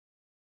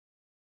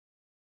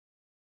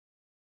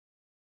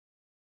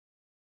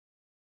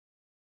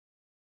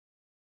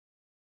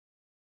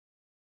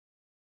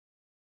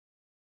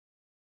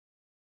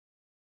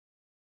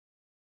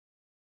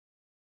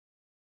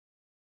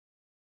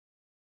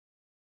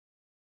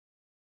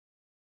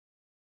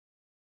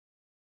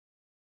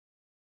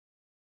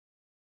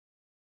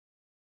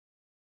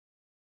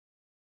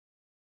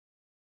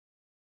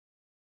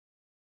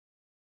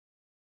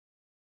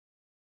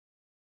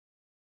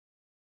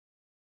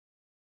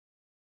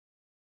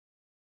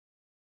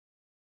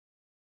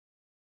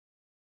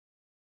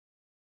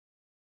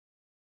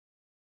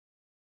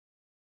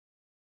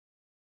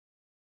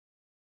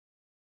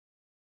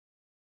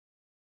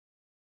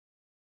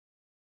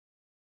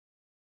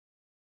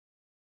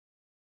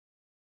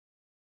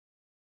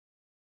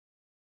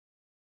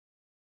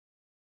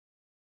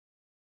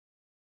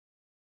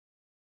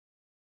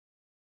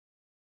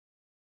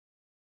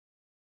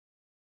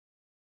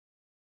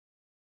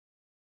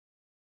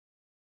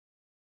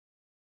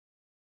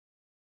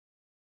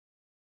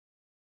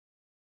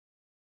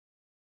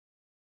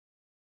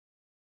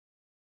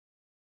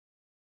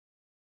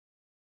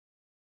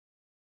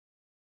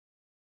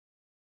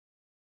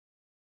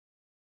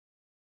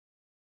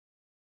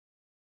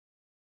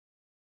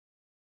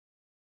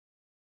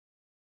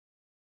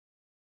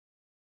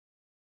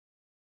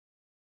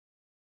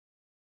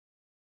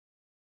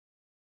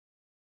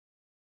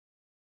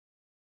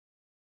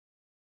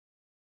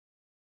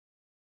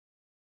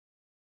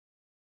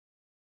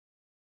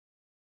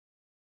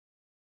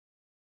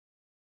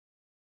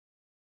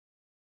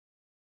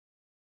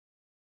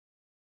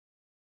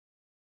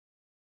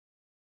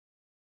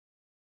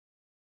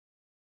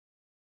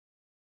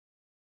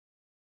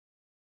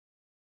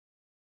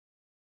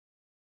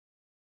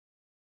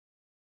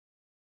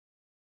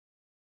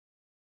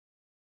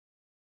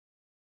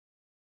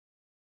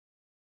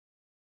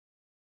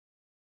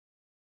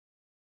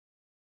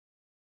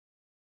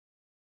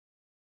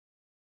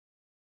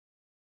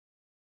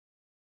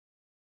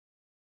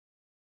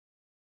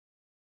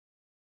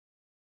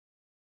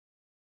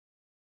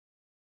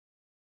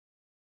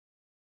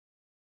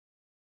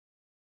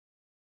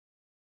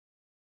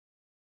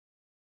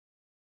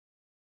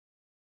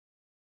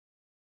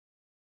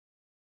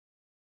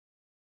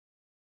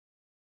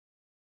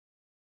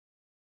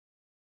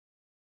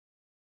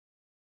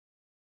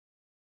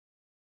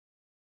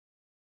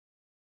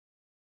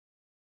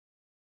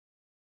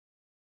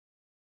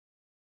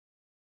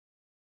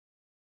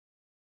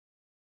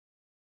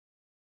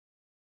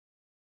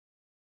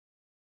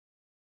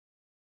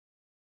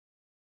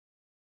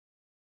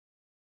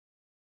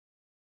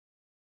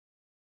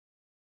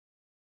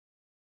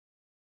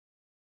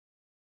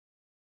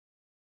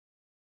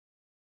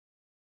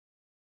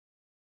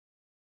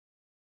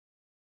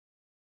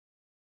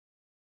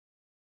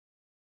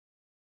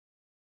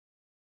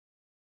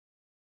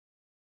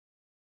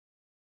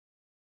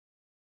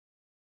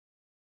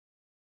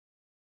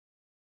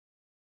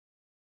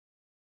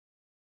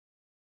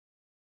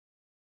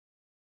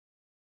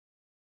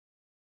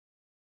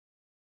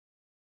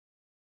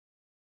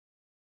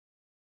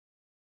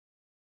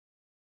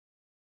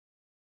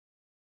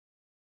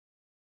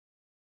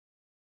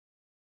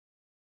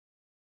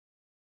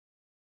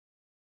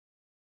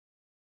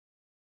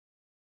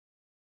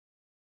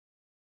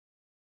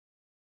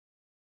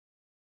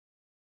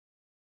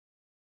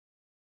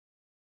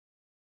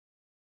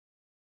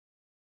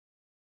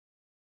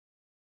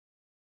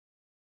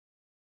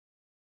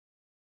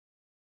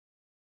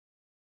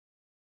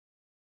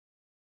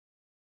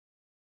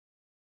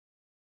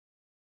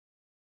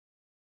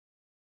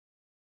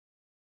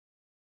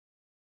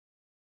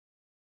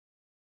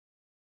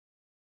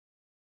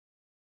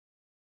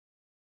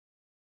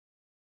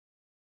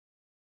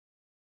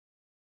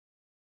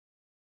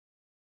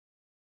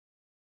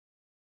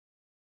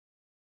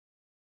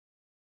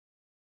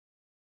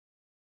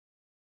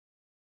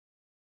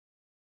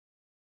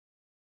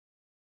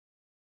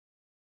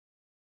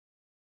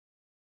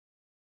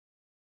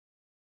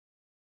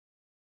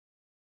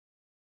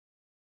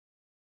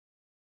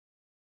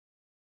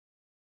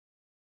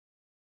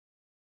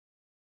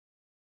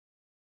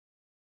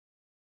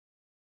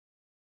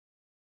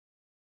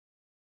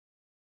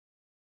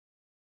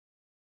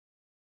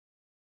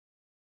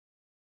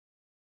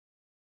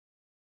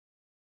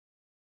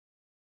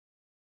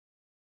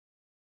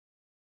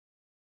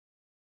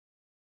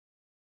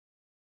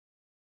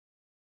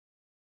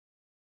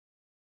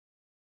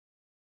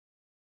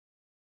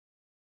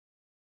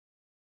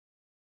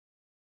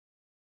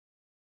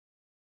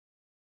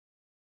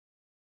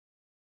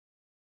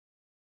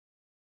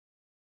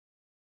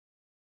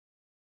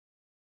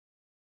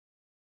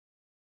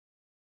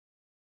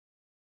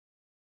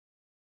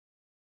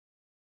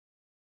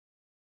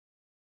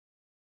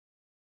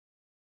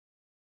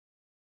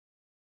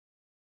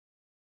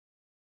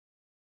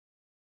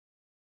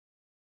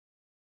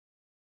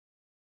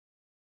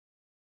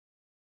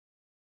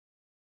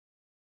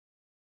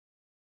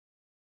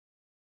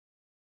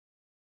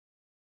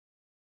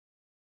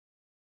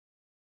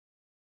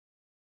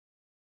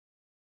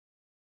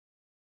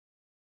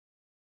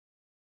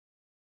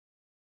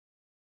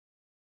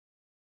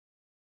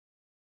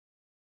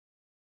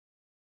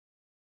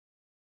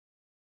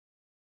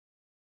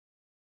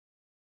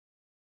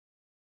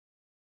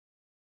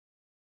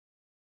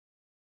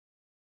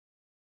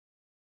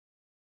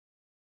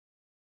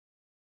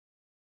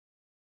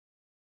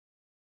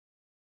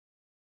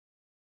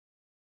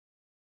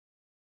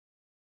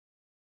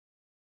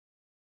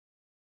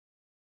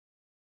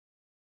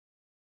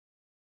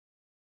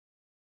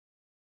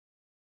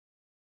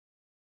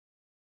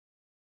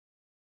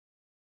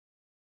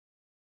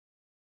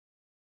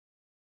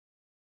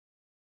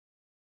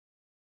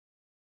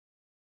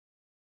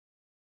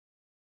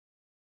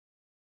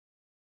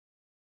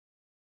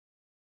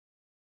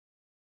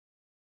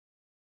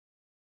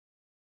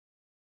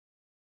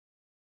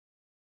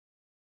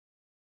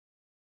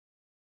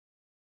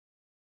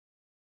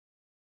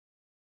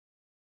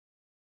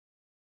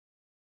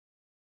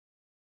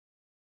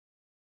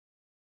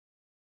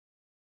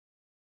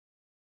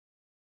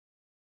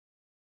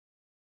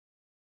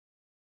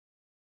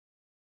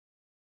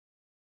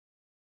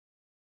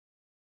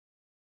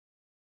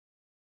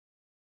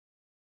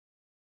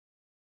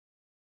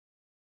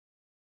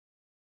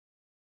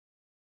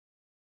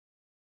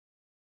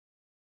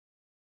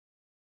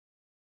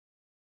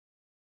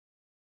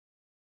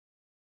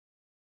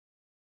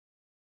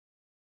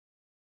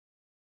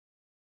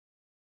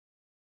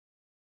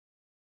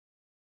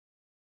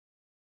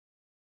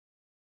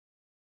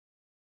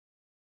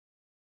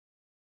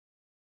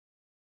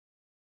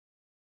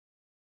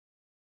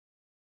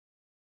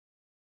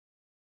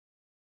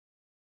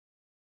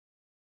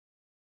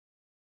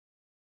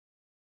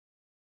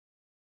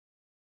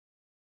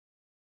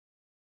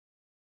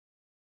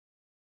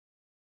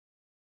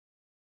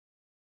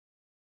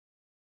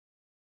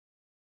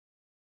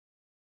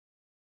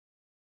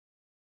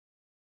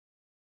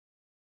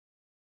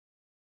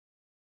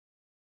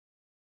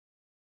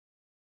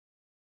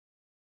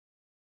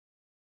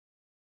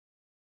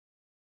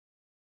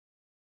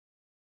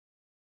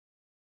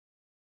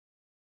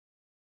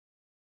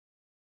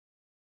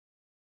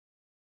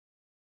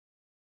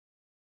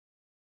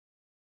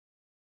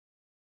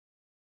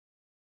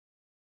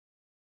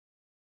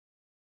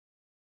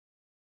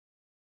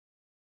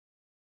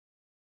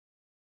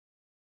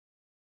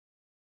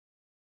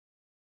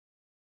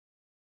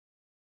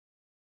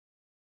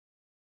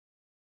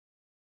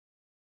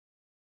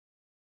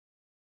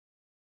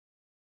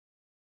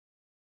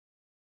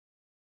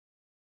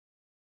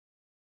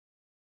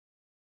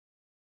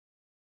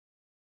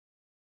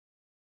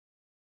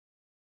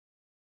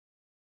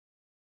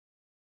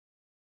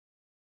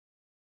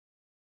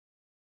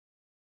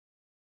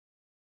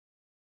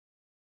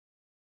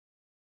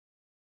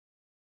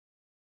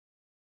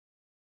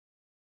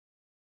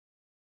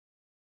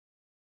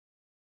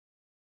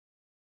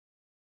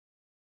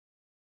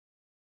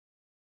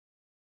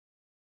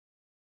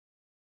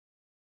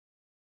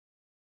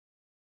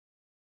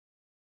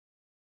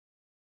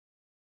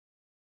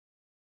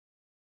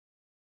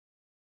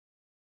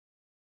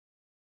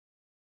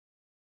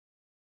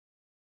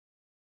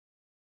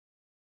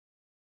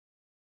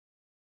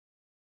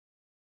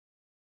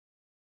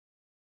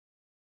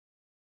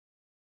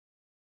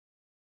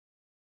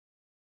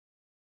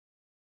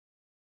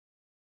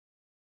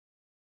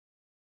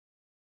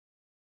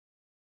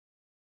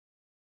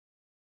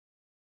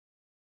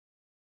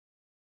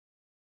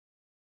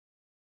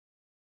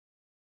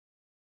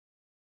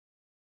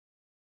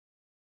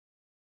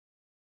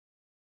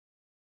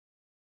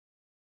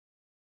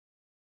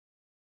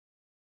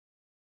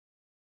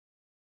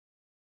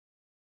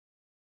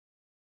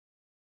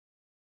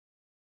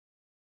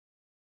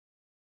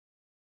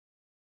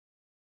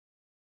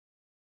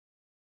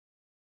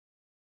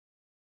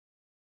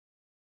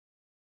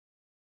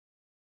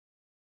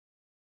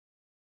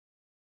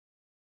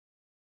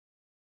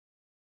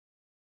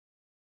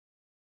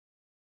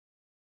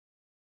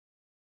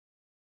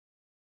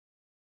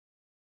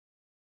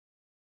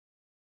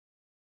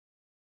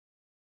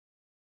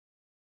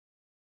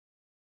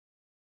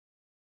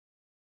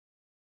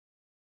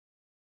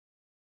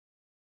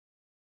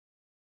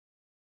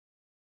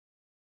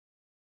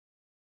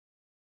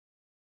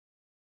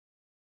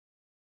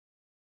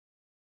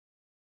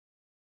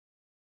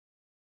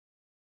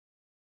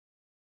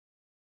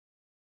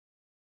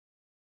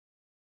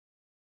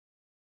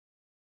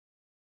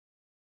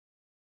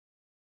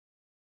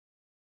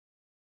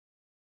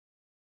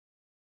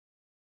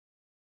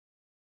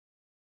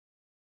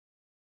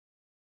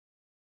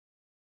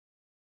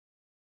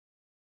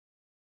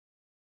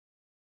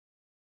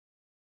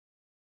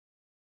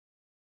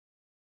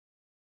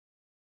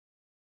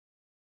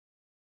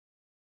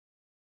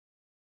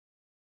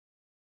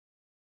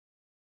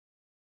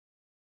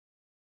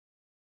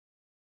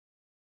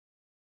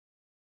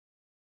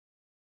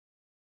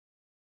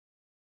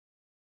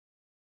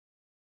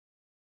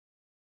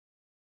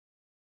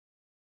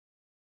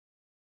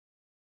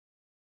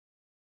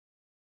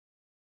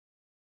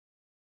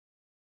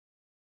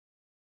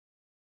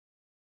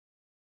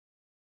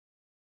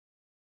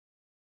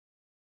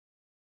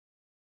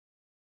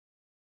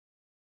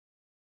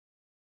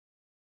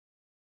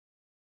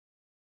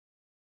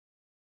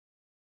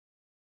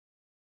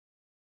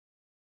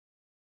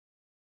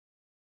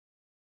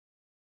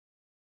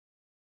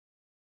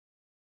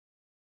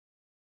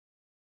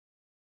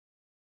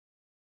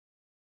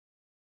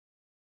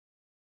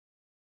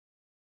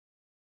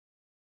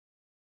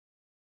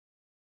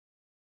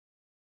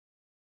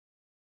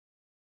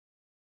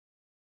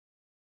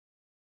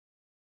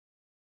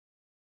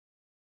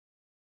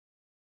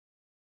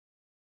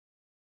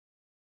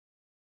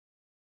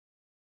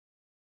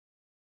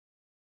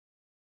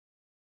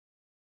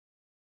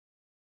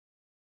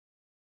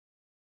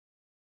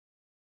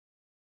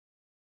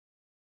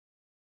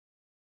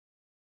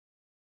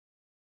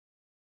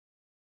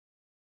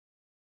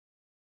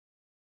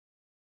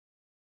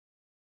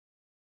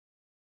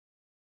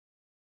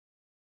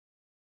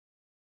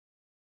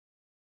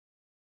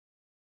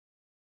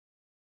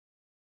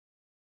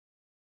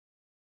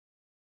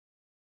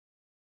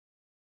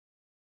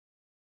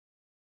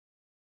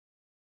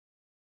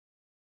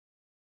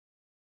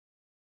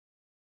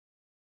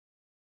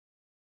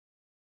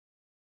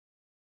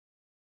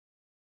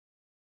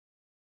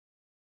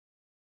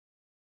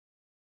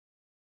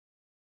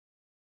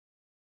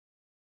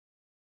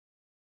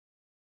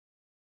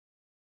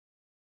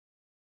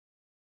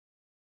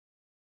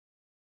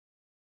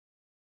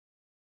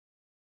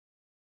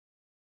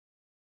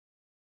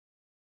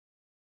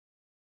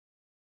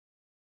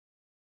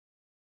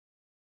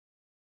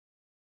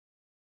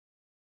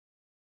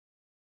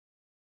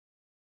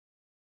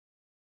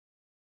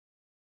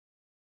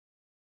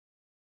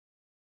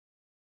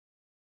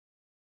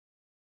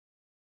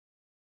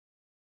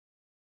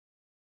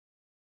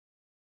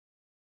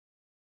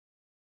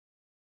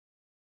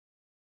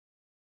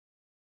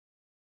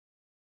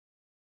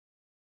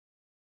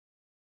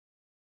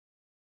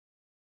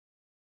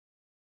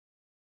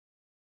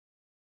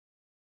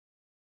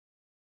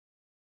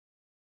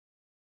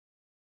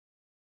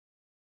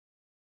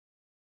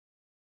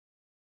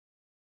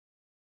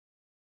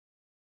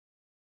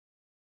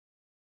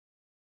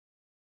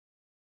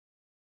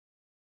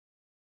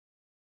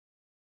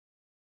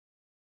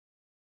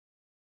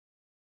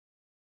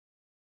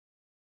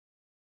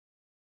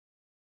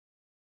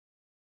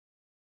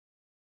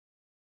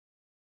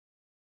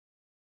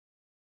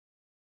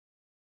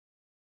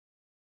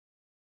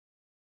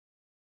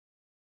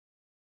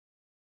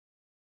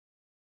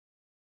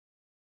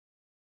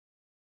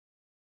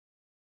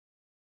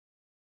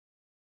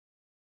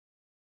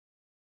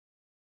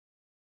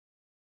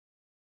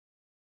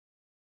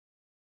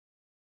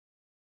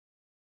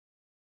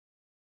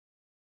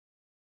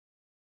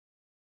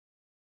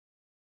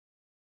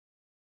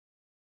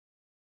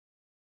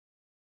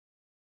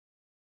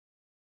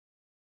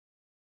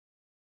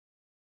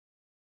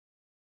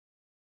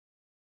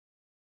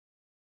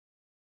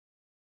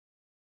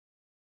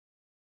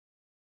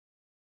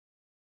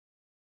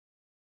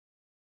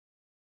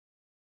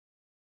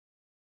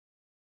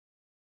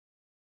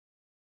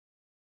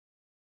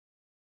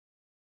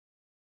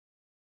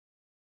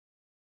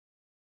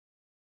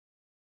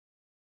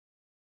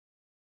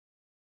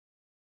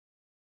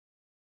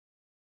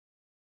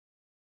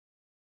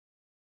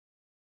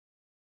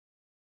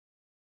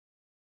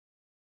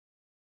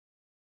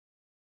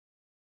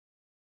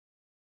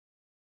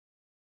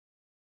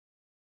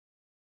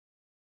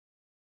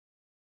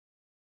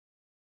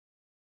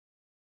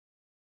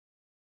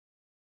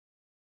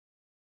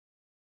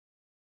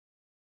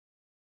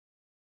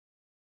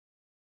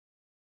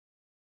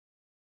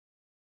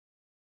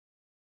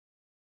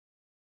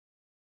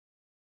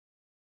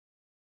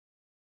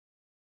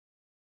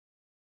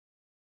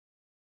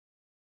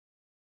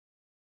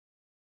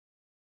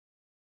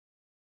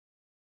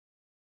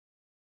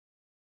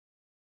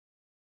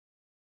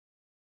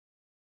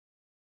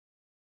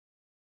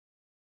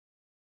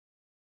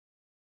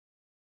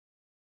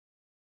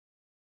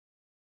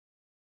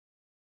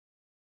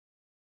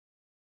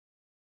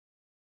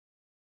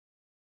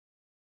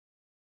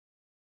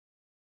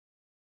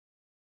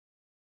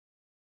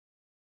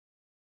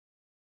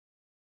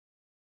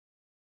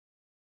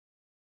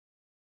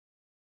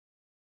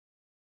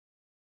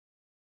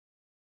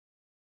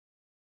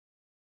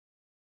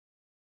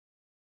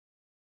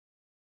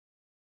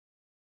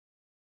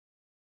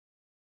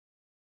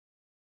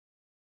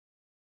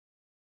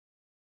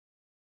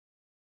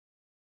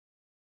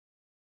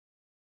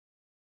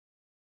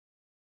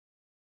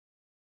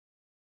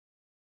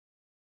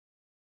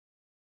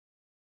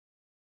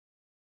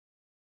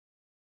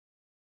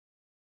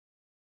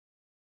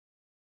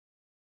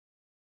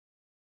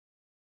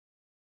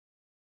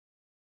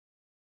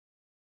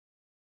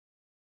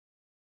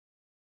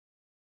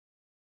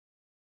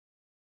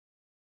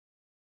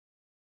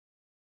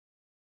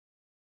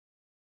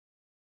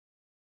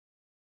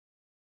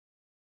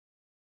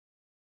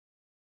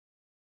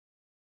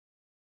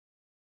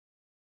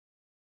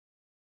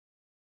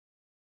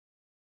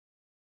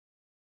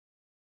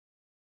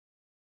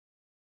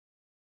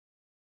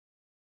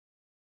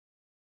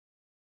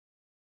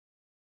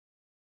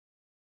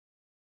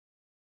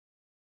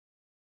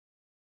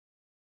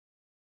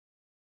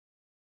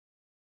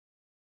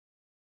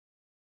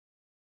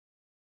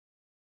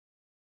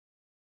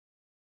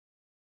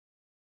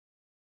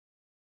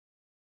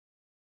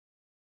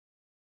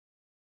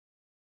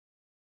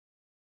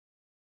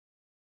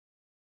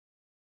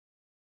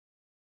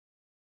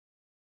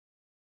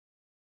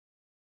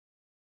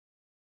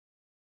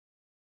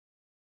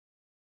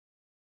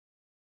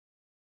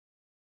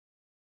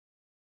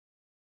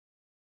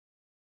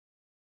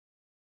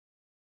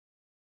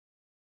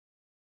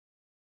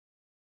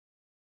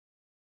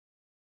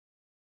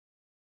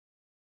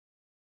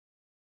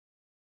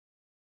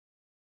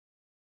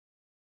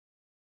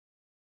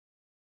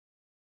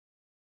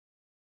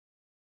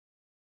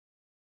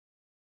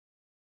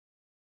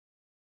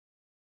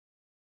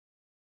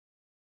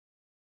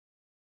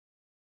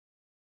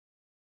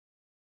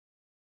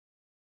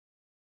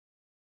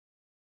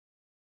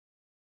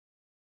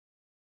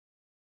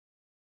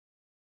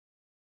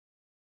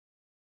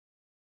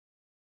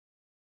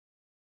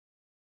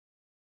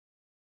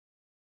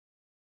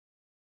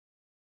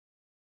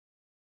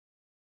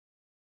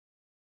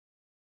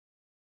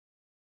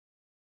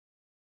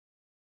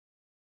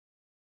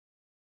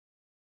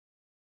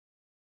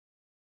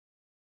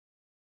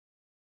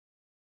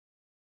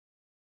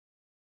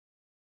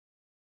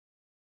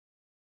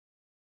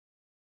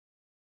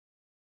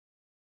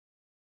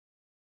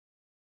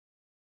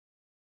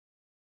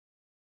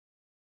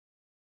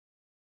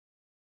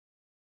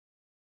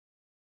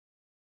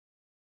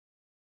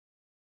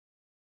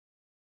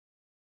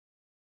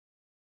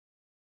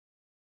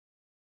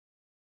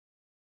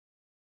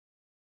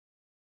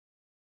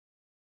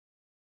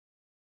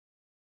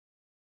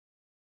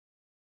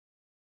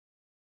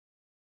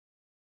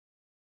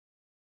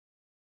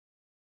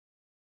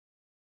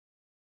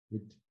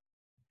Good.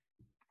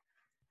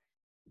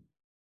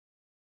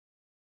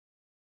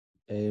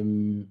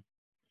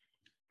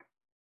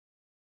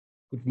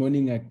 Good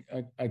morning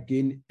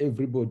again,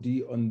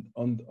 everybody on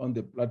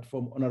the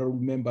platform. Honorable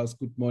members,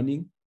 good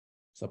morning.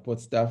 Support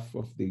staff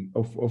of the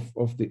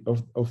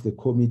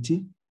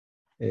committee,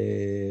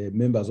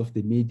 members of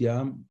the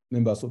media,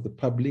 members of the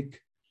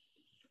public.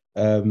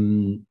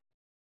 Today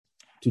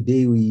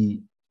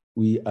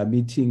we are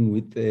meeting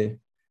with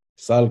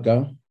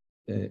SALGA,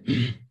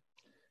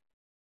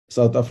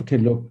 South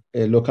African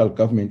Local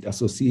Government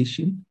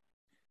Association,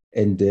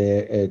 and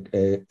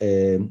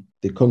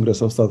the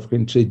Congress of South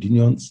African Trade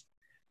Unions,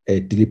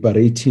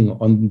 deliberating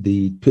on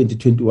the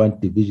 2021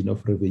 Division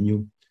of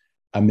Revenue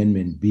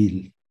Amendment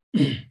Bill.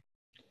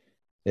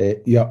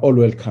 You are all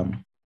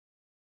welcome.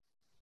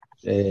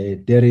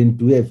 Darren,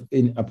 do we have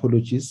any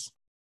apologies?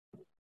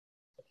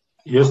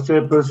 Yes,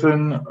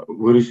 Chairperson,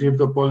 we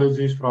received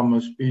apologies from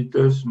Ms.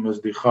 Peters, Ms.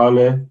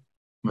 Digale,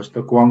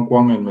 Mr.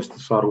 Kwang, and Mr.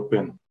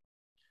 Sarupen.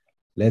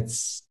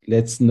 Let's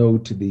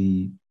note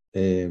the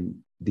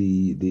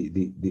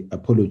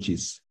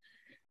apologies.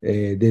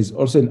 There's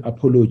also an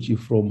apology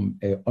from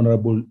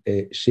Honorable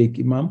Sheikh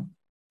Imam.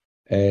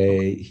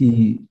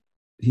 He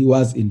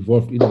was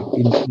involved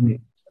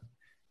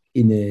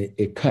in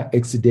a car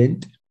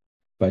accident,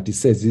 but he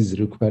says he's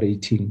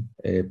recuperating,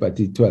 but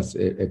it was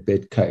a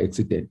bad car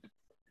accident.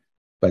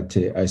 But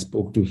I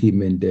spoke to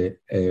him and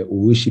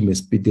wish him a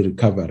speedy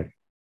recovery.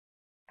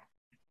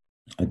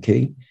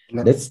 Okay,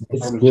 let's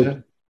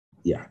go.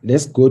 Yeah,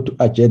 let's go to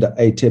agenda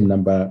item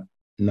number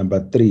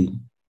 3.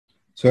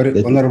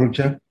 Sorry, Honorable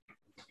Chair.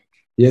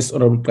 Yes,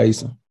 Honorable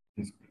Kaisa.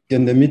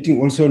 Can the meeting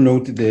also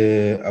note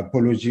the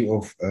apology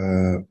of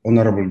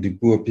Honorable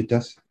Dipuo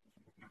Peters?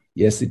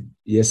 Yes,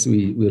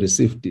 we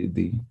received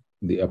the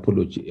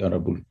apology,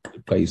 Honorable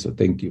Kaisa.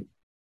 Thank you.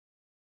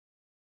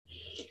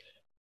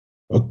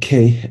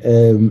 Okay,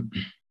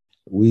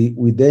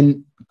 we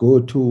then go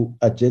to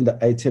agenda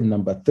item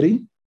number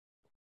 3.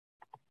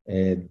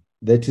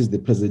 That is the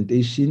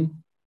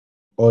presentation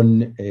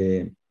on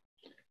the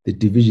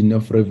Division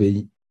of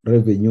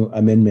Revenue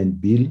Amendment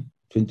Bill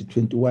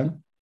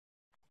 2021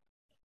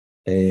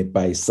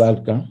 by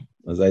SALGA,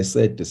 as I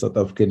said, the South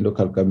African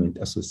Local Government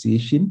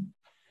Association.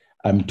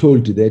 I'm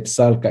told that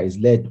SALGA is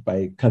led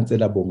by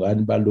Councillor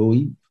Bongani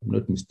Baloyi, if I'm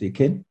not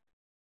mistaken.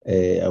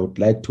 I would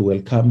like to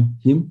welcome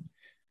him.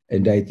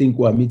 And I think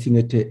we're meeting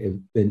at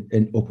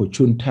an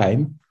opportune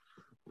time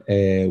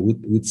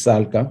with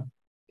SALGA,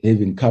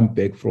 having come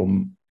back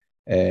from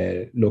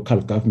local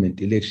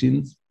government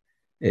elections,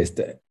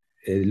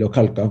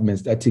 local government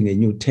starting a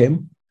new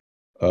term.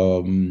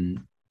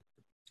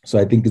 So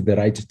I think it's the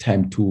right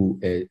time to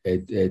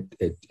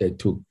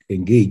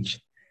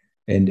engage.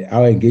 And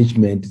our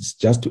engagement is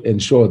just to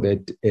ensure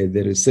that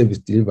there is service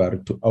delivery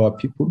to our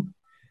people,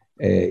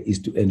 is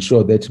to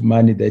ensure that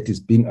money that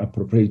is being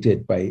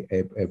appropriated by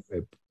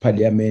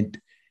Parliament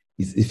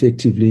is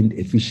effectively and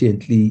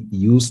efficiently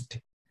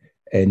used,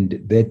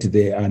 and that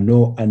there are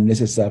no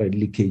unnecessary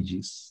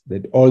leakages,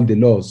 that all the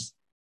laws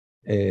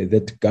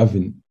that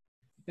govern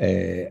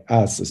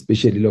us,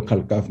 especially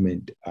local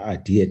government, are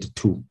adhered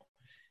to.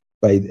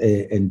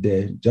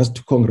 Just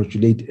to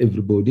congratulate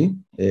everybody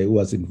who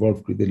was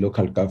involved with the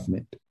local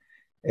government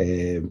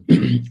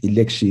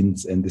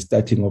elections and the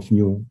starting of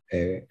new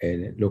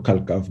local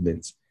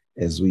governments,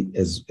 as we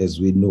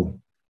know.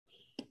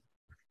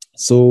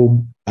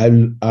 So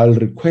I'll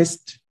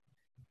request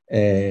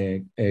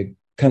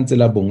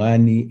Councillor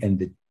Bongani and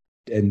the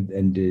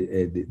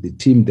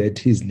team that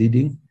he's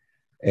leading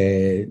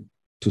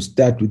to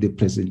start with the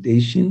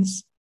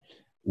presentations.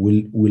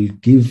 We'll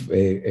give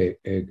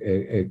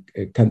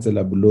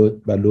Councillor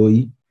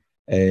Baloyi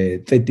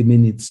 30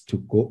 minutes to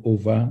go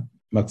over,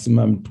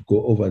 maximum to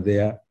go over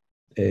their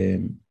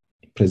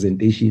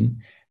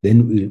presentation.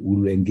 Then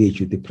we'll engage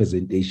with the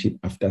presentation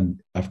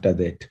after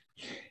that.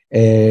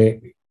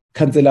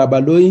 Councillor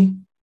Baloyi,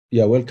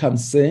 you're welcome,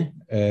 sir.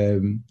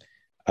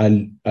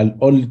 I'll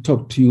only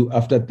talk to you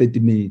after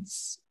 30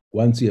 minutes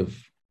once you have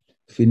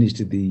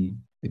finished the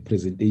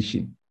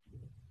presentation.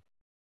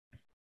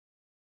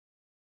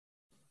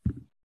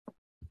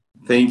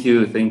 Thank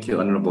you,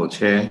 Honorable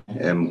Chair.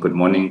 Good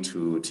morning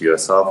to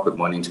yourself. Good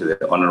morning to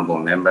the honorable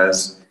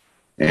members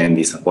and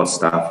the support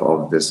staff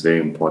of this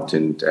very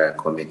important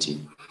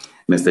committee.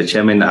 Mr.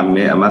 Chairman,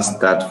 I must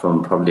start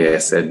from probably a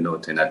sad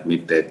note and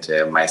admit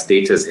that my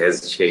status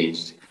has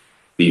changed.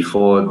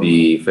 Before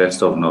the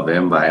 1st of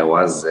November, I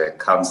was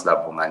Councillor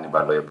Bongani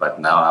Baloyi, but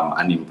now I'm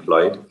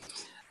unemployed.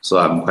 So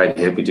I'm quite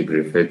happy to be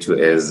referred to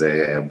as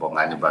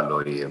Bongani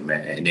Baloyi, an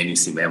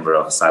NEC member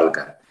of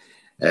SALGA.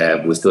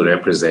 We still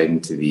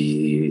represent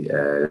the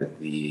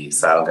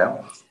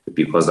SALGA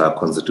because our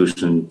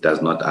constitution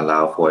does not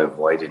allow for a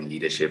void in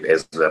leadership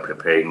as we are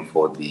preparing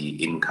for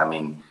the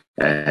incoming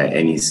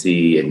NEC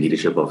and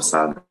leadership of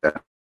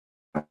SALGA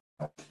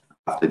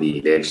after the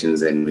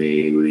elections. And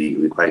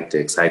we're quite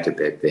excited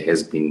that there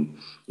has been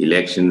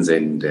elections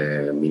and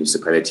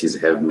municipalities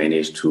have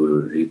managed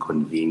to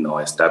reconvene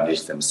or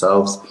establish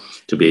themselves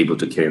to be able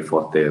to carry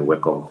forth the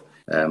work of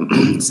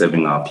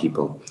serving our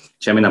people.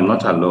 Chairman, I'm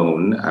not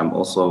alone. I'm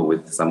also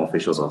with some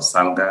officials of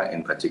SALGA,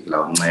 in particular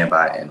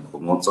Nceba and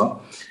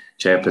Khomotso.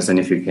 Chairperson,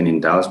 if you can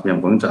indulge me,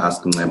 I'm going to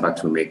ask Nceba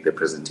to make the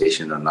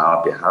presentation on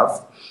our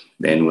behalf.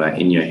 Then we're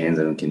in your hands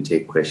and we can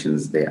take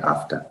questions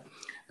thereafter.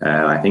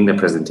 I think the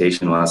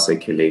presentation was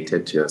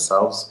circulated to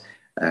yourselves.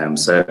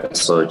 So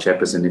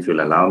Chairperson, if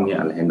you'll allow me,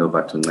 I'll hand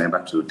over to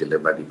Nceba to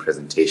deliver the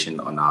presentation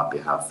on our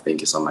behalf.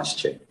 Thank you so much,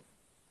 Chair.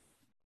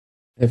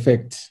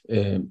 Perfect,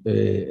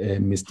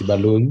 Mr.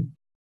 Balloon.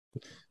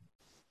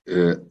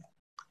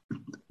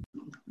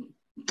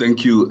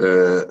 Thank you,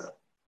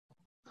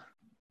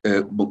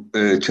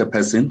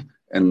 Chairperson,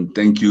 and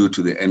thank you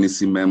to the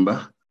NEC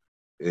member.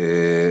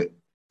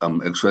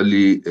 I'm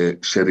actually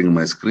sharing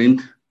my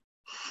screen.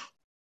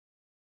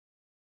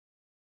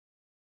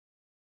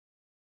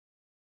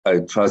 I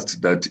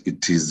trust that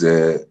it is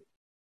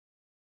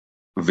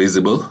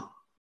visible.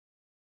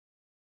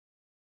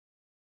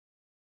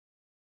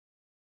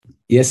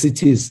 Yes,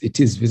 it is. It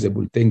is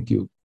visible. Thank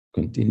you.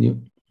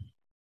 Continue.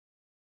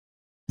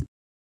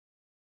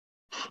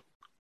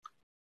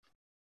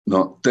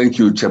 No, thank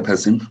you,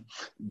 Chairperson.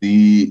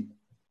 The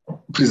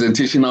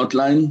presentation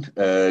outline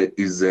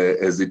is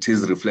as it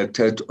is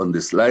reflected on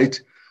the slide.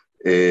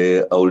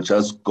 I will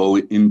just go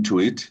into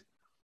it.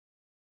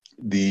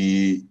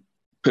 The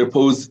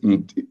purpose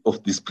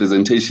of this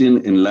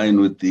presentation, in line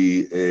with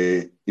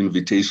the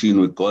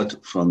invitation we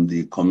got from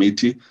the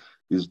committee,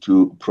 is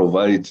to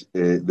provide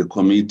the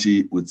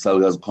committee with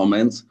SALGA's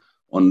comments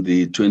on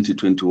the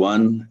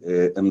 2021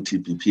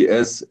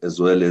 MTPPS, as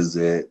well as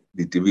the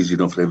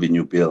Division of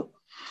Revenue Bill.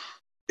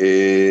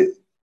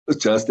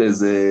 Just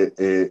as a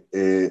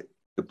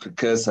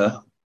precursor,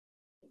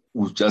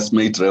 we've just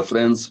made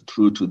reference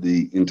through to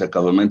the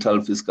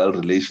Intergovernmental Fiscal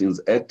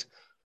Relations Act.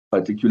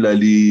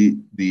 Particularly,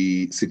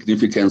 the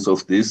significance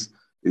of this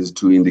is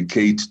to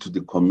indicate to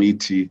the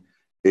committee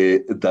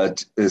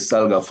that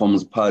SALGA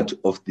forms part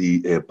of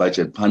the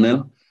budget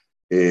panel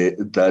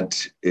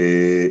that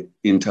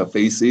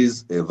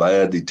interfaces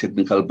via the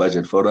Technical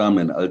Budget Forum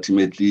and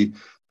ultimately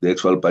the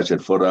actual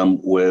budget forum,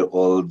 where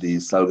all the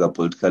SALGA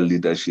political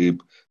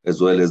leadership, as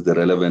well as the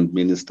relevant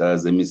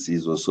ministers,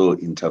 MECs also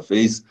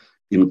interface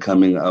in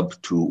coming up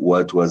to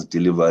what was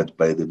delivered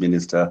by the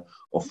Minister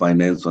of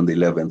Finance on the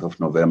 11th of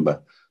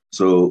November.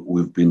 So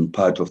we've been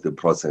part of the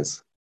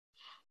process.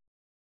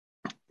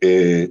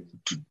 Today,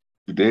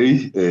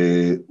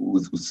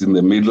 it's in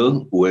the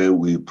middle where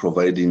we're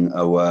providing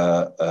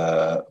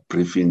our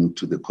briefing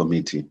to the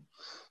committee.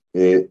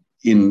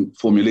 In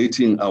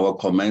formulating our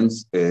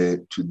comments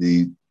to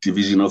the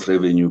Division of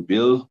Revenue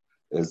Bill,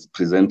 as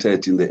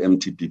presented in the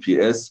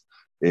MTPPS,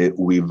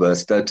 we've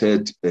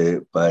started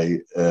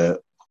by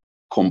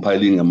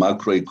compiling a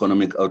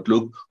macroeconomic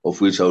outlook, of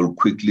which I will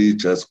quickly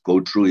just go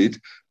through it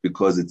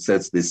because it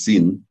sets the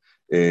scene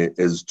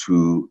as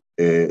to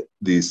the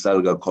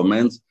SALGA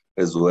comments,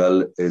 as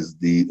well as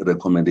the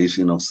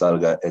recommendation of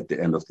SALGA at the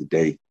end of the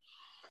day.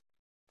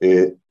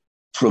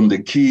 From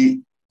the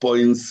key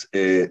points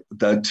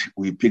that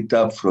we picked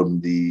up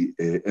from the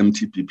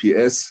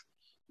MTPPS,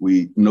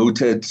 we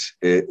noted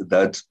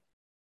that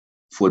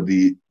for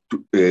the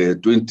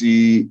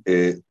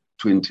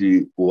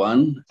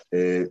 2021,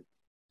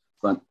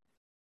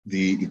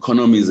 the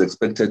economy is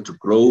expected to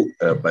grow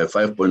by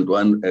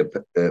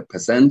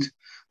 5.1%,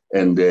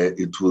 and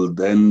it will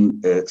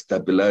then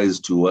stabilize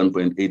to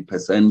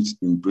 1.8%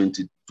 in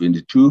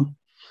 2022.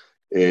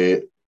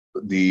 It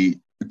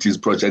is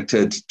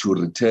projected to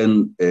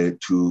return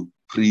to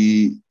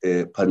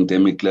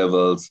pre-pandemic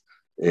levels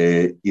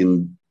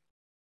in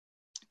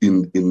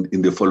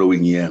the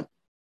following year.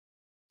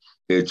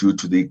 Due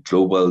to the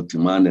global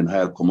demand and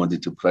higher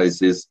commodity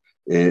prices,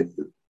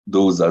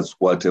 those as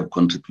what have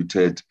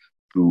contributed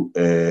to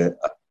a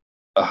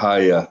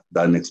higher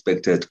than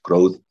expected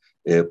growth,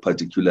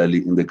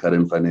 particularly in the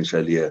current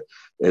financial year.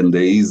 And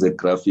there is a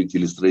graphic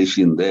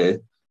illustration there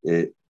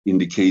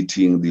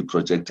indicating the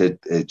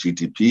projected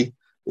GDP,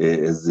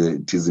 as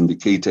it is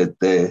indicated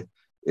there.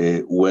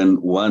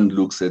 When one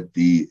looks at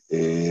the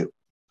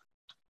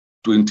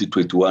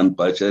 2021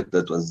 budget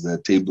that was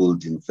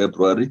tabled in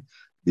February,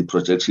 the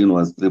projection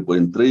was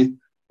 3.3,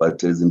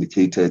 but as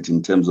indicated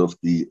in terms of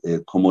the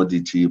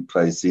commodity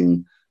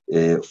pricing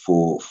on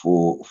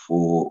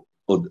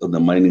the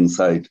mining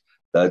side,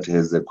 that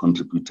has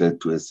contributed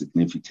to a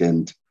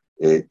significant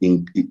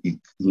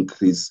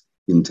increase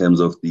in terms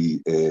of the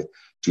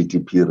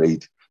GDP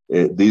rate.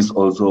 This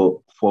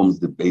also forms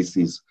the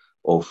basis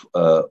of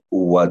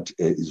what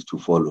is to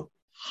follow.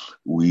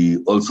 We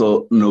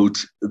also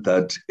note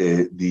that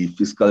the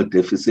fiscal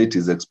deficit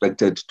is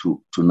expected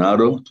to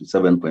narrow to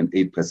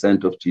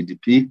 7.8% of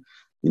GDP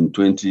in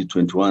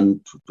 2021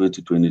 to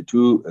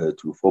 2022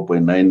 to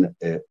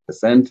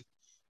 4.9%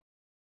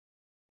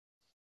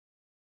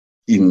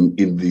 in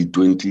the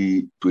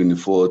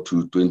 2024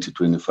 to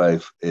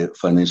 2025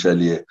 financial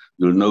year.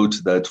 You'll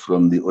note that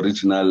from the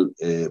original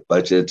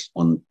budget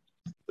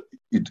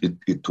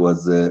it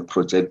was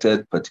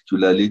projected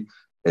particularly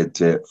at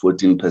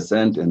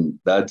 14%, and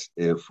that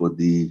for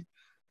the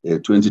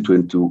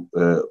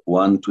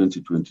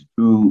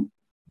 2021-2022,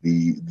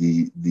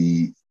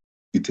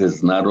 it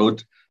has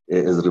narrowed,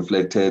 as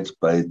reflected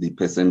by the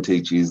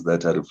percentages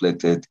that are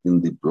reflected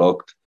in the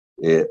blocked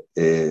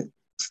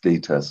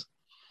status.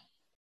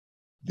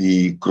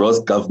 The gross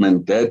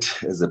government debt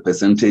as a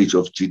percentage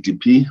of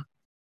GDP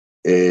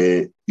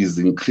is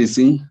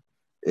increasing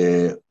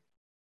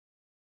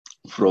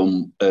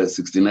from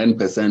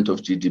 69%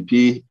 of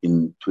GDP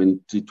in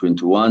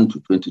 2021 to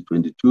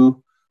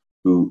 2022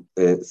 to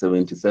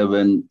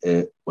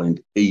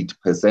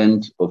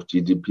 77.8% of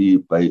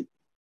GDP by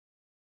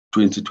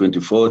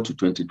 2024 to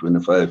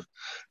 2025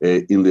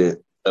 in the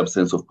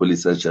absence of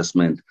policy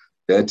adjustment.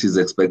 That is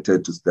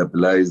expected to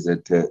stabilize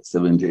at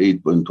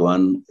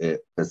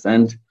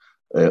 78.1%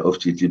 of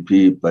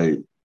GDP by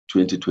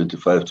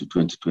 2025 to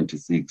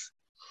 2026.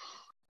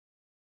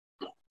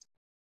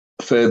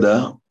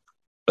 Further,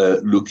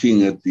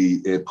 looking at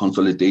the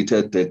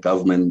consolidated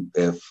government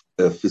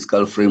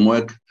fiscal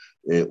framework,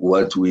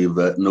 what we've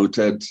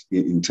noted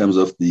in terms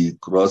of the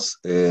gross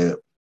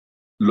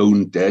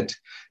loan debt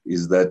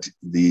is that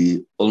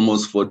the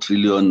almost 4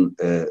 trillion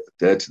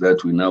debt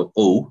that we now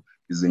owe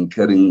is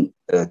incurring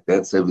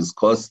debt service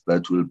costs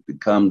that will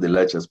become the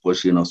largest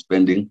portion of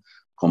spending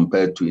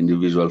compared to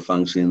individual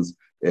functions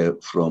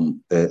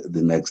from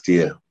the next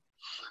year.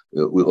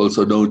 We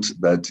also note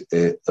that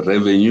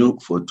revenue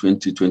for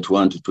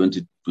 2021 to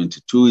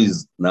 2022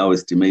 is now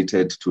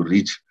estimated to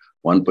reach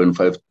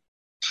 1.5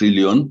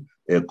 trillion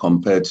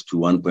compared to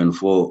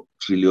 1.4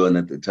 trillion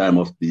at the time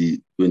of the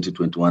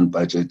 2021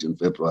 budget in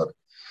February.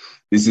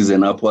 This is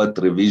an upward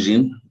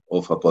revision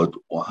of about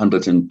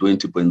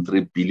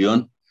 120.3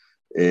 billion,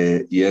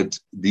 yet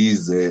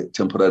these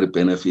temporary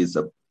benefits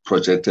are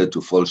projected to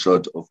fall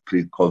short of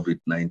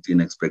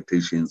pre-COVID-19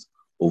 expectations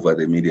over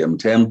the medium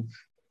term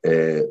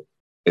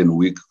and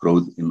weak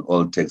growth in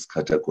all tax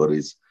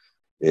categories.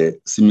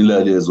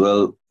 Similarly as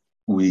well,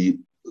 we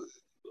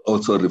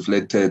also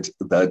reflected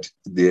that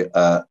there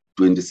are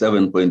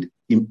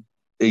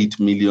 27.8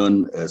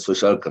 million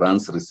social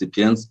grants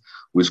recipients,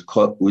 which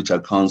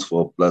accounts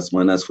for plus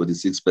minus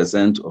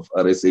 46% of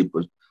RSA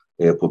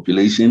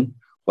population,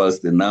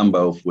 whilst the number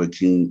of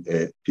working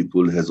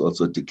people has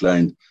also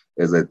declined,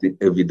 as I think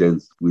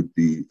evidenced with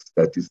the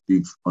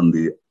statistics on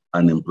the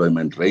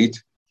unemployment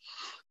rate.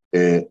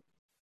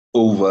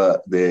 Over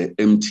the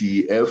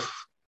MTF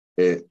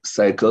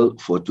cycle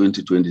for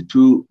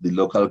 2022, the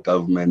local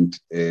government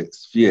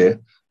sphere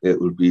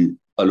will be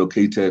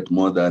allocated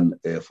more than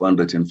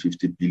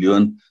 450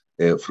 billion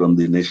from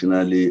the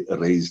nationally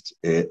raised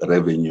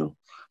revenue.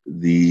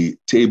 The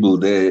table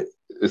there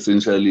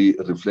essentially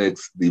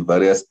reflects the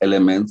various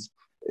elements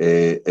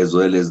as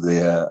well as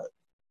their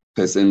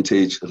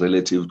percentage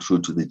relative to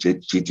the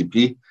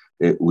GDP,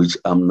 which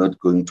I'm not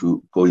going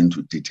to go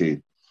into detail,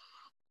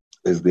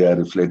 as they are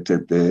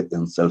reflected there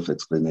and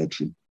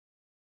self-explanatory.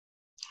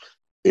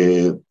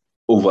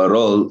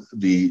 Overall,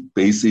 the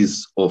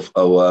basis of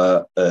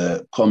our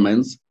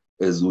comments,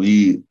 as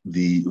we,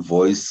 the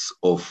voice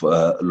of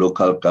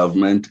local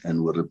government,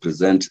 and we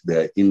represent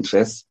their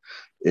interests,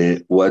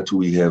 what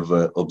we have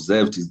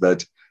observed is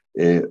that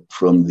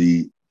from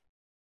the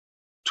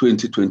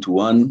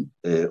 2021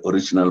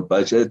 original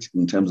budget,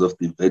 in terms of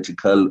the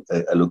vertical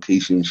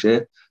allocation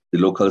share, the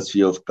local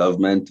sphere of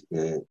government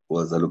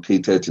was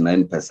allocated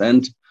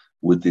 9%,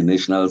 with the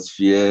national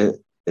sphere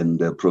and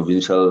the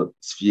provincial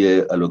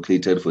sphere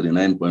allocated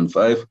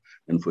 49.5%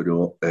 and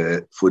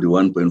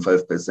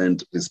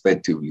 41.5%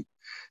 respectively.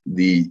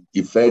 The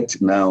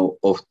effect now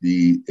of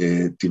the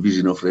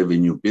Division of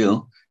Revenue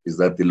Bill is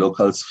that the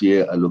local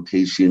sphere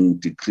allocation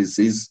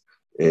decreases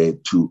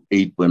to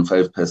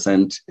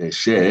 8.5%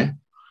 share,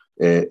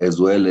 as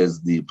well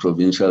as the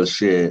provincial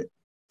share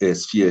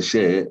sphere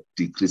share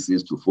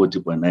decreases to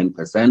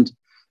 40.9%,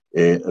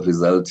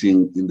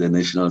 resulting in the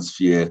national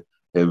sphere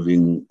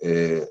having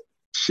a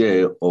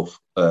share of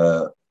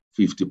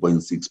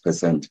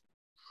 50.6%.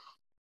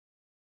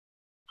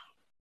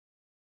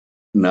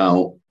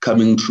 Now,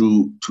 coming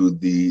through to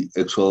the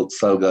actual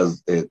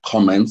SALGA's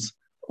comments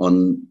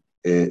on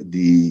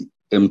the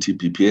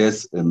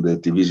MTPPS and the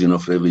Division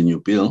of Revenue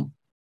Bill,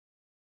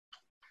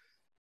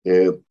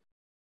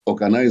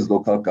 organized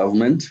local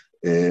government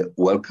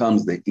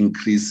welcomes the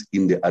increase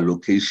in the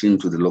allocation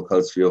to the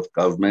local sphere of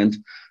government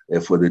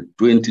for the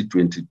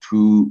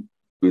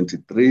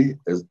 2022-23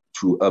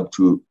 to up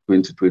to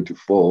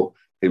 2024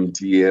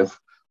 MTF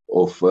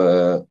of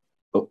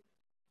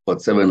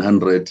about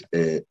 700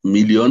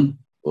 million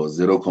or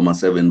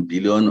 0.7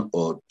 billion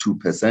or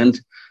 2%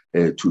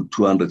 to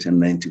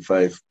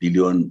 295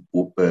 billion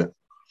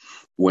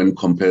when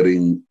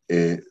comparing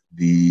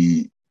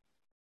the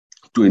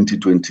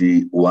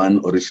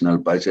 2021 original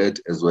budget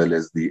as well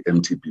as the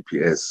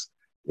MTPPS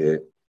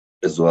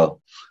as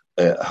well.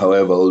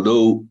 However,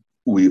 although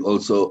we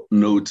also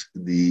note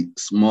the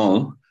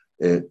small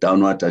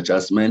downward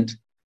adjustment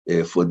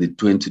for the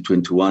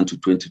 2021 to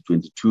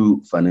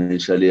 2022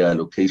 financial year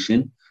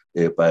allocation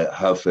by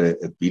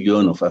 $500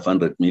 million or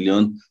 500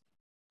 million,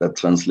 that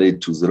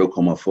translates to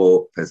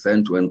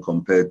 0.4% when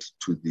compared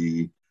to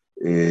the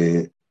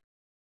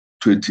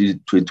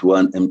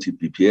 2021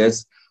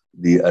 MTPPS,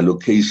 the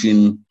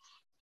allocation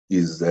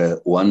is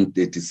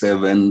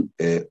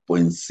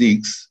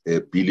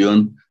 137.6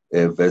 billion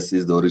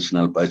versus the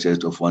original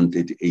budget of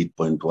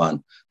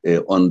 138.1.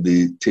 On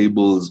the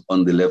tables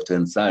on the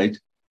left-hand side,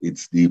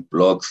 it's the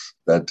blocks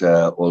that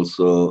are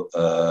also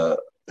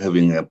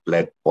having a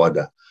black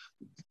border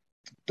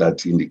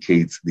that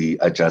indicates the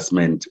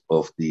adjustment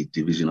of the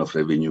Division of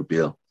Revenue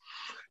Bill.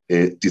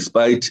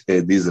 Despite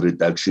these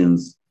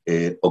reductions,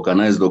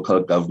 organized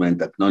local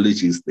government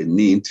acknowledges the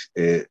need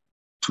to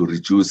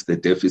reduce the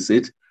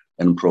deficit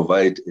and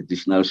provide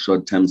additional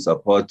short-term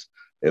support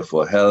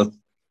for health,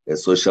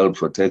 social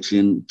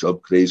protection,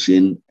 job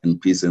creation, and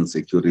peace and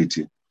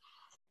security.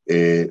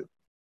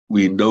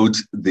 We note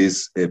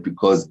this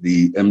because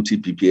the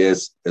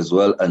MTPPS as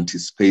well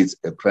anticipates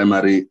a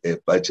primary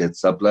budget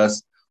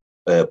surplus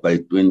by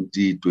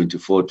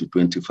 2024 to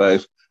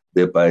 25,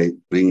 thereby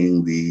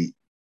bringing the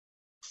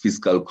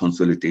fiscal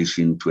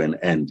consolidation to an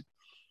end.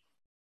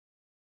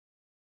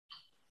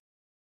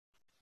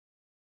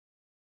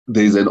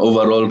 There is an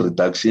overall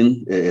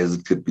reduction, as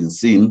it could be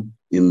seen,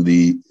 in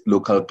the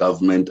local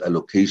government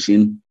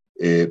allocation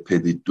per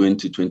the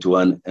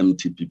 2021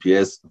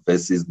 MTPPS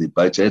versus the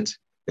budget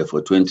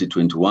for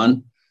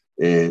 2021.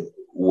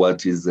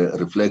 What is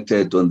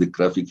reflected on the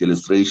graphic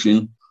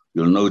illustration,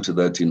 you'll note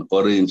that in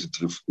orange,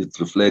 it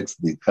reflects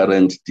the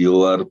current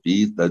DORB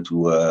that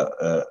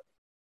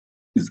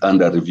is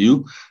under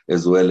review,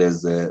 as well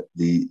as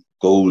the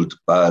gold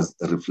bars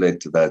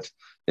reflect that.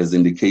 As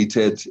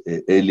indicated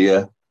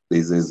earlier,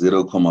 there's a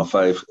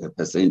 0.5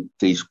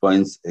 percentage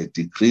points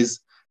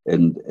decrease,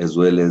 and as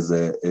well as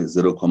a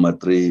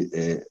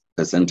 0.3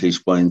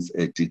 percentage points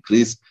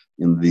decrease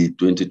in the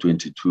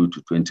 2022 to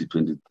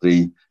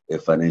 2023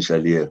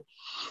 financial year.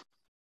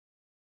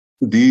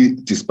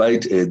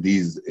 Despite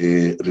these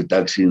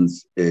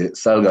reductions,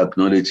 SALGA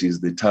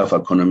acknowledges the tough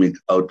economic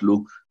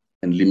outlook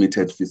and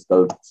limited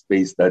fiscal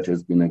space that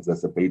has been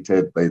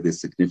exacerbated by the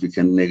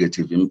significant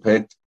negative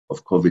impact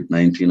of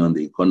COVID-19 on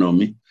the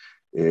economy.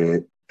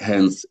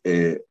 Hence,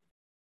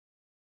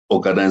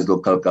 organized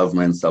local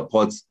government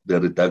supports the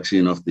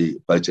reduction of the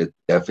budget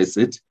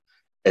deficit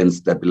and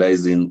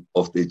stabilizing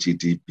of the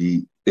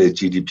GDP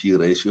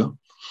ratio.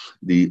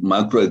 The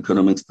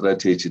macroeconomic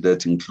strategy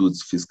that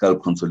includes fiscal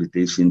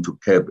consolidation to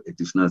curb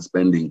additional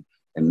spending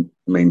and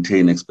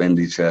maintain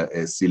expenditure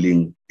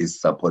ceiling is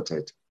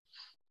supported.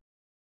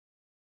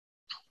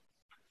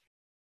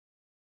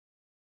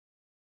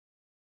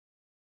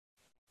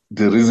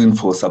 The reason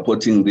for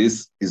supporting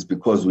this is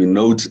because we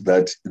note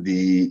that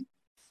the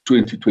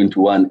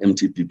 2021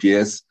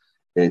 MTPPS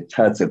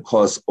charts a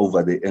course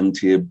over the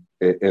MTF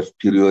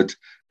period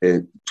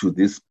to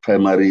this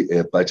primary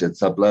budget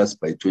surplus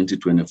by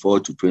 2024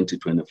 to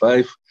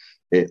 2025,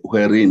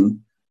 wherein,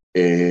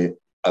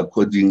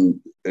 according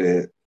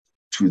to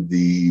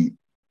the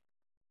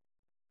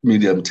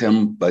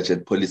medium-term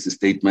budget policy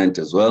statement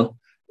as well,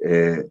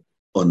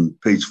 on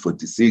page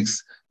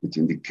 46, it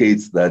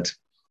indicates that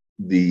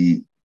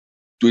the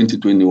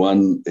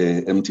 2021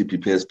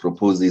 MTPPS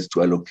proposes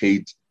to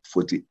allocate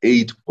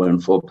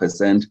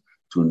 48.4%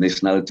 to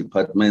national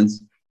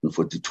departments and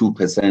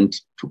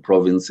 42% to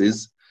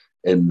provinces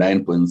and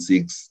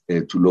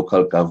 9.6% to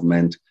local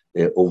government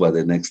over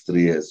the next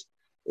 3 years.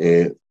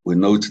 We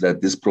note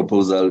that this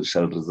proposal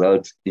shall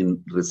result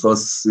in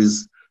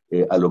resources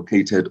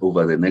allocated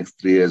over the next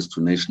 3 years to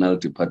national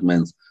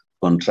departments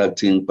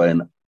contracting by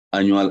an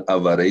annual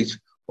average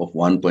of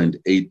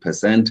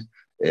 1.8%,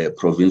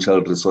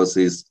 provincial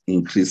resources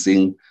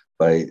increasing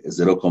by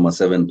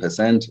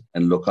 0.7%,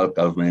 and local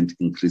government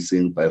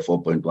increasing by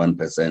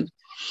 4.1%.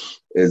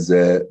 As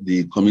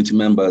the committee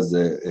members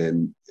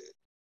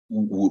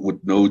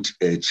would note,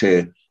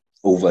 Chair,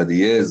 over the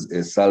years,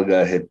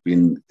 SALGA had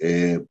been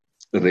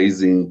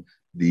raising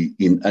the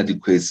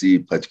inadequacy,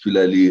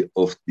 particularly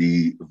of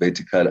the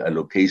vertical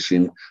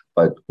allocation,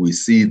 but we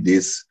see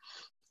this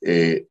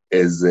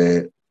as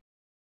a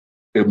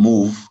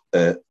move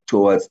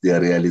towards the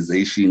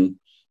realization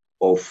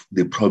of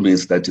the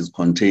promise that is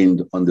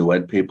contained on the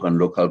white paper on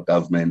local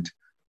government,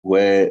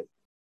 where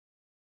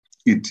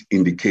it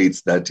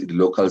indicates that the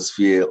local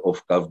sphere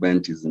of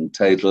government is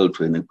entitled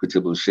to an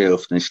equitable share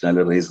of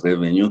nationally raised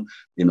revenue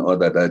in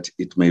order that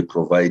it may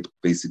provide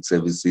basic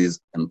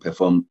services and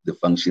perform the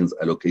functions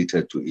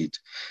allocated to it.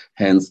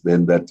 Hence,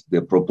 then, that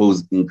the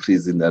proposed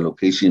increase in the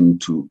allocation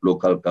to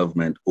local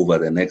government over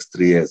the next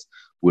 3 years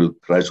will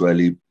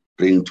gradually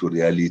bring to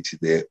reality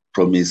the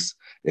promise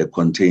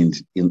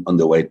contained on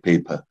the white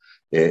paper.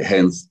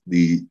 Hence,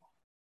 the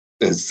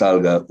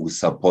SALGA will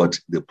support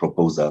the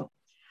proposal.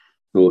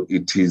 So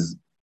it is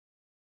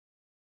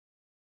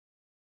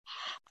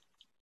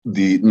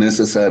the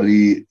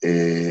necessary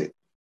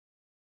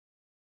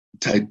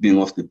tightening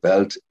of the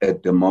belt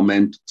at the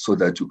moment so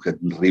that you can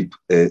reap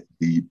the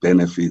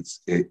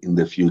benefits in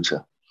the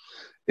future.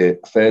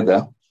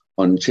 Further,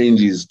 on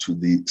changes to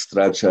the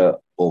structure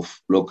of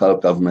local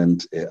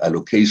government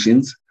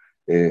allocations,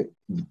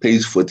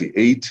 page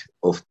 48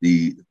 of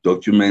the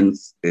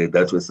documents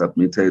that were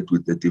submitted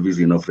with the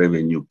Division of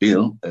Revenue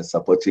Bill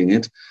supporting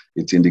it.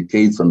 It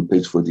indicates on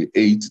page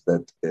 48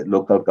 that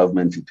local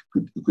government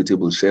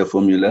equitable share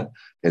formula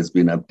has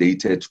been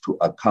updated to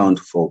account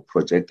for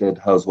projected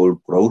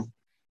household growth,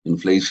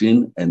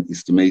 inflation, and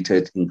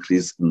estimated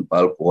increase in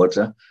bulk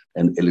water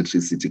and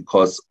electricity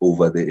costs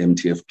over the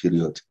MTF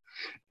period.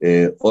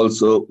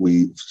 Also,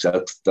 we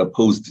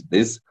juxtaposed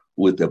this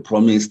with the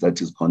promise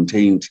that is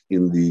contained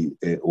in the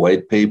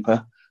white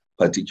paper,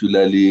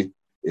 particularly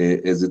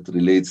as it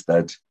relates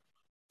that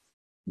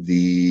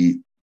the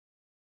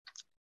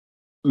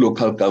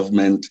local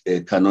government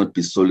cannot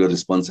be solely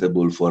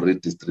responsible for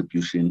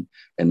redistribution,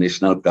 and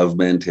national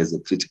government has a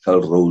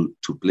critical role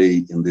to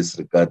play in this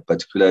regard,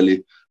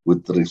 particularly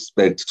with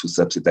respect to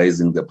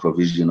subsidizing the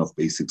provision of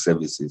basic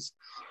services.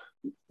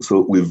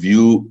 So we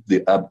view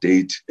the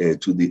update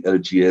to the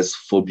LGS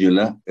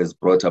formula as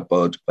brought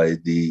about by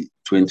the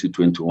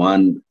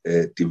 2021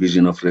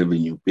 Division of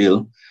Revenue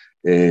Bill,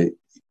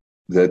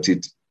 that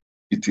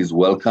it is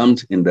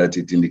welcomed in that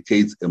it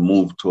indicates a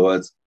move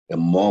towards a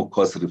more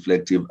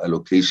cost-reflective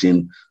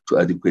allocation to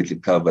adequately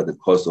cover the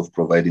cost of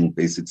providing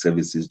basic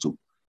services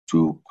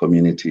to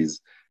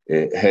communities.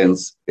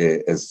 Hence,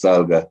 as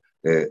SALGA,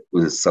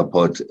 will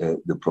support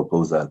the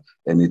proposal,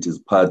 and it is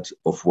part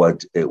of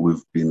what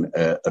we've been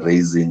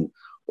raising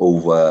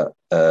over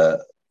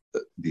the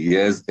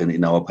years and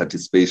in our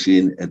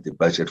participation at the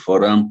Budget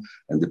Forum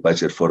and the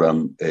Budget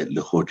Forum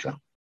Lekgotla.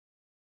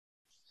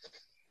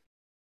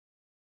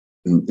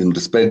 In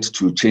respect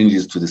to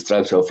changes to the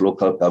structure of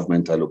local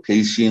government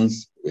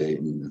allocations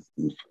in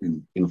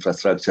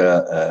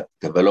infrastructure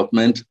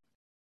development,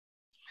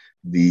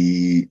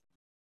 the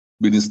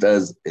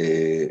minister's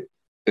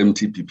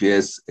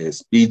MTPPS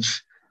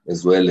speech,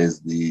 as well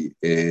as the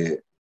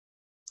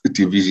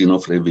Division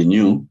of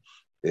Revenue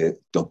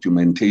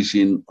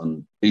documentation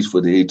on page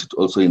 48, it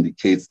also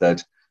indicates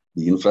that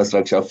the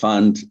infrastructure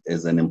fund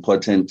is an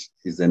important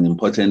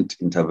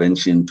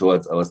intervention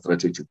towards our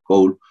strategic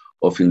goal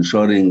of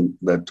ensuring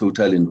that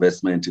total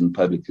investment in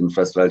public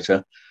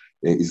infrastructure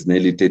is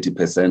nearly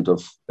 30%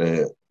 of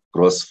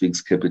gross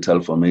fixed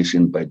capital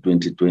formation by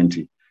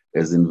 2020,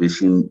 as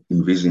envisioned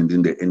in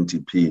the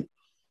NTP,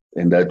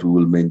 and that we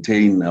will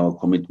maintain our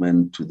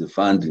commitment to the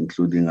fund,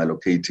 including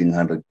allocating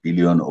 100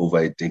 billion over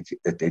a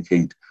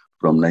decade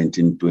from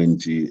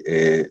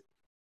 1920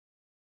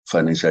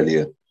 financial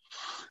year.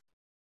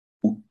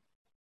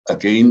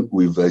 Again,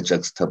 we've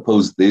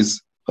juxtaposed this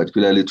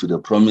particularly to the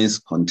promise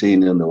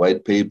contained in the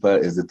white paper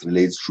as it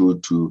relates through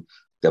to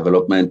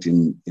development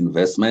in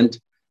investment,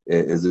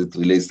 as it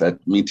relates that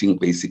meeting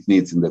basic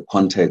needs in the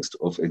context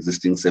of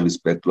existing service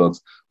backlogs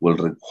will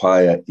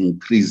require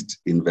increased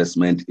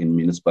investment in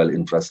municipal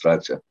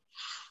infrastructure.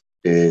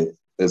 As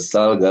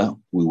SALGA,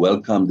 we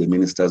welcome the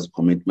Minister's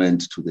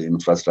commitment to the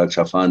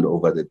infrastructure fund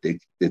over the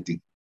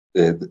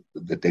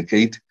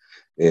decade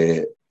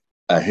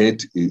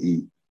ahead.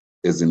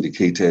 As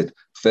indicated,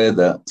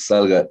 further,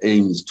 SALGA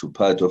aims to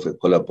part of a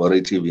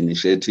collaborative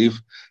initiative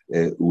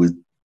with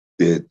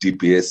the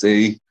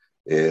DPSA,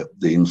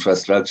 the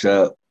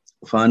Infrastructure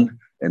Fund,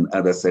 and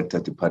other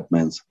sector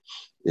departments.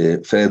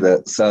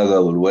 Further,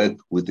 SALGA will work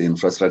with the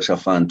Infrastructure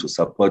Fund to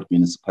support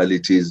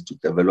municipalities to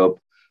develop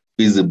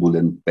feasible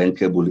and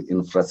bankable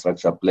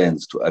infrastructure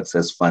plans to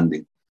access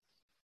funding.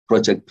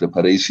 Project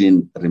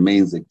preparation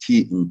remains a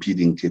key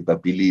impeding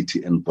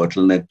capability and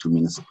bottleneck to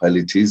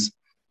municipalities,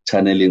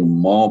 channeling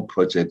more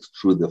projects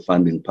through the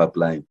funding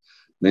pipeline.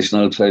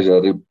 National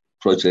Treasury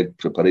Project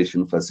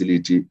Preparation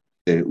Facility,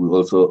 we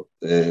also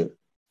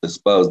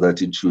espouse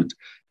that it should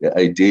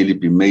ideally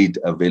be made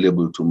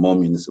available to more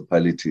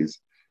municipalities.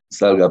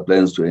 SALGA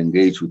plans to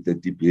engage with the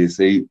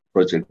DPSA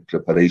Project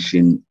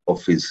Preparation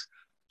Office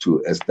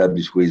to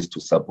establish ways to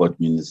support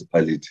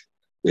municipalities.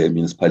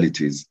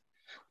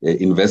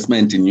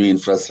 Investment in new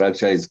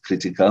infrastructure is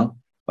critical.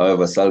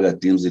 However, SALGA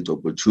deems it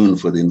opportune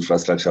for the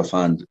Infrastructure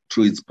Fund,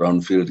 through its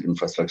brownfield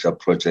infrastructure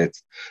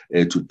projects,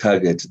 to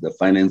target the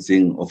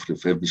financing of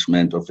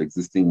refurbishment of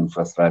existing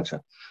infrastructure,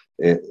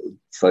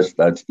 such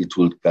that it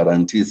will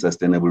guarantee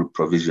sustainable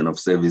provision of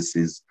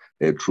services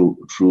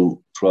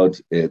throughout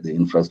the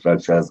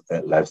infrastructure's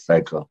life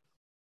cycle.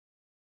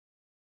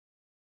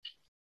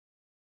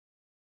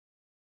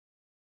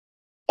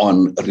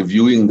 On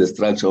reviewing the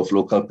structure of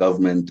local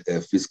government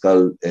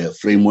fiscal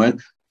framework,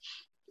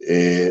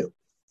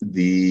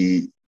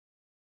 the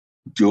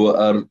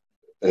DORB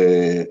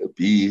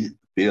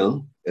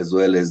bill, as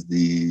well as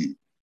the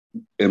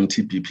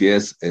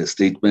MTPPS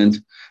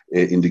statement,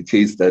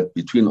 indicates that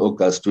between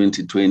August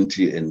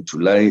 2020 and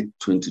July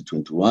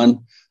 2021,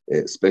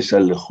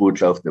 special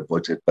Lekgotla of the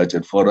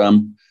Budget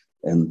Forum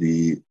and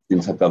the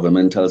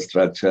intergovernmental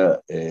structure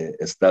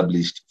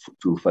established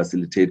to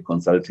facilitate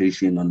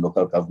consultation on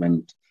local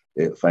government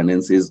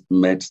finances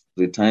met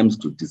 3 times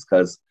to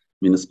discuss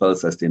municipal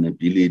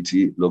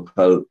sustainability,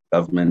 local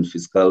government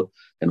fiscal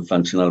and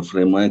functional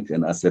framework,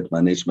 and asset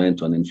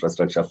management on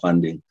infrastructure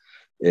funding.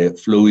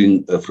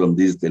 Flowing from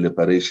these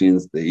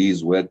deliberations, there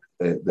is work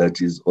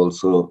that is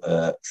also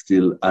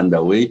still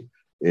underway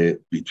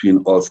between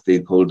all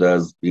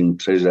stakeholders, being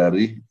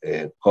Treasury,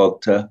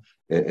 COGTA,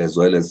 as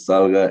well as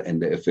SALGA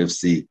and the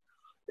FFC,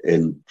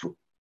 and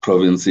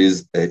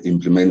provinces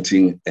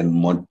implementing and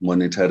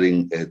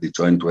monitoring the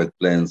joint work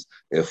plans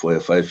for a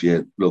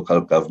 5-year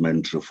local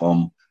government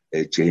reform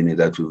journey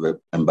that we've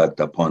embarked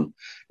upon.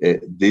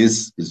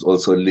 This is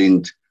also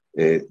linked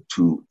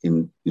to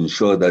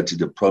ensure that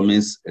the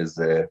promise as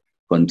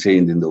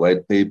contained in the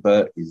white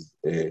paper is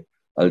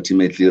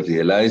ultimately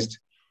realized.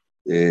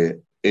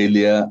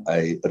 Earlier,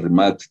 I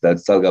remarked that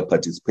SALGA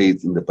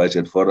participates in the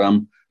budget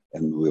forum,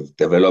 and we've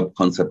developed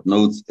concept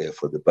notes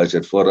for the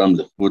budget forum,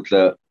 the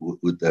Lekgotla,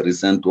 with the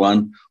recent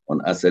one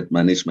on asset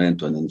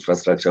management, on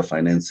infrastructure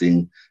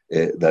financing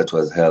that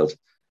was held.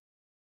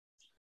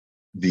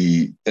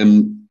 The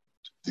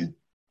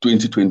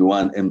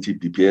 2021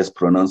 MTPPS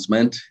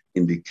pronouncement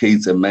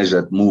indicates a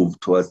measured move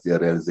towards the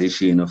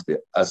realization of the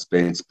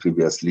aspects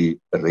previously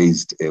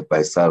raised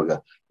by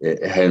SALGA.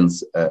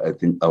 Hence, I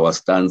think our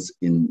stance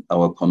in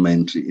our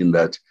commentary in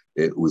that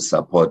we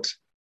support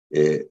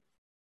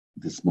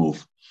this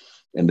move.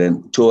 And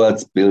then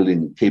towards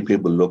building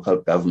capable local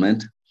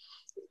government,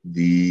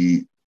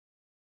 the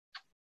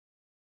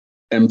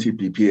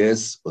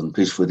MTPPS on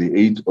page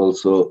 48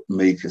 also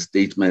make a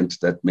statement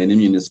that many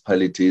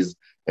municipalities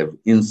have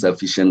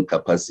insufficient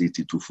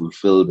capacity to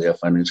fulfill their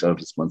financial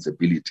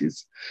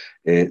responsibilities.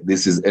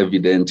 This is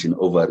evident in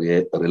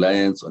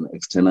over-reliance on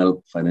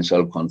external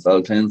financial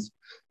consultants,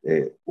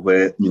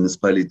 where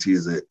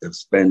municipalities have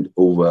spent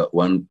over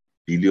 1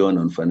 billion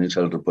on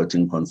financial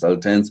reporting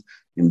consultants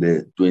in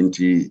the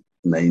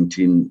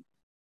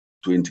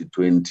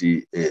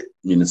 2019-2020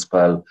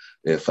 municipal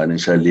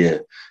financial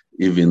year,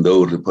 even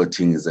though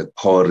reporting is a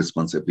core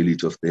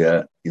responsibility of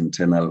their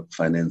internal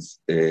finance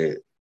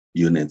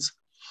units.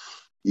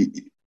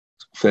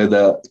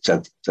 Further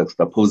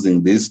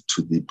juxtaposing this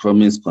to the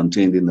promise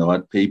contained in the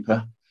white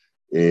paper,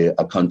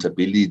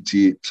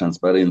 accountability,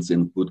 transparency,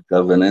 and good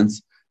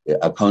governance,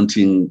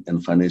 accounting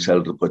and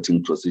financial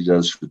reporting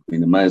procedures should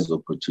minimize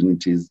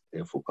opportunities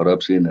for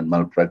corruption and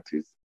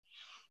malpractice.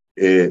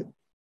 In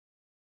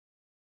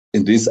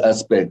this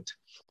aspect,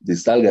 the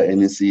SALGA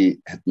NEC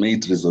had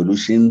made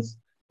resolutions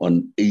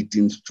on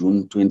 18th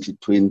June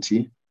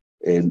 2020,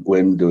 and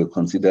when they were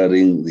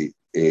considering the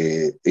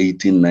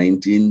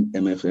 18-19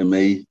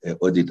 MFMA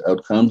audit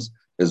outcomes,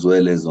 as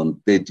well as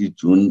on 30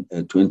 June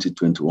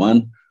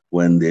 2021,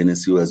 when the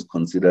NEC was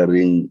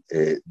considering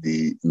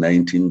the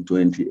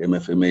 19-20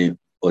 MFMA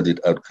audit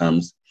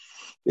outcomes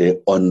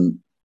on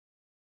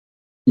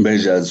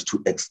measures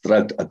to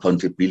extract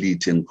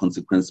accountability and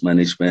consequence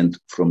management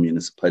from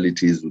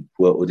municipalities with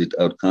poor audit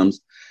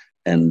outcomes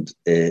and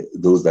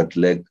those that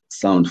lack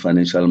sound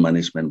financial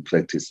management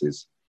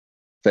practices.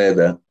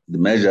 Further, the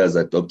measures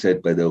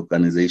adopted by the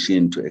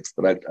organization to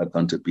extract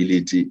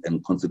accountability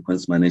and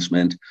consequence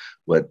management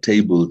were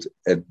tabled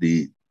at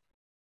the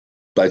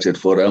budget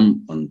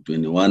forum on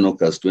 21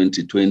 August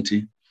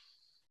 2020.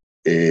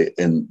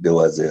 And there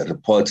was a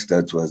report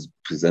that was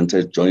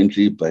presented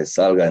jointly by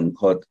SALGA and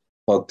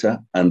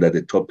COGTA under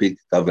the topic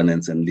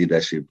governance and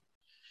leadership.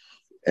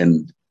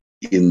 And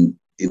in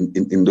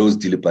those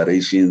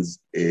deliberations,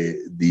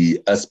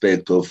 the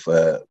aspect of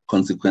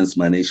consequence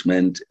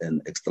management and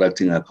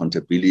extracting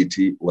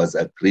accountability was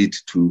agreed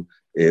to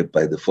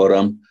by the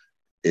forum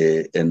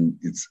and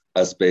its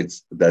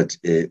aspects that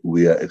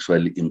we are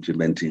actually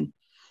implementing.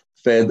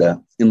 Further,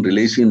 in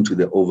relation to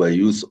the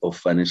overuse of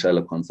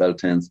financial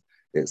consultants,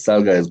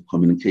 SALGA has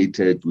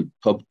communicated with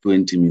top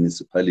 20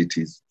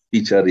 municipalities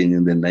featuring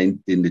in the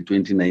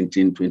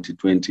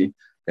 2019-2020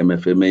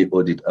 MFMA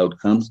audit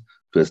outcomes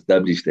to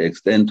establish the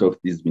extent of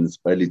these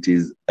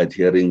municipalities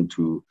adhering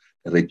to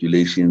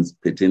regulations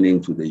pertaining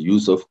to the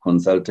use of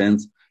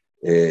consultants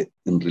in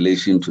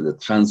relation to the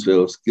transfer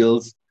of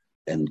skills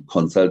and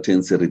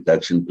consultancy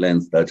reduction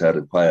plans that are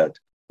required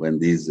when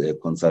these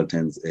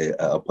consultants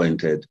are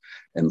appointed.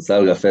 And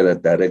SALGA further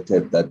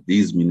directed that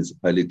these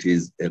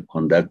municipalities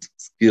conduct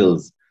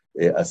skills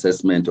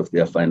assessment of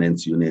their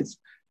finance units,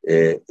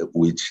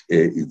 which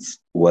is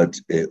what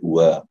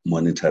we're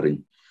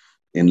monitoring.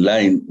 In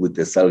line with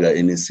the SALGA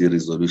NEC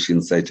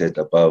resolution cited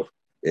above,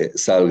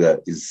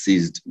 SALGA is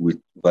seized with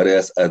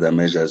various other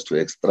measures to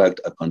extract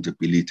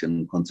accountability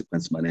and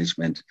consequence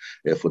management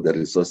for the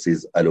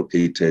resources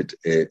allocated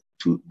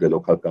to the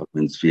local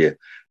government sphere.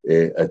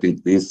 I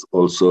think this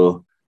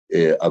also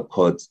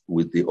accords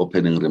with the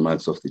opening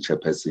remarks of the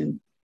chairperson.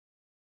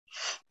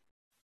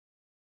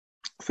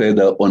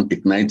 Further, on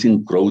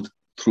igniting growth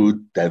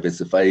through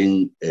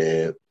diversifying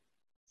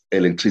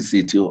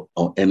electricity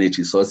or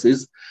energy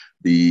sources,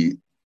 the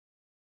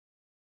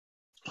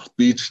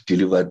speech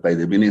delivered by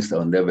the minister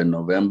on 11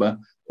 November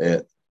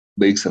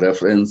makes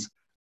reference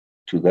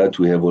to that.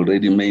 We have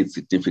already made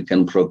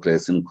significant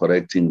progress in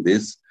correcting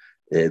this.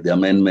 The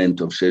amendment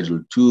of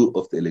Schedule 2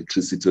 of the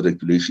Electricity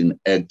Regulation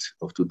Act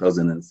of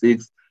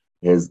 2006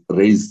 has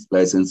raised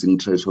licensing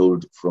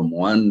threshold from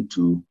 1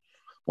 to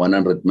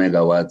 100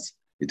 megawatts.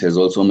 It has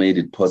also made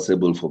it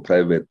possible for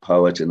private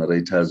power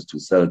generators to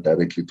sell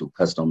directly to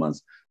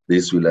customers.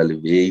 This will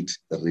alleviate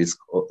the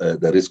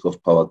risk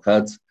of power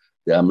cuts.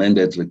 The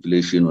amended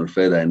regulation will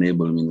further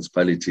enable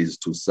municipalities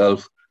to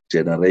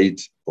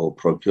self-generate or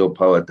procure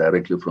power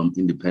directly from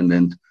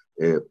independent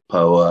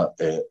power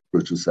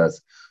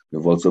producers.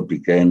 We've also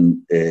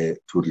begun to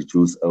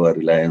reduce our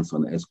reliance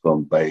on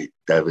Eskom by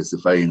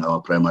diversifying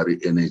our primary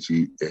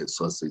energy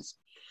sources.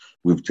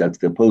 We've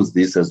juxtaposed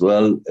this as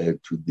well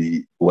to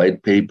the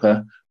white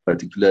paper,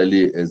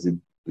 particularly as it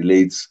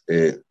relates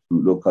to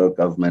local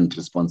government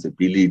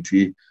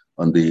responsibility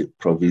on the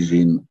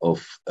provision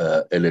of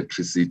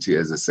electricity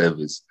as a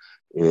service.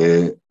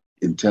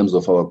 In terms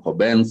of our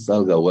COBANs,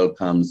 SALGA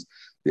welcomes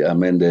the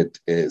amended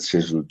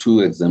Schedule 2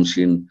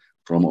 exemption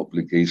from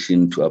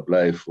obligation to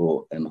apply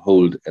for and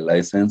hold a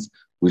license,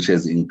 which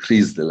has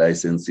increased the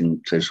licensing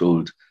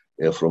threshold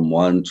from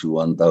 1 to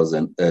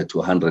 1,000 to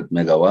 100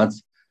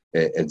 megawatts,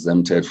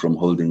 exempted from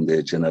holding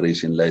the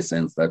generation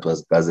license that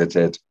was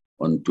gazetted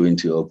on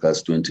 20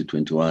 August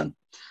 2021.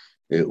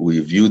 We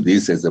view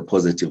this as a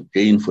positive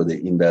gain for the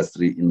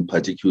industry, in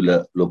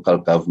particular local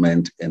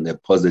government, and a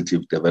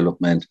positive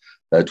development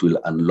that will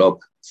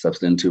unlock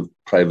substantive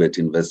private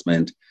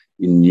investment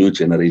in new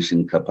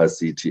generation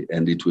capacity,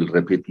 and it will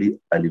rapidly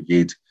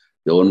alleviate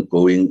the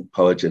ongoing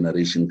power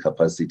generation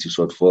capacity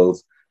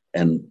shortfalls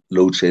and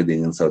load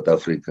shedding in South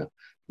Africa.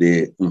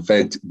 In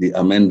fact, the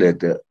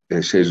amended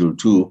Schedule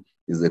 2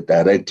 is a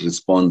direct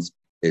response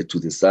to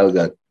the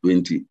SALGA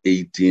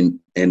 2018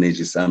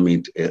 Energy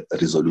Summit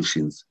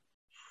resolutions.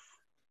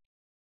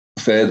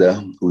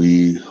 Further,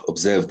 we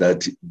observe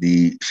that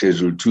the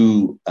Schedule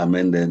 2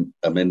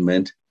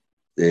 amendment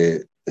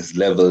has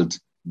leveled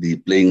the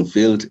playing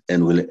field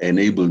and will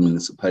enable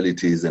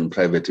municipalities and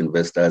private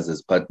investors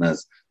as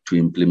partners to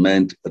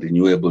implement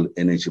renewable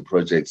energy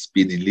projects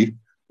speedily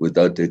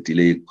without a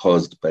delay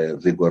caused by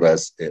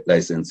rigorous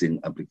licensing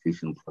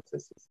application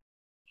processes.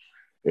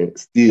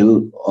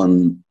 Still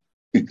on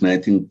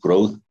igniting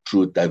growth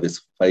through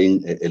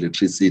diversifying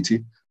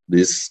electricity,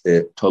 this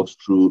talks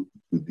through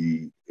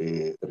the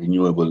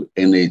renewable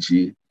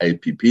energy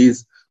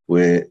IPPs,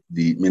 where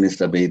the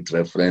minister made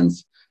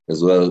reference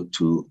as well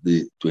to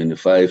the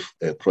 25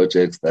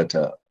 projects that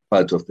are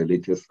part of the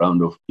latest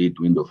round of bid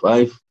window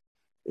 5.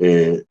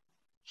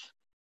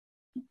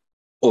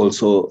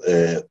 Also,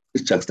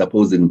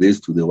 juxtaposing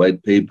this to the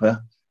white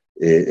paper,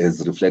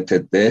 as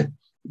reflected there,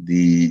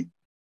 the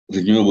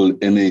renewable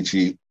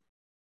energy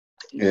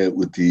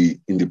with the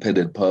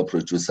independent power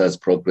producers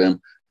program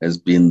has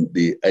been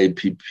the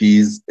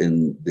IPPs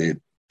and the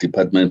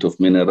Department of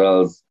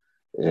Minerals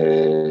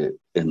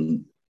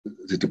and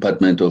the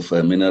Department of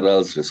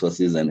Minerals,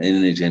 Resources and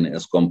Energy and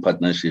Eskom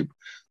partnership,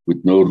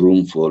 with no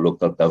room for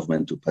local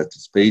government to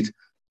participate.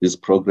 This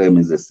program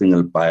is a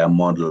single buyer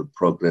model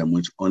program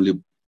which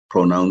only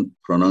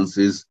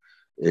pronounces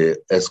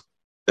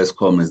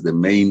Eskom as the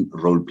main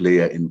role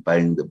player in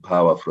buying the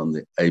power from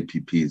the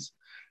IPPs.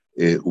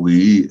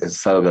 We as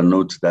SALGA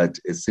note that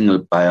a single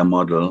buyer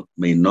model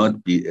may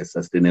not be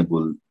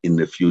sustainable in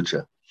the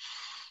future,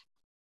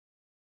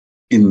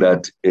 in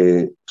that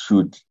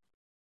should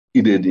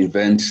in an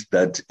event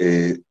that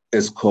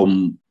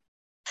Eskom,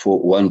 for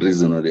one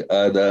reason or the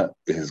other,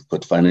 has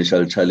got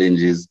financial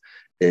challenges,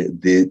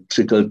 the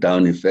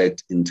trickle-down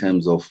effect in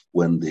terms of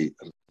when they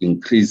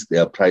increase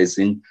their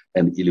pricing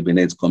and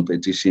eliminate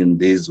competition,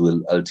 this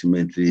will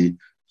ultimately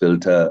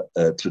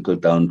trickle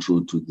down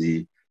through to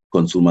the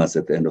consumers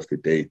at the end of the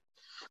day.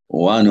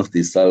 One of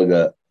the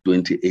SALGA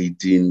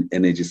 2018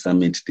 Energy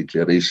Summit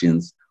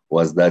declarations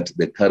was that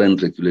the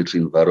current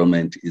regulatory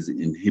environment is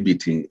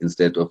inhibiting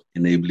instead of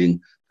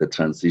enabling the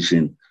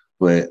transition,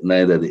 where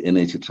neither the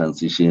energy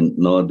transition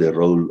nor the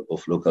role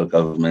of local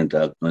government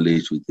are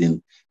acknowledged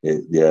within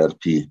the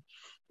RP.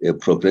 A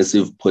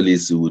progressive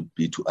policy would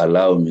be to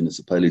allow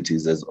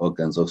municipalities as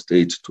organs of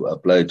state to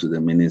apply to the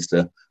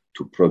minister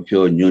to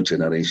procure new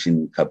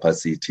generation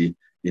capacity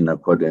in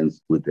accordance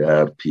with the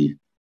RP.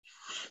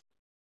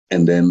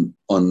 And then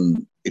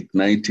on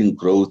igniting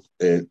growth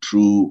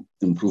through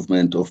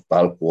improvement of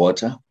bulk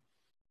water,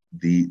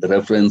 the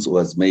reference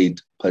was made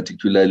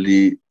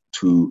particularly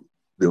to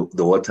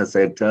the water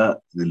sector.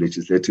 The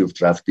legislative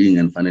drafting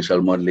and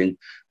financial modeling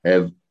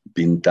have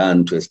been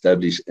done to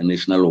establish a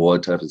national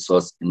water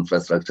resource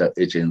infrastructure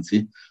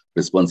agency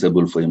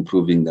responsible for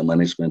improving the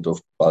management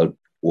of bulk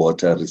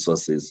water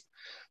resources.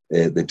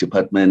 The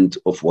Department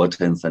of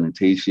Water and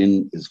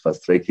Sanitation is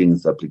fast-tracking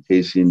its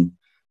application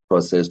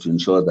process to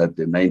ensure that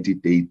the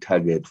 90-day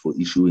target for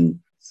issuing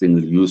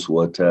single-use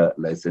water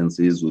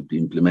licenses would be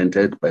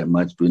implemented by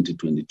March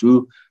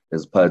 2022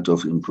 as part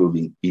of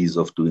improving ease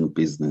of doing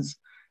business.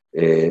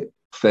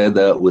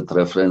 Further, with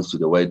reference to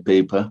the white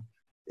paper,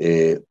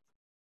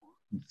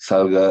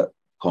 SALGA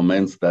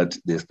comments that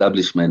the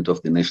establishment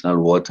of the National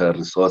Water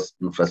Resource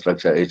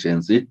Infrastructure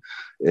Agency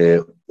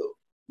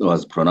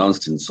was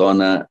pronounced in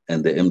SONA,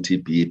 and the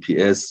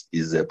MTBPS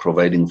is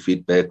providing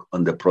feedback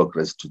on the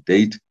progress to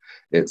date.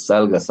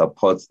 SALGA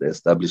supports the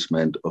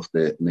establishment of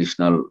the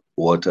National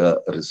Water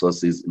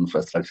Resources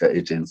Infrastructure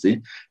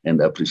Agency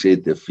and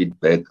appreciate the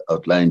feedback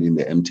outlined in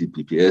the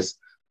MTBPS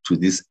to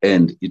this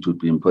end, it would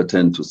be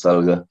important to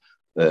SALGA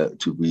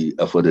to be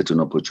afforded an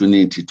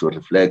opportunity to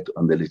reflect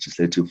on the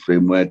legislative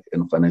framework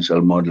and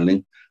financial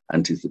modeling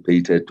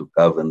anticipated to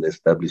govern the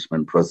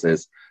establishment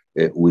process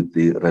with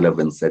the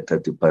relevant sector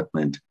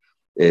department.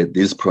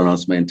 This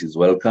pronouncement is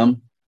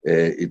welcome.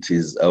 It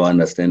is our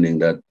understanding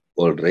that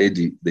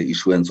already the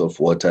issuance of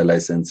water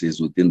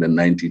licenses within the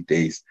 90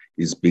 days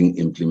is being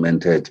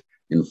implemented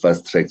in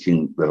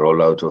fast-tracking the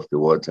rollout of the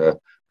water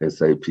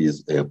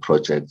SIP's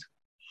project.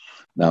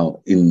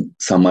 Now, in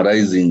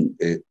summarizing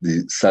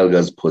the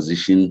SALGA's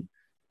position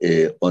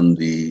on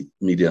the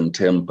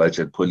medium-term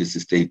budget policy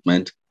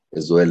statement,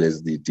 as well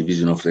as the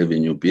Division of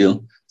Revenue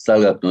Bill,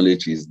 SALGA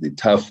acknowledges the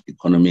tough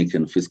economic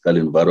and fiscal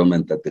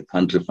environment that the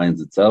country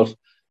finds itself,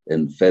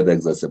 and further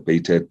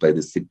exacerbated by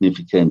the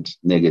significant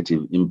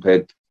negative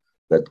impact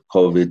that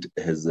COVID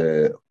has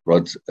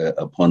brought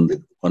upon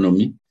the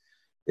economy.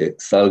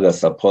 SALGA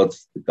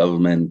supports the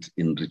government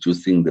in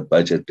reducing the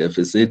budget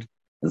deficit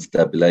and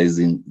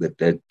stabilizing the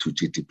debt to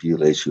GDP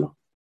ratio.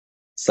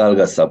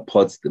 SALGA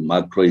supports the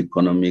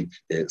macroeconomic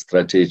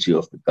strategy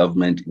of the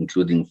government,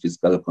 including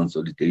fiscal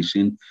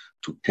consolidation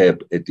to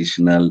cap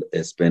additional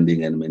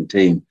spending and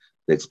maintain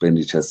the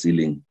expenditure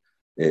ceiling.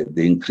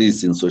 The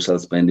increase in social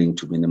spending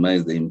to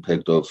minimize the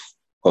impact of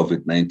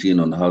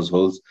COVID-19 on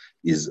households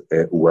is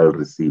well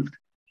received.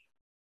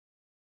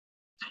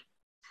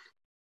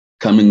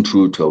 Coming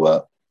through to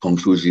our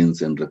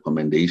conclusions and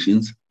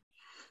recommendations.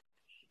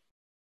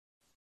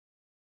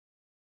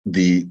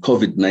 The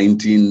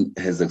COVID-19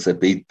 has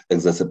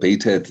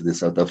exacerbated the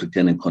South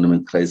African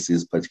economic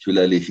crisis,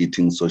 particularly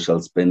hitting social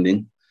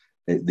spending.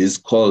 This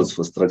calls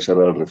for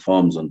structural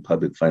reforms on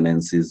public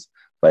finances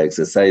by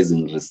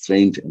exercising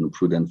restraint and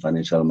prudent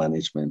financial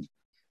management.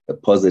 A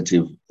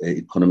positive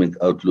economic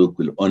outlook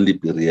will only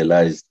be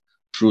realized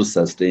through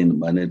sustained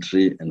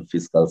monetary and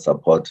fiscal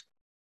support.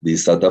 The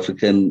South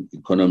African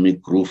economy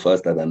grew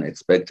faster than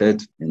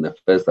expected in the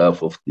first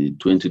half of the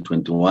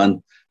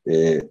 2021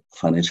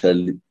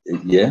 financial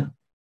year,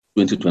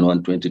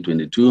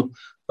 2021-2022,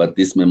 but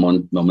this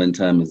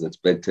momentum is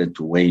expected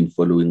to wane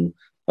following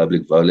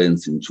public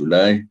violence in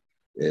July,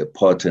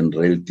 port and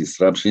rail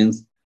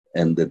disruptions,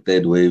 and the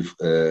third wave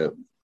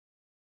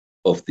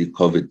of the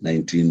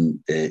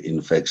COVID-19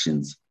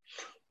 infections.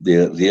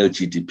 The real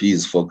GDP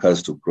is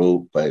forecast to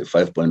grow by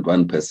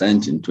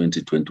 5.1% in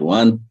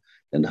 2021,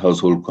 and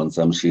household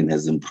consumption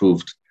has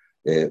improved,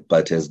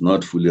 but has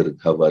not fully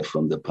recovered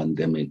from the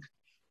pandemic.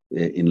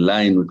 In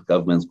line with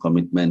government's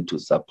commitment to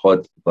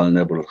support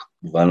vulnerable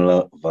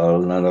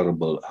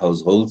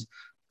households,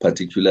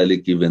 particularly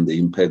given the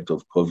impact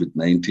of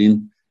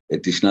COVID-19,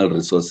 additional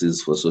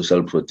resources for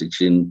social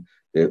protection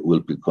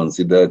will be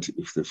considered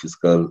if the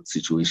fiscal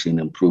situation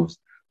improves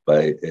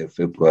by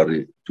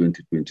February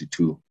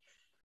 2022.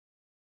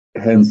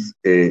 Hence,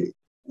 we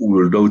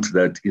will note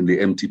that in the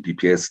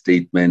MTPPS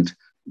statement,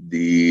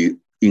 the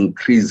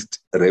increased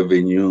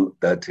revenue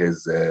that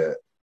has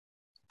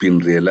been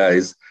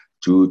realized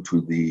due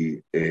to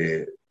the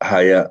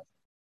higher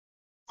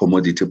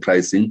commodity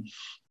pricing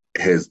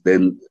has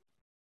then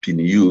been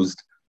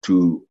used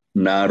to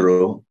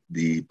narrow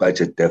the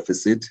budget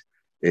deficit,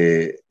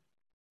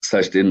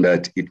 such then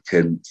that it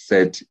can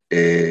set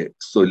a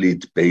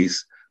solid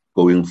base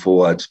going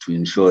forward to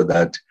ensure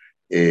that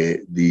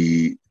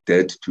the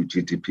debt to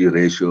GDP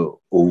ratio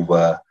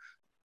over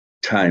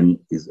time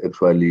is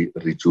actually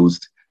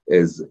reduced,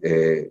 as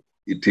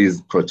it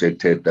is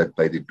projected that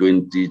by the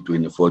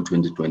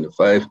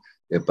 2024-2025,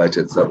 a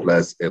budget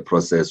surplus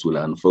process will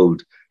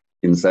unfold.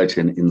 In such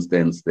an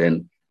instance,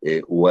 then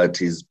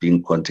what is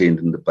being contained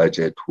in the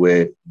budget,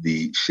 where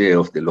the share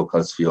of the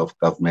local sphere of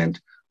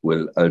government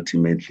will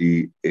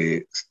ultimately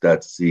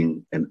start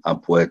seeing an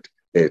upward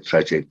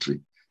trajectory.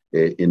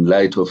 In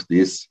light of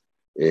this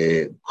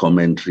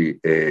commentary,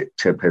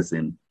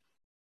 Chairperson,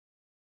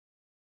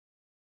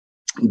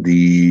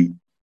 the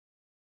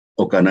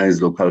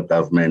organized local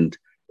government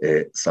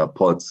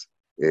supports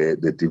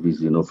the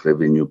Division of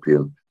Revenue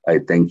Bill. I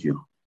thank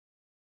you.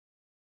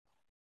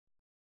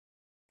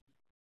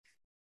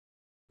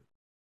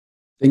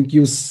 Thank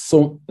you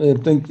so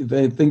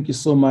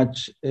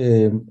much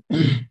for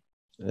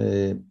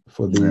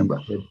the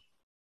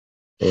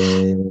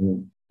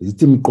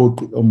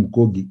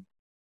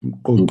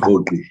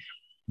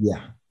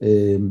yeah,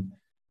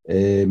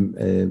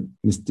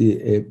 Mr.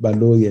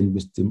 Baloyi and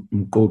Mr.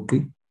 Mkoki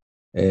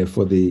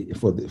for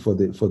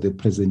the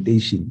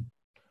presentation.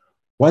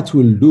 What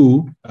we'll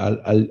do, I'll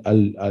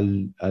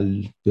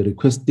be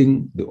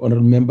requesting the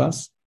honorable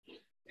members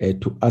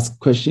to ask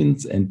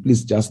questions, and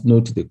please just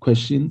note the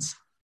questions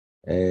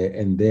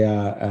and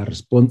their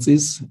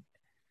responses,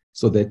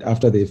 so that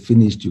after they've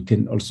finished, you'll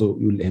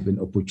have an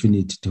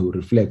opportunity to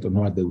reflect on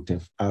what they would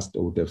have asked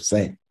or would have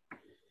said.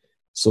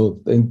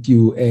 So thank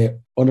you,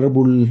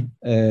 honorable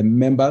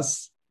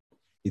members.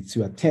 It's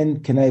your turn.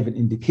 Can I have an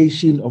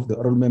indication of the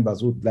honorable members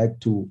who would like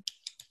to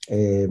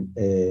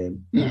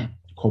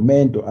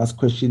comment or ask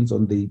questions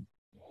on the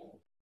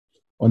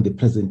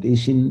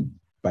presentation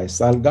by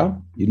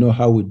SALGA? You know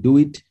how we do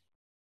it.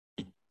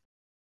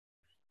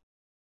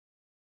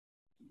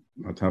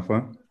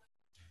 Matafa.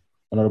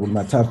 Honorable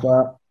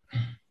Matafa.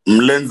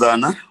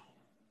 Mlenzana.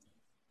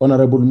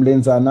 Honorable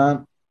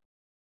Mlenzana.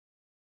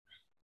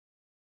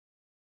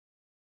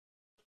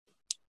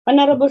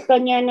 Honorable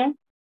Sonyana.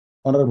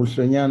 Honorable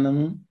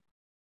Sonyana.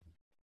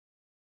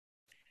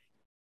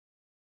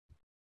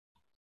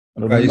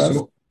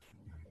 Kaiso.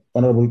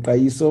 Honorable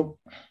Kaiso.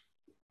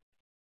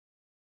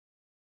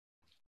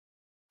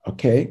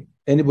 Okay.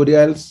 Anybody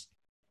else?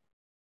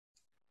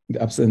 In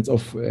the absence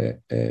of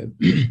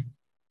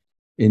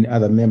any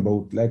other member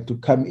would like to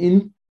come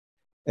in.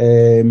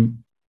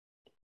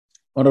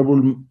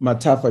 Honorable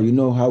Matafa, you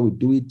know how we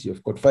do it.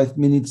 You've got 5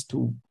 minutes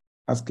to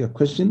ask your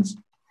questions.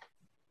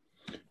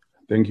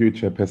 Thank you,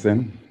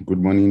 Chairperson. Good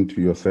morning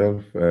to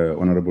yourself,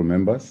 honorable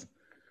members,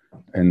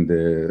 and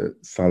the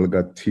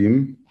SALGA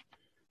team.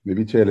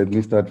 Maybe, Chair, let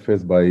me start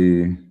first by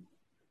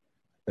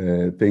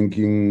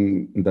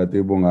thanking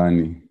Ndate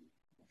Bongani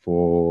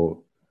for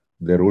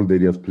the role that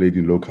he has played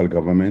in local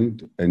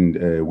government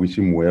and wish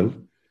him well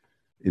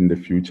in the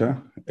future,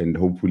 and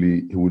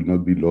hopefully he will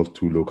not be lost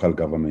to local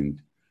government.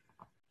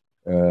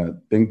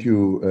 Thank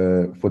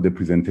you for the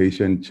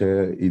presentation,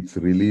 Chair. It's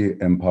really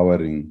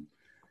empowering.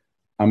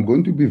 I'm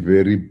going to be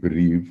very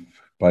brief,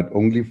 but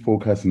only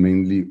focus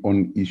mainly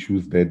on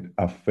issues that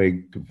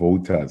affect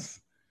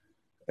voters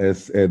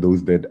as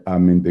those that are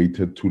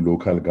mandated to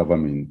local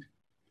government.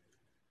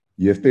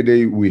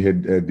 Yesterday, we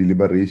had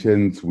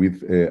deliberations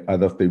with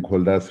other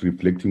stakeholders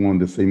reflecting on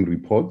the same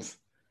reports.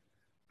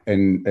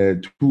 And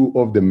two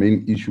of the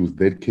main issues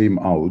that came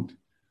out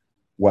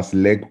was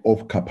lack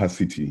of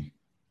capacity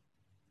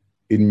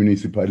in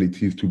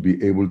municipalities to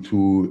be able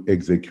to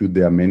execute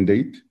their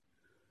mandate,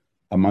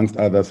 amongst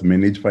others,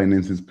 manage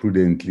finances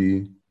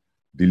prudently,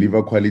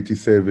 deliver quality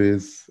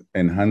service,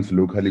 enhance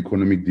local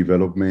economic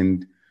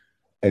development,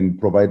 and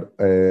provide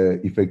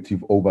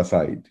effective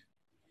oversight.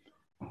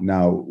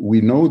 Now,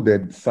 we know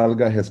that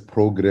SALGA has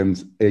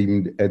programs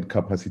aimed at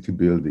capacity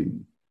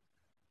building.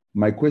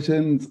 My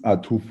questions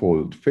are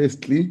twofold.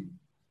 Firstly,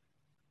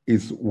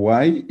 is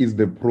why is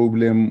the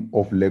problem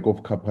of lack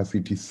of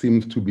capacity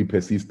seems to be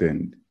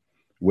persistent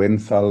when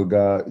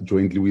SALGA,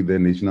 jointly with the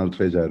National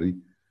Treasury,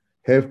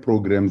 have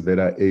programs that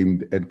are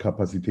aimed at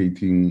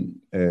capacitating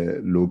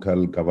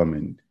local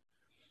government?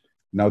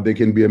 Now, there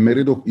can be a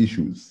myriad of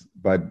issues,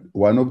 but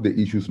one of the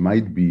issues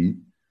might be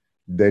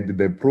that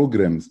the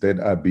programs that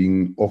are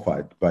being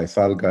offered by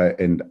SALGA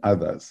and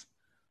others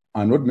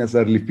are not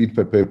necessarily fit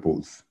for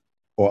purpose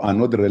or are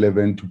not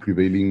relevant to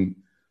prevailing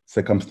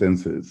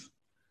circumstances.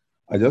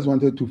 I just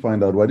wanted to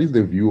find out what is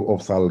the view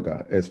of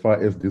SALGA as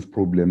far as these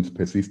problems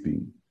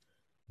persisting,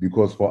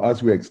 because for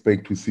us, we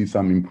expect to see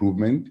some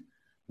improvement,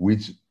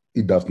 which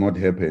it does not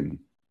happen.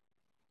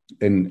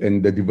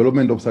 And the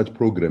development of such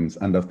programs,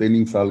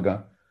 understanding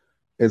SALGA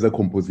as a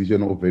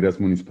composition of various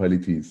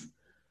municipalities,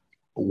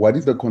 what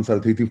is the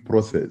consultative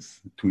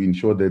process to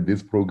ensure that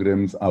these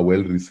programs are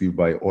well received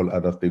by all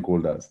other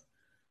stakeholders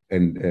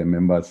and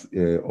members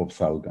of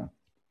SALGA?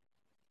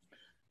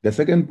 The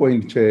second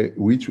point, Chair,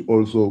 which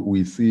also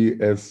we see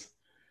as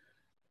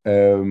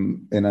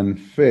an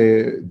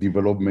unfair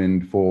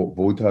development for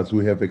voters who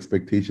have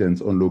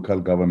expectations on local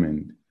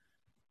government,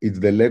 is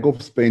the lack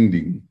of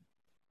spending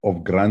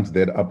of grants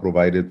that are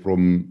provided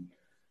from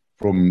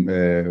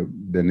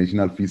the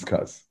national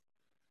fiscus.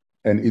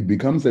 And it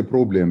becomes a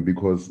problem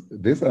because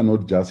these are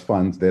not just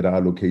funds that are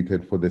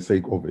allocated for the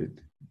sake of it.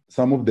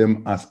 Some of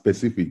them are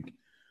specific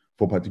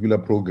for particular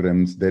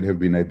programs that have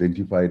been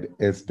identified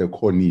as the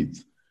core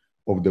needs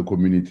of the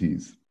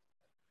communities.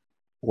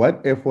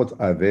 What efforts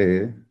are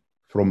there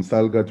from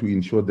SALGA to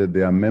ensure that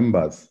their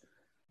members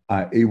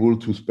are able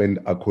to spend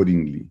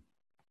accordingly?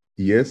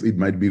 Yes, it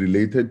might be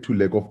related to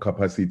lack of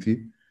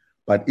capacity,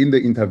 but in the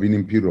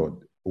intervening period,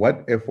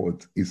 what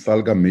efforts is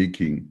SALGA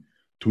making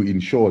to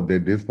ensure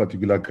that these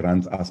particular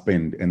grants are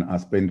spent and are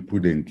spent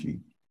prudently?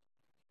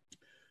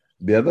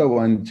 The other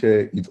one,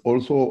 Chair, is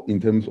also in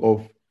terms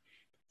of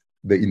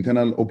the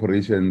internal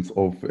operations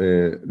of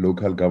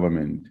local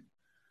government.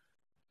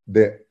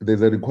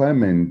 There's a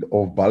requirement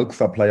of bulk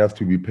suppliers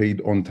to be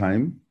paid on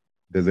time.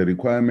 There's a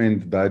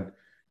requirement that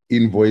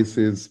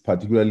invoices,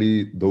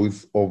 particularly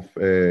those of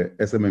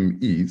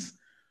SMMEs,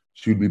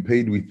 should be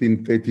paid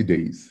within 30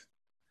 days.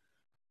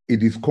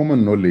 It is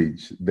common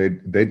knowledge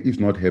that that is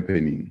not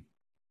happening.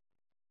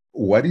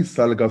 What is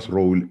SALGA's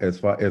role as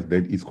far as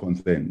that is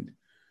concerned?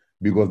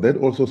 Because that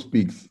also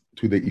speaks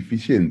to the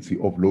efficiency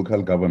of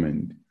local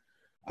government.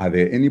 Are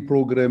there any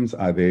programs,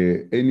 are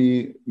there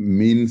any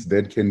means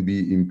that can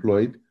be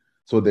employed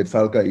so that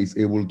SALGA is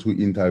able to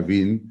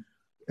intervene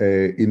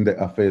in the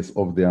affairs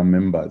of their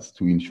members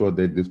to ensure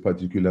that this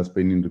particular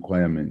spending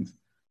requirements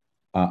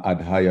are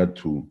adhered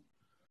to?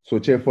 So,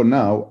 Chair, for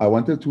now, I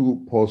wanted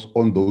to pause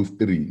on those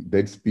three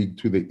that speak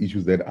to the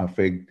issues that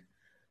affect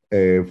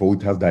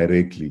voters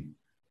directly.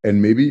 And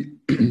maybe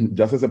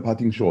just as a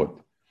parting shot,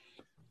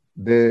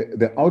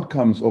 the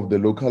outcomes of the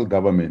local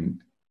government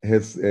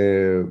has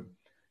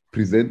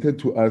presented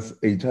to us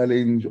a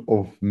challenge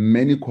of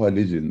many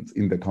coalitions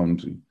in the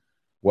country.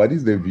 What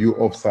is the view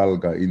of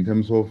SALGA in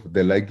terms of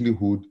the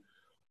likelihood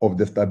of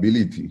the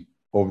stability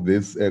of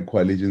these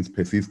coalitions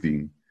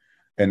persisting,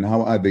 and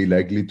how are they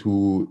likely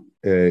to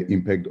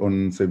impact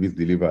on service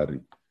delivery?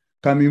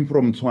 Coming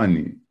from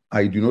Tshwane,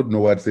 I do not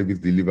know what service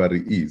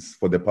delivery is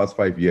for the past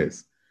 5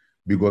 years,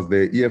 because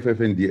the EFF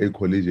and DA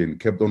coalition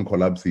kept on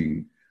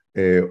collapsing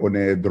on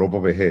a drop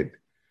of a head.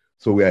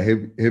 So we are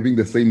having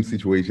the same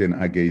situation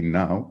again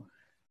now.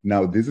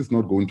 Now, this is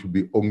not going to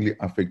be only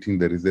affecting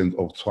the residents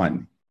of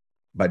Tshwane,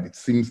 but it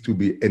seems to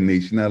be a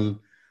national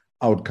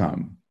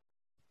outcome.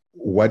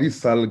 What is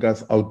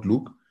SALGA's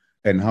outlook,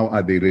 and how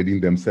are they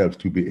readying themselves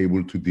to be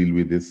able to deal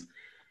with this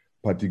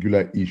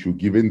particular issue,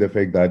 given the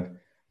fact that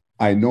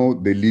I know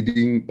the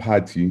leading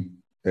party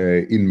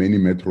in many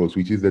metros,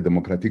 which is the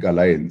Democratic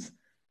Alliance,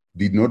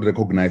 did not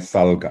recognize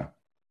SALGA?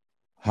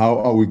 How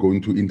are we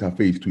going to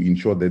interface to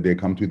ensure that they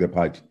come to the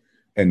party?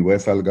 And where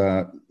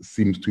SALGA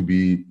seems to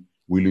be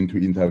willing to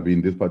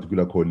intervene, these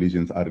particular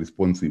coalitions are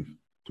responsive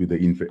to the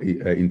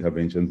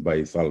interventions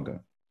by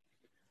SALGA.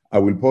 I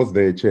will pause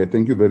there, Chair.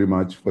 Thank you very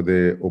much for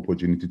the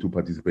opportunity to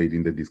participate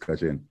in the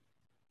discussion.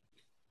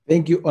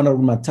 Thank you,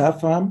 Honorable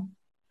Matafa.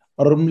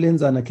 Honorable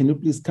Mlenzana, can you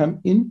please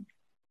come in?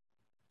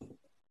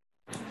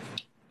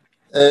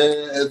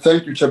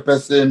 Thank you,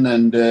 Chairperson,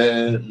 and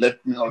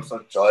let me also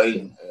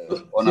join.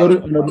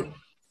 Sorry,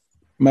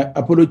 my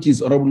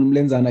apologies, Honorable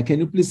Mlenzana. Can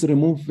you please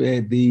remove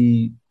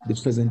the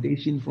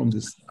presentation from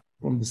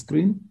the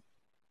screen?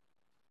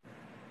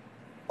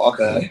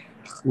 Okay.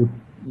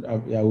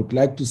 I would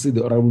like to see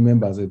the honorable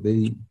members.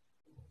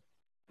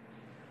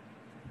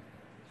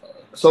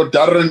 So,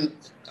 Darren,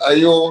 are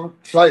you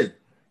trying?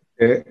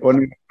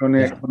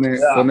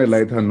 On a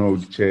lighter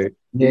note, Chair.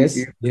 Yes,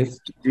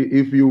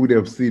 If you would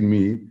have seen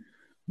me,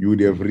 you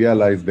would have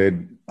realized that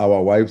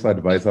our wives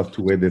advise us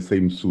to wear the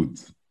same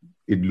suits.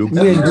 It looks.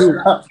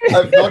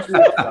 I've noticed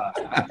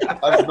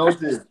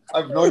that.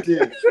 I've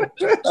noticed.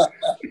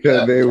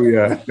 Yeah, there we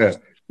are.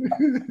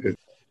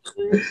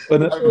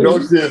 I've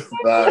noticed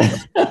that.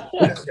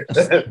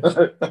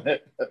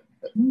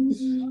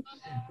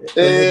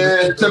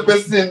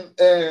 Chairperson,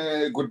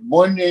 good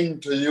morning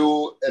to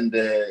you and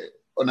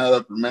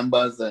honorable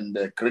members, and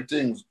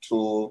greetings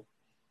to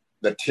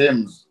the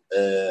teams,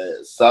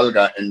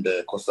 SALGA and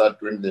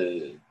COSATU in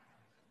the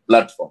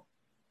platform.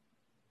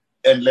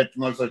 And let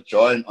me also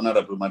join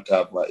Honorable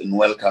Matafa in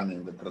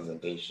welcoming the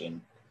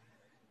presentation.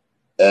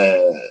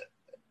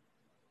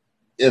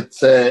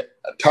 It's a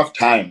tough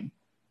time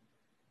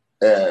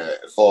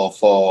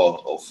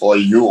for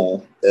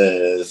you,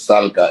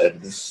 SALGA,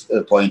 at this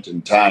point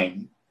in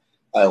time.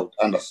 I would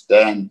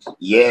understand,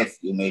 yes,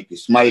 you may be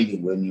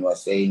smiling when you are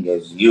saying,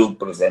 as you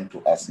present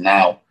to us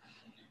now,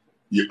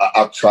 you are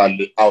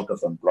actually out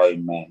of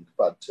employment,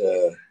 but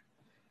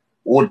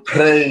would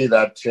pray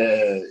that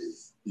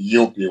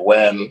you be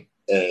well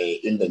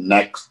in the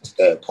next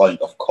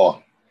point of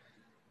call.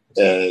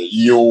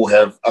 You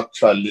have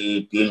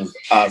actually been with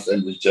us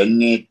and we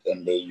journeyed,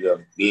 and you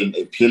have been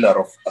a pillar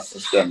of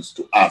assistance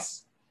to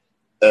us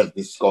as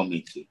this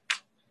committee.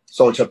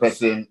 So,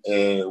 Chairperson,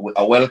 we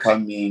are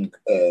welcoming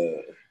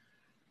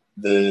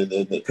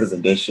the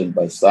presentation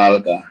by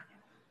SALGA.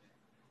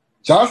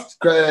 Just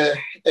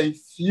a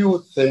few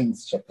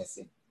things,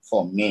 Chairperson,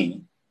 for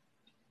me.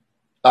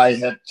 I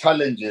had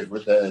challenges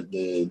with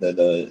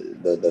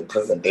the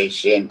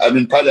presentation. I'm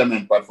in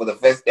Parliament, but for the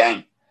first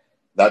time,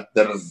 that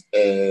there is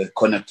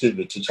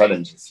connectivity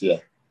challenges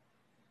here.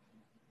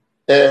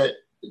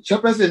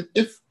 Chairperson,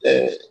 if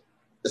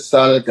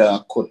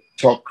SALGA could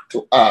talk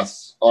to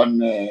us on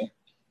the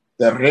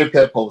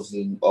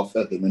repurposing of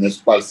the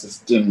municipal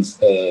systems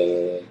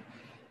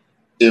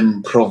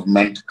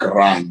improvement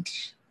grant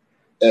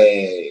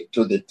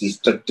to the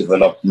district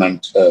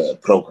development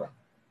program.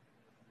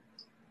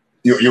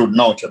 You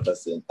know,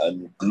 Chairperson,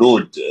 and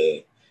glued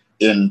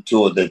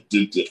into the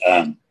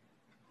DDM.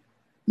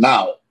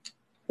 Now,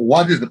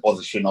 what is the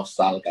position of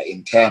SALGA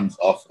in terms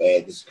of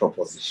this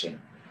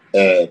proposition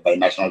by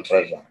National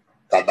Treasury?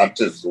 That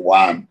is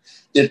one.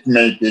 It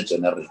may be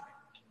generic.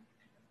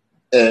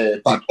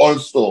 But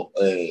also,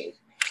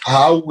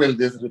 how will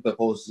this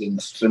repurposing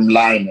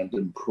streamline and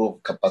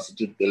improve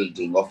capacity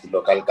building of the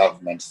local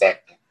government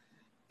sector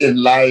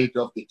in light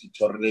of the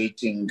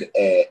deteriorating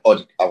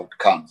audit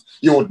outcomes?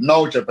 You would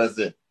know,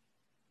 Chairperson,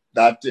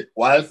 that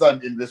whilst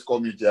I'm in this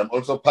committee, I'm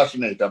also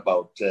passionate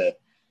about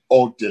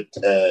audit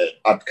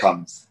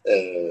outcomes.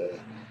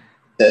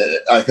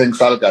 I think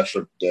SALGA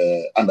should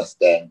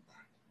understand.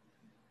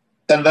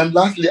 And then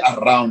lastly,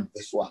 around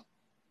this one,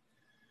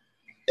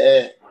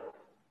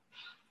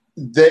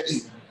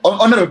 the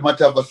Honorable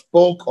Matafa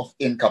spoke of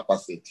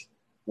incapacity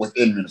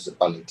within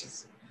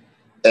municipalities,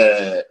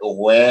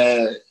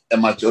 where a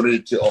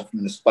majority of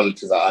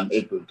municipalities are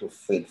unable to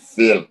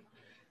fulfill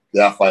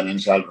their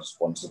financial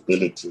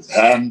responsibilities.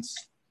 Hence,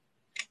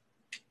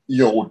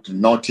 you would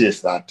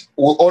notice that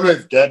we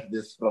always get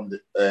this from the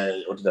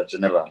Auditor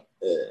General,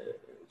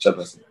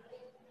 Chairperson,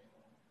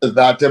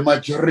 that a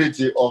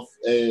majority of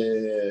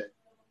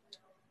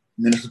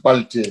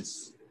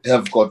municipalities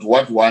have got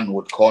what one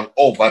would call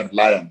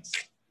over-reliance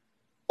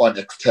on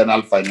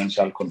external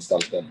financial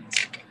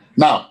consultants.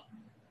 Now,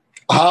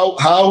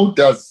 How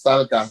does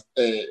SALGA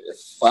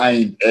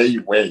find a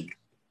way,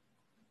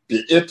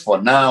 be it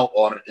for now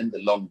or in the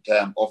long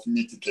term, of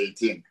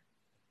mitigating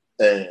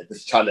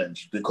this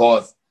challenge?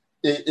 Because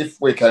if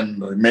we can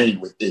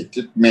remain with it,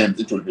 it means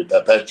it will be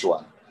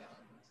perpetual.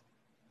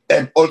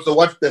 And also,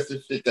 what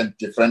specific and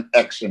different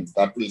actions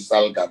that will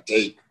SALGA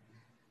take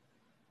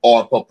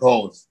or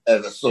propose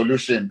as a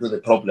solution to the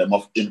problem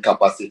of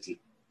incapacity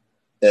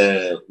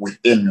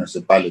within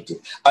municipality?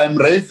 I'm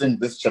raising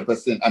this,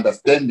 Chairperson,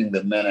 understanding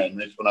the manner in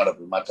which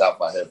Honorable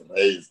Matafa has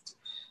raised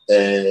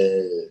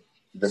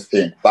this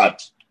thing,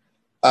 but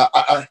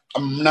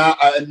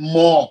I'm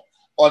more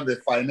on the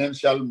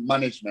financial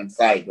management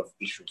side of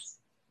issues.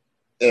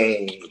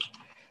 The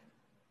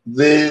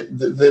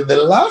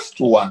last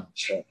one,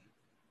 Chair,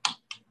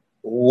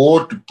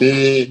 would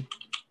be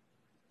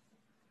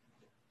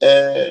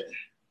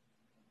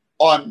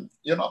on,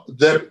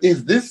 there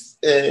is this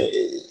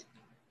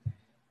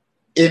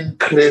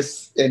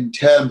increase in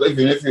terms,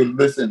 even if you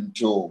listen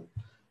to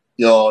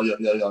your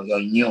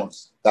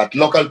news, that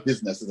local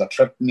businesses are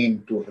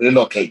threatening to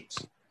relocate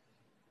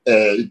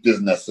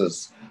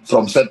businesses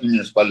from certain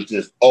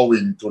municipalities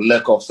owing to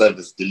lack of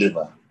service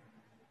delivery.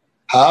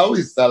 How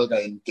is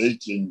SALGA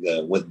engaging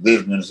with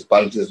these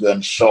municipalities to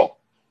ensure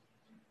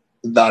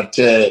that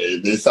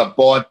they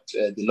support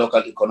the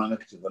local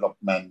economic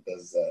development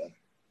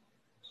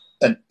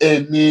and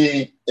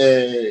any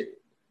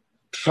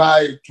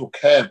try to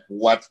curb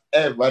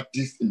whatever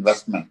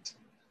disinvestment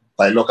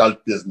by local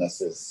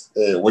businesses,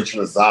 which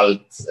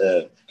results,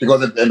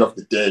 because at the end of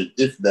the day,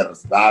 if there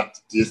is that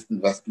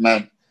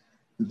disinvestment,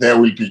 there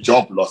will be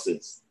job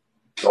losses,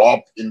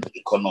 drop in the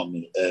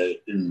economy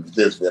in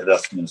these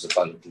various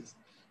municipalities.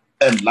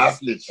 And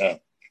lastly, Chair,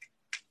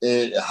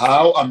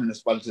 how are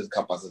municipalities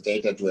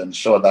capacitated to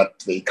ensure that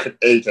they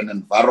create an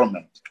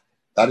environment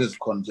that is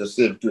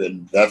conducive to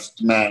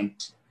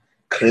investment,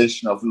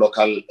 creation of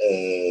local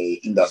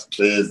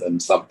industries,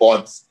 and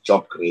supports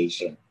job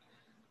creation?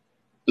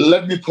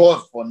 Let me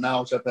pause for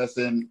now,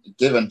 Chairperson.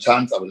 Given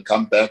chance, I will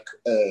come back.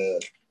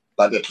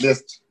 But at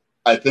least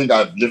I think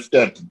I've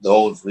lifted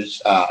those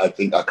which I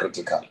think are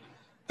critical.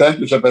 Thank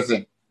you,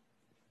 Chairperson.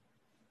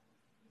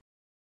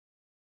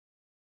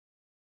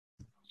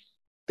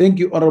 Thank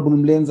you, Honorable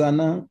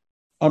Mlenzana.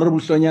 Honorable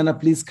Shonyana,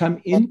 please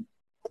come in.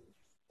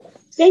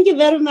 Thank you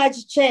very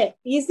much, Chair.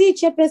 You see,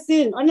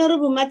 Chairperson,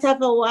 Honorable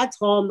Matafa what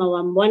home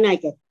wambona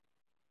ke.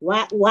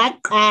 What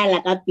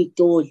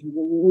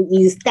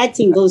is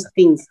starting those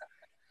things.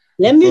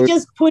 Let me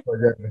just put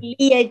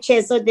here,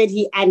 Chair, so that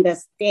he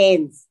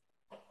understands.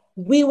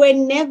 We were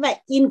never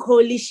in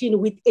coalition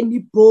with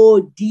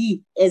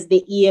anybody as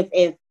the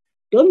EFF.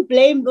 Don't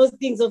blame those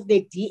things of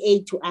the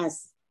DA to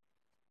us.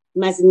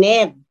 Must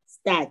never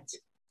start.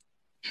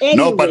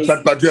 Anyways,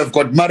 No, but you have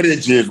got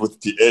marriages with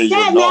DA.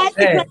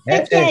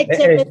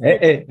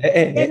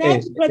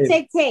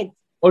 Protected.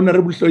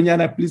 Honorable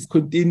Shonyana, please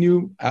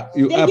continue. Thank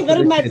you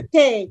very much,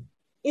 Chair.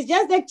 It's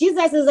just that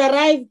Jesus has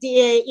arrived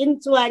in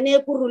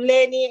Tshwane,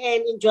 Kuruleni,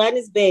 and in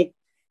Johannesburg.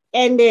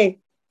 And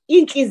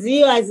in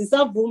Kizio as a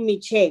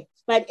Chair.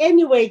 But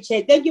anyway,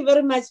 Chair, thank you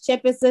very much,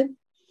 Chairperson.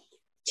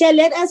 Chair,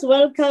 let us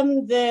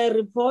welcome the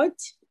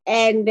report.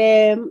 And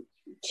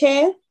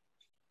Chair,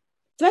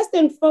 first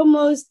and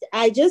foremost,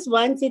 I just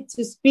wanted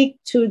to speak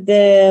to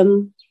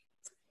the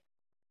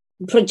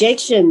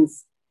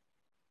projections.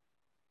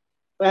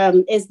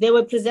 As they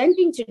were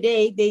presenting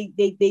today,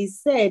 they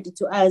said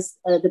to us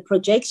the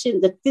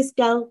projection, the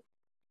fiscal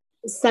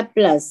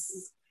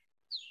surplus,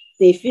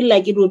 they feel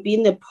like it will be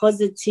in a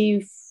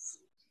positive,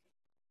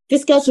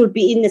 fiscals will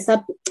be in a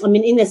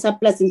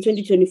surplus in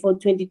 2024,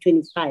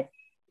 2025.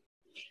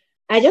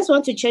 I just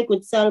want to check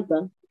with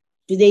SALGA.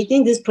 Do they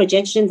think these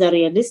projections are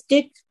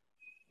realistic?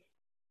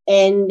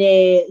 And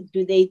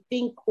do they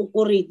think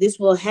this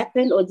will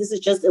happen, or this is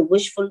just a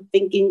wishful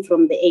thinking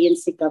from the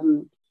ANC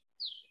government?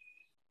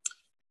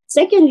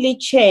 Secondly,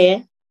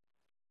 Chair,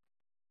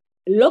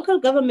 local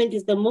government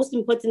is the most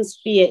important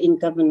sphere in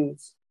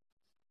governance.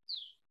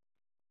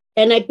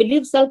 And I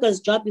believe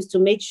SALGA's job is to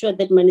make sure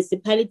that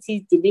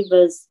municipalities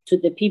delivers to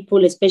the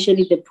people,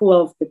 especially the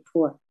poor of the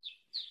poor.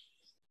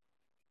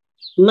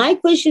 My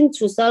question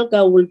to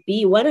SALGA will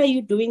be, what are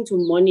you doing to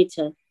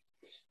monitor?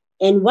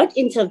 And what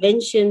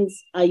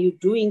interventions are you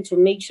doing to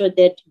make sure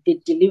that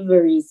the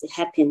deliveries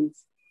happen?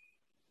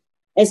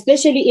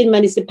 Especially in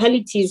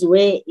municipalities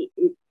where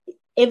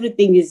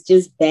everything is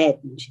just bad,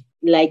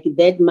 like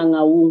that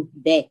Mangaung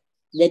there,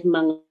 that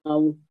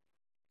Mangaung.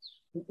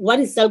 What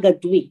is SALGA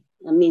doing?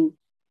 I mean,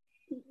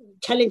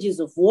 challenges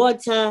of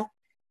water,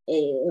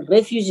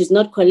 refuge is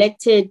not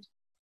collected.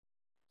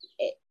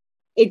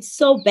 It's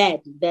so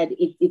bad that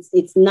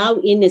it's now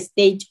in a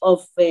state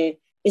of,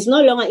 it's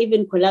no longer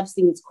even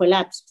collapsing, it's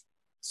collapsed.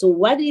 So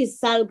what is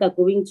SALGA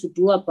going to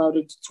do about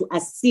it to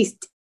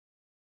assist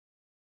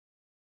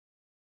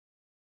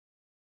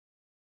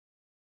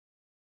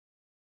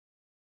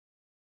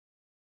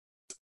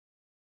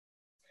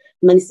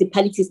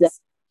municipalities that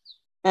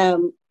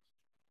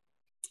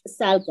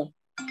SALGA?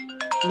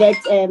 That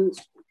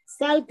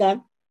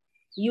SALGA,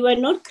 you were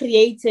not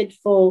created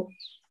for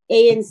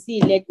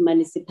ANC-led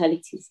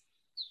municipalities,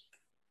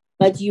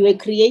 but you were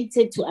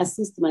created to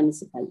assist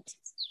municipalities.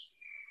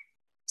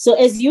 So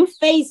as you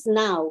face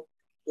now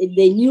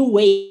the new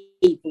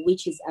wave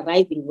which is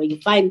arriving, where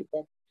you find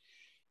that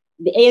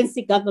the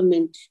ANC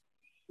government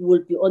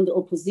will be on the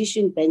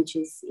opposition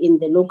benches in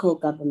the local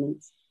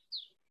governments,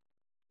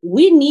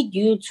 we need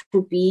you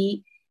to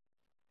be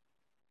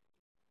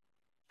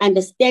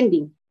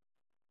understanding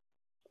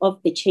of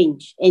the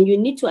change, and you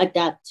need to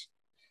adapt.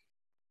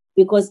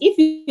 Because if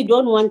you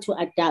don't want to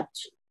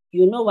adapt,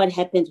 you know what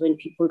happens when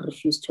people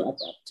refuse to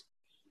adapt.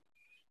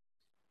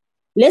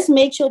 Let's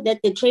make sure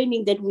that the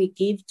training that we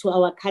give to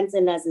our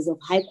councillors is of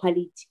high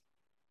quality,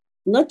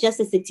 not just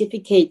a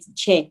certificate,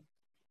 Chair,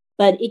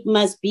 but it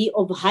must be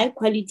of high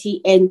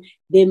quality, and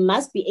they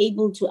must be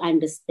able to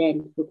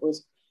understand.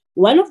 Because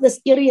one of the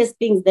scariest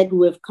things that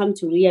we've come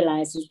to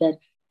realize is that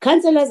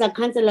councillors are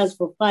councillors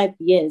for 5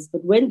 years,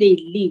 but when they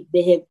leave,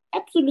 they have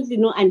absolutely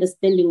no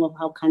understanding of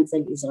how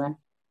council is run.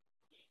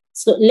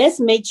 So let's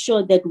make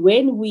sure that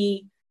when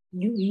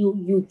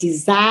you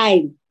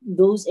design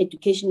those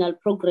educational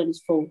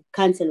programs for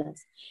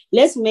councillors,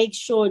 let's make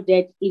sure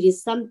that it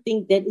is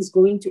something that is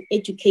going to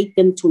educate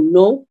them to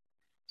know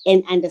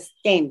and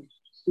understand,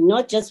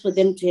 not just for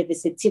them to have a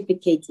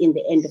certificate in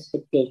the end of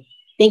the day.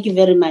 Thank you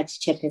very much,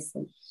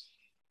 Chairperson.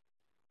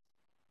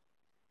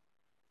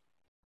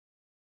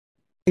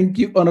 Thank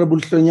you, Honorable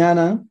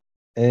Hlonyana.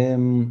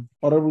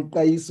 Honorable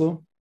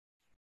Kaiso.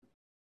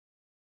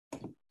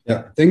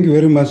 Yeah, thank you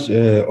very much,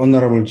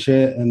 Honorable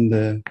Chair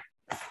and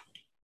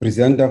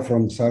presenter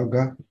from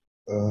Salga,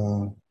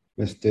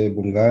 Mr.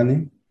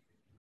 Bungani.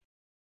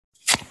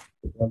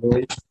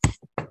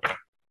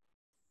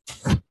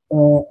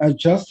 I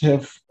just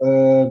have,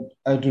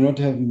 I do not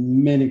have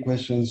many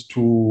questions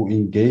to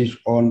engage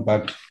on,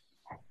 but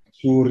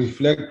to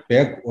reflect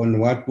back on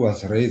what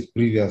was raised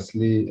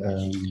previously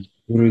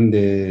during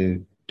the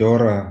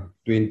DORA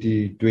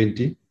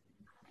 2020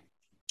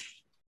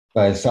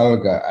 by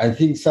Salga. I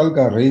think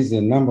Salga raised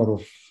a number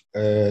of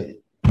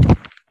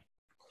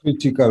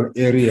critical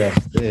areas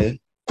there,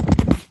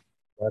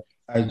 but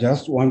I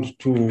just want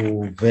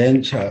to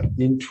venture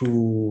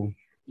into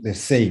the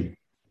same.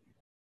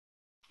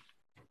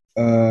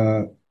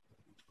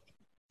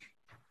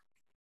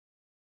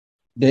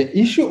 The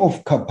issue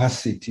of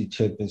capacity,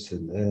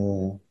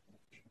 Chairperson,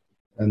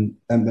 and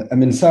I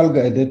mean,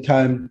 Salga at that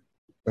time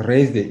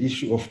raised the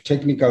issue of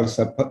technical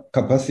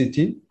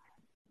capacity,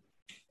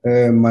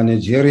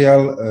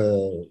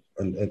 managerial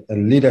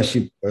and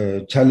leadership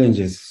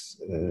challenges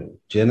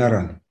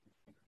generally.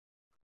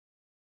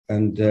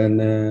 And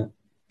then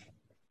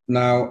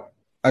now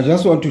I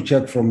just want to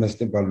check from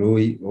Mr.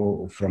 Baloyi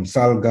or from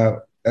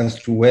Salga as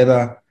to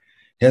whether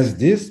has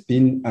this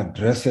been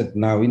addressed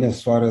now in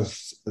as far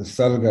as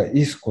Salga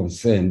is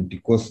concerned,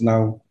 because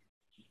now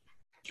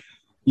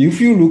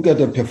if you look at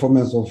the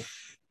performance of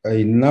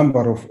a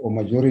number of or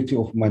majority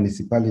of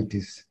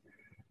municipalities,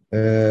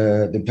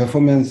 the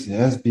performance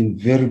has been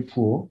very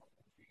poor,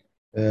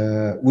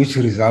 which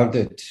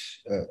resulted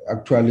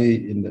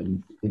actually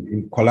in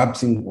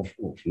collapsing of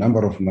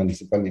number of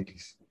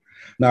municipalities.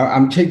 Now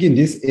I'm taking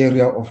this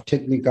area of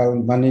technical,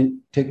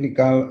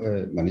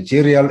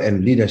 managerial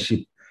and leadership.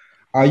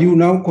 Are you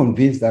now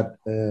convinced that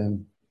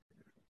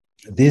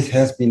this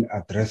has been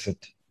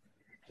addressed,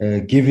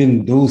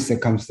 given those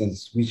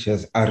circumstances which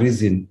has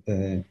arisen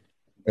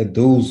at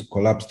those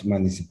collapsed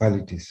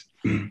municipalities?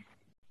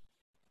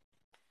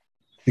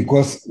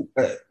 Because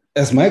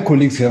as my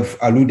colleagues have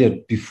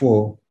alluded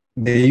before,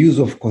 the use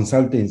of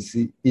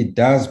consultancy, it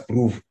does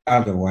prove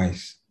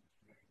otherwise.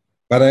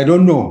 But I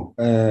don't know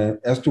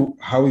as to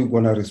how you're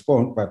going to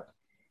respond, but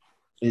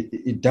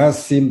it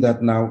does seem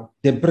that now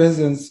the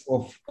presence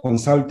of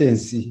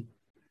consultancy,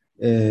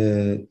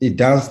 it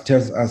does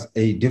tell us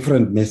a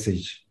different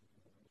message.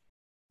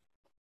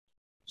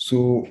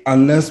 So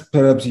unless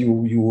perhaps you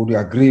would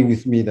agree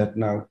with me that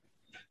now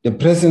the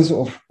presence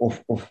of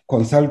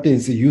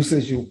consultancy,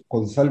 usage of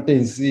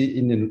consultancy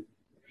in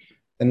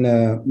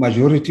a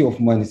majority of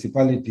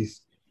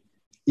municipalities,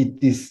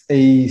 it is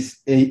a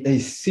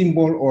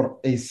symbol or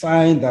a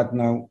sign that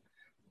now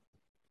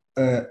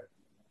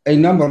a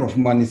number of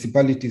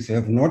municipalities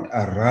have not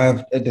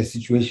arrived at a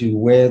situation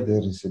where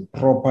there is a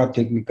proper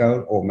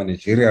technical or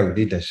managerial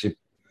leadership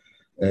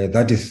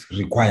that is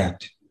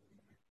required.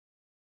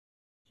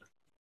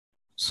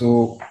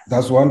 So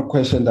that's one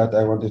question that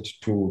I wanted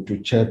to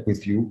check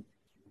with you.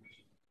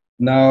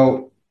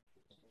 Now,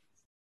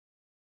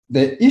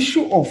 the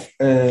issue of,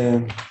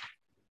 I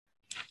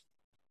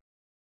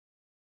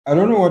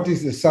don't know what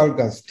is the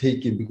Salga's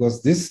taking,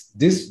 because this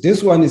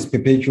one is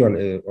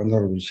perpetual,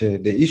 Honorable Chair.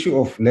 The issue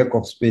of lack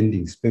of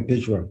spending is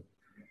perpetual.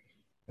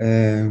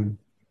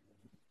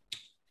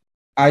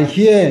 I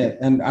hear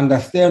and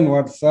understand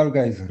what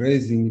Salga is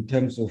raising in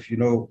terms of, you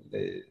know,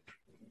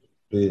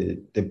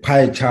 the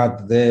pie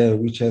chart there,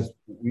 which has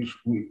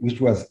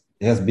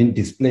been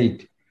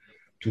displayed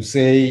to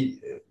say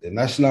the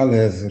national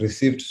has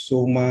received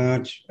so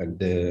much and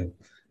the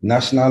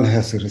national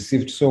has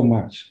received so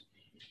much.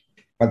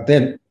 But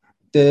then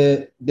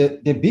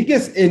the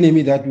biggest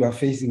enemy that we are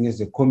facing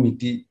as a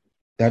committee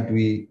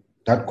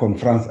that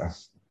confronts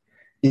us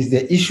is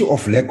the issue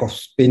of lack of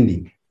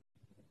spending,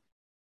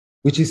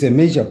 which is a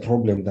major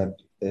problem that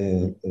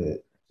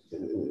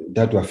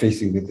we are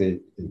facing with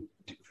the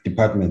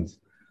departments.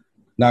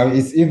 Now,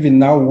 it's even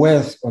now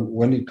worse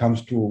when it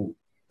comes to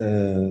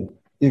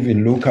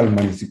even local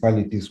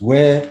municipalities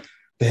where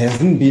there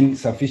hasn't been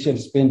sufficient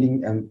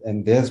spending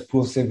and there's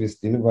poor service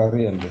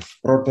delivery and there's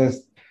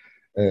protest,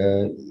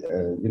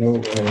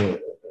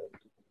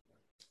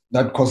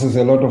 that causes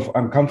a lot of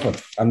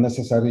uncomfort,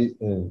 unnecessary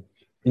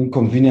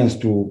inconvenience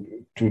to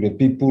the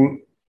people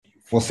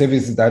for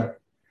services that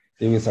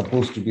they were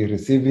supposed to be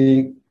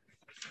receiving.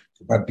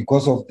 But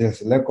because of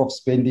this lack of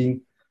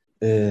spending,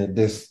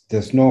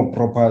 there's no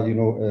proper,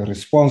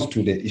 response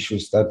to the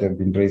issues that have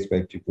been raised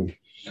by people.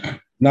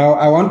 Now,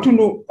 I want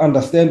to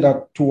understand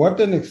that to what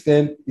an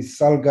extent is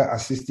SALGA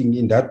assisting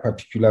in that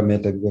particular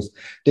matter, because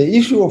the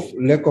issue of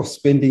lack of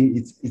spending,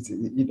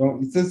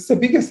 it's the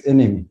biggest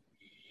enemy.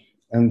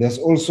 And there's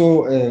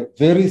also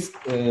very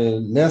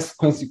less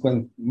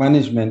consequent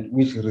management,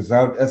 which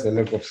result as a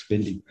lack of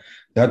spending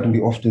that we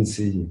often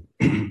see.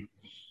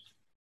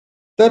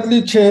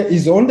 Thirdly, Chair,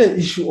 is on the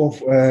issue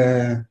of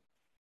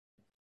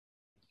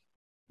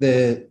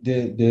there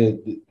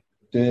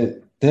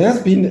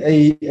has been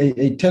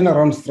a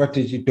turnaround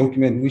strategy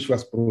document which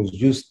was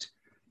produced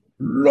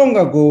long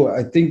ago.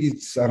 I think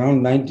it's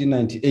around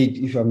 1998,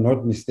 if I'm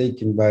not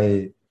mistaken,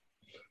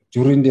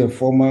 during the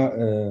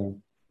former.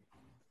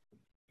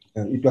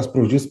 It was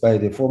produced by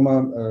the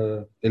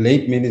former, the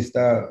late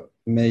minister,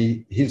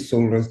 may his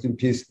soul rest in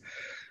peace,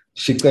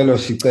 Shicelo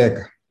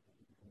Shikeka.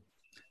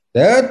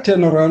 That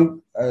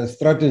turnaround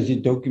strategy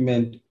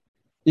document,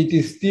 it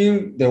is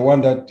still the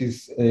one that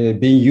is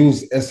being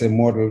used as a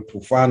model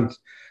to fund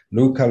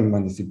local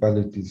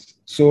municipalities.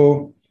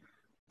 So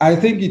I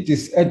think it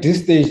is at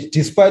this stage,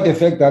 despite the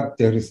fact that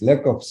there is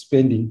lack of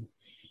spending,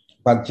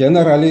 but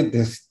generally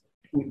there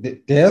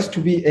has to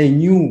be a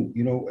new,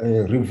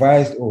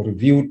 revised or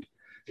reviewed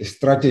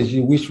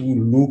strategy which will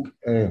look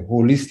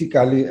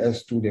holistically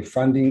as to the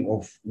funding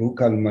of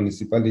local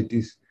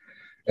municipalities.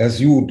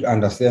 As you would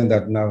understand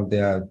that now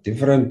there are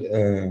different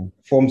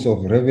forms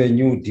of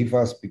revenue,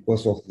 differs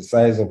because of the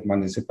size of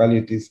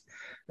municipalities,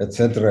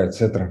 etc.,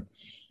 etc.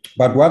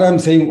 But what I'm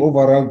saying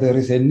overall, there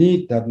is a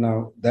need that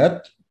now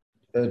that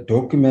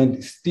document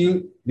is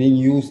still being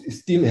used, it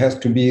still has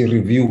to be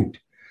reviewed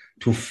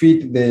to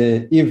fit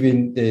the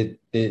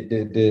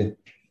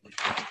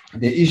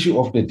issue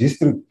of the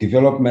district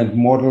development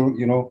model.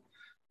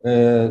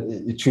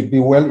 It should be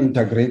well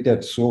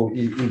integrated. So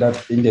in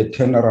the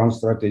turnaround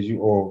strategy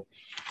or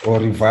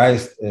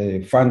revised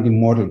funding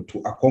model to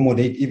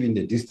accommodate even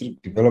the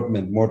district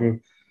development model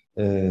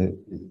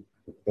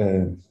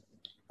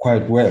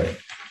quite well.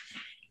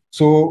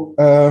 So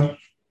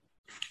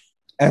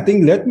I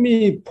think let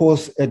me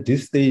pause at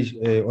this stage,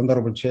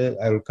 Honorable Chair.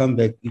 I will come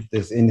back if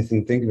there's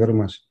anything. Thank you very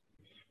much.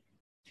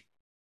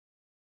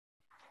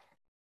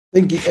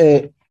 Thank you,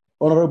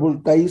 Honorable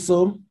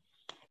Kaiso.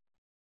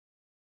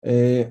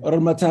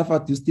 Honorable Matafa,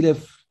 do you still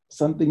have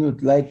something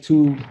you'd like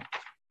to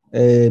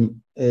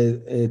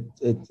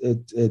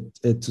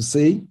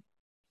say,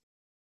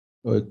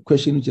 or a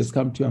question which has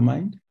come to your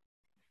mind?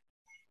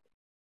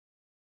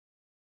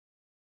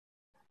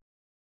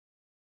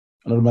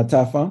 Honorable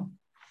Matafa.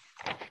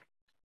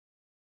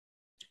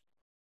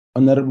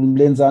 Honorable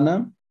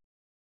Mlenzana.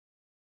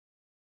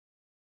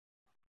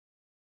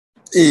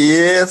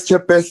 Yes,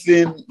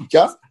 Chairperson.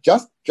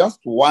 Just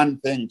one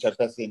thing,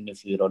 Chairperson,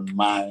 if you don't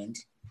mind.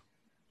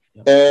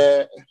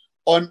 Yeah.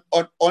 On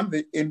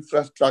the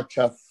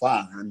infrastructure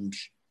fund,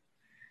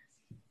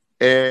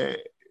 I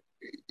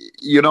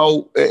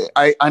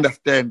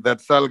understand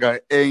that SALGA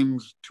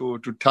aims to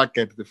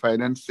target the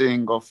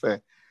financing of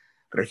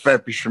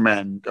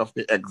refurbishment of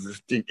the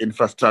existing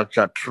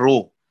infrastructure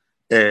through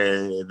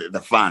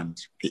the fund,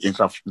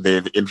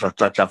 the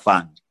infrastructure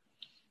fund.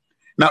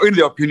 Now, in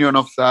the opinion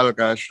of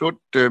SALGA, should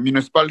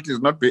municipalities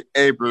not be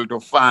able to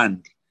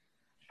fund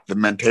the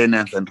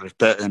maintenance and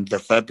repair and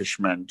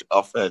refurbishment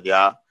of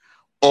their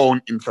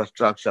own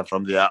infrastructure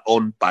from their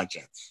own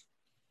budgets,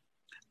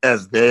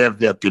 as they have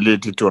the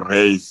ability to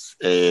raise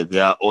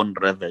their own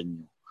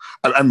revenue?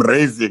 I'm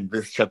raising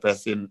this,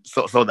 Chairperson,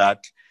 so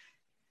that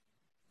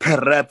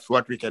perhaps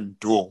what we can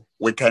do,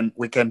 we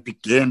can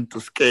begin to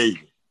scale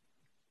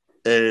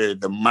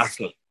the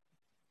muscle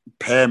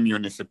per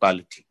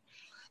municipality.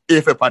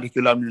 If a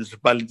particular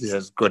municipality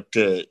has got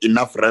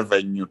enough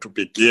revenue to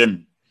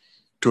begin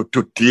to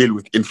deal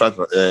with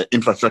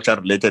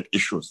infrastructure-related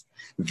issues,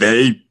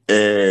 they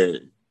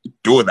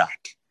do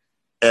that.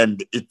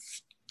 And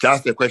it's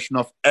just a question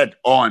of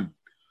add-on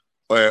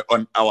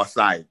on our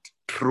side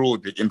through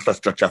the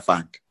infrastructure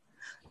fund.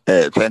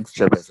 Thanks,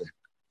 Chairperson.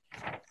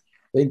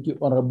 Thank you,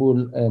 Honorable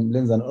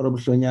Lenzan. Honorable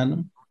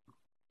Shonyana.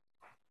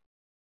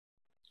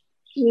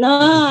 No,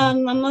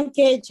 I'm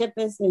okay,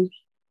 Chairperson.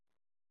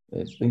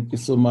 Thank you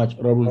so much,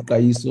 Honorable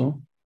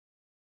Kaiso.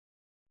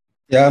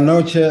 Yeah,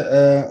 no,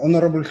 Chair.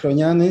 Honorable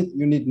Shonyani,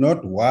 you need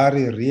not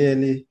worry,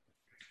 really.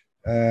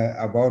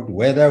 about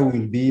whether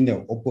we'll be in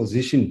an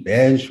opposition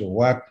bench or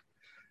what.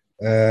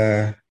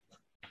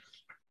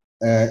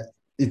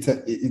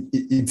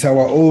 It's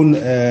our own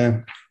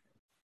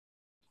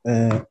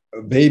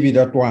baby,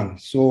 that one.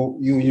 So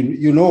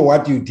you know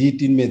what you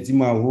did in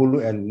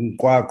Medzimahulu and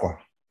Nkwakwa.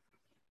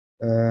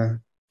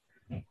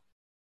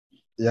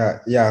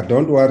 Yeah,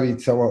 don't worry.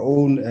 It's our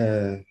own.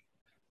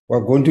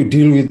 We're going to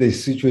deal with the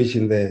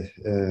situation there.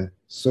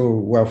 So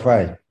we're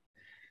fine.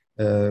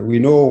 We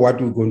know what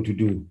we're going to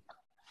do.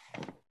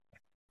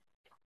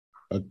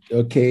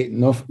 Okay,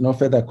 no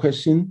further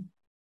question.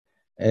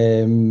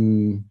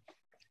 Honorable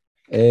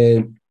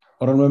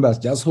members,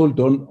 just hold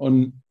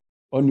on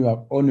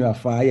your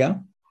fire.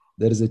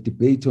 There is a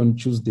debate on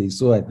Tuesday,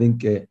 so I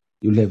think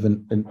you'll have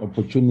an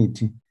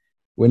opportunity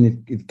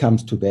when it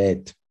comes to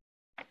that.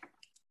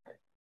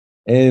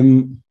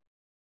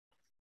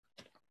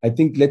 I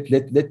think let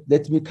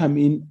me come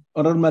in.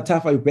 Honorable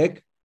Mataf, are you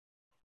back?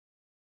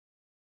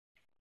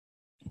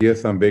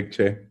 Yes, I'm back,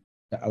 Chair.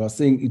 I was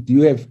saying, do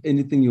you have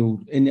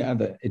any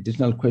other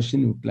additional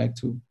question you would like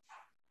to?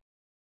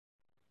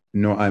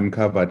 No, I'm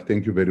covered.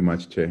 Thank you very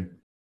much, Chair.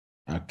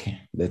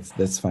 Okay,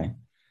 that's fine.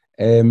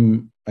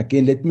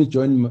 Again, let me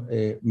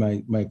join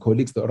my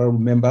colleagues, the honorable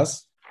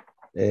members,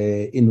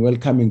 in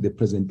welcoming the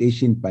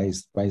presentation by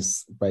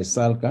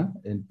Salka,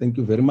 and thank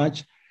you very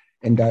much.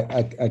 And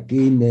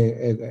again,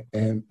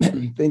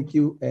 thank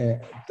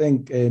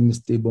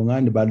Mr.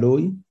 Bongani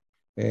Baloyi,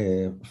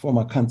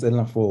 former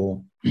councillor,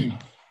 for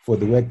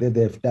the work that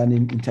they've done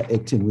in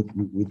interacting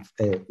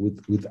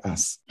with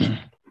us.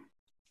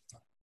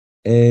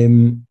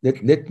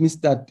 Let me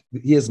start.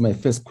 Here's my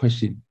first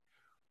question: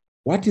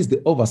 what is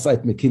the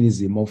oversight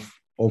mechanism of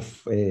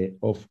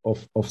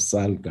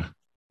SALGA?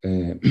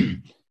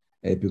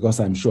 Because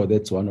I'm sure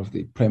that's one of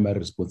the primary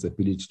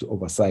responsibilities, to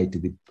oversight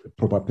the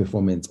proper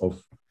performance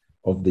of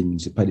the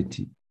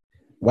municipality.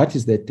 What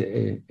is that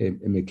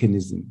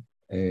mechanism?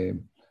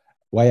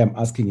 Why I'm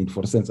asking it,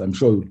 for sense, I'm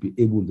sure you'll be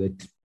able,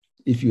 that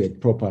if you had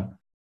proper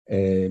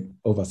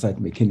oversight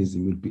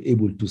mechanism, you'll be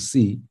able to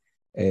see,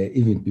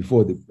 even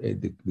before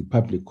the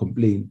public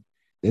complain,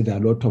 that there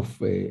are a lot of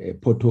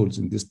potholes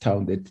in this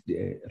town, that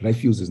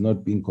refuse is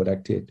not being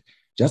collected,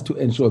 just to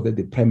ensure that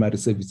the primary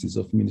services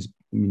of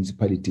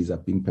municipalities are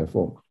being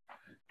performed.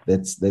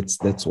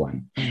 That's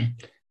one.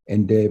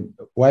 And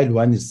while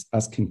one is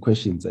asking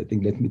questions, I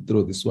think, let me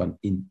throw this one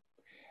in.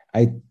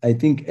 I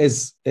think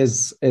as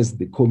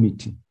the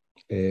committee,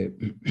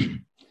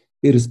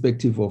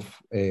 irrespective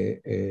of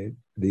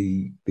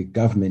the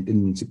government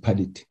and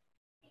municipality,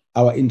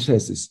 our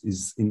interest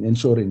is in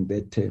ensuring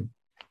that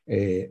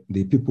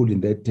the people in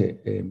that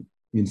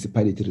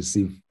municipality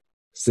receive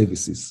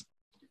services.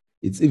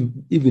 It's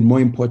even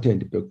more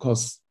important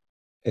because,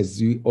 as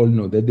you all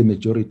know, that the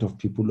majority of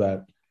people who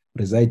are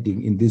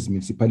residing in these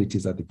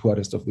municipalities are the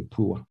poorest of the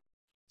poor.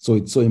 So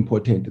it's so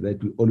important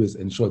that we always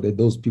ensure that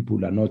those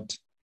people are not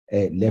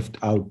left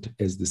out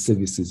as the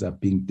services are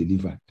being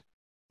delivered.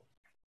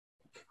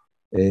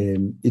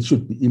 It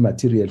should be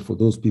immaterial for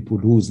those people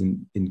who's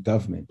in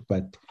government,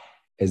 but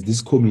as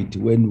this committee,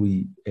 when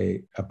we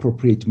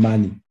appropriate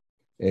money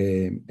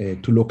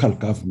to local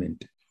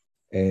government,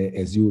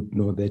 as you would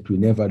know, that we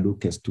never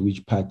look as to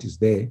which part is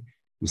there.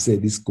 We say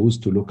this goes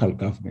to local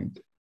government,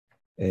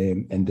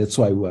 and that's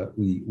why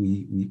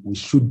we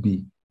should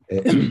be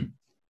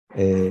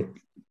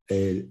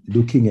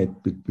looking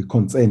at, be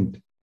concerned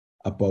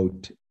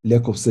about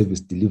lack of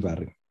service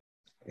delivery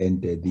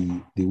and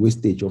the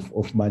wastage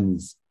of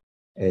monies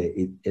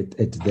at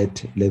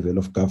that level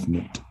of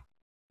government.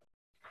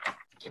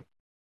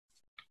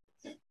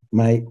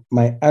 My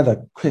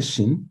other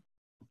question,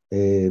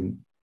 the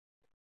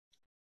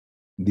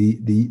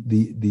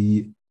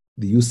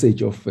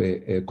usage of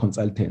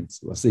consultants.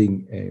 We're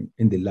saying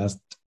in the last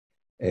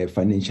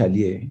financial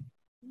year,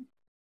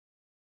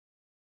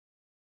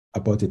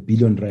 about R1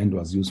 billion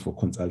was used for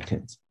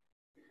consultants.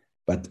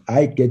 But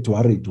I get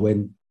worried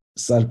when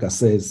SALGA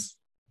says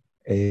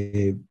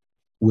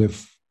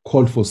we've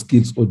called for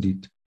skills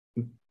audit.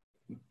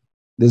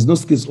 There's no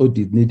skills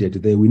audit needed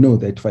there. We know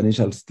that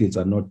financial skills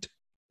are not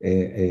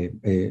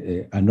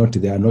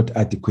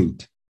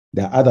adequate.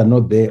 They are either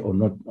not there or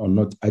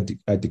not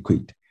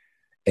adequate.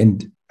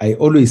 And I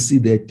always see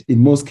that in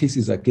most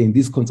cases, again,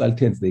 these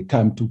consultants, they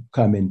come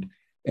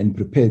and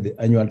prepare the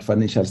annual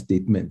financial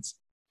statements.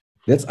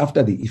 That's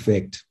after the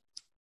effect.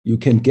 You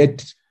can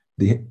get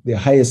the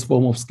highest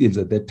form of skills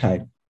at that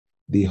time.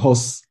 The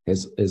horse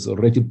has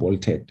already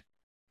bolted.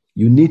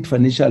 You need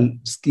financial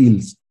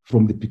skills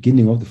from the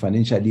beginning of the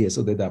financial year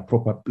so that there are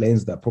proper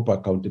plans, there are proper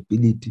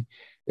accountability,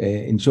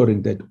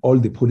 ensuring that all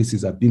the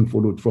policies are being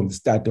followed from the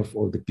start of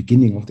or the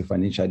beginning of the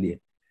financial year.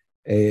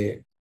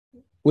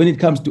 When it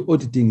comes to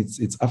auditing,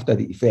 it's after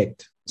the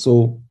effect.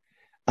 So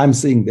I'm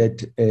saying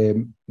that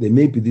there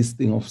may be this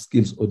thing of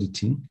skills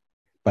auditing,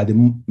 but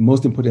the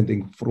most important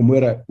thing, from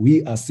where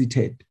we are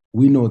seated,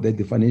 we know that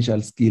the financial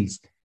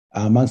skills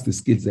are amongst the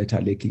skills that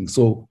are lacking.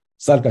 So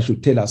SALGA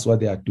should tell us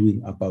what they are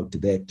doing about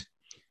that.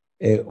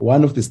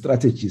 One of the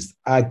strategists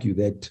argue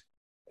that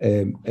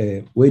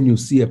when you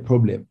see a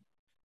problem,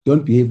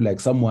 don't behave like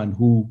someone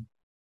who,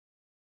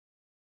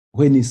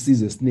 when he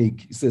sees a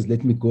snake, he says,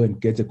 let me go and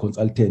get a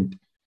consultant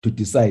to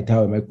decide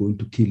how am I going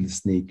to kill the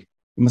snake.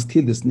 You must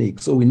kill the snake.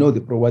 So we know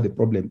what the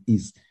problem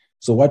is.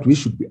 So what we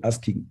should be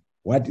asking,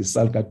 what is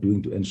SALCA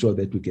doing to ensure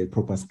that we get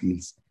proper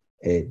skills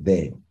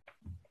there?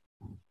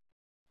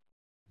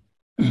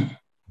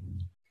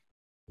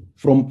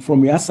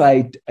 From your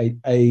side,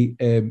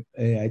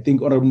 I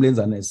think Honorable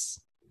Mlenzana has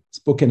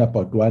spoken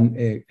about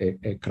one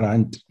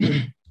grant,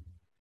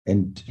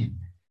 and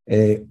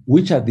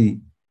which are the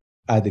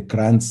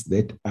grants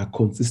that are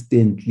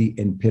consistently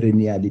and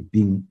perennially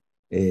being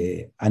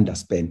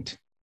underspent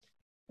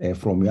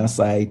from your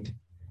side,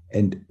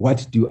 and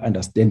what do you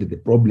understand the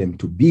problem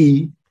to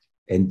be,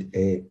 and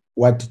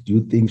what do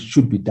you think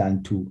should be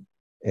done to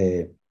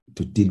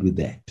deal with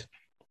that?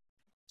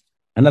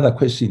 Another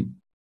question.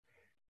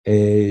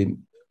 We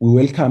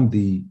welcome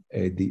the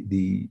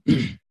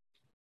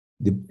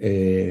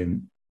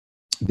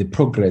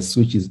progress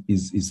which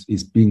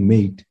is being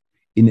made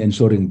in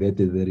ensuring that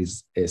there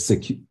is a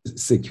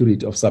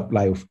security of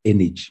supply of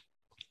energy.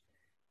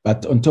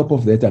 But on top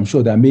of that, I'm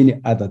sure there are many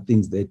other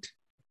things that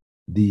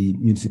the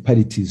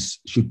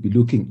municipalities should be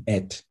looking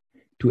at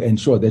to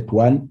ensure that,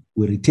 one,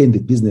 we retain the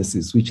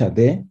businesses which are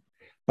there,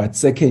 but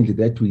secondly,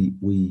 that we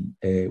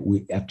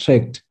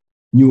attract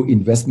new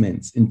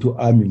investments into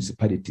our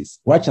municipalities.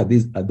 What are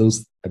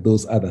those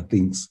other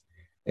things?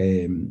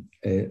 Saying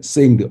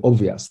the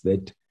obvious,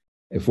 that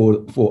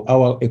for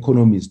our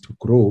economies to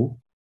grow,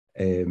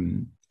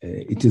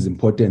 it is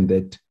important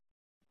that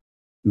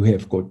you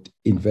have got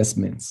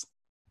investments.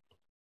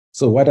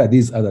 So what are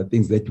these other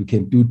things that we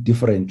can do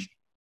differently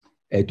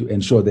to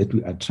ensure that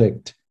we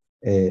attract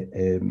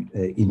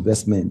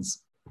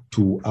investments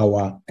to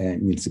our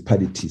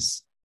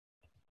municipalities?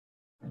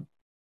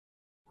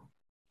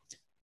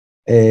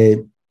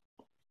 In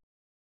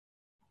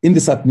the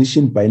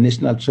submission by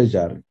National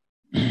Treasury,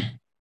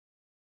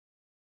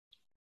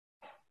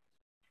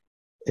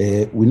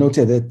 we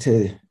noted that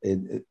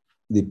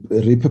the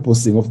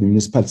repurposing of the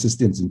Municipal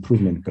Systems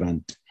Improvement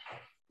Grant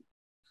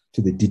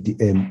to the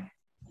DTM,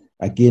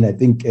 again, I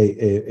think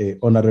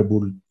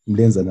Honorable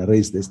Mlenzana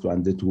raised this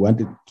one, that we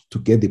wanted to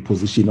get the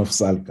position of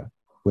SALCA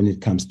when it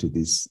comes to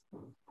this.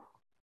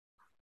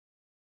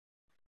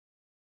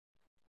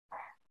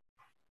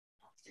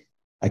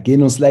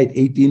 Again, on slide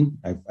 18,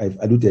 I've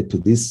alluded to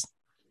this.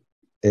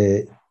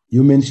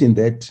 You mentioned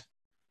that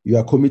you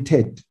are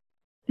committed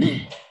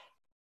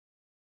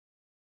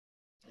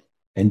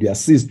and you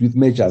assist with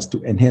measures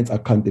to enhance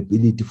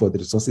accountability for the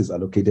resources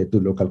allocated to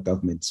local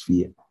government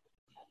sphere.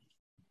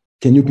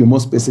 Can you be more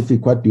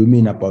specific? What do you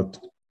mean about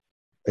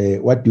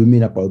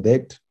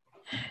that?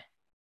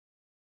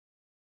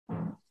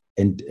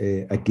 And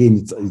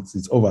again,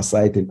 it's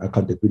oversight and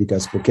accountability.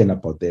 I've spoken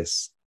about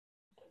this.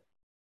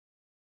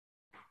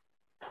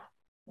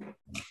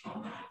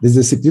 There's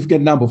a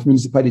significant number of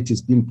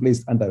municipalities being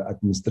placed under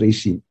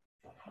administration.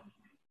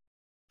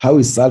 How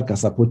is SALCA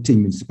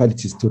supporting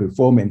municipalities to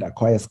reform and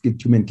acquire skilled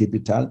human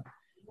capital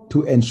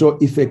to ensure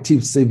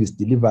effective service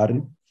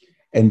delivery,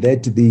 and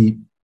that the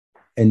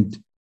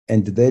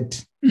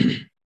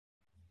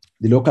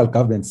local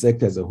government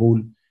sector as a whole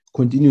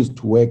continues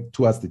to work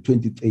towards the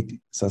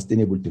 2030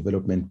 Sustainable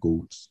Development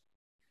Goals?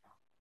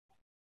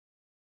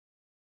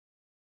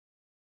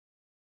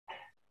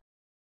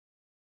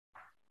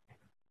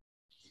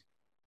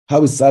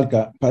 How is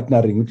SALCA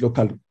partnering with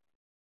local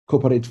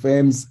corporate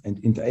firms and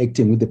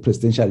interacting with the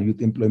Presidential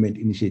Youth Employment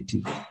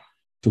Initiative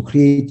to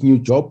create new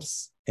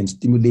jobs and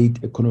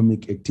stimulate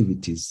economic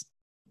activities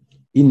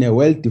in a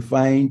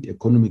well-defined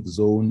economic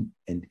zone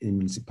and in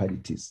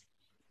municipalities?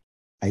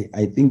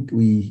 I think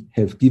we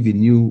have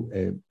given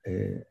you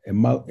a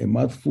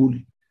mouthful,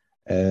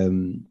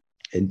 and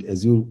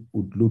as you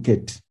would look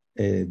at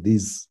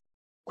these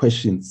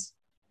questions,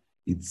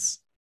 is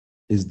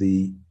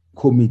the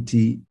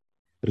committee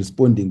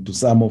responding to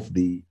some of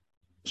the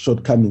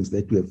shortcomings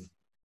that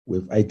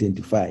we've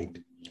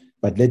identified.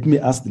 But let me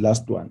ask the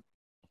last one.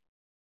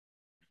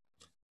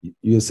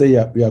 You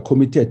say we are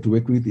committed to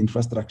working with the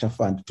Infrastructure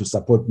Fund to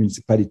support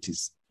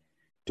municipalities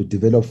to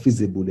develop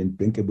feasible and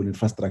bankable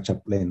infrastructure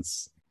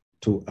plans.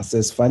 To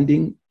assess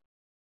funding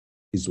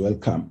is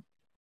welcome,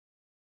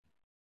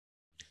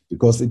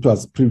 because it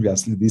was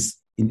previously this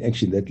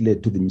inaction that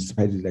led to the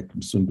municipalities like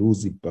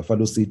Msunduzi,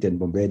 Buffalo City, and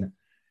Bombena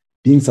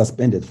being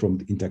suspended from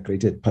the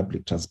Integrated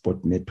Public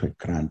Transport Network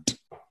grant.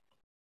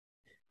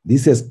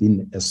 This has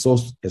been a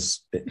source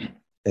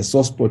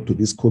spot to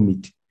this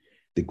committee,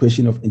 the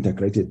question of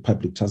Integrated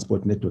Public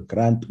Transport Network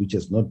grant, which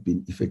has not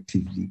been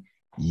effectively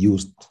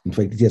used. In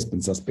fact, it has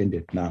been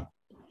suspended now.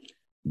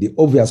 The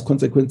obvious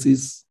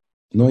consequences: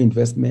 no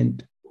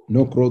investment,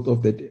 no growth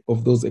of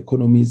those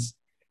economies,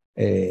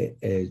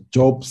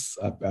 jobs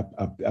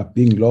are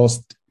being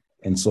lost,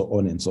 and so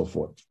on and so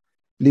forth.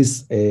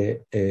 Please,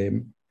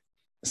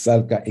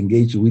 SALCA,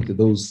 engage with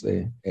those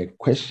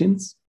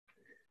questions.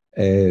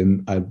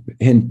 I'll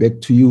hand back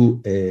to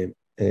you,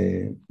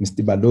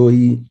 Mr.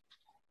 Baloyi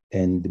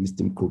and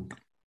Mr. Mkuk.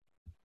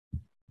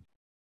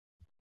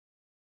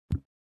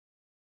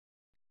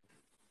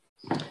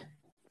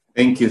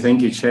 Thank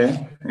you,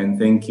 Chair, and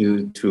thank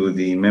you to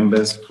the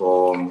members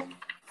for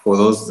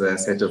those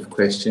set of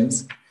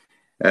questions.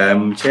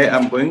 Chair,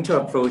 I'm going to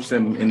approach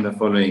them in the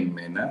following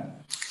manner.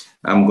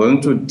 I'm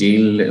going to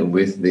deal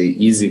with the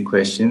easy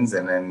questions,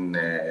 and then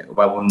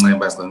Babu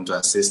Naiba is going to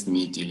assist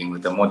me dealing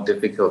with the more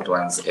difficult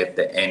ones at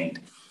the end.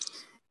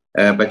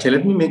 But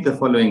let me make the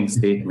following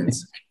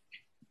statements.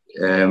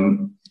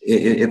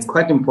 It's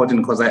quite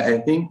important because I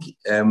think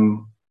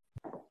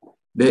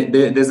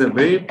there's a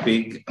very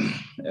big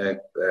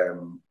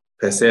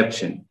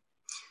perception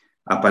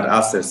about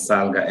us as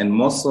SALGA, and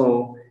more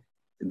so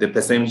the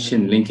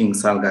perception linking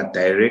SALGA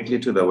directly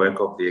to the work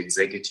of the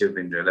executive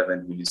in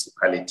relevant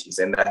municipalities.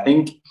 And I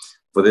think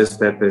for this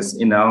purpose,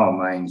 in our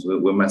minds,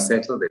 we must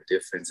settle the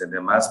difference, and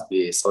there must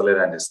be a solid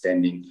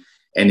understanding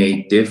and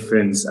a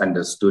difference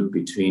understood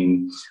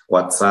between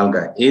what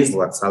SALGA is,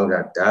 what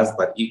SALGA does,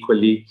 but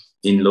equally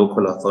in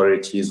local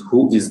authorities,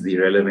 who is the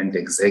relevant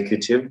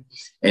executive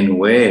and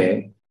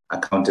where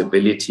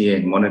accountability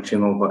and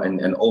monitoring over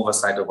and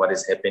oversight of what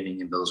is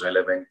happening in those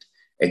relevant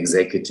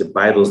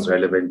by those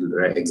relevant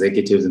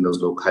executives in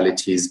those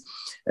localities,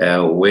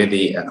 where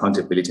the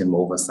accountability and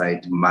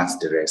oversight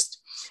must rest.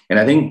 And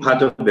I think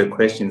part of the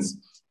questions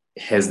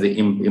has the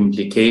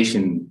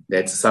implication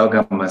that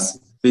SALGA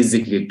must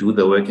physically do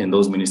the work in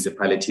those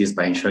municipalities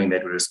by ensuring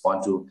that we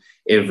respond to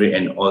every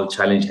and all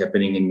challenge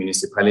happening in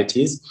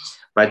municipalities.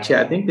 But Chair,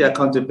 I think the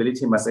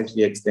accountability must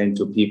actually extend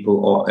to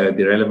people or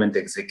the relevant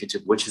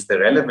executive, which is the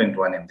relevant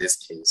one in this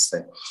case,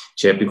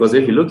 Chair, because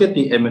if you look at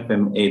the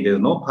MFMA, there's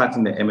no part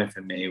in the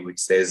MFMA which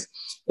says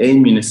a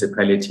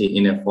municipality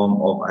in a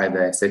form of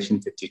either a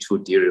Section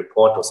 52D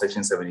report or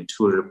Section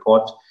 72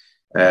 report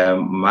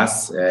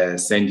must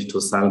send to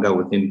SALGA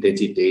within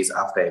 30 days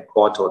after a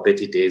quarter or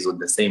 30 days or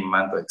the same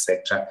month, or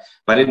etc.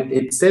 But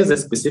it says it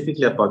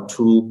specifically about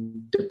two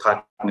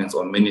departments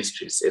or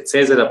ministries. It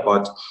says it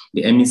about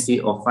the MEC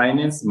of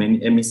Finance,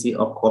 MEC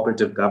of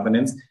Cooperative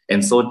Governance,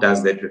 and so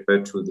does that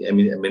refer to the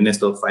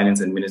Minister of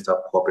Finance and Minister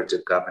of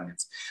Cooperative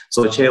Governance.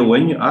 So, Chair,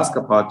 when you ask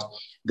about,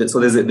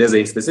 so there's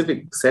a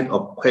specific set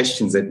of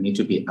questions that need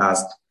to be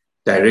asked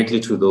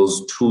directly to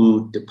those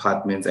two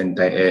departments and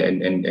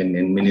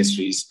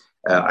ministries,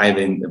 either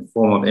in the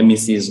form of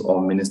MECs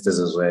or ministers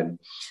as well.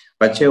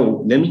 But Chair,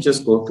 let me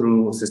just go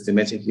through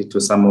systematically to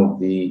some of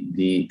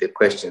the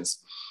questions.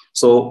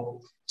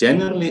 So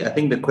generally, I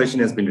think the question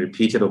has been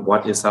repeated of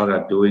what is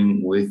SALGA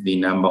doing with the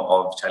number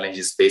of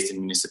challenges faced in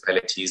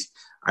municipalities,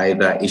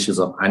 either issues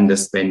of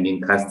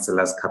underspending,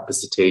 councillors'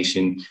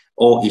 capacitation,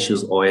 or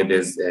issues where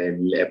there's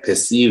a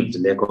perceived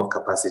lack of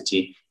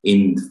capacity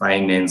in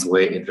finance,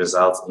 where it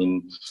results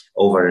in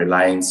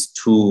over-reliance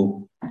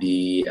to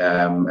the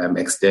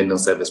external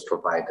service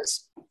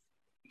providers.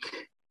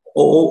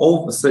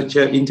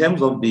 In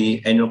terms of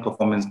the annual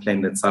performance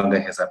plan that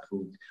SALGA has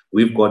approved,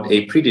 we've got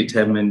a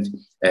predetermined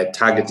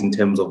target in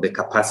terms of the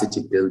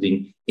capacity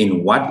building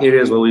in what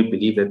areas where we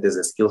believe that there's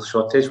a skill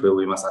shortage, where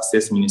we must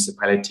assess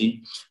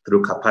municipality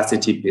through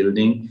capacity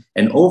building.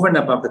 And over and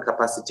above the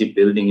capacity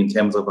building in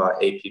terms of our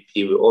APP,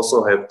 we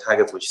also have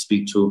targets which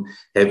speak to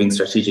having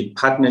strategic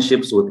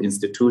partnerships with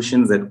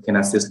institutions that can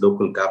assist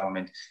local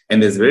government.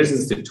 And there's various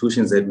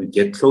institutions that we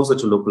get closer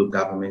to local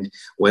government,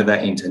 whether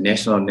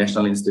international or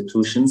national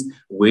institutions,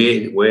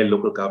 where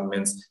local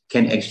governments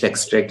can actually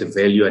extract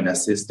value and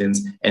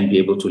assistance and be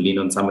able to lean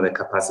on some of the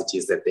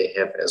capacities that they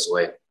have as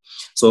well.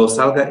 So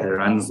SALGA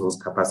runs those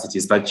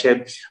capacities, but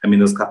Chair,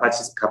 those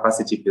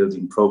capacity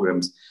building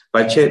programs.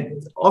 But Chair,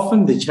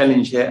 often the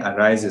challenge here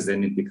arises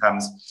and it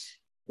becomes,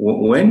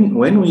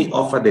 when we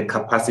offer the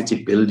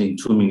capacity building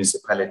to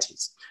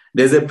municipalities,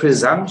 there's a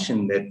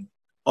presumption that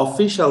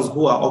officials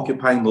who are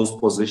occupying those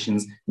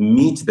positions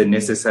meet the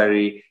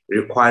necessary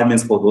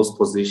requirements for those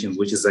positions,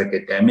 which is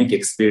academic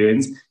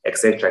experience,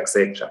 etc.,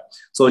 etc.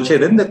 So, Chair,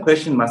 then the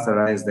question must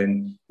arise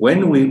then,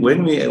 when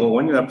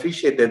you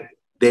appreciate that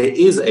there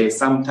is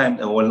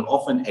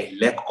often a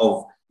lack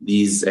of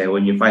these,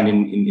 when you find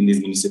in these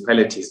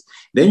municipalities,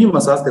 then you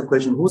must ask the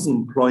question, who's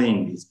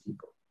employing these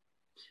people?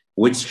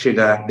 Which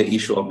trigger the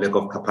issue of lack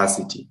of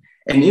capacity.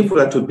 And if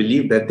we are to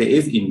believe that there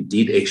is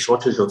indeed a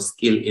shortage of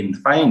skill in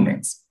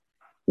finance,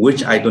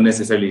 which I don't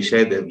necessarily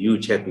share the view,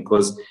 Chair,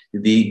 because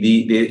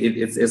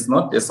it's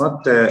not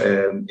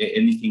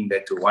anything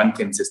that one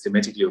can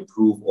systematically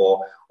approve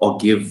or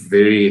give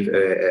very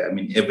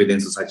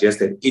evidence to suggest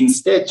that.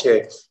 Instead,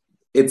 Chair,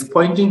 it's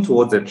pointing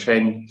towards a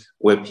trend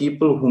where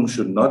people whom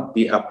should not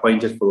be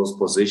appointed for those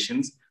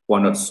positions, who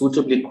are not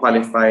suitably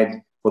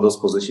qualified for those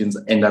positions,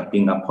 end up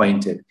being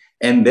appointed.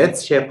 And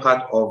that's, Chair,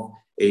 part of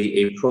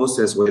a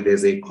process where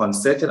there's a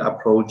concerted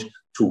approach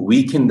to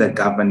weaken the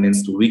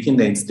governance, to weaken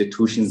the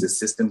institutions, the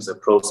systems, the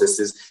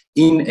processes,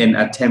 in an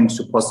attempt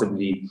to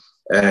possibly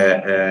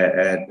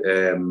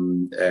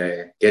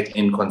get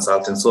in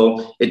consultants.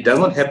 So it does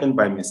not happen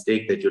by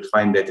mistake that you'd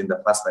find that in the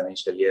past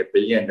financial year, R1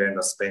 billion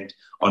was spent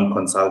on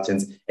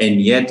consultants,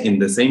 and yet in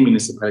the same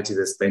municipalities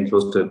that spent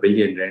close to R1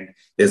 billion,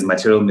 there's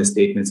material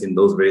misstatements in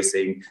those very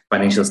same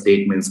financial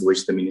statements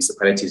which the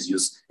municipalities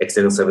use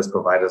external service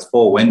providers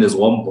for when there's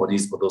warm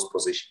bodies for those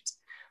positions.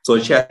 So,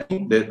 Chair, I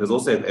think there's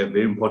also a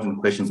very important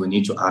question we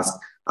need to ask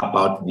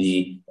about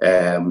the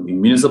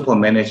municipal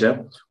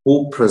manager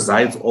who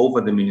presides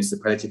over the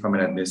municipality from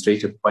an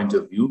administrative point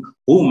of view,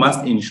 who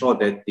must ensure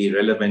that the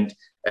relevant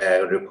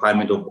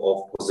requirement of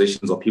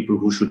positions or people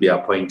who should be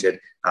appointed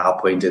are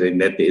appointed,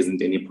 and that there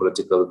isn't any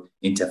political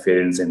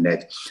interference in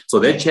that. So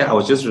that, Chair, I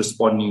was just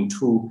responding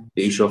to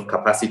the issue of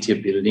capacity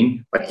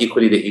building, but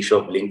equally the issue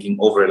of linking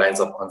over reliance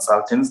of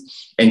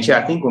consultants. And Chair,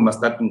 I think we must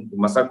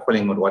start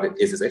calling it what it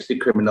is. It's actually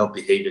criminal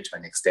behavior to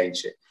an extent,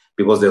 Chair,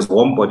 because there's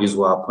warm bodies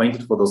who are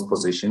appointed for those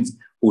positions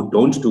who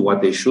don't do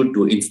what they should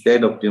do.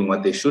 Instead of doing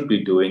what they should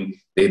be doing,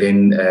 they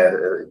then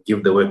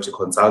give the work to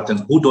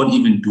consultants who don't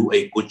even do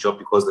a good job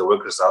because the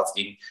work results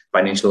in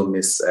financial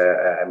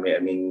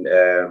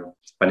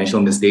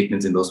financial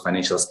misstatements in those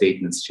financial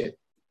statements, Chair.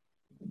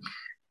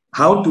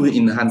 How do we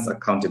enhance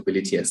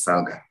accountability at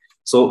SALGA?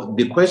 So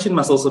the question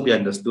must also be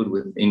understood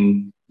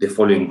within the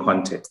following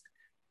context.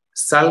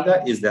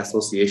 SALGA is the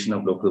Association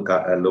of Local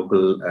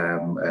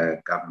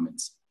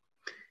Governments.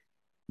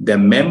 The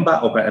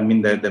member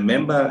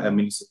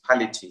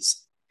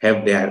municipalities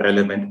have their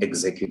relevant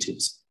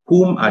executives,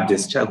 who are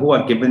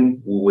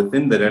given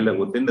within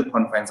the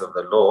confines of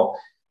the law,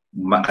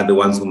 are the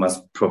ones who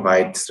must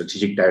provide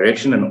strategic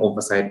direction and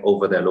oversight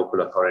over their local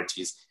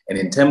authorities. And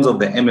in terms of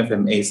the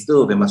MFMA,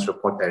 still they must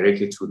report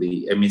directly to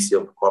the MEC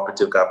of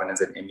Cooperative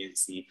Governance and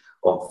MEC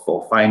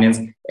of Finance,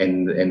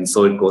 and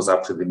so it goes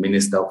up to the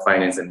Minister of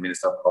Finance and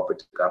Minister of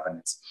Cooperative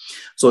Governance.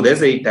 So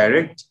there's a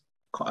direct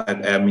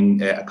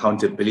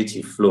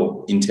accountability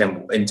flow in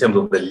terms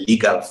of the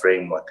legal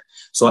framework.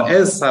 So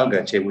as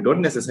SALGA, Chair, we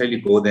don't necessarily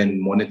go there and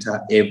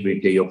monitor every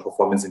day your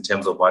performance in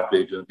terms of what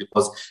we're doing,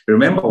 because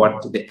remember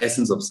what the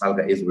essence of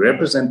SALGA is. We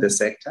represent the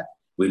sector,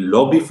 we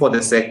lobby for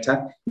the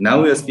sector.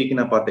 Now we are speaking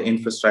about the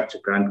infrastructure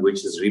grant,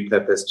 which is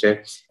repurposed,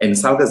 Chair, and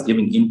SALGA is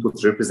giving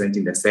inputs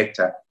representing the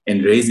sector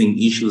and raising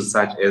issues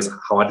such as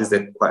what is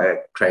the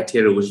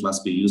criteria which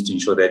must be used to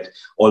ensure that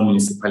all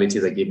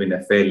municipalities are given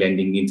a fair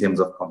lending in terms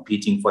of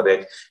competing for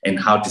that, and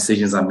how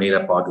decisions are made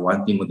about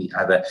one thing or the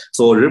other.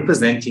 So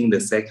representing the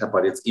sector,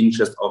 but it's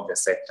interest of the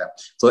sector.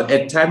 So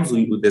at times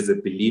there's a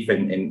belief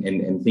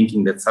and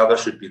thinking that SALGA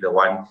should be the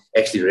one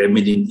actually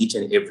remedying each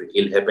and every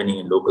ill happening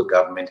in local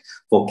government,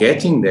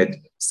 forgetting that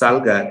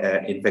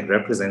SALGA in fact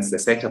represents the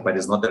sector, but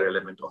is not the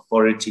relevant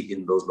authority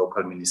in those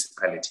local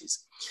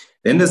municipalities.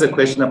 Then there's a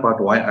question about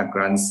why are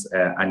grants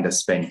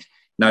underspent.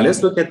 Now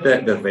let's look at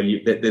the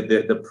value.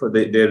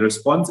 The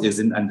response is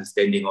in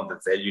understanding of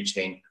the value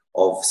chain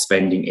of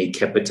spending a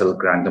capital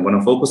grant. I'm going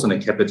to focus on a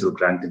capital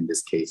grant in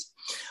this case.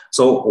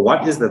 So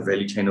what is the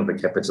value chain of a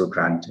capital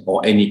grant,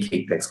 or any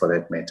CAPEX for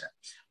that matter?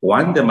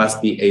 One, there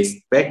must be a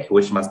spec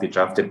which must be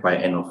drafted by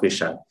an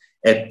official.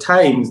 At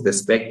times, the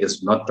spec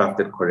is not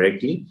drafted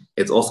correctly.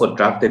 It's also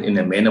drafted in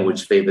a manner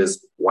which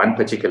favors one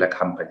particular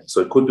company. So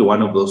it could be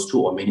one of those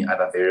two or many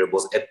other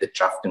variables at the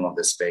drafting of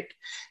the spec.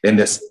 Then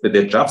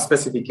the draft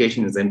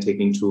specification is then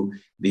taken to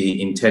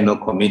the internal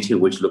committee,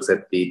 which looks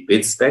at the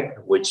bid spec,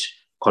 which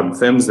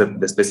confirms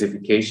the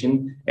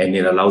specification, and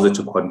it allows it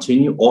to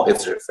continue, or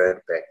it's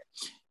referred back.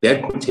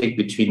 That could take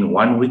between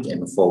 1 week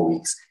and 4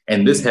 weeks.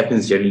 And this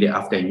happens generally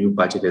after a new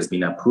budget has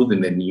been approved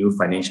in the new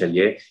financial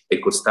year.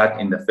 It could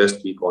start in the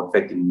first week, or in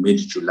fact in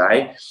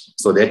mid-July.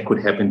 So that could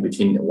happen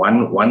between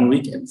one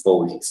week and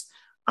 4 weeks.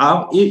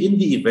 In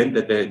the event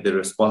that the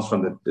response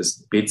from this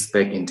bid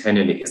spec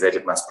internally is that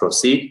it must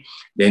proceed,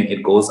 then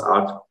it goes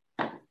out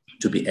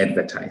to be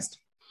advertised.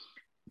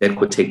 That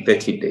could take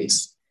 30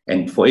 days.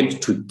 And for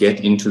it to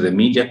get into the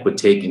media could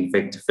take, in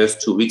fact, the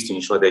first 2 weeks to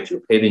ensure that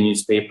you pay the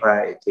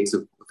newspaper. It takes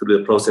it through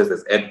the process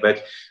as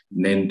advert,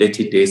 and then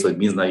 30 days. So it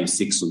means now you're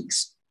 6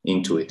 weeks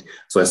into it.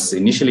 So it's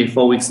initially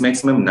 4 weeks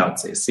maximum. Now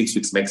it's 6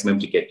 weeks maximum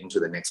to get into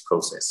the next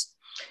process.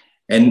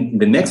 And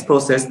the next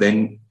process,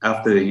 then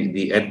after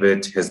the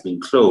advert has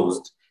been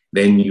closed,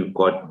 then you've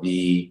got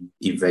the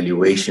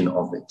evaluation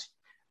of it,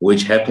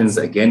 which happens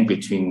again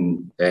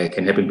can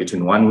happen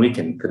between 1 week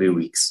and 3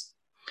 weeks.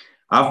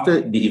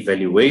 After the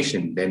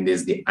evaluation, then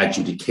there's the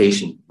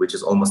adjudication, which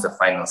is almost the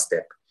final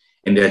step.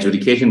 And the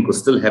adjudication could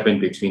still happen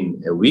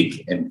between a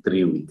week and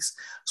 3 weeks.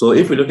 So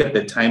if we look at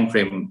the time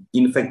frame,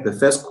 in fact, the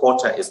first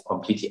quarter is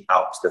completely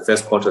out. The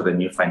first quarter of the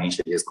new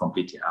financial year is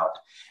completely out.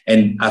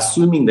 And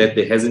assuming that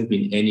there hasn't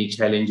been any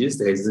challenges,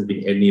 there hasn't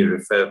been any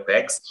refer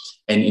backs,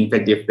 and in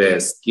fact, if the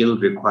skill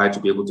required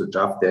to be able to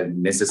draft the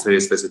necessary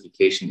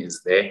specification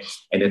is there,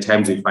 and at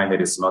times we find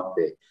that it's not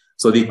there.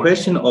 So the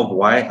question of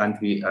why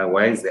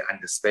is there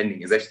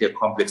underspending is actually a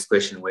complex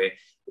question, where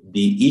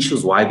the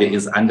issues why there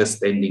is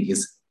underspending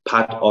is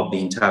part of the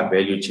entire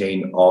value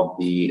chain of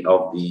the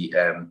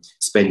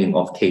spending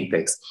of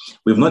CAPEX.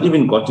 We've not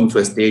even gotten to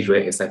a stage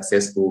where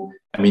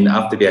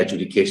after the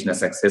adjudication, a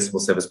successful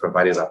service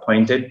provider is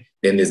appointed,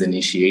 then there's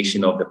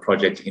initiation of the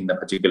project in the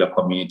particular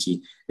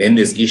community. Then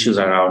there's issues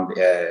around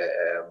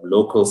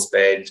local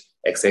spend,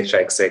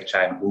 etc.,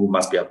 and who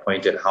must be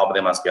appointed, how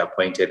they must be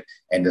appointed,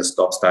 and the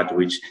stop-start,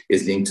 which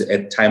is linked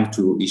at times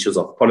to issues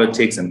of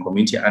politics and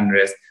community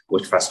unrest,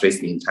 which frustrates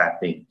the entire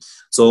thing.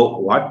 So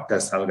what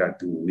does SALGA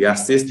do? We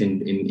assist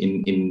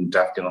in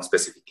drafting of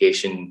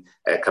specification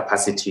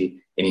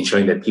capacity, in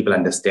ensuring that people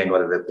understand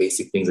what are the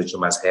basic things that you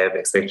must have,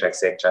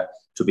 etc.,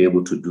 to be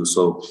able to do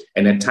so.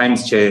 And at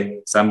times, Chair,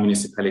 some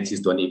municipalities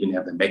don't even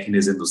have the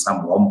mechanisms or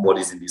some warm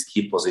bodies in these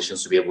key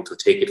positions to be able to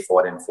take it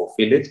forward and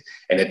fulfill it.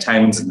 And at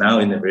times now,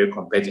 in a very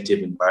competitive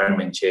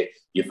environment, Chair,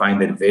 you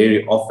find that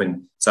very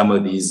often some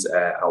of these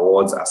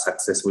awards are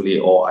successfully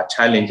or are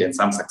challenged, and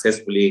some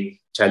successfully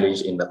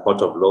challenged in the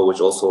court of law, which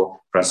also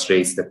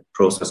frustrates the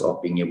process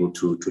of being able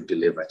to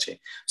deliver. Chair.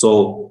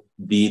 So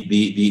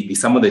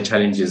some of the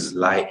challenges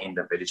lie in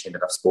the value chain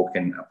that I've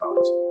spoken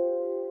about.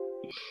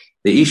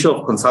 The issue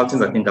of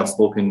consultants, I think I've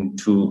spoken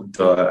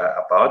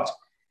about,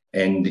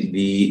 and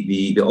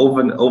the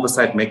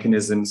oversight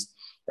mechanisms.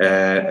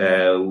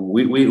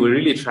 We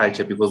really try,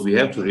 Chair, because we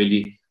have to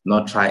really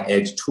not try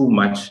add too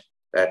much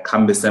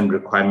cumbersome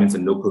requirements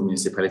in local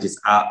municipalities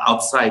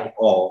outside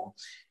of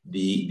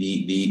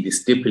the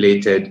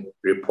stipulated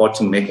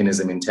reporting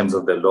mechanism in terms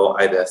of the law,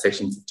 either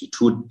Section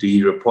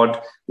 52D report,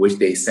 which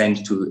they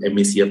send to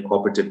MEC of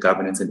Cooperative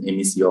Governance and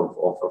MEC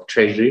of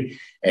Treasury,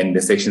 and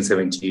the Section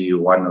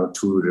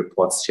 7102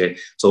 reports, Chair.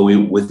 So we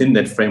within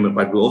that framework,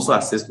 but we also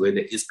assist where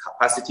there is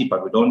capacity,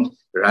 but we don't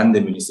run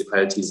the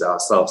municipalities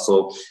ourselves.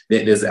 So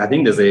I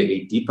think there's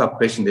a deeper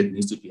question that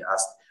needs to be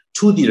asked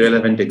to the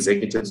relevant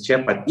executives, Chair,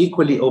 but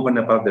equally over and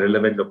above the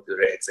relevant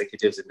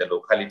executives in the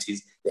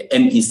localities, the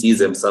MECs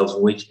themselves,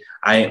 which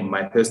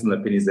my personal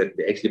opinion is that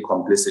they're actually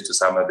complicit to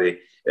some of the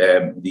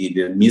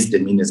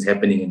misdemeanors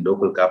happening in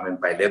local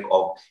government by lack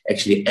of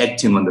actually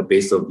acting on the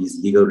basis of these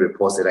legal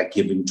reports that are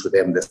given to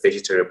them, the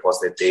statutory reports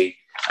that they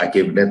are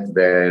given, that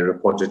they're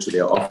reported to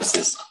their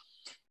offices.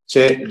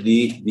 Chair,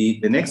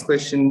 the next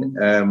question,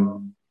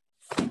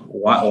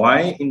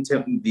 why in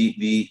terms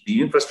the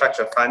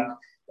infrastructure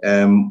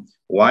fund,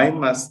 why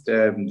must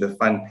the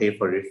fund pay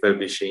for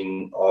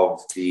refurbishing of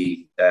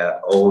the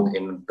old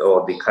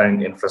or the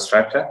current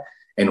infrastructure,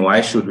 and why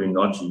should we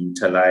not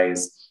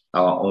utilize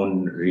our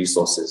own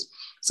resources?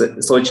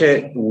 So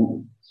Chair,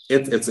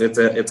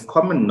 it's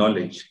common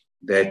knowledge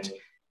that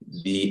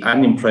the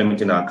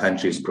unemployment in our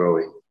country is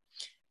growing.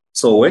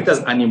 So where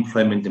does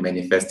unemployment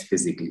manifest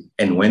physically?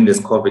 And when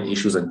there's COVID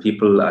issues and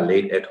people are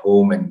laid at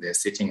home and they're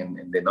sitting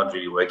and they're not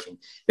really working,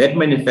 that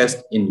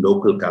manifests in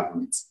local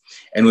governments.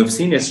 And we've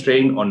seen a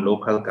strain on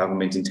local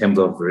government in terms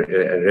of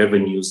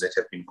revenues that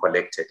have been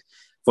collected.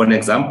 For an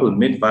example,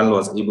 Mid-Val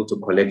was able to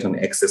collect on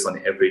excess on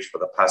average for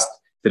the past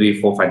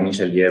 3-4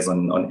 financial years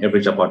on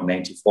average about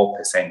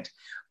 94%.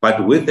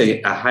 But with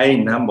a high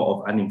number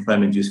of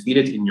unemployment, you feel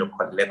it in your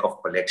lack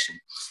of collection.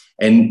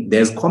 And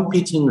there's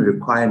competing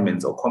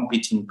requirements or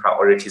competing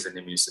priorities in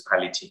the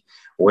municipality,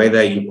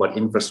 whether you've got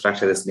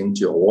infrastructure that's linked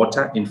to your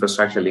water,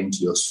 infrastructure linked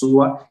to your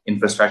sewer,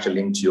 infrastructure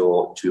linked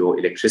to your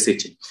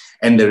electricity.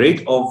 And the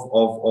rate of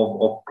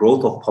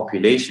growth of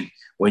population,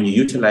 when you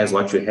utilize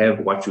what you have,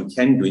 what you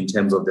can do in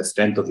terms of the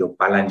strength of your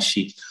balance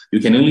sheet, you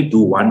can only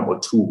do 1 or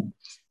 2.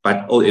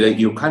 But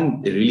you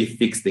can't really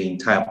fix the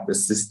entire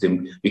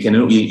system.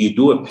 You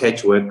do a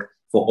patchwork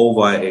for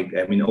over a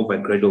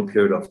gradual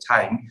period of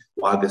time,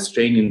 while the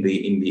strain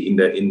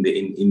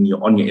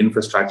on your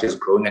infrastructure is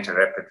growing at a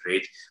rapid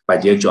rate,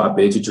 but yet your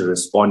ability to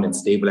respond and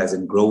stabilize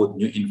and grow with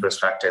new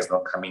infrastructure is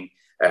not coming.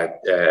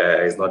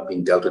 Is not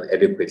being dealt with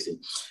adequately.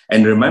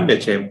 And remember,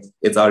 Chair,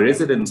 it's our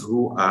residents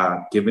who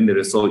are given the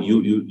resource.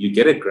 You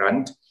get a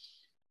grant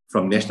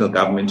from national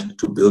government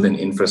to build an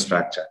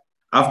infrastructure.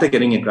 After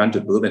getting a grant to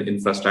build an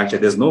infrastructure,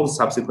 there's no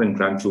subsequent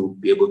grant to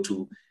be able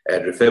to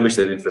refurbish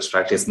that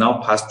infrastructure. It's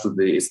now passed to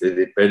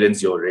the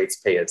burdens your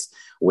ratepayers,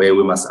 where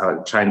we must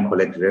try and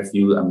collect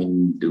revenue,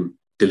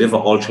 deliver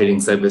all trading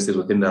services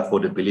within the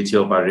affordability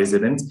of our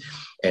residents,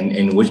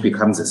 and which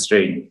becomes a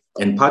strain.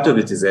 And part of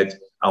it is that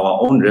our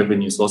own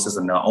revenue sources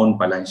and our own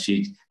balance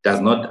sheet does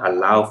not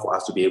allow for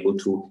us to be able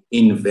to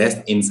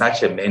invest in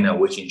such a manner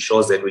which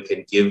ensures that we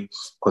can give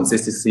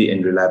consistency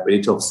and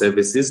reliability of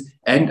services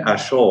and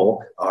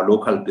assure our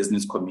local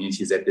business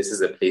communities that this is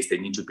a place they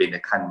need to be and they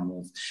can't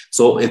move.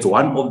 So it's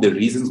one of the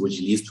reasons which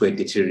leads to a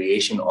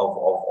deterioration of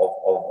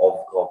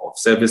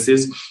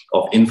services,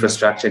 of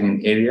infrastructure in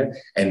an area.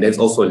 And that's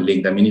also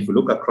linked. If you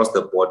look across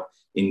the board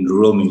in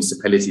rural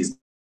municipalities,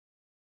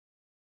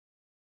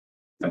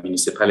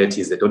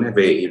 they don't have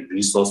a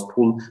resource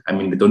pool.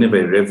 They don't have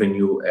a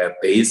revenue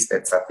base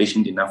that's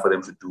sufficient enough for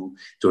them to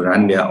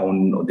run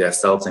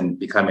themselves and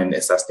become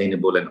a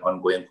sustainable and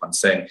ongoing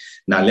concern.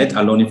 Now, let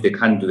alone if they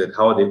can't do that,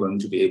 how are they going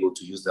to be able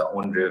to use their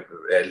own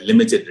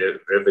limited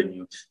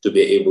revenue to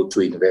be able to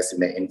invest in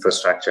the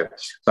infrastructure?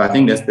 So I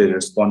think that's the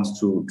response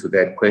to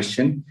that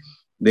question.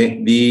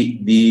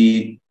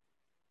 The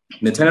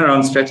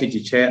turnaround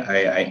strategy, Chair,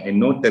 I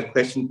note that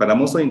question, but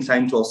I'm also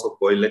inclined to also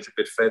go a little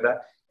bit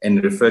further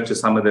and refer to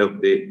some of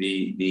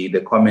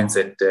the comments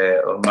that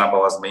Ngaba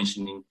was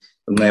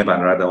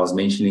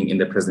mentioning in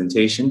the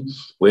presentation,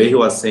 where he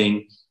was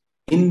saying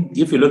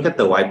if you look at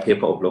the white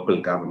paper of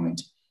local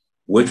government,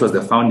 which was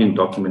the founding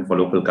document for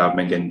local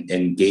government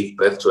and gave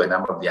birth to a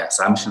number of the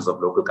assumptions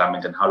of local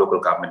government and how local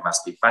government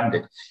must be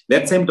funded,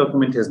 that same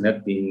document has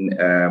not been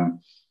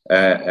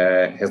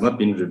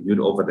reviewed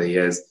over the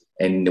years.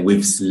 And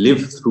we've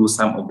lived through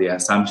some of the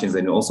assumptions,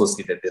 and you also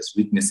see that there's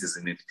weaknesses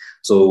in it.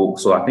 So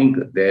I think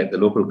the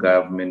local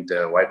government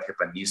white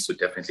paper needs to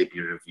definitely be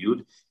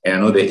reviewed. And I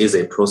know there is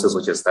a process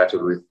which has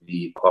started with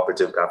the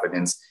cooperative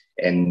governance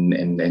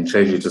and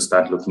Treasury to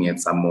start looking at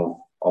some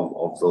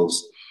of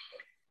those.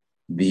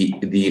 The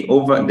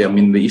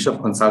issue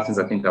of consultants,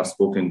 I think I've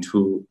spoken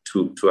to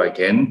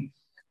again.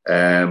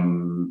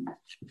 Then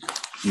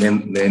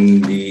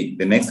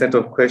the next set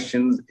of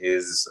questions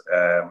is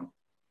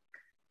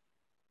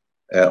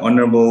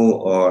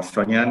Honorable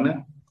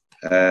Hlonyana,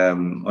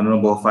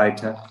 Honorable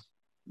Fighter.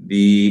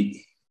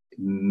 The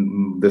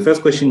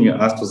first question you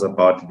asked was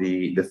about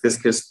the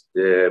fiscal,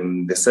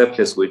 the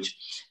surplus, which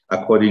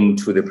according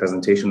to the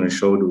presentation we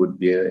showed would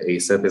be a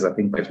surplus, I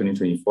think by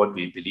 2024,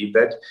 we believe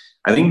that.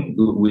 I think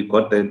we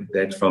got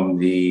that from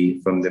the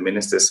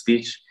minister's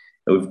speech.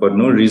 We've got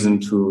no reason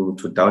to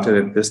doubt it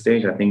at this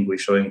stage. I think we're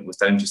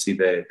starting to see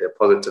the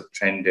positive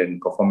trend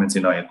and performance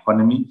in our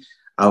economy,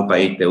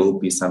 albeit there will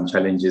be some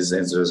challenges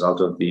as a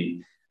result of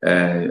the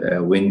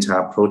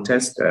winter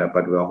protest,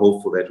 but we are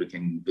hopeful that we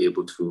can be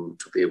able to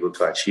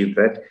achieve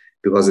that,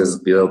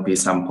 because there will be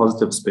some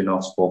positive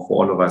spin-offs for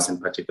all of us, in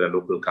particular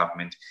local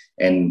government,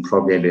 and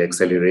probably the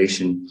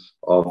acceleration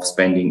of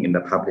spending in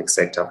the public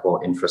sector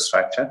for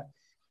infrastructure.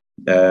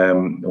 How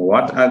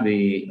do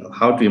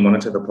we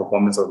monitor the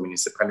performance of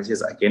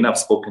municipalities? Again, I've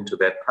spoken to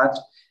that part,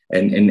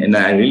 and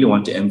I really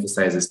want to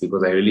emphasize this,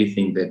 because I really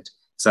think that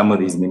some of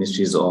these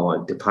ministries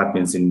or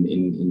departments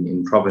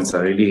in province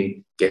are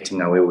really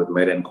getting away with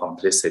murder and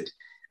complicit.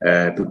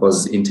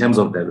 Because in terms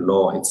of the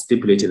law, it's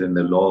stipulated in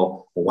the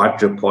law what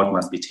report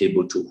must be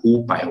tabled to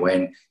who by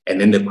when.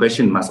 And then the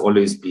question must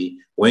always be,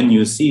 when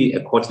you see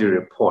a quarterly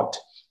report,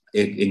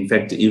 in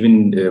fact,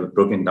 even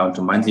broken down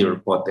to monthly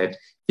report, that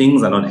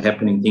things are not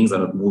happening, things are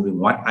not moving,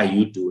 what are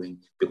you doing?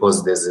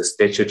 Because there's a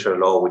statutory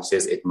law which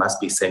says it must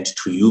be sent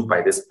to you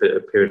by this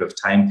period of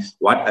time.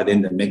 What are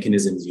then the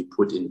mechanisms you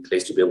put in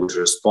place to be able to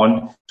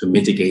respond, to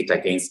mitigate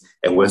against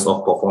a worse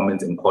off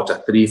performance in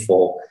quarter 3,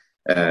 4,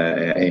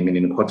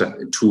 in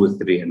quarter 2,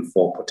 3, and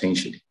 4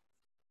 potentially?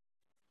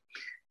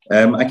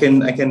 I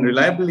can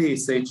reliably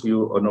say to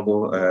you,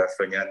 Honorable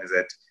Hlonyana,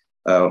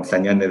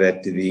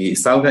 that the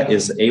SALGA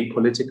is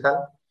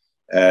apolitical.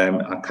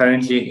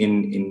 Currently,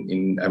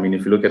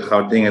 if you look at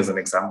Gauteng as an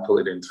example,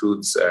 it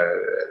includes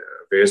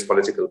various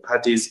political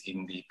parties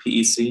in the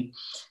PEC,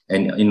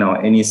 and in our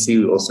NEC,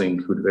 we also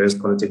include various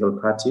political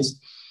parties.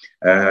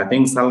 I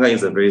think SALGA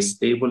is a very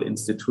stable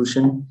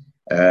institution,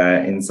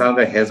 and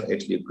SALGA has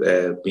actually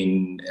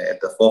been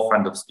at the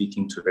forefront of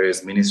speaking to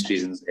various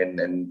ministries, and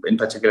in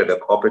particular the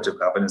Cooperative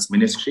Governance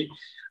Ministry,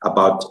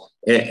 about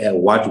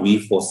what we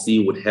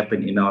foresee would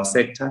happen in our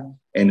sector.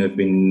 And we've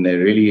been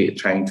really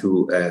trying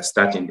to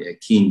start in a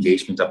key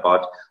engagement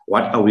about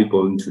what are we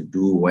going to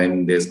do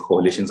when there's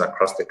coalitions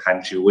across the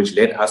country, which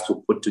led us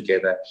to put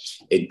together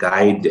a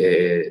guide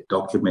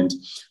document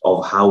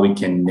of how we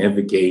can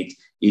navigate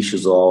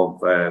issues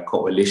of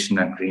coalition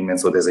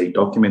agreements. So there's a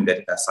document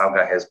that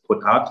SALGA has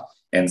put out,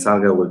 and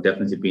SALGA will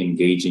definitely be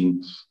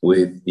engaging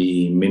with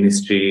the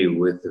ministry,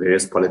 with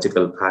various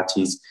political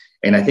parties.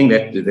 And I think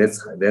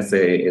that's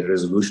a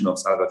resolution of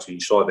SALGA to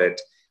ensure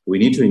that we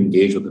need to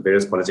engage with the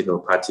various political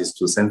parties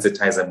to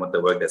sensitize them with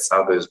the work that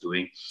SALGA is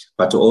doing,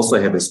 but to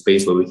also have a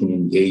space where we can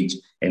engage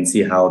and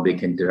see how they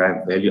can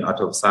derive value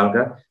out of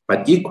SALGA.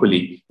 But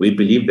equally, we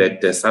believe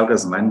that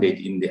SALGA's mandate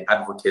in the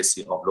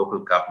advocacy of local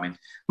government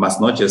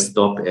must not just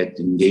stop at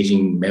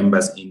engaging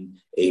members in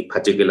a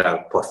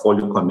particular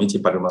portfolio committee,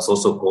 but we must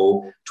also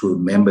go to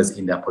members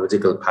in their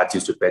political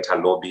parties to better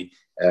lobby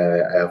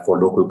for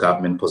local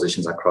government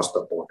positions across the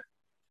board.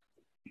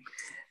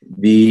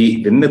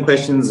 Then the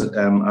questions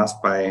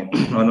asked by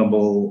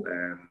Honorable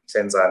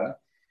Senzana,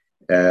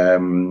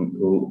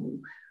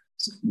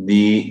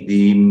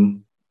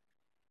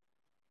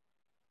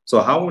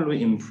 so how will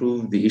we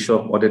improve the issue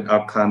of audit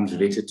outcomes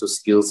related to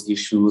skills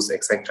issues,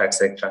 etc.,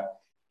 etc.?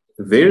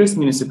 Various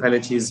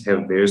municipalities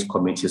have various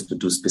committees to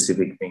do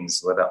specific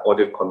things, whether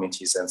audit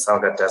committees, and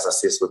SALGA does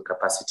assist with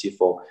capacity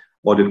for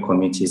audit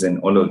committees and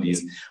all of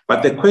these.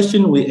 But the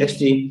question we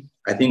actually,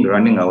 I think,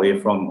 running away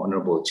from,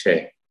 Honorable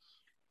Chair,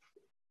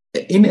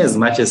 in as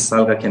much as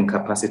SALGA can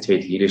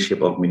capacitate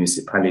leadership of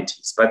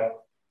municipalities,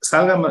 but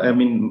SALGA,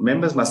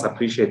 members must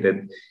appreciate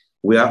that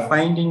we are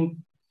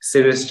finding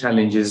serious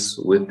challenges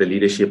with the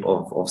leadership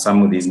of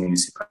some of these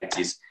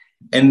municipalities.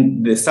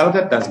 And the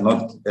SALGA does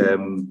not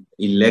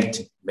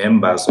elect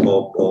members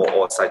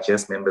or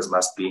suggest members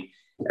must be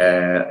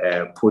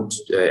put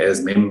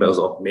as members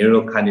of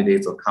mayoral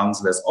candidates or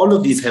councillors. All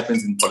of these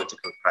happens in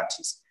political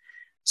parties.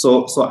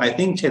 So I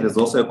think, Chair, there's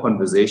also a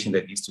conversation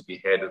that needs to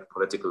be had with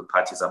political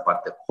parties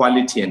about the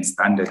quality and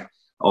standard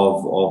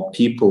of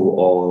people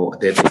or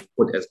that they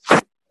put as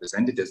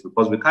representatives,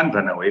 because we can't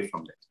run away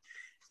from that.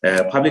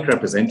 public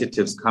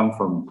representatives come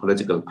from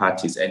political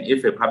parties, and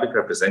if a public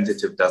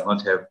representative does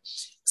not have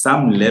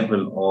some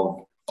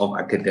level of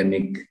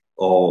academic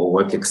or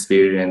work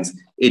experience,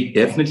 it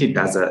definitely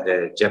does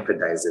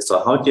jeopardize it.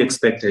 So how do you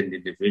expect an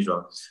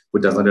individual who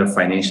does not have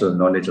financial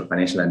knowledge or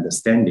financial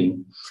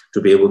understanding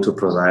to be able to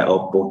provide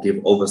or give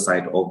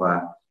oversight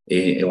over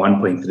a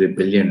 1.3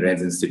 billion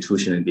rand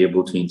institution and be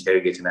able to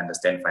interrogate and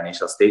understand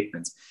financial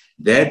statements?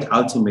 That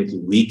ultimately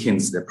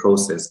weakens the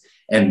process,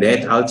 and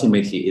that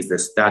ultimately is the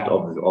start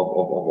of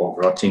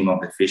rotting of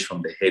the fish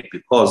from the head,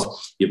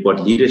 because you've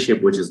got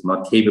leadership which is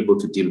not capable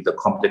to deal with the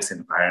complex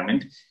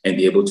environment and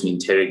be able to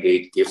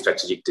interrogate, give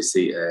strategic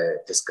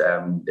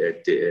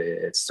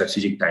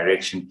strategic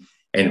direction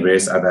and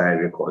various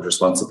other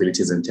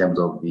responsibilities in terms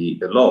of the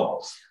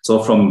law.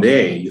 So from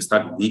there, you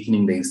start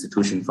weakening the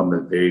institution from the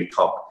very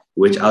top,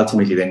 which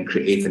ultimately then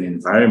creates an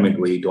environment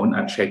where you don't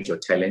attract your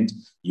talent,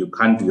 you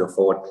can't do your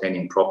forward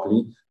planning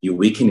properly, you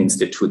weaken the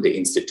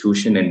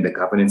institution and the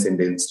governance in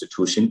the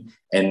institution,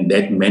 and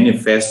that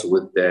manifests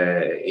with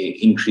the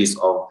increase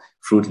of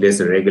fruitless,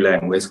 irregular,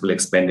 and wasteful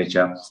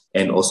expenditure,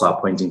 and also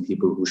appointing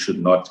people who should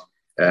not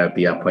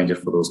be appointed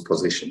for those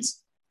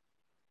positions.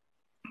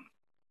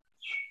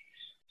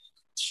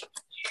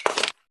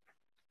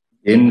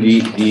 In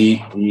the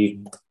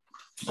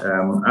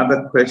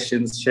other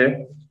questions,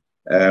 Chair,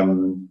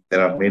 that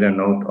I've made a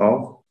note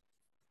of.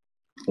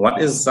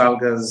 What is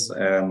SALGA's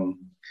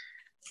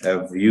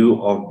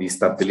view of the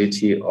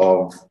stability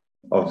of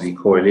the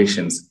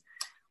coalitions?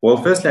 Well,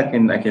 firstly,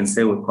 I can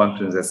say with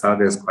confidence that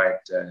SALGA is quite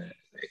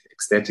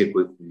ecstatic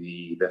with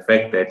the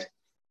fact that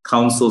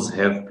councils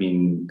have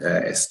been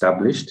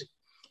established,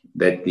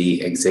 that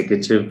the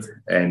executive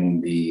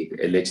and the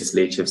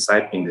legislative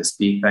side, being the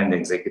speaker and the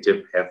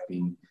executive, have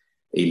been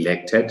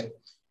elected.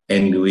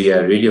 And we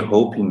are really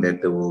hoping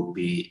that there will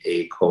be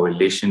a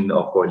coalition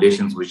or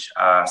coalitions which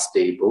are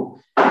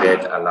stable,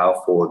 that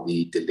allow for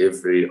the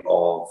delivery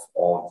of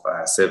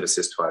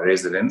services to our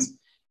residents.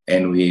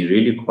 And we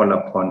really call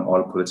upon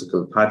all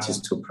political parties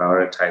to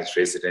prioritize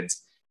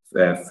residents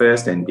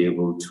first and be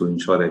able to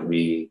ensure that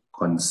we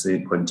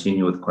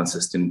continue with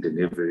consistent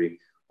delivery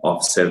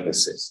of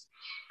services.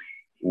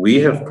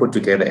 We have put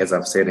together, as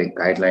I've said, a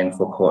guideline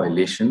for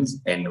coalitions,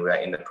 and we are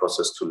in the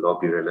process to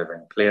lobby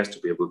relevant players to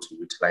be able to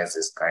utilize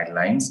these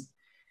guidelines.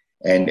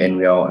 And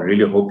we are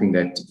really hoping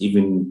that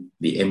even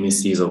the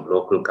MECs of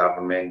local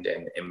government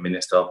and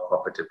Minister of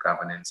Cooperative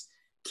Governance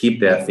keep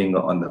their finger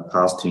on the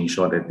pulse to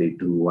ensure that they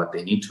do what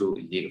they need to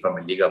from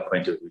a legal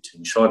point of view, to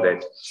ensure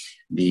that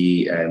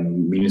the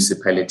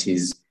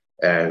municipalities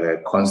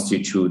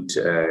constitute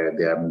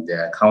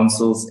their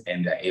councils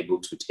and are able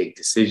to take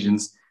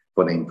decisions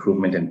for the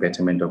improvement and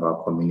betterment of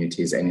our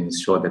communities and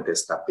ensure that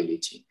there's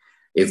stability.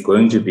 It's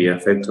going to be a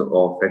fact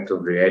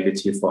of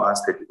reality for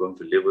us that we're going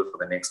to live with for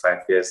the next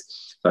 5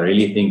 years. So I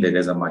really think that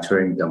as a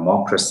maturing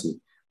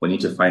democracy, we need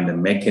to find the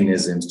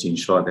mechanisms to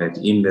ensure that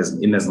in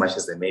as much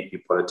as there may be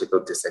political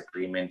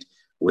disagreement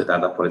with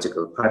other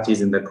political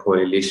parties in the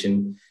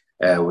coalition,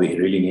 we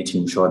really need to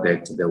ensure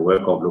that the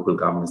work of local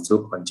government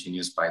still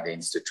continues by the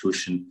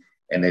institution,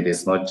 and it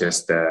is not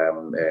just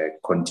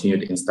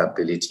continued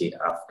instability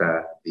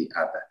after the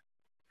other.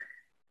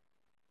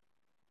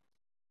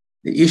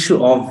 The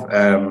issue of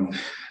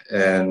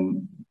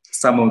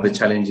some of the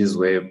challenges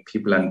where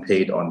people are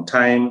unpaid on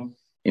time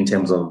in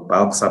terms of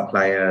bulk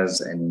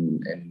suppliers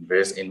and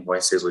various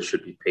invoices which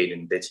should be paid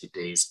in 30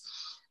 days.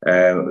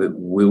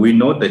 We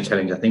know the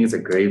challenge. I think it's a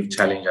grave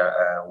challenge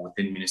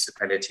within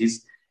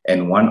municipalities.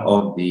 And one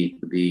of the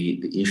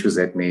issues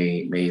that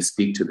may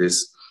speak to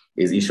this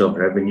is issue of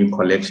revenue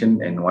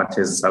collection. And what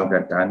has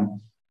SALGA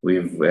done?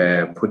 We've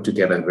put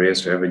together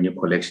various revenue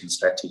collection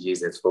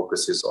strategies that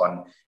focuses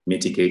on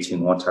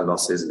mitigating water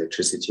losses,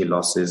 electricity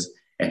losses,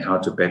 and how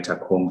to better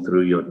comb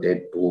through your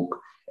debt book,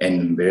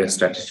 and various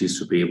strategies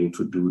to be able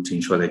to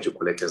ensure that you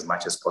collect as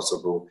much as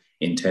possible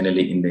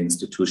internally in the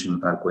institution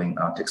without going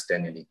out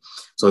externally.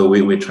 So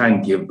we try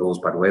and give those,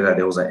 but whether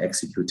those are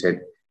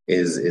executed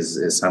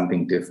is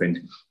something different.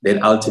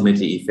 That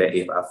ultimately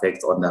if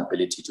affects on the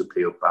ability to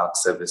pay your bulk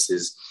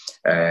services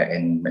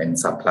and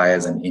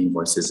suppliers and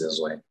invoices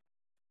as well.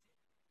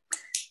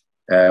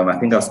 I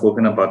think I've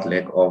spoken about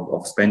lack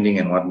of spending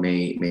and what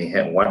may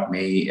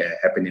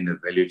happen in the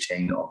value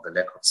chain of the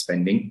lack of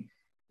spending.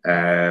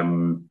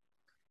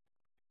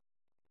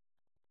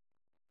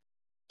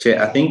 Chair,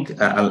 I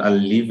think I'll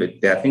leave it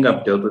there. I think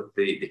I've dealt with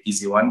the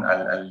easy one.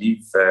 I'll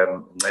leave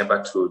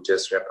Neba to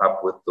just wrap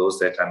up with those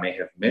that I may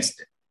have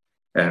missed.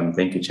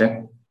 Thank you,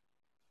 Chair.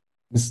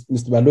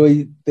 Mr.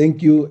 Baloyi,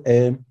 thank you.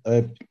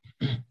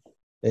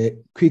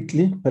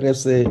 Quickly,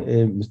 perhaps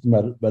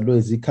Mr. Baloyi,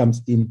 as he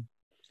comes in,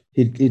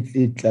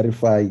 he'll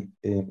clarify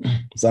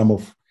some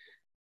of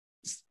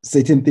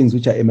certain things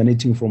which are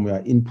emanating from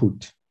your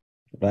input,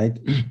 right?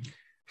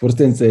 For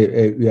instance,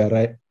 we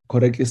are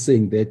correctly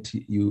saying that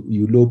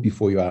you lobby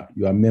for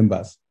your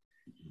members,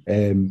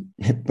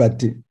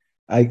 but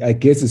I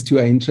guess it's to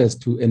your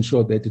interest to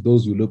ensure that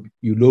those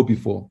you lobby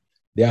for,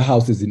 their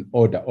house is in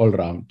order all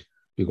round,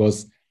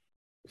 because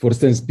for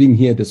instance, being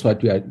here, that's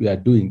what we are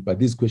doing, but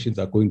these questions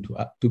are going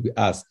to be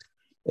asked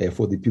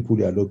for the people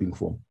we are lobbying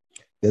for.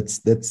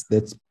 That's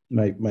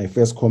my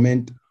first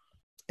comment.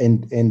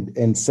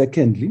 And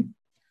secondly,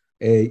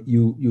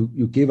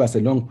 you gave us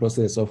a long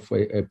process of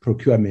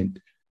procurement,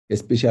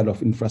 especially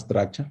of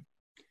infrastructure.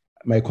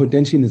 My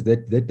contention is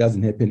that that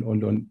doesn't happen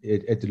only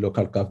at the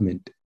local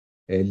government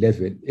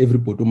level.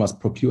 Everybody who must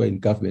procure in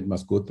government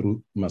must go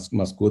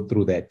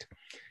through that.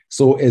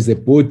 So as a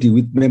body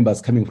with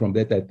members coming from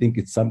that, I think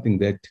it's something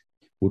that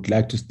would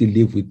like to still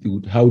live with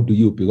you. How do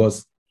you?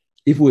 Because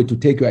if we were to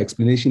take your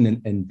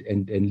explanation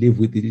and live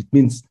with it, it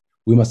means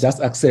we must just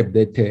accept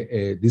that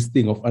this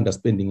thing of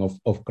underspending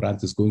of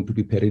grants is going to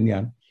be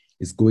perennial,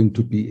 is going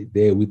to be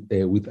there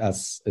with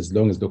us as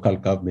long as local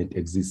government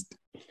exists.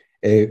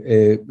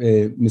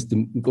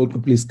 Mr.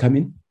 Mkoku, please come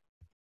in.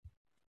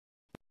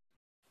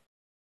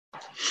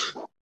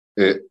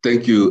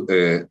 Thank you,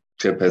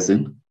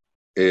 Chairperson.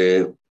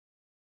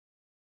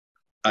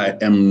 I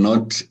am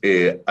not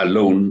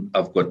alone.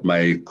 I've got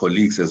my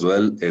colleagues as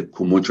well,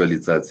 Kumucho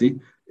Litsatsi,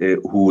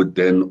 who would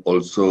then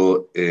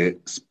also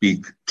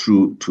speak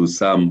to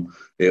some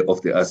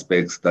of the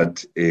aspects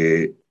that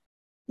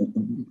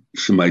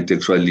she might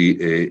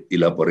actually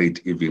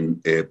elaborate even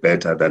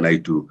better than I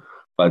do.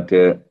 But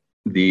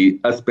the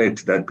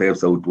aspect that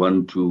perhaps I would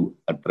want to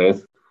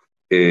address,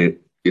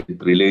 it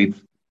relates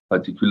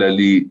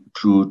particularly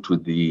to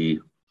the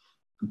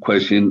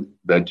question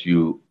that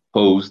you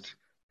posed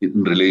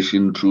in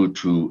relation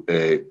to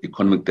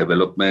economic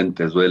development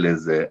as well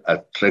as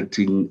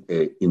attracting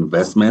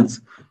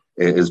investments,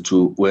 as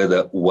to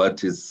whether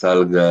what is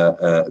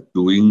SALGA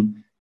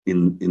doing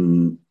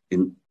in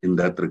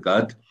that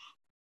regard.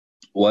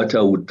 What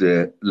I would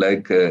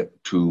like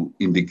to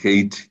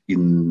indicate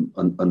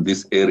on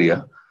this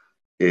area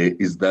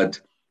is that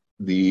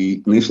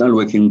the National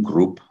Working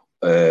Group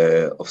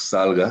of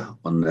SALGA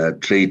on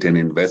trade and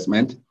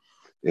investment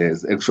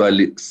is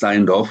actually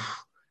signed off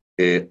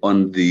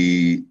on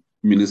the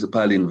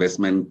municipal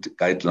investment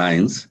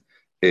guidelines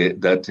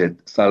that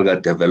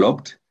SALGA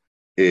developed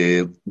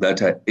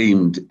that are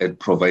aimed at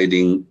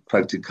providing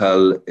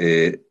practical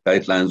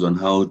guidelines on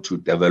how to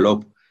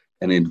develop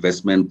an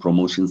investment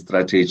promotion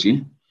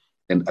strategy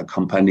and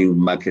accompanying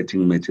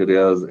marketing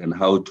materials, and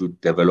how to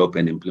develop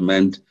and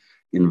implement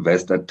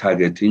investor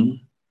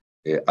targeting,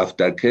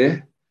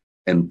 aftercare,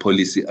 and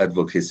policy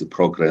advocacy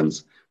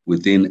programs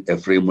within a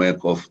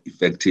framework of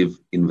effective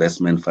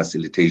investment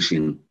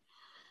facilitation.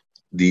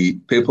 The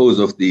purpose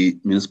of the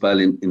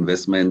municipal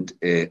investment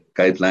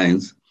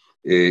guidelines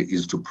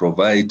is to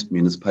provide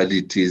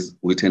municipalities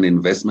with an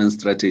investment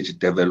strategy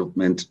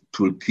development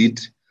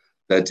toolkit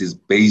that is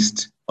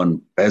based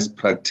on best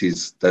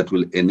practice that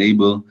will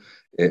enable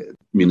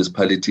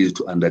municipalities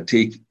to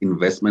undertake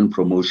investment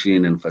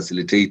promotion and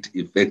facilitate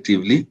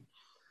effectively,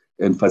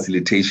 and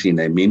facilitation,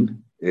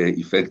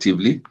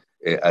 effectively,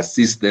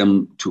 assist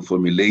them to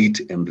formulate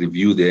and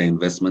review their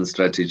investment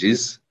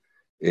strategies,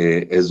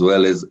 as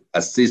well as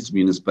assist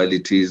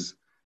municipalities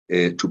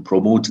to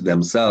promote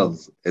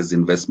themselves as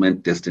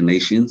investment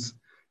destinations,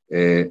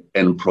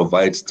 and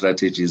provide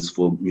strategies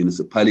for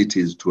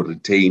municipalities to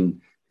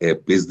retain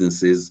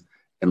businesses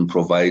and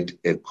provide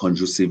a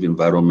conducive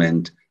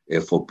environment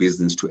for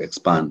business to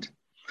expand.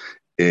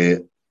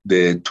 The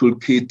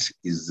toolkit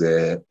is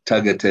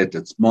targeted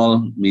at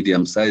small,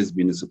 medium-sized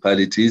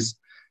municipalities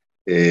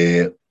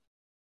and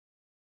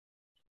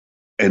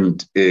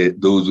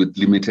those with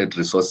limited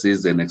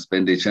resources and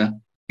expenditure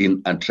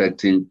in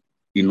attracting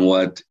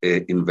inward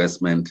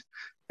investment.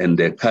 And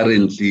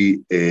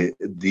currently,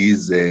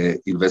 these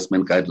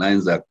investment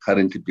guidelines are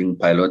currently being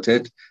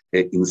piloted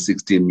in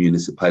 16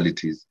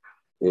 municipalities.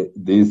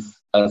 These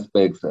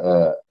aspects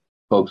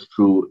talks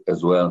through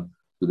as well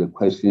to the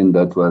question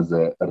that was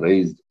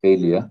raised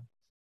earlier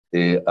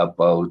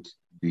about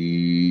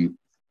the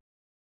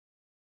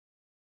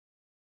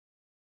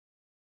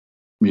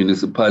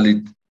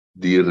municipality,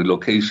 the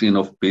relocation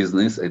of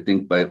business, I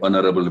think by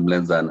Honorable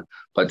Mlenzana,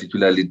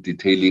 particularly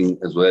detailing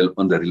as well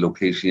on the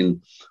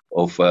relocation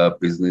of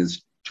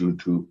business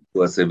to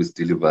a service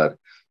delivery.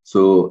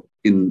 So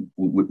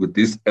with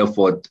this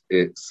effort,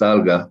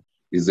 SALGA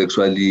is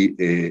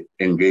actually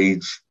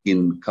engaged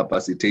in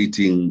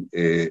capacitating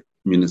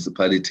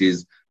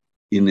municipalities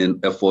in an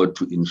effort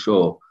to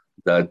ensure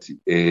that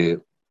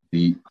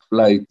the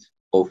flight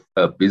of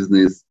a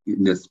business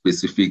in a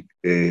specific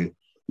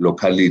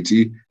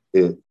locality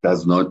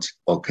does not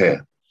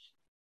occur.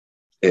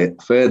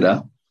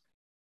 Further,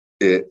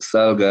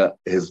 SALGA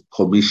has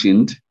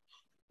commissioned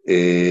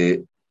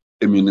a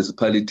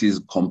municipalities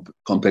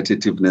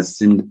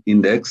competitiveness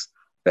index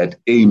that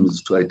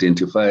aims to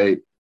identify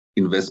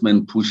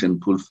investment push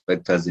and pull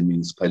factors in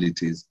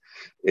municipalities.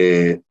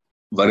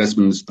 Various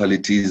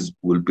municipalities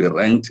will be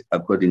ranked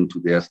according to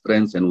their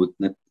strengths and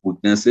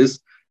weaknesses,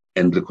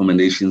 and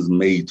recommendations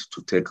made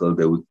to tackle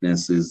the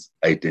weaknesses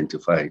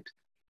identified.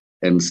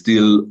 And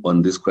still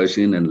on this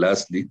question, and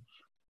lastly,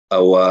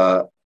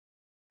 our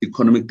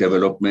economic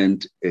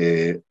development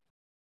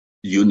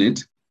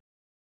unit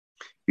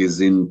is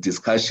in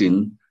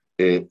discussion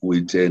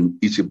with an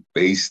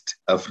Egypt-based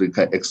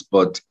Africa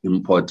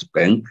Export-Import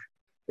Bank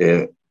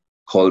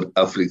called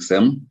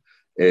AfricSem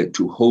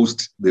to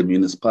host the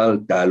Municipal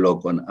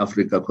Dialogue on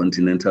Africa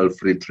Continental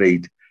Free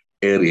Trade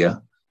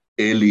Area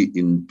early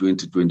in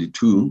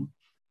 2022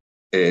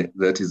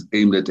 that is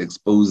aimed at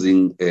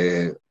exposing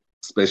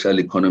special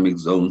economic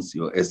zones,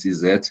 your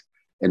SEZ,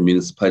 and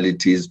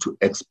municipalities to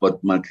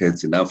export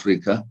markets in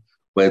Africa,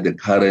 where the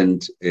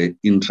current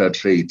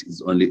intra-trade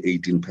is only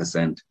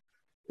 18%.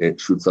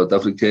 Should South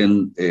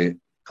African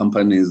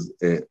companies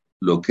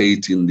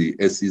locate in the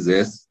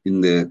SEZ,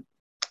 in the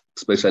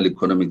special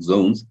economic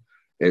zones,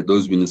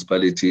 those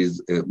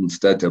municipalities will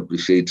start to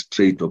appreciate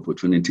trade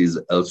opportunities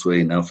elsewhere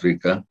in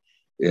Africa,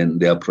 and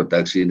their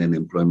production and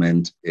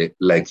employment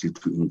likely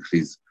to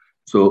increase.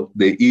 So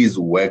there is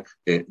work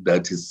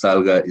that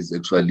SALGA is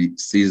actually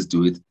seized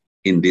with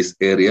in this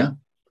area.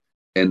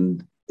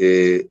 And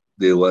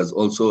there was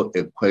also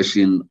a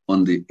question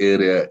on the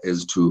area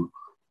as to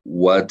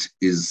what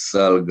is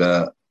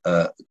SALGA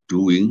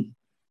doing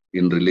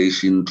in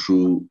relation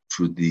to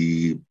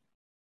the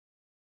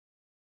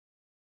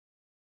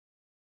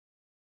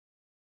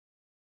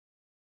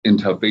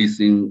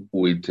interfacing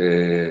with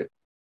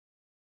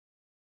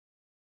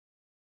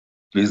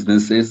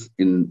businesses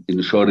in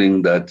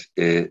ensuring that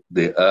there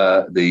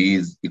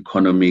is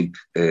economic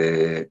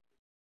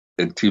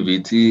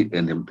activity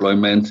and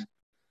employment.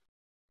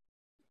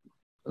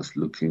 Just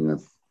looking at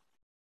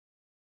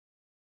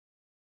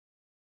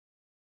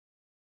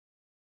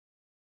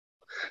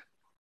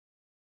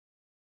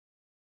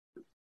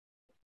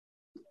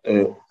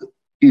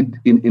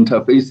in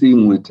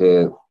interfacing with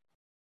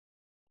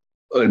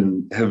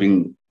and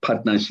having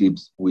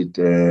partnerships with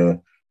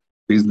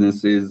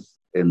businesses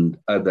and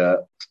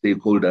other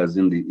stakeholders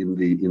in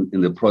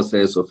the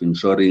process of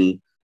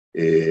ensuring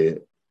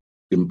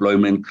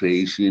employment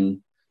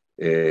creation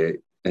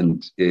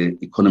and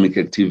economic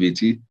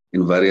activity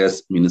in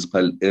various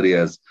municipal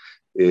areas.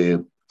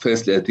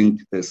 Firstly, I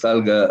think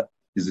SALGA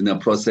is in a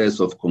process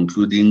of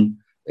concluding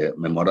a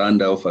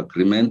memoranda of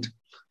agreement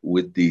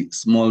with the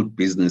Small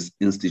Business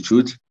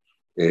Institute,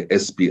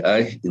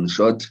 SBI in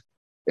short.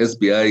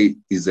 SBI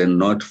is a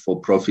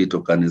not-for-profit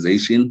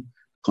organization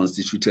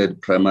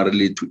constituted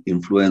primarily to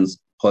influence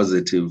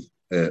positive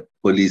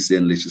policy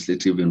and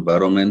legislative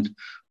environment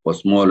for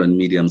small and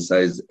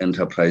medium-sized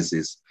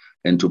enterprises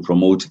and to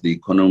promote the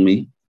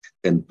economy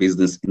and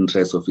business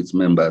interests of its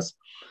members.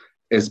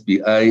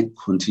 SBI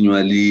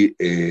continually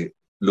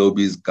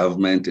lobbies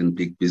government and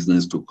big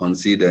business to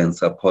consider and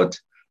support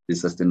the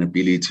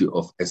sustainability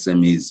of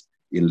SMEs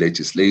in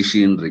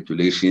legislation,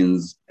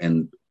 regulations,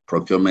 and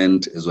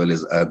procurement, as well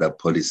as other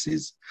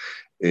policies.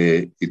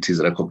 It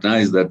is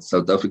recognized that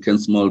South African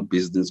small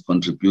business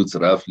contributes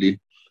roughly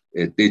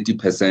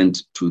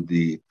 30% to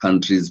the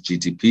country's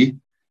GDP,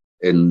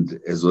 and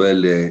as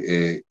well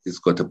it's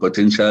got a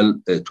potential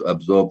to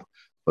absorb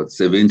about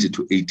 70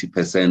 to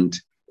 80%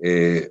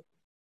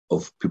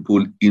 of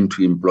people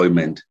into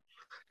employment.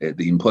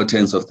 The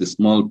importance of the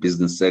small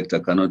business sector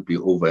cannot be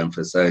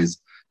overemphasized,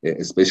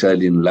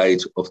 especially in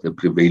light of the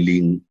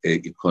prevailing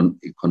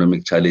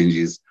economic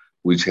challenges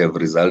which have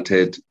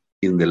resulted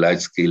in the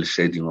large-scale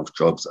shedding of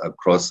jobs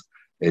across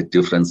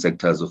different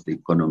sectors of the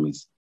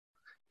economies.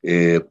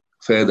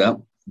 Further,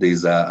 there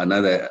is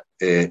another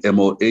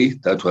MOA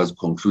that was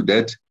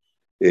concluded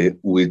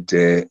with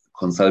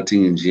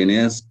Consulting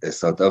Engineers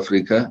South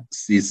Africa,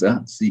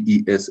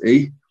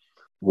 CESA,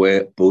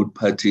 where both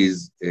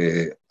parties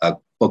are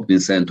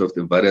cognizant of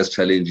the various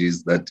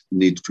challenges that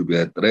need to be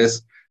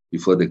addressed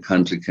before the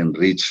country can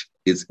reach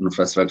its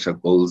infrastructure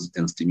goals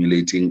and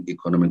stimulating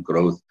economic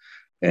growth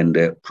and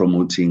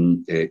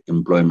promoting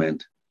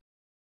employment.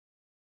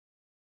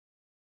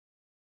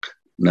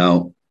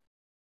 Now,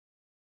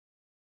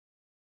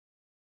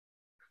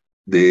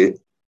 there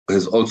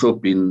has also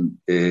been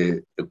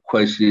a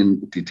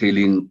question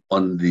detailing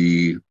on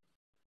the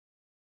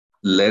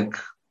lack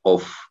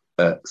of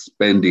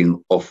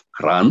spending of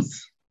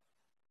grants.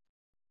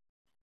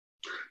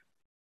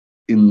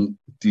 In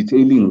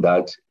detailing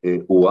that,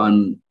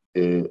 one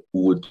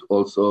would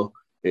also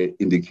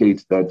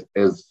indicate that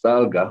as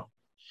SALGA,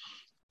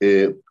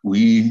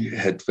 we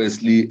had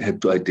firstly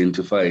had to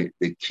identify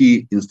the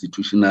key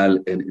institutional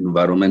and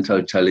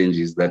environmental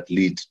challenges that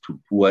lead to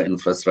poor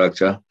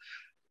infrastructure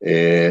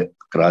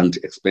grant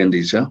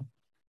expenditure.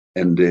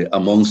 And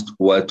amongst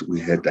what we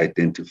had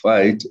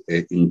identified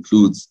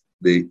includes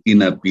the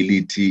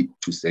inability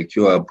to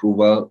secure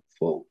approval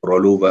for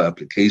rollover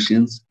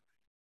applications,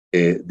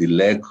 the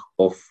lack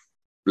of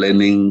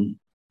planning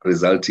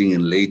resulting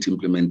in late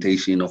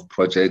implementation of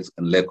projects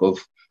and lack of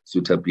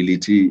suitably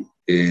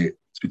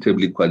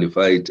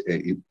qualified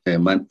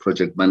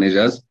project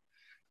managers,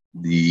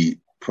 the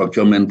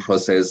procurement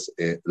process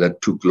that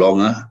took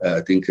longer,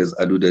 I think is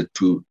alluded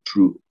to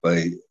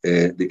by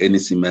the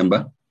NEC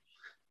member,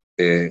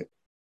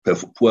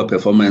 poor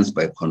performance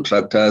by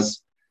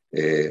contractors,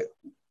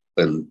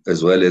 and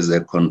as well as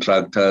the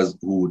contractors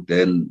who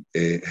then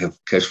have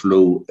cash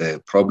flow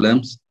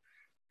problems,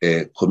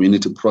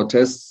 community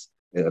protests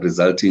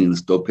resulting in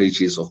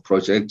stoppages of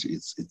project.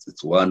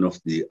 It's one of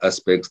the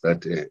aspects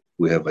that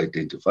we have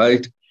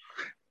identified.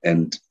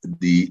 And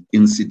the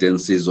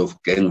incidences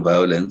of gang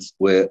violence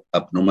were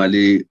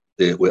abnormally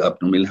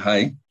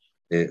high.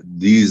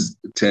 These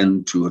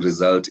tend to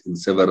result in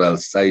several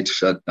site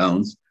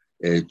shutdowns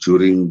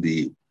during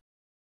the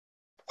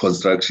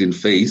construction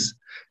phase,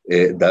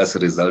 thus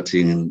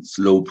resulting in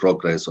slow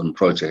progress on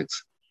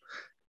projects.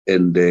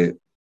 And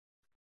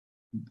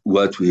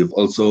what we have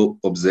also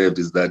observed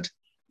is that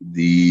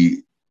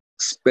the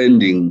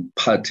spending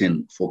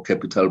pattern for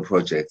capital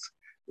projects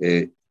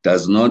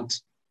does not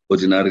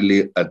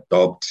ordinarily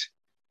adopt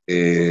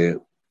a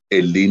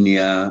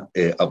linear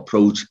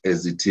approach,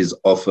 as it is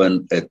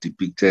often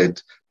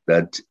depicted,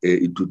 that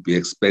it would be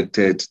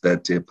expected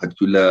that a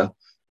particular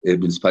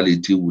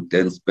municipality would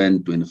then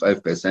spend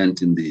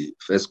 25% in the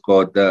first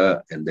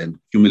quarter, and then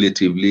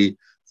cumulatively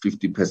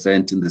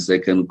 50% in the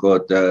second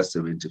quarter,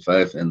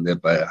 75, and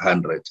thereby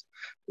 100.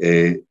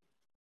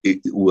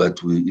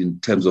 In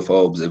terms of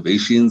our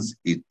observations,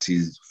 it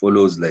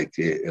follows like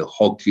a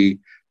hockey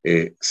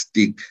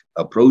stick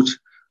approach,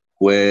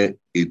 where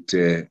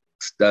it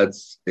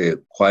starts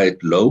quite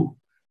low,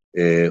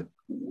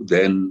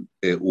 then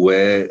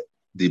where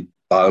the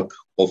bulk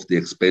of the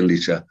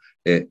expenditure,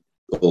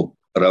 or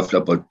roughly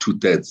about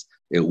 2/3,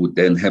 would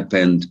then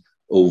happen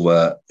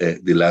over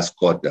the last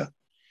quarter.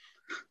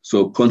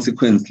 So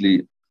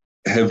consequently,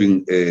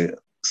 having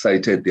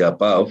cited the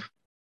above,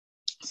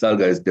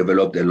 SALGA has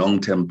developed a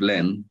long-term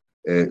plan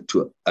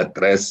to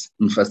address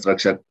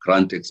infrastructure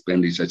grant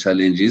expenditure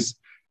challenges.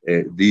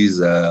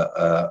 These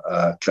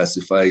are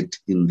classified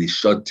in the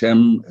short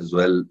term, as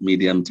well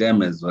medium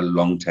term, as well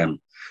long term.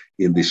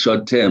 In the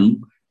short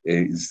term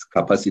is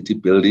capacity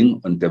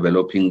building on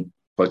developing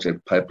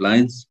project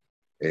pipelines,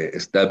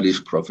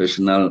 establish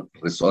professional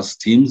resource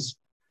teams,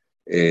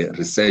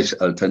 research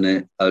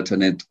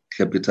alternate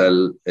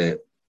capital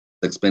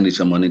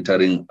expenditure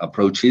monitoring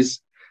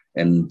approaches,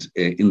 and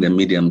in the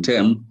medium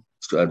term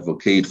is to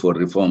advocate for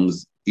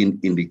reforms in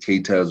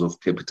indicators of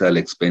capital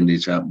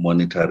expenditure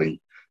monitoring.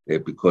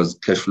 Because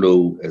cash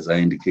flow, as I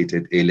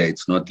indicated earlier,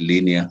 it's not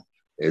linear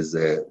as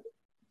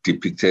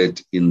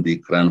depicted in the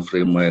grant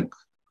framework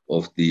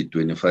of the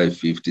 25,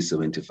 50,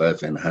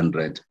 75, and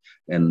 100.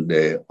 And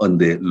on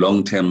the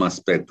long-term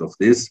aspect of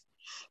this,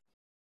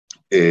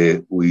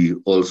 we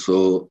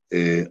also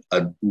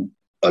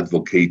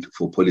advocate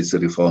for policy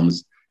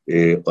reforms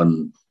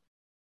on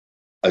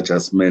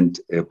adjustment,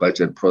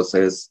 budget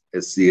process,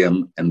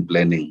 SCM, and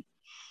planning.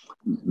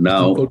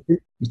 Now,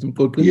 Mr.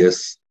 Mkolke?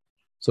 Yes.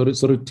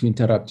 Sorry to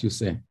interrupt you,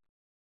 sir.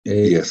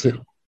 Yes.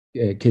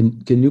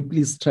 Can you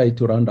please try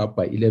to round up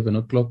by 11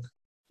 o'clock?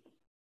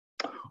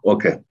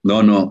 Okay.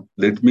 No.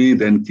 Let me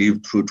then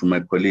give through to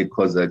my colleague,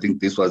 because I think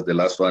this was the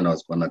last one I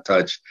was going to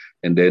touch,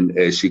 and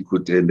then she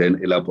could then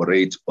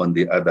elaborate on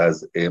the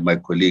others. My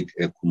colleague,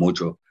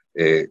 Kumocho,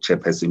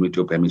 Chairperson, with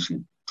your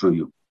permission, through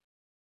you.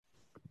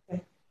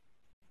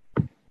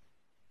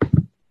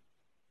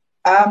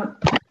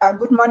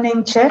 Good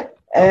morning, Chair,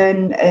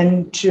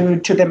 and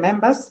to the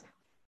members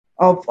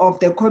of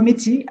the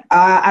committee.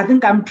 I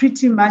think I'm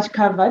pretty much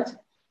covered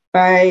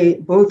by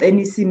both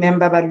NEC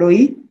member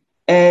Baloyi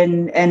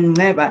and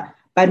Neba,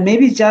 but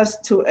maybe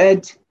just to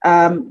add,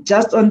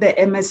 just on the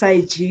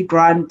MSIG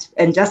grant,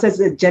 and just as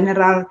a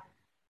general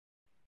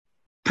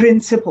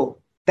principle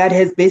that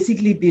has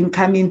basically been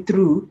coming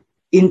through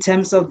in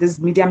terms of this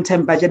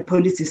medium-term budget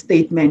policy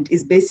statement,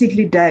 is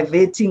basically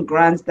diverting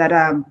grants that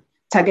are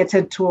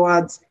targeted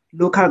towards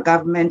local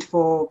government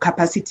for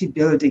capacity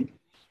building,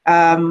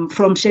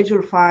 from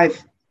Schedule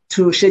 5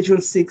 to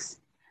Schedule 6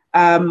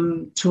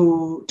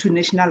 to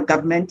national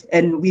government.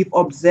 And we've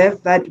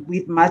observed that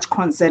with much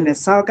concern as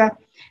SALGA,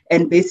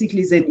 and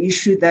basically is an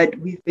issue that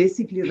we've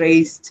basically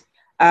raised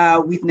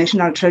with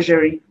National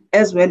Treasury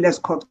as well as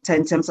COGTA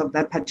in terms of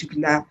that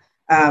particular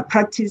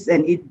practice,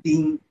 and it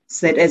being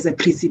set as a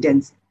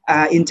precedent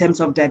in terms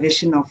of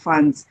diversion of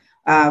funds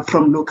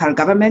from local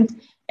government.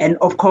 And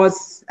of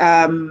course,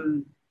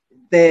 the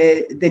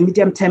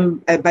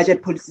medium-term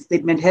budget policy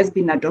statement has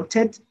been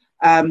adopted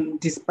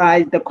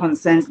despite the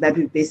concerns that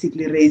we've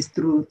basically raised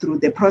through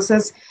the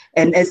process.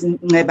 And as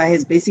Neba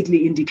has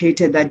basically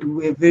indicated, that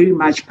we're very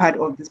much part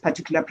of this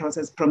particular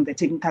process from the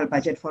Technical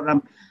Budget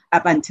Forum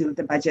up until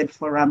the Budget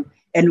Forum.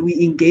 And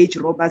we engage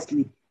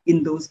robustly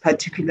in those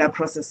particular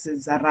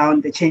processes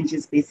around the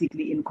changes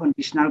basically in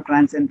conditional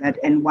grants and that.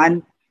 And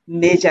one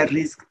major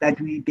risk that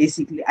we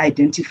basically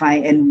identify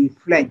and we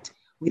flagged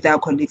with our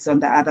colleagues on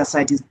the other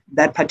side is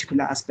that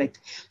particular aspect.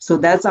 So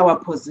that's our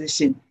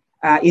position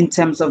in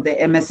terms of the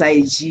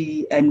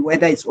MSIG, and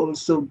whether it's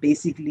also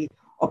basically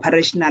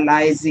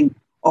operationalizing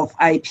of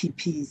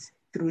IPPs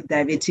through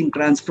diverting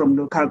grants from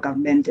local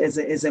government as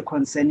a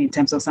concern in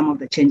terms of some of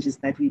the changes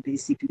that we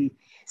basically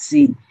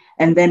seen.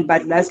 And then,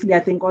 but lastly, I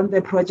think on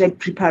the project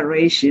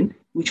preparation,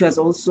 which was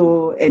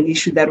also an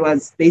issue that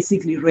was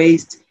basically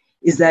raised,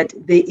 is that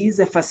there is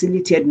a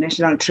facility at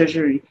National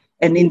Treasury.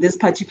 And in this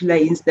particular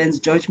instance,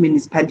 George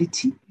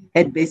Municipality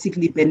had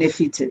basically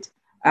benefited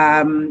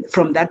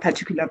from that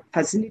particular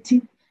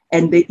facility.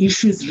 And the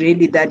issues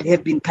really that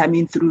have been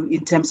coming through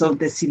in terms of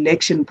the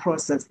selection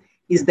process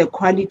is the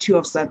quality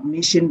of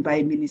submission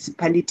by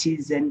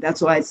municipalities. And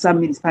that's why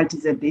some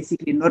municipalities have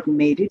basically not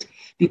made it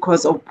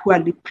because of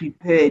poorly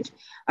prepared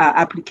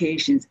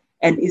applications.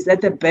 And it's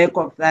at the back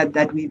of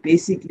that we're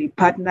basically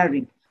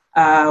partnering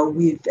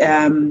with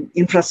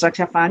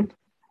Infrastructure Fund,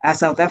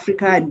 South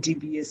Africa and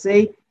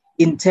DBSA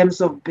in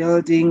terms of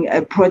building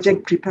a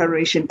project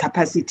preparation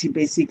capacity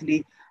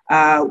basically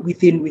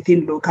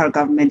within local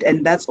government.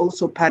 And that's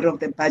also part of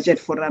the budget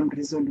forum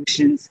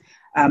resolutions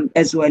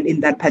as well in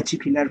that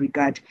particular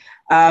regard.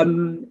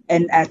 And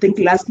I think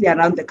lastly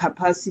around the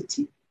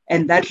capacity,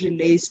 and that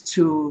relates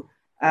to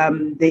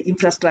the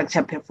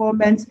infrastructure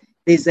performance,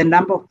 there's a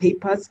number of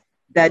papers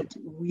that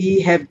we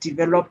have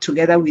developed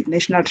together with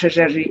National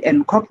Treasury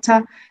and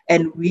COPTA,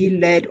 and we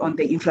led on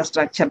the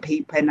infrastructure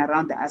paper and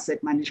around the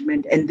asset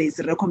management. And there's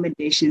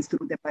recommendations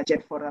through the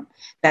budget forum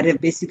that have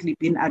basically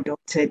been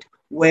adopted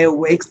where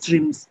work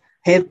streams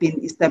have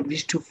been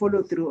established to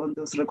follow through on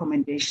those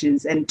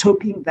recommendations. And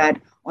topping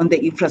that on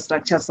the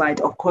infrastructure side,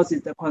 of course,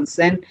 is the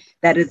concern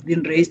that has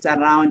been raised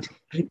around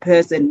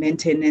repairs and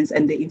maintenance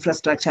and the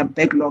infrastructure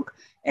backlog,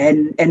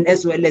 and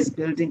as well as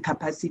building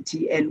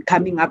capacity and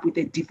coming up with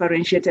a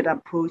differentiated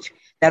approach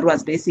that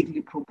was basically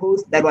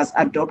proposed, that was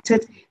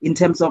adopted in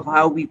terms of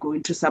how we're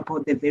going to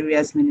support the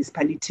various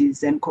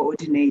municipalities and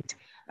coordinate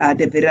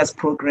the various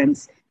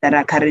programs that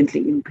are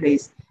currently in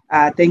place.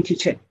 Thank you,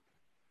 Chair.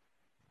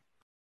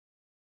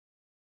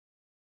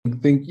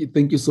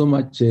 Thank you so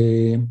much,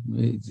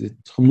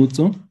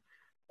 Tshomotso.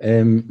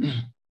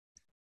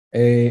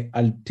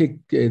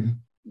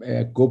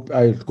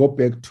 I'll go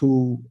back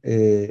to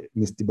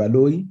Mr.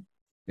 Baloyi,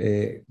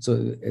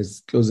 so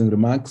as closing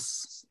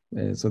remarks,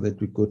 so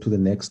that we go to the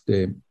next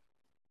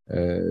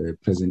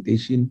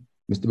presentation.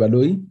 Mr.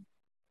 Baloyi.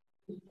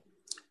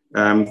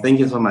 Thank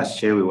you so much,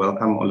 Chair. We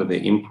welcome all of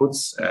the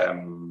inputs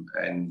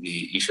and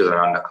the issues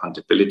around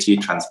accountability,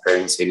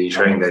 transparency, and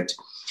ensuring that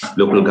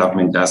local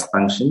government does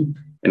function.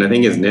 And I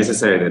think it's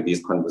necessary that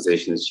these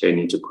conversations, Chair,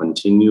 need to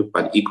continue,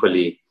 but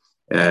equally,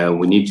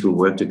 we need to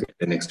work together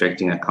in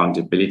extracting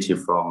accountability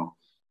from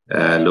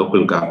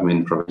local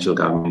government, provincial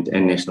government,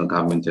 and national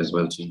government as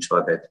well to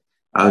ensure that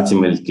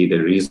ultimately the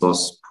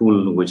resource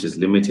pool, which is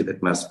limited,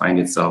 that must find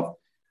itself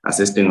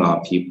assisting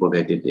our people,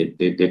 that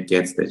it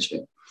gets the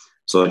Chair.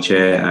 So,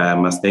 Chair, I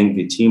must thank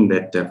the team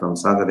that from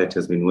SAGA that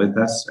has been with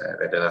us,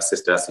 that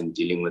assisted us in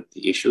dealing with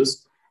the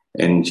issues.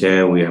 And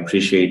Chair, we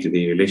appreciate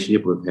the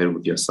relationship we've had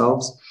with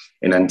yourselves.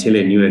 And until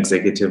a new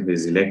executive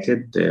is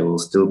elected, we'll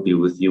still be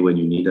with you when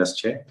you need us,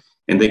 Chair.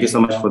 And thank you so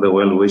much for the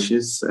well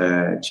wishes,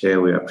 Chair.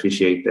 We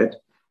appreciate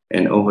that.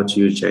 And over to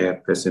you,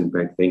 Chairperson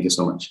Bragg. Thank you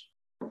so much.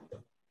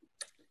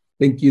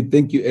 Thank you,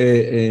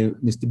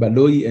 Mr.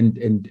 Baloyi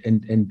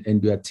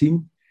and your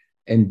team.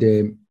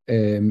 And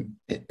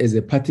as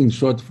a parting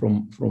shot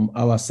from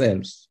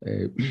ourselves,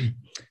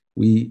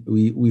 we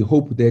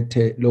hope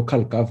that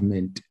local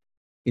government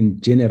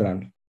in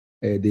general,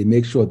 they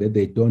make sure that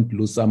they don't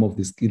lose some of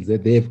the skills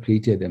that they have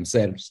created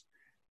themselves.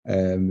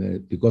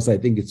 Because I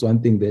think it's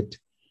one thing that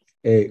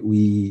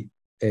we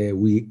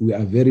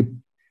are very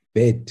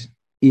bad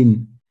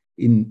in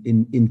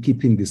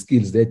keeping the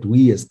skills that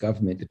we as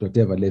government at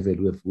whatever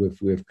level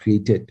we have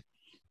created.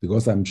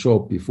 Because I'm sure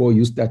before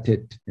you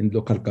started in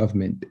local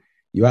government,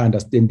 your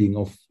understanding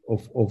of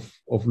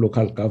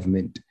local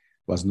government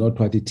was not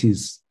what it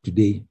is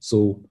today.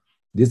 So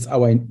that's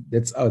our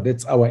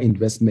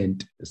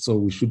investment. So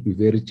we should be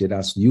very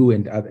generous, you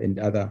and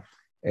other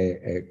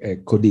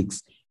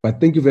colleagues. But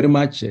thank you very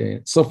much.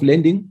 Soft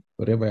landing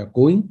wherever you're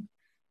going,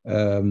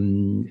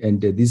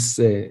 and this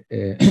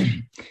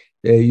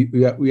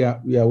we are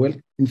well.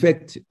 In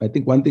fact, I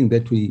think one thing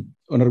that we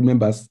honorable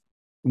members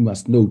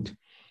must note,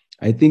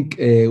 I think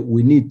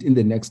we need in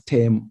the next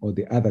term or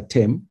the other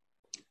term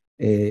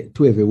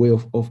to have a way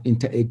of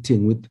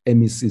interacting with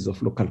MECs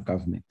of local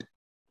government.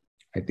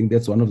 I think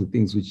that's one of the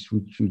things which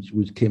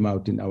came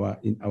out in our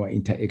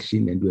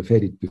interaction, and we've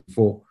heard it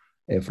before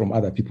from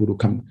other people who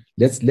come.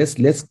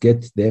 Let's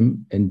get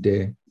them,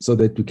 and so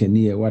that we can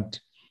hear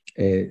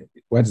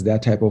what's their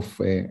type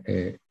of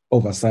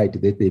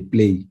oversight that they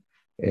play,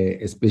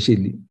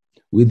 especially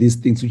with these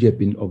things which have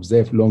been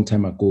observed long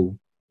time ago,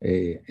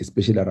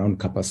 especially around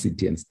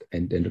capacity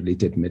and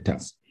related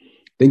matters.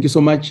 Thank you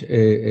so much,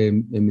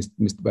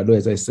 Mr. Baloyi.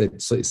 As I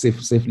said,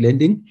 safe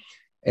landing.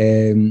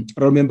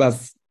 All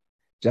members,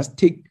 just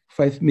take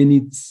 5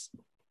 minutes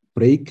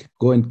break,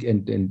 go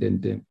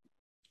and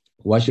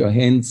wash your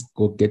hands,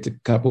 go get a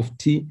cup of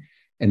tea,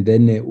 and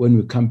then when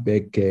we come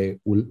back,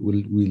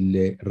 we'll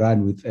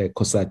run with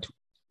COSATU.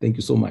 Thank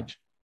you so much.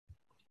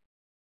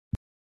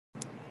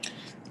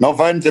 No,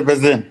 fine,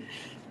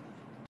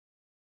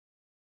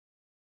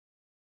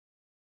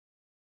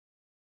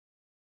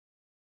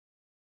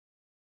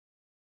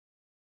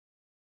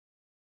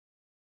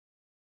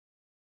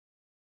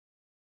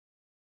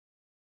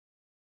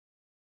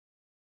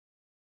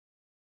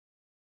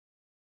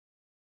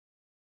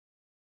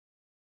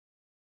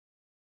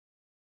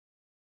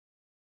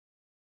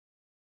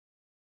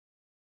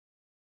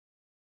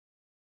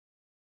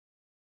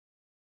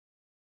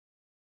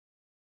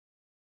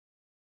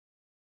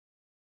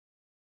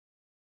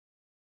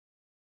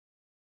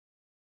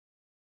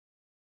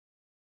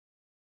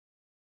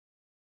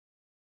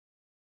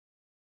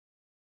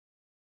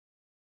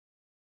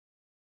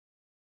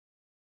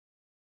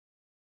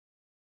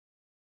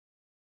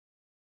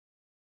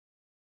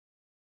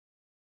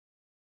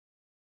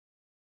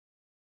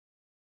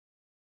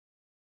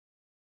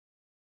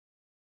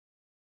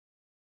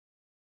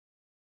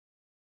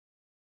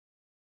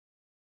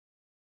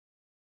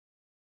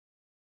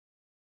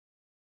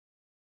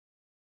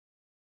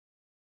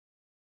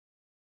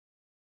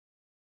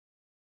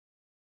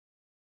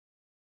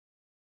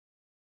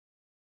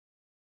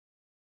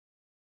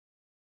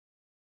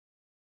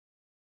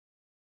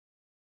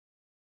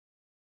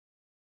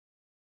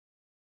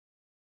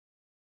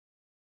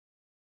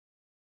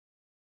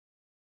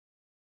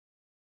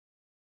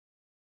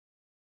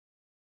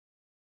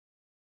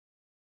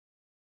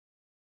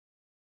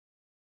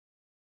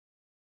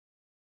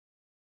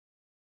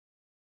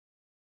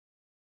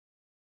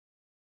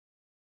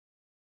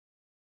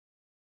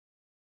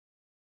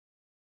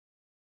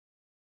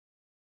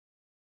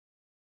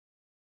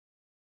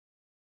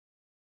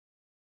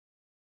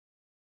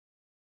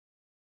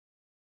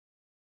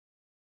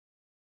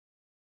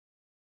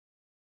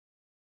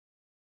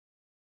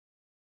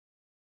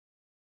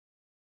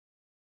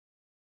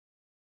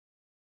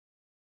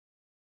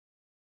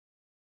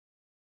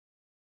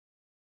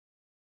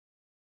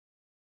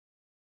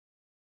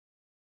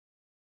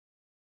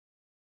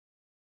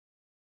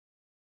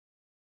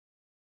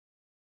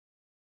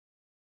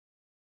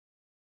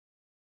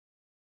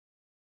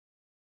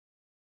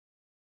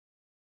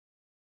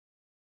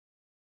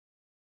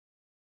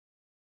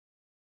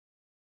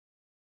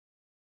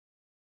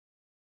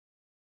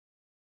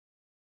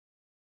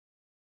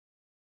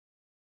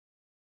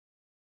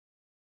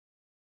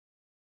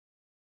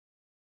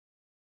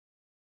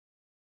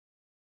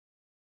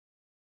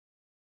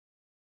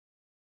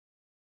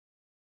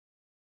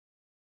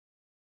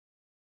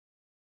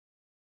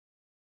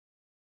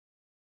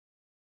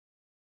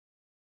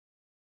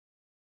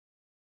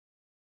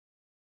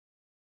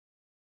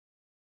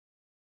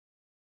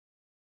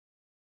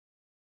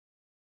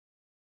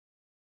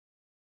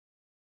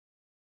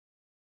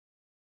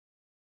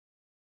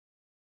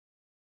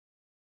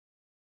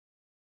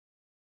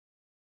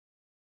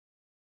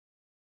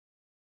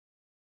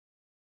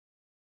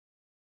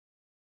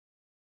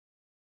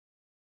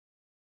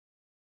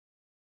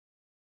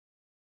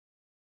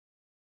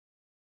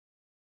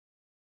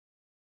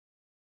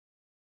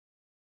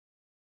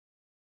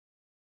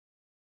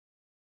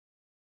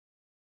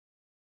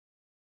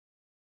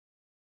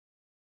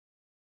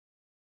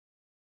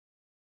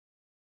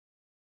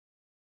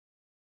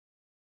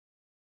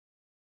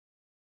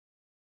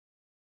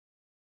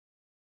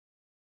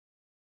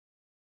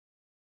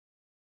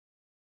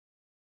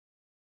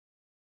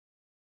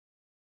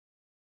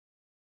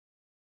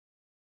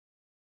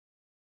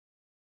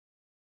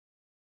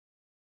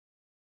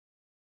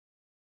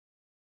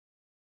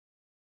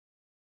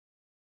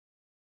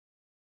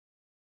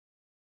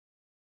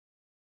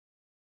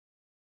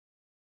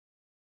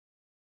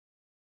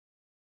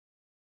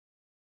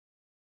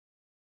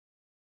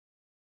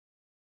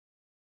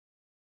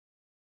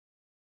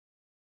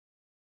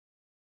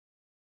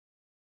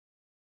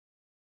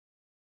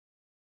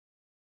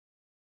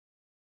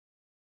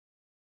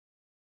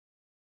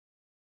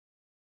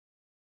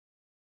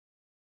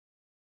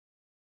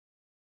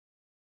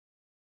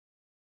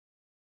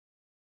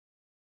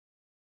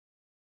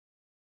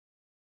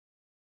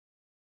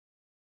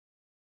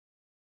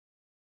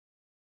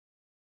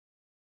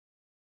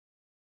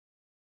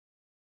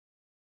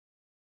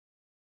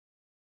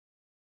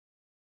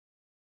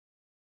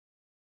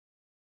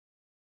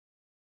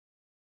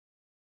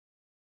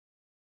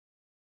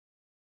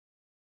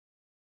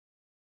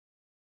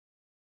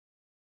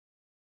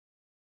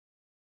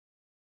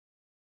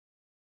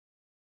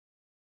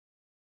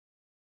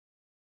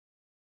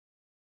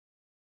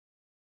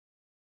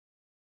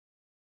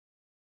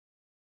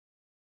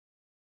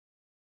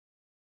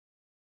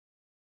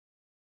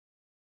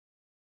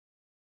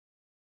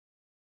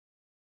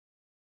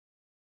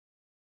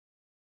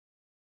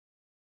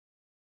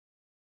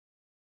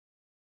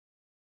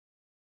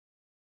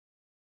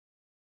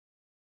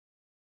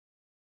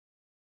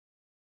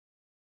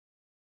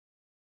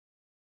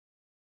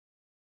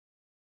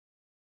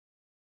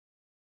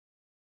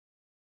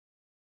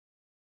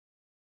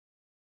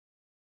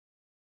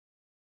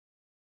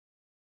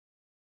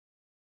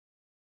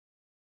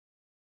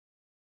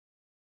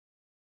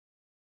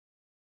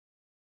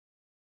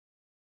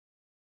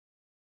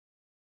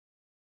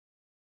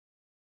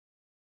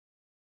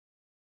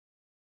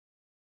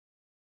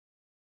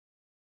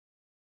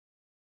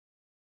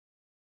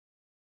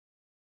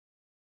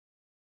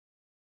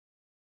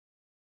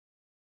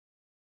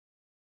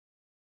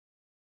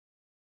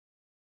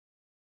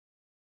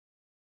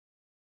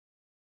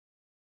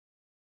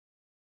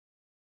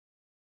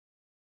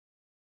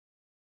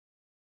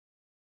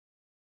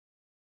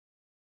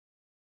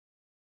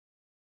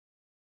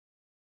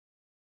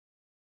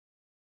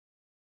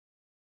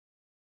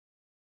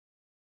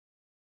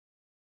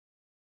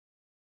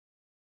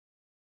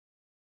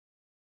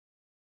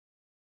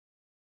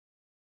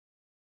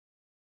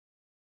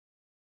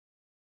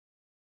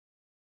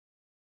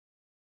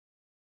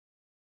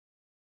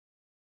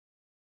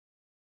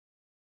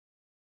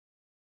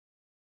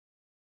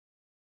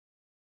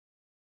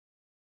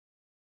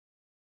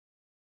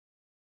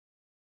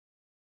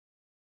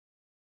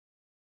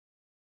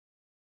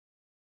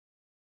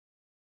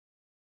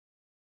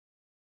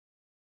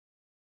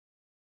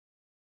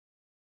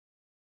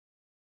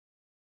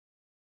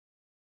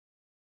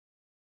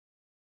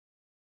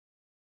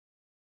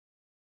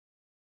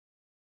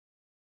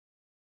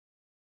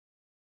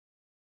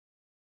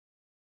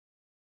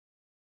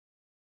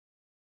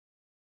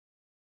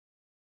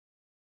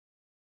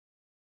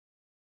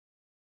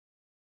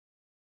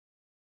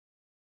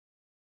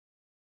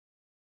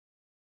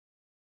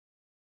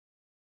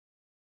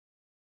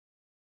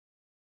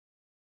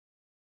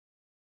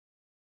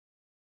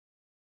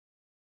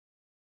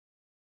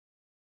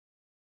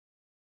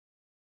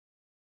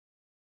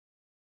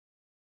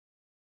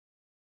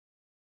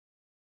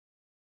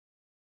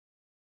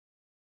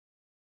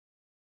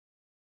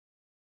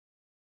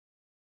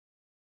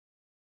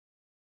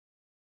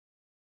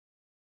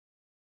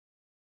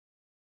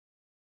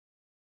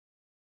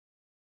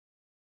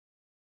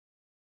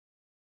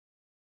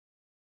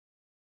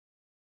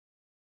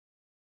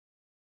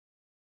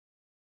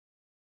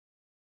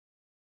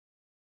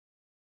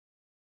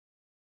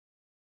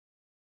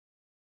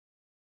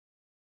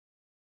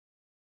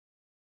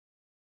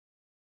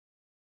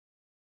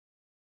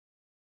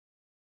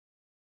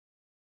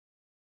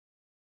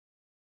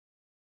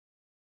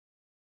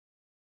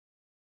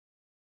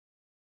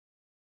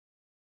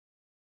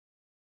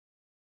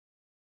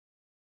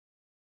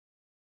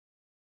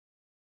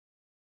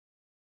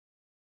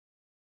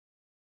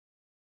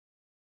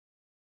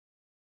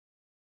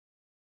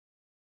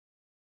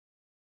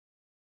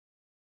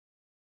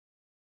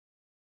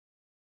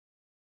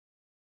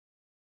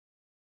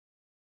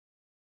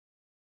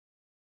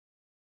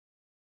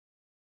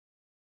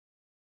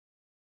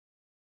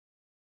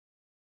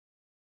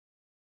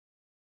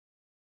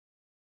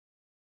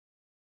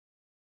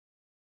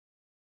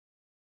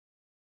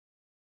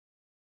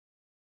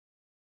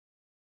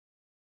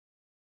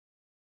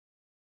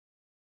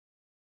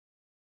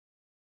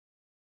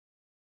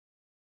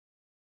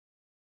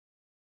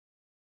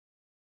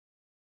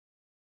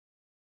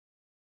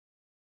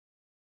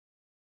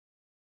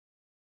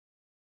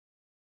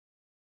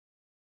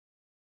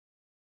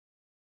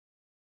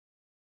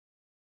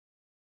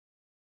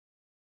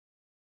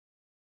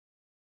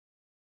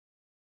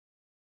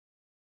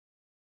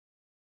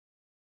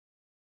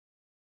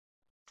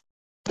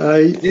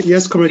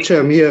 Yes, Comrade Chair,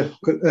 I'm here.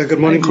 Good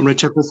morning, Comrade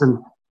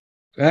Chairperson.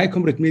 Hi,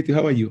 Comrade Matthew,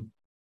 how are you?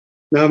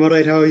 No, I'm all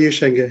right. How are you,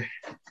 Shenge?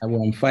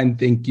 I'm fine,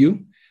 thank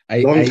you.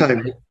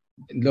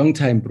 Long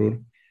time, bro.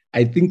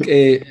 I think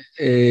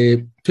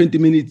 20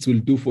 minutes will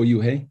do for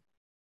you, hey?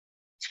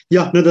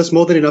 Yeah, no, that's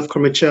more than enough,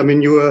 Comrade Chair. I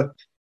mean, you were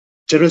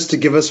generous to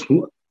give us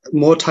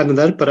more time than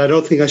that, but I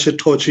don't think I should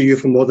torture you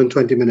for more than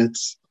 20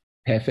 minutes.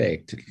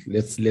 Perfect.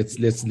 Let's.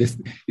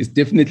 It's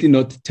definitely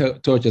not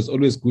torture. It's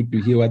always good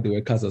to hear what the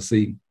workers are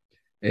saying.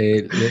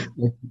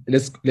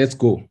 Let's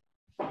go.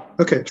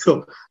 Okay,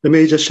 sure. Let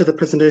me just share the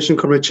presentation,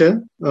 Comrade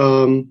Chair.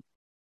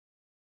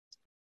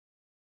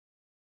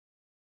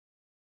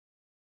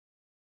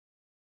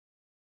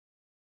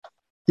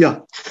 Yeah,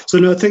 so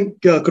no, I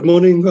think, good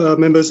morning,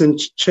 members and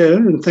Chair,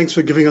 and thanks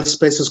for giving us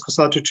space as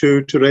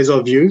COSATU to raise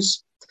our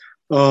views.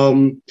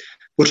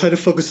 We'll try to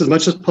focus as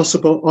much as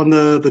possible on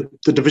the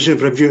Division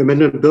of Review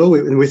Amendment Bill,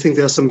 and we think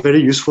there are some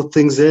very useful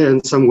things there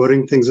and some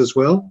worrying things as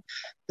well.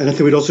 And I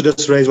think we'd also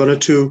just raise one or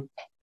two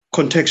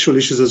contextual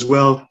issues as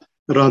well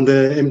around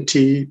the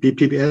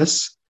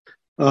MT-BPBS.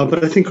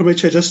 But I think, Comrade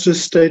Chair, just to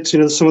state,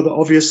 some of the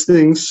obvious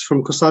things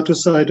from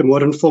COSATU's side and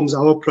what informs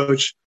our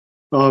approach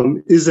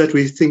is that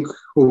we think,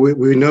 or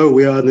we know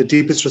we are in the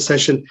deepest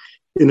recession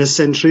in a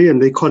century,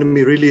 and the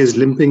economy really is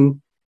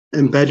limping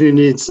and badly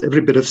needs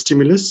every bit of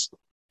stimulus.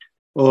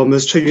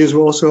 As Chair,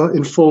 we're also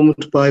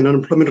informed by an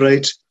unemployment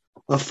rate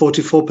of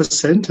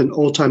 44%, an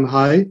all-time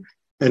high,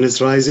 and it's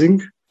rising.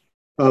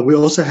 We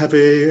also have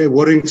a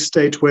worrying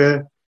state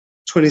where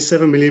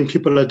 27 million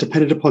people are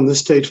dependent upon the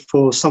state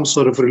for some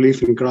sort of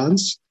relief and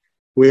grants.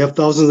 We have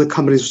thousands of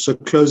companies which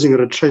are closing or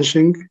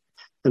retrenching.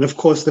 And of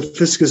course, the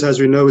fiscus, as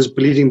we know, is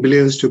bleeding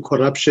billions to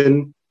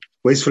corruption,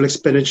 wasteful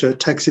expenditure,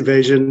 tax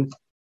evasion,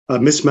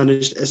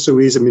 mismanaged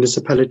SOEs and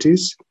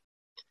municipalities.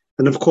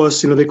 And of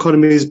course, the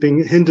economy is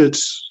being hindered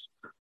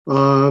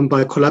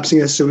by collapsing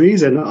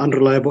SOEs and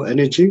unreliable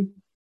energy.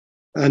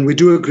 And we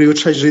do agree with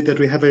Treasury that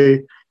we have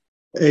a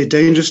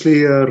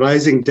dangerously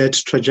rising debt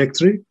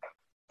trajectory.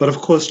 But of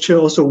course, Chair,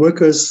 also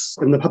workers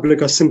and the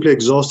public are simply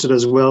exhausted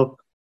as well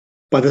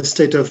by the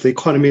state of the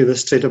economy, the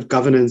state of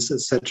governance,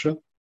 etc.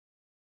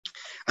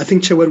 I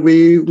think, Chair, what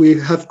we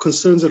have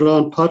concerns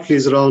around partly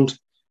is around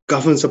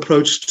government's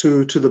approach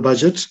to the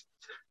budget,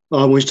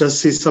 which does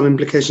see some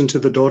implication to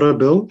the DORA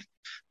bill.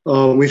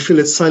 We feel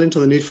it's silent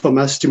on the need for a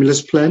mass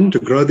stimulus plan to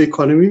grow the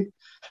economy.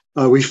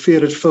 We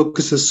fear it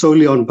focuses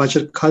solely on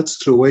budget cuts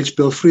through wage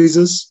bill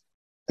freezes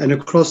and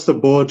across the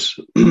board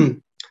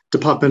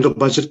departmental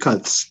budget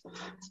cuts.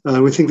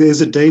 We think there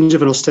is a danger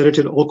of an austerity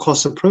at all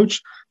costs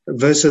approach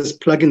versus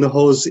plugging the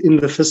holes in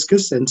the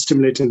fiscus and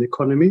stimulating the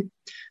economy.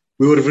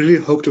 We would have really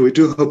hoped, or we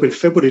do hope in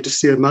February, to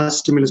see a mass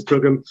stimulus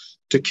program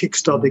to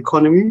kickstart the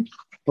economy,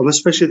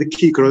 especially the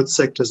key growth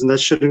sectors. And that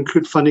should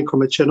include funding,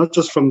 Chair, not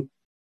just from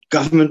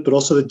government, but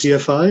also the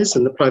DFIs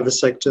and the private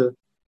sector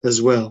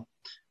as well.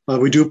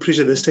 We do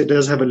appreciate the state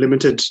does have a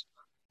limited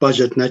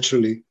budget,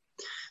 naturally.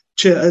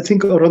 Chair, I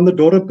think around the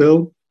DORA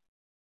bill,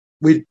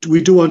 we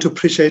do want to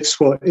appreciate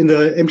in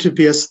the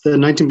MTBS, the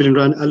 19 billion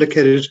rand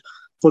allocated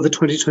for the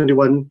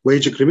 2021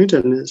 wage agreement,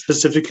 and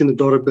specifically in the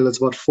DORA bill, it's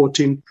about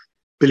 14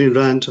 billion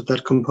rand of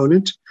that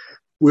component.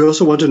 We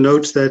also want to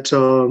note that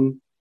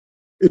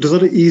it was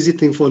not an easy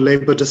thing for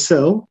Labour to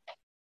sell.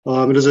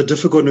 It was a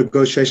difficult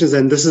negotiations,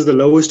 and this is the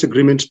lowest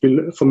agreement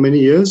for many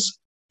years.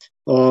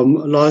 A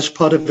large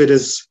part of it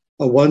is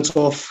a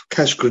once-off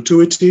cash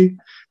gratuity.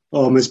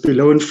 It's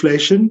below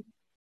inflation.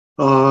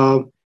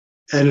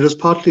 And it was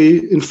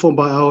partly informed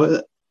by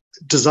our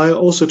desire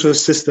also to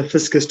assist the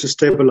fiscus to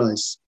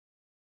stabilize.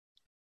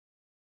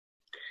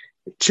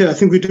 Chair, I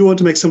think we do want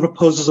to make some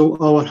proposals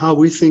on how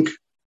we think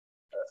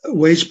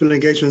wage bill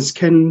engagements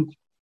can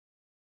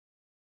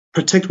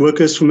protect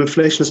workers from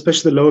inflation,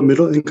 especially the lower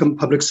middle income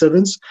public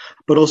servants,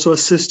 but also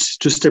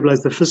assist to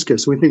stabilize the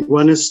fiscus. We think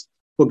one is,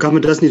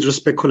 government does need to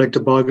respect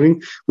collective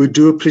bargaining. We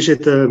do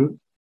appreciate the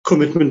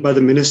commitment by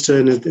the minister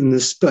in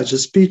this budget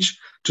speech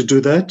to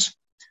do that.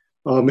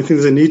 I think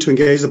there's a need to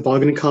engage the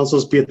bargaining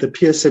councils, be it the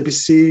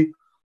PSABC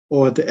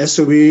or at the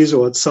SOEs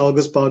or at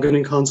SALGA's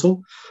bargaining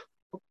council,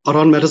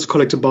 around matters of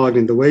collective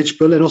bargaining, the wage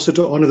bill, and also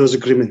to honor those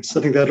agreements. I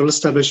think that will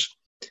establish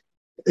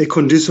a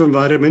conducive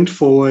environment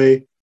for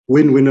a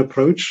win-win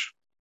approach.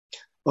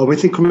 We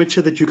think,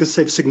 Chair, that you can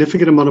save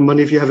significant amount of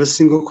money if you have a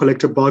single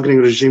collective bargaining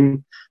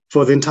regime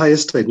for the entire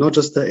state, not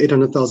just the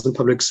 800,000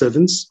 public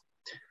servants.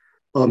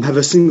 Have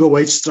a single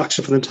wage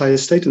structure for the entire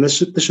state, and this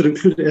should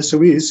include the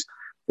SOEs,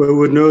 where we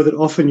would know that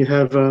often you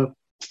have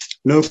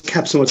no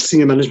caps on what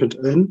senior management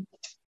earn.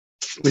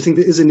 We think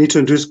there is a need to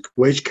introduce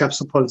wage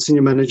caps upon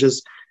senior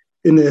managers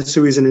in the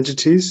SOEs and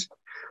entities.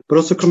 But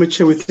also,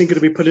 Chair, we think it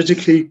would be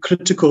politically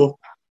critical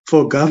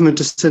for government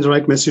to send the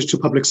right message to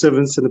public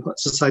servants and the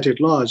society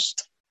at large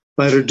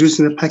by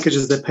reducing the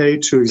packages they pay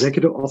to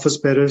executive office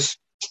bearers,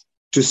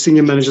 to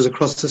senior managers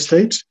across the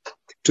state,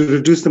 to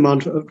reduce the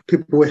amount of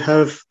people we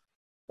have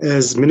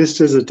as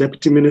ministers, as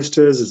deputy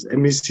ministers, as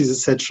MECs,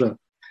 etc.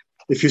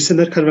 If you send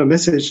that kind of a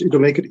message, it'll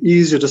make it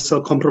easier to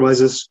sell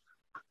compromises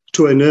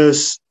to a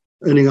nurse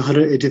earning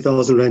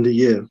 180,000 Rand a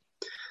year.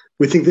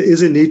 We think there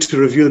is a need to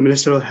review the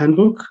ministerial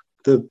handbook.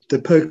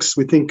 The perks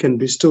we think can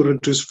be still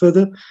reduced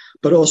further,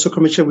 but also,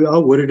 Commissioner, we are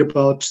worried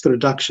about the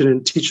reduction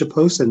in teacher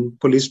posts and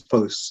police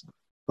posts.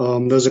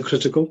 Those are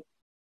critical.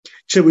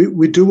 Chair,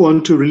 we do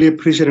want to really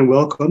appreciate and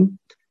welcome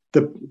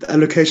the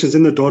allocations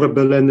in the daughter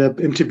bill and the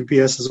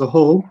MTPPS as a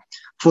whole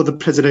for the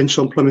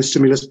Presidential Employment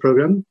Stimulus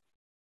Program.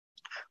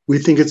 We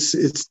think it's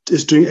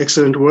doing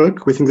excellent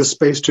work. We think there's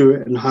space to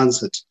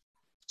enhance it.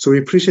 So we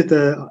appreciate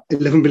the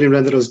 11 billion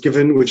rand that was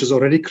given, which has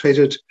already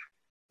created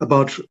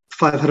about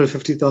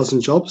 550,000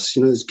 jobs.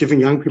 It's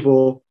giving young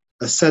people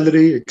a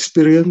salary,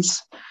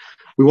 experience.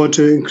 We want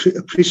to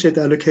appreciate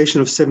the allocation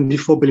of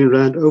 74 billion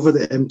rand over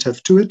the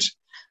MTEF to it.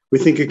 We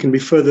think it can be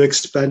further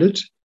expanded.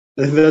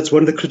 I think that's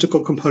one of the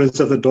critical components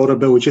of the daughter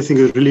bill, which I think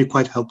is really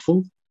quite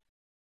helpful.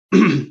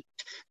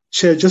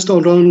 Chair, just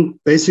on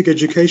basic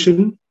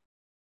education,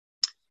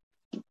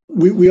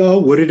 we are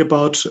worried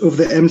about over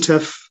the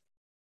MTEF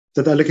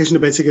that the allocation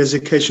of basic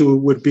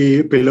education would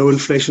be below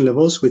inflation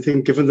levels. We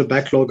think given the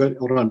backlog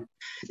around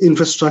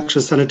infrastructure,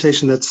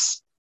 sanitation,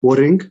 that's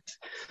worrying.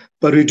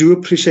 But we do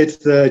appreciate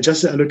the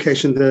adjusted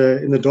allocation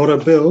in the daughter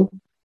bill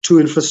to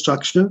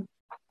infrastructure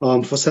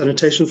for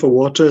sanitation, for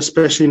water,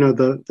 especially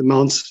the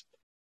amounts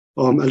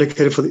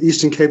allocated for the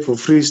Eastern Cape, for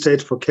Free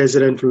State, for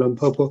KZN, for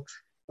Limpopo,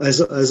 as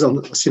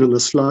seen on the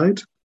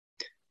slide.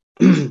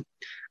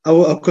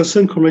 Our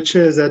concern, Comrade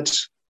Chair, is that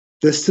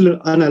there's still an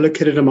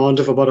unallocated amount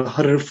of about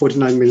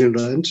 149 million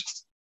rand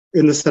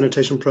in the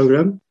sanitation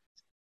program.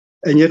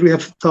 And yet we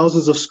have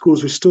thousands of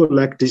schools who still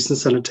lack decent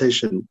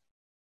sanitation.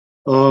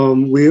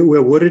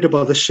 We're worried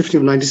about the shifting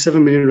of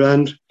 97 million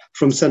rand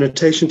from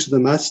sanitation to the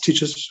maths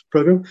teachers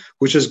program,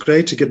 which is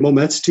great to get more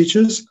maths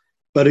teachers.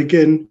 But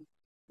again,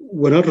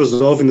 we're not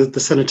resolving the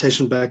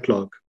sanitation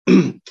backlog.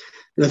 And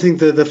I think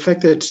the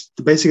fact that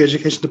the basic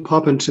education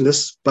department in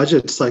this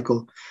budget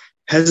cycle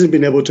hasn't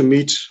been able to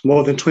meet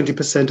more than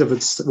 20% of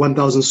its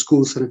 1,000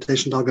 school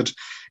sanitation target,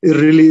 it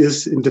really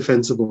is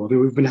indefensible. I mean,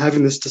 we've been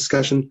having this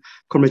discussion,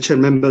 Comrade Chair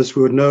members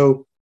who would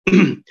know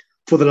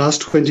for the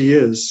last 20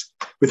 years.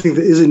 We think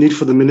there is a need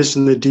for the Minister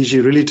and the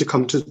DG really to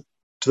come to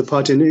the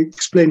party and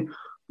explain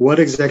what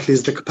exactly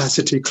is the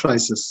capacity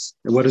crisis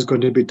and what is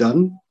going to be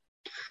done.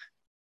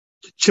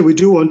 So we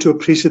do want to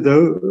appreciate,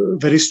 though,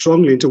 very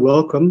strongly and to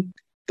welcome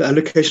the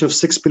allocation of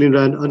 6 billion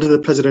rand under the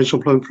Presidential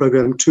Employment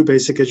Program to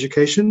basic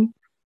education.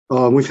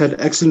 We've had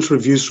excellent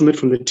reviews from it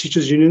from the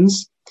teachers'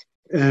 unions,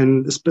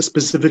 and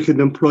specifically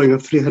the employing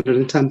of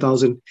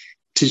 310,000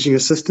 teaching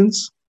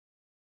assistants.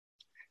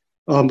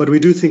 But we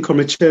do think,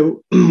 Comrade Chair,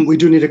 we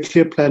do need a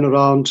clear plan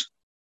around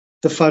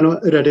the final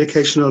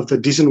eradication of the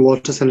decent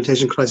water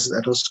sanitation crisis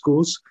at our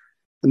schools,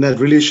 and that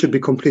really should be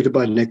completed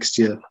by next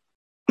year.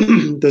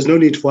 There's no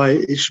need why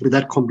it should be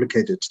that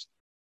complicated.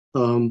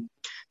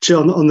 Chair,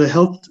 on the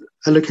health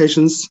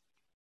allocations,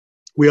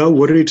 we are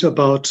worried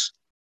about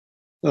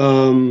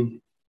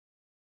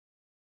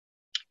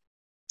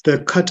the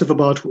cut of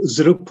about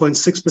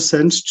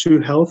 0.6% to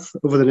health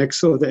over the next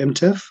the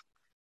MTEF.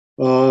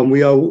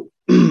 We are,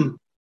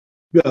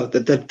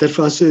 that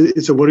for us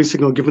is a worrying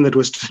signal given that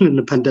we're still in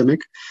the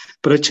pandemic.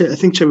 But I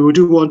think, Chair, we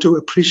do want to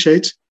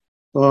appreciate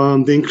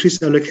the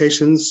increased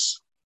allocations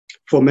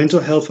for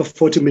mental health of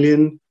 40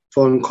 million,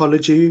 for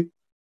oncology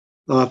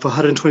for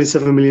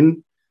 127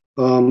 million,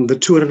 the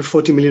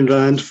 240 million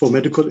rand for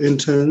medical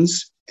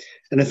interns.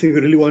 And I think we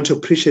really want to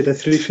appreciate the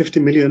 350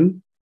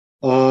 million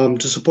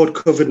to support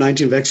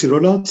COVID-19 vaccine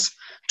rollouts,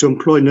 to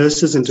employ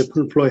nurses and to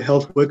employ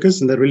health workers.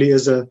 And that really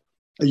is a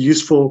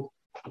useful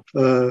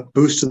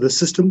boost to the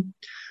system.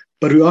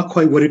 But we are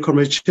quite worried,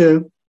 Comrade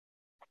Chair,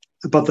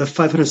 about the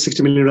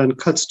 560 million rand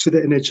cuts to the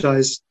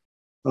NHI's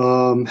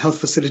health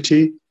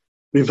facility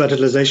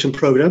revitalization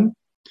program.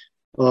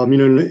 In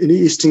the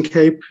Eastern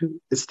Cape,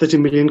 it's 30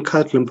 million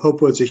cut.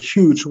 Limpopo, it's a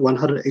huge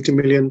 180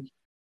 million,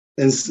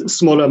 and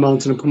smaller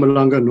amounts in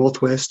Mpumalanga,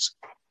 Northwest,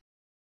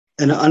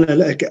 and an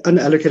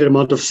unallocated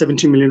amount of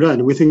 17 million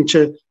rand. We think,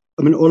 Chair,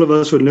 all of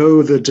us would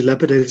know the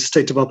dilapidated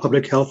state of our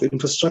public health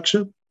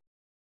infrastructure,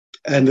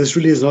 and this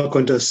really is not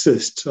going to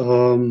assist. We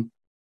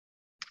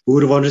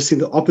would have wanted to see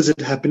the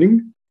opposite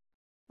happening,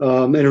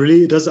 and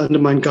really it does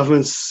undermine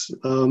government's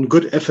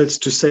good efforts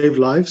to save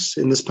lives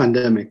in this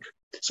pandemic.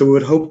 So we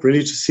would hope really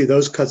to see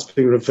those cuts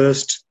being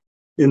reversed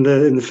in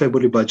the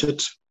February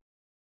budget.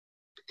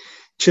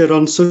 Chair,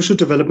 on social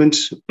development,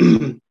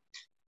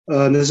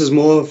 this is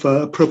more of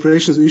an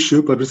appropriations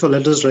issue, but we thought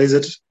let us raise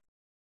it.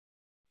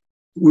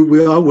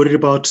 We are worried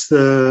about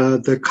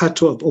the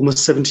cut of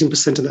almost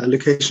 17% in the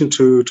allocation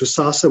to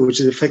SASSA, which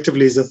is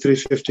effectively is a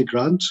 350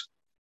 grant.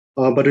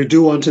 But we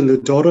do want in the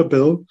daughter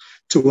bill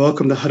to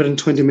welcome the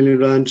 120 million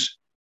rand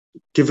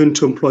given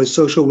to employ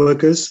social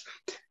workers.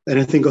 And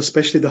I think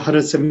especially the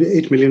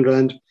 178 million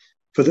rand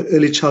for the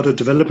early childhood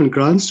development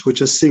grants,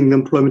 which are seeing the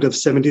employment of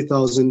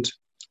 70,000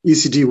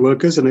 ECD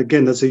workers. And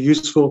again, that's a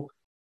useful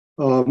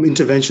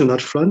intervention on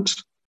that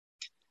front.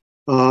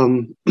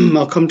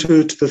 I'll come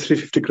to the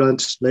 350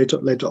 grant later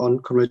on,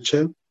 Comrade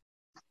Chair.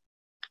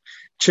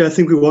 Chair, I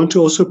think we want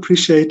to also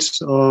appreciate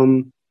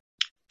the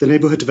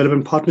Neighbourhood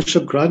Development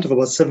Partnership grant of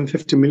about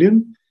 750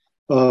 million.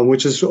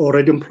 which has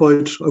already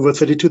employed over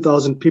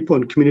 32,000 people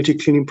in community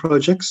cleaning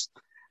projects.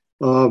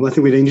 I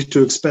think we need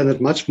to expand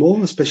that much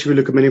more, especially if we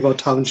look at many of our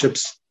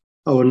townships,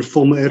 our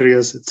informal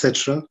areas,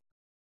 etc.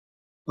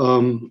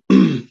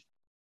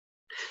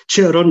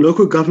 Chair, on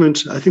local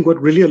government, I think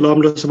what really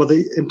alarmed us about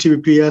the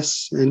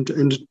MTBPS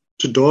and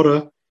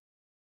Tudora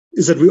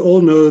is that we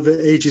all know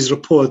the AG's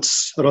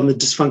reports around the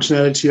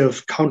dysfunctionality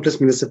of countless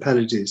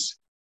municipalities.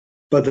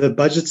 But the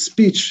budget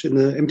speech in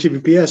the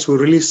MTBPS were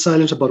really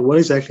silent about what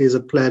exactly is a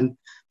plan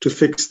to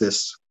fix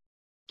this.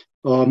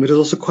 It is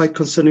also quite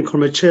concerning,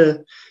 Comrade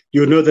Chair.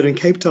 You know that in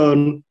Cape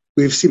Town,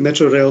 we've seen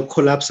Metro Rail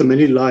collapse on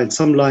many lines.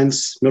 Some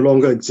lines no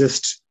longer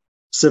exist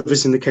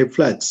servicing the Cape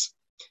Flats.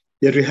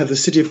 Yet we have the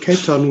City of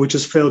Cape Town, which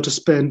has failed to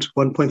spend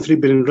 1.3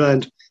 billion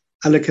rand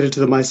allocated to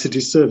the My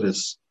City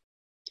service.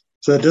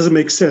 So that doesn't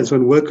make sense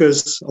when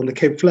workers on the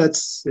Cape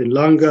Flats, in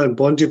Langa and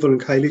Bondeville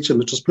and Khayelitsha and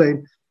Mitchells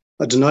Plain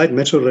are denied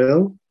Metro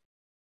Rail,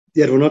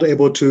 yet we're not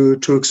able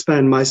to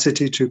expand My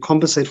City to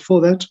compensate for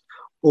that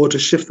or to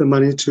shift the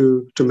money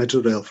to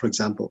Metro Rail, for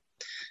example.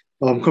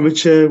 Committee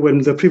Chair, when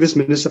the previous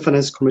Minister of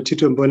Finance,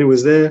 Tito Mboni,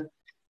 was there,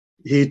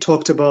 he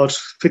talked about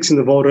fixing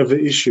the Vaal River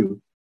issue,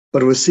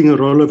 but we're seeing a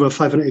rollover of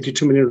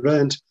 582 million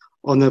rand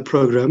on that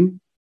program.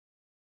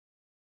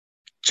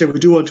 Chair, we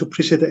do want to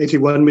appreciate the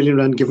 81 million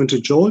rand given to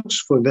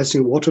George for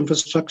investing in water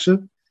infrastructure,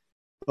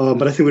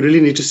 but I think we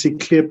really need to see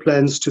clear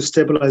plans to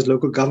stabilize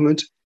local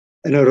government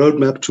and a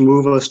roadmap to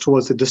move us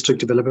towards the district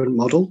development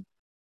model,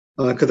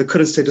 because the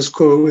current status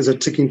quo is a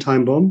ticking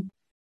time bomb.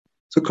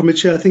 So, Committee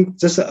Chair, I think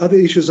just the other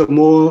issues are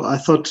more, I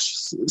thought,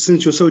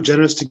 since you're so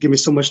generous to give me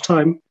so much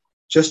time,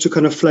 just to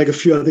kind of flag a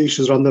few other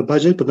issues around the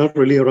budget, but not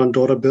really around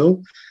Dora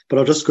Bill, but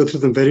I'll just go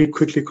through them very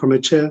quickly,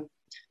 Committee Chair.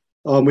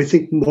 We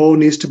think more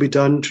needs to be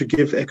done to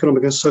give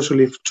economic and social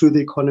relief to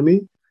the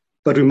economy,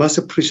 but we must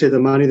appreciate the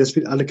money that's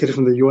been allocated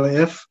from the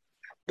UIF,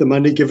 the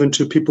money given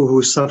to people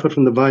who suffered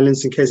from the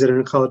violence in KZN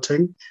and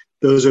Gauteng.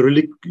 Those are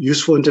really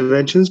useful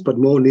interventions, but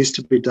more needs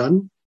to be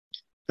done.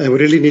 And we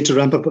really need to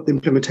ramp up the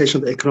implementation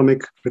of the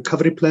economic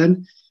recovery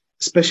plan,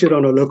 especially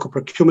around our local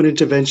procurement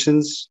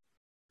interventions.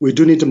 We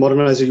do need to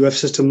modernize the UF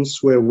systems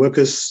where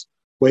workers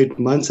wait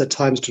months at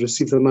times to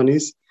receive the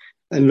monies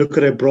and look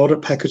at a broader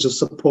package of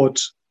support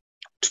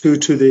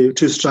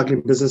to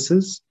struggling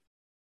businesses.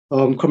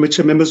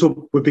 Committee members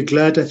would be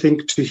glad, I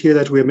think, to hear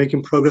that we are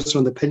making progress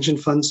on the pension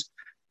funds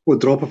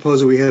withdrawal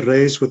proposal we had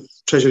raised with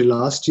Treasury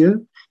last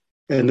year.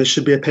 And there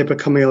should be a paper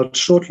coming out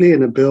shortly,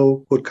 and a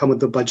bill would come with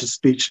the budget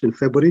speech in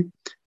February,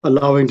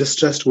 allowing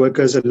distressed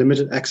workers a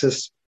limited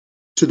access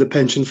to the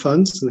pension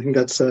funds. And I think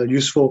that's a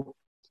useful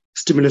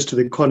stimulus to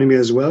the economy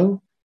as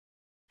well.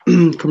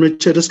 Committee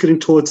Chair, just getting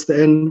towards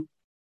the end,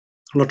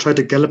 and I'll try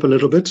to gallop a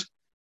little bit.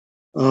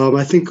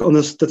 I think on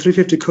the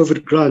 350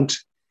 COVID grant,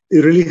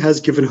 it really has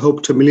given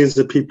hope to millions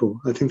of people.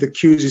 I think the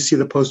queues you see at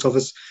the post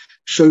office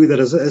show you that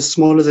as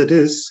small as it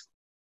is,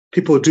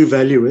 people do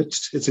value it.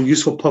 It's a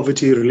useful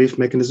poverty relief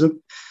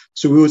mechanism.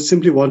 So we would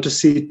simply want to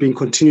see it being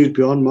continued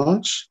beyond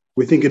March.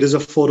 We think it is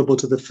affordable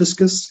to the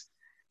fiscus.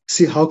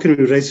 See how can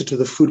we raise it to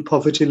the food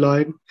poverty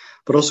line,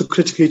 but also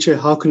critically, Chair,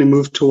 how can we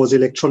move towards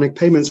electronic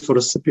payments for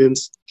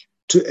recipients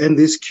to end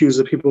these queues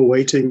of people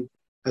waiting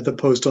at the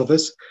post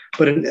office.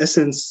 But in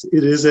essence,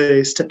 it is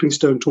a stepping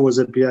stone towards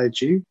a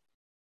BIG.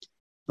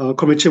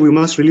 Committee Chair, we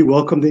must really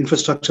welcome the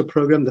infrastructure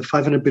program, the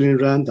 500 billion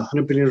rand, the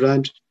 100 billion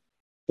rand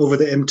over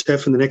the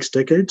MTEF in the next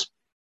decade.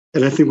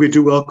 And I think we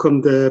do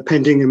welcome the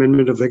pending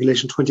amendment of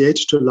Regulation 28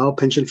 to allow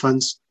pension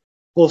funds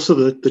also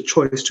the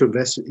choice to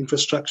invest in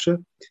infrastructure.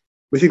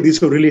 We think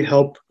these will really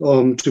help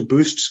to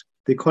boost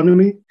the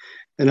economy.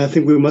 And I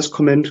think we must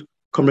commend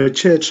Comrade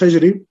Chair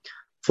Treasury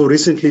for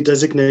recently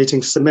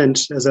designating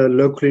cement as a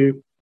locally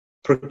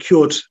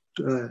procured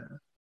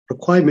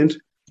requirement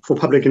for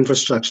public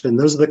infrastructure. And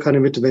those are the kind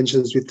of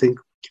interventions we think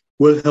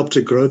will help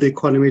to grow the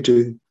economy,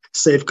 to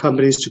save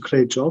companies, to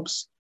create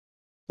jobs.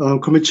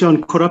 Committee Chair,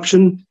 on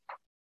corruption,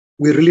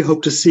 we really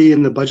hope to see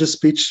in the budget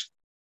speech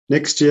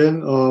next year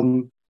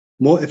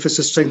more efforts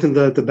to strengthen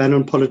the ban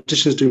on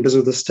politicians doing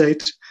business with the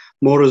state,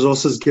 more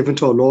resources given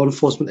to our law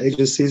enforcement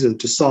agencies and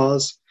to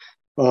SARS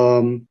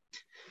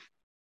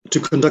to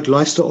conduct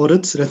lifestyle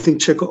audits. And I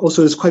think, Chair,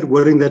 also is quite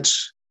worrying that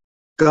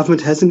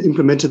government hasn't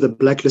implemented the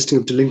blacklisting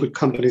of delinquent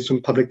companies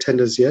from public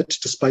tenders yet,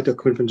 despite their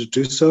commitment to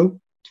do so.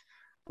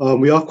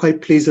 We are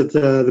quite pleased that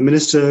the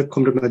Minister,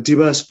 Comrade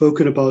Madiba, has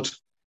spoken about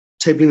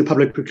tabling the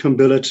public procurement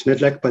bill at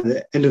NEDLAC by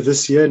the end of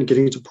this year and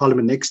getting it to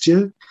Parliament next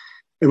year.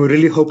 And we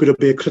really hope it'll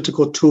be a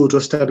critical tool to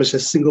establish a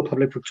single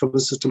public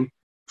procurement system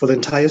for the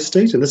entire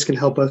state. And this can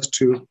help us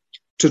to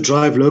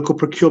drive local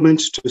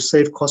procurement, to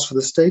save costs for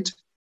the state,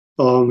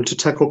 to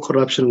tackle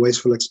corruption and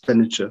wasteful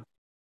expenditure.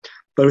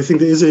 But we think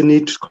there is a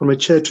need, Comrade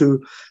Chair,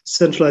 to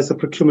centralize the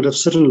procurement of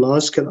certain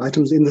large-scale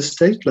items in the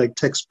state, like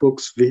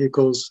textbooks,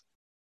 vehicles,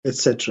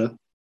 etc.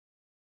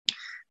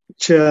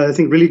 Chair, I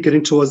think really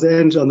getting towards the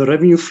end, on the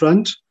revenue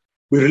front,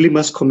 we really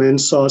must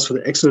commend SARS for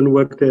the excellent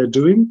work they're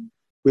doing.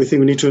 We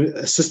think we need to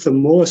assist them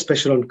more,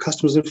 especially on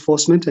customs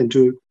enforcement and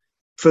to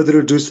further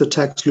reduce the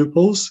tax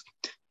loopholes.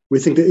 We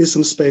think there is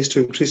some space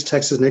to increase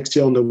taxes next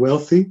year on the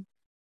wealthy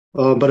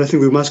but I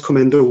think we must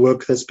commend the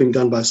work that's being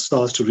done by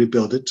SARS to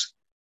rebuild it.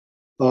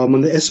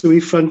 On the SOE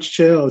front,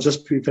 Chair, I'll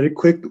just be very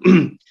quick.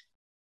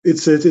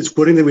 It's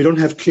worrying that we don't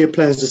have clear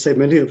plans to save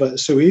many of our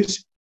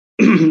SOEs,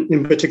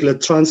 in particular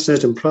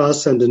Transnet and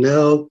PRAS and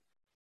Denel,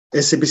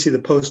 SABC, the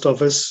post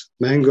office,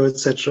 Mango,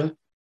 etc.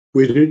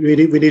 We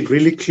need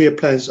really clear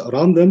plans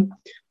around them.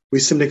 We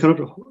simply cannot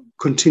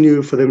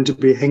continue for them to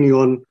be hanging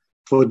on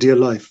for dear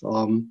life.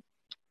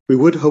 We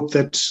would hope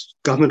that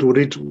government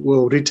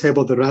will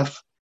retable the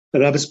RAF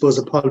bills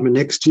of Parliament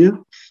next year,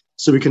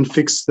 so we can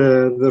fix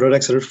the road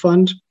accident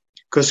fund,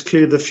 because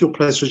clearly the fuel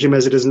price regime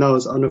as it is now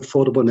is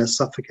unaffordable and is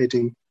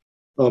suffocating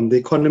the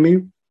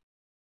economy.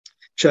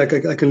 Chair,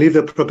 I can leave the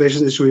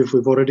appropriations issue if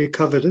we've already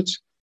covered it.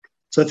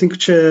 So I think,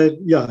 Chair,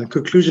 in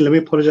conclusion, let me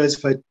apologize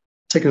if I've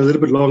taken a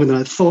little bit longer than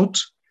I thought.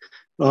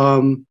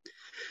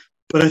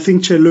 But I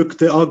think, Chair, look,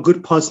 there are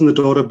good parts in the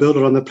daughter bill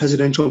around the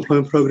presidential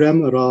employment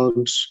program,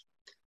 around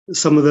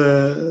some of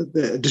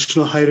the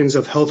additional hirings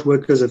of health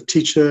workers, of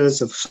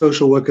teachers, of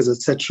social workers,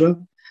 etc.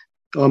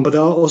 But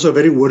there are also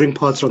very worrying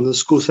parts around the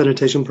school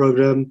sanitation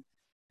program,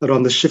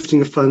 around the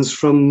shifting of funds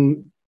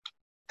from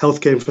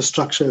healthcare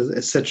infrastructure,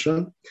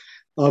 etc.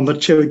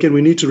 But Chair, again,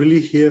 we need to really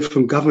hear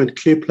from government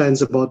clear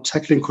plans about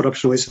tackling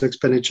corruption, waste, and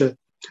expenditure,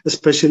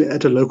 especially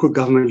at a local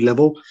government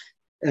level.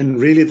 And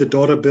really, the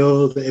daughter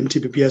bill, the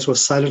MTPPS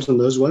was silent on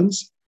those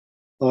ones.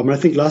 I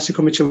think lastly,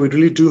 Commissioner, we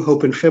really do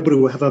hope in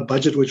February we'll have a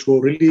budget which will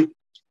really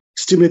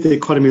stimulate the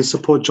economy and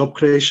support job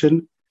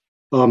creation,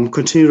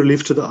 continue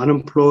relief to the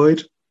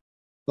unemployed,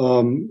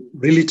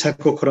 really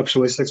tackle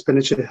corruption, waste, and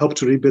expenditure, help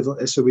to rebuild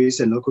the SOEs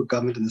and local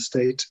government in the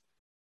state.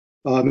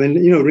 And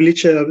really,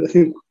 Chair,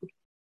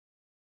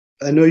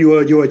 I know you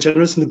were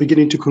generous in the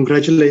beginning to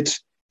congratulate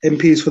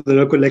MPs for the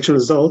local election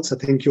results. I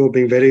think you were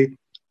being very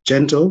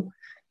gentle.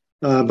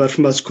 But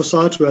from us,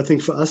 COSATU, I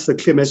think for us, the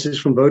clear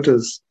message from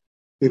voters,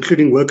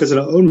 including workers and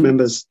our own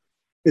members,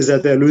 is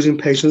that they're losing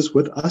patience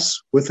with us,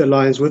 with the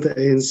Alliance, with the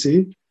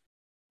ANC.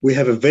 We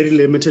have a very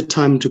limited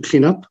time to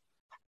clean up.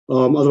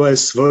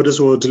 Otherwise, voters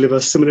will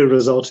deliver similar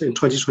results in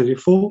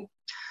 2024.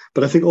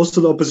 But I think also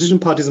the opposition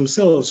parties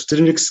themselves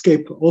didn't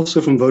escape also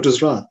from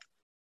voters' wrath.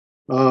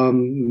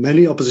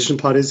 Many opposition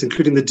parties,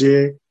 including the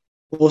DA,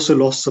 also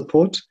lost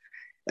support.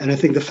 And I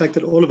think the fact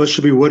that all of us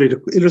should be worried,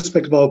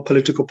 irrespective of our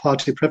political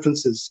party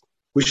preferences,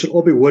 we should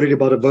all be worried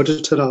about a voter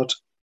turnout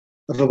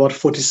of about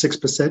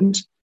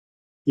 46%.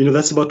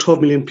 That's about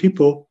 12 million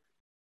people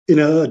in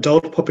an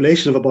adult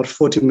population of about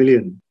 40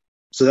 million.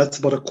 So that's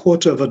about a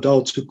quarter of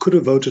adults who could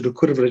have voted or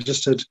could have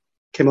registered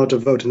came out to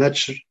vote. And that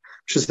should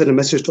send a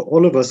message to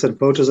all of us that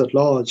voters at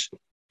large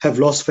have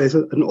lost faith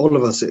in all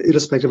of us,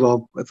 irrespective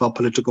of our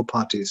political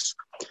parties.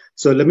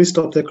 So let me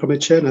stop there, Committee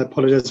Chair, and I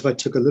apologize if I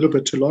took a little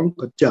bit too long,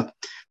 but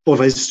or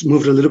if I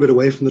moved a little bit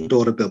away from the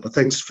daughter bill. But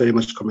thanks very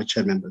much, Committee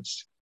Chair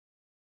members.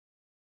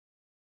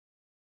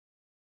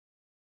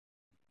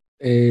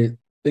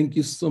 Thank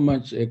you so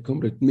much,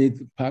 Comrade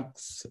Mead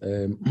Parks.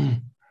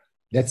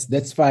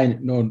 That's fine.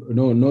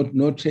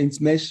 No train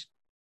smash.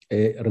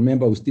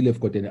 Remember, we still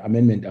have got an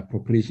amendment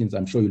appropriations.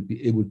 I'm sure you'll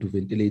be able to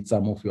ventilate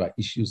some of your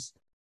issues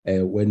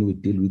when we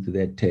deal with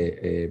that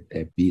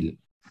bill.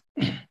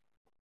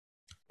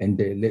 And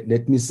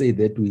let me say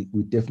that we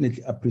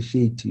definitely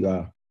appreciate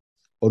your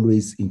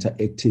always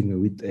interacting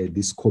with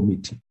this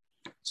committee,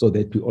 so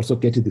that we also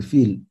get the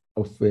feel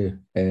of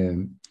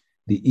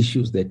the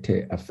issues that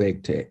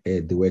affect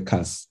the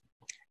workers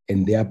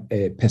and their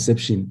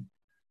perception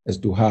as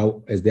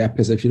their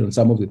perception on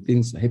some of the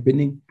things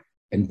happening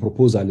and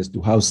proposal as to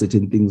how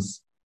certain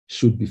things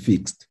should be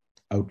fixed.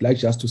 I would like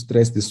just to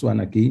stress this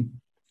one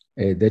again,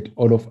 that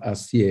all of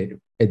us here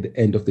at the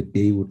end of the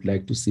day would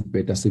like to see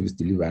better service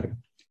delivery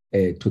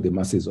to the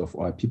masses of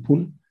our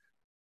people,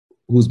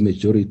 whose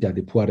majority are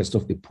the poorest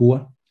of the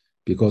poor,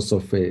 because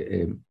of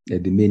the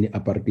many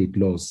apartheid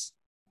laws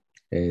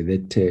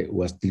that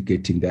were still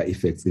getting their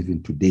effects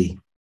even today.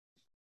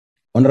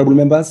 Honorable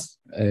members,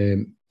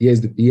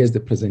 here's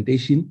the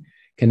presentation.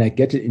 Can I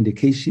get an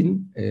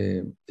indication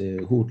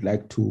who would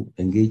like to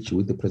engage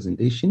with the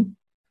presentation?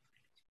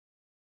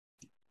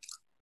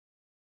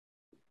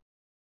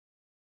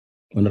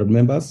 Honorable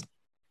members.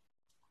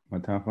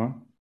 Matafa.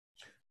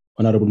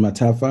 Honorable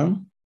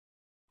Matafa.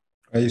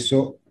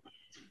 Kaiso.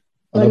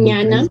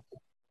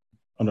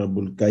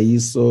 Honorable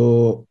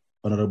Kaiso.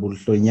 Honorable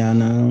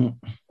Hlonyana.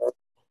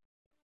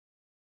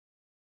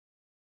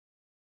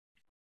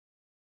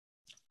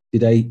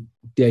 Did I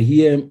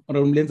hear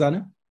Honorable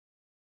Lenzana?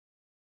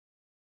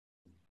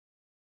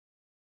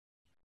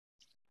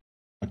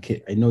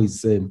 Okay, I know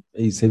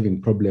he's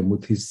having problem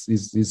with his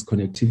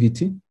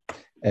connectivity.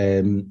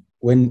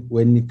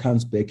 When he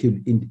comes back, he'll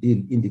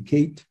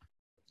indicate.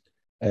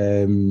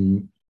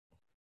 Honorable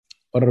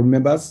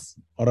members,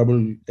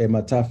 Honorable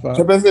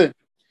Matafa,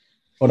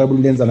 Honorable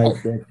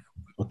Lenzana.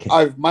 Okay.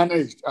 I've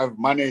managed,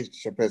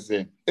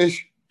 Chairperson.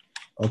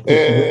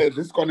 Okay.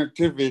 This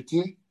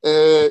connectivity,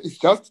 it's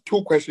just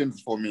two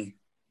questions for me.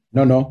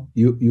 No,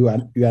 you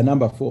are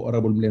number 4,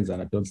 Honorable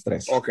Lenzana. Don't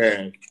stress.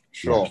 Okay,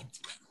 sure.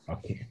 Yeah.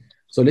 Okay.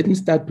 So let me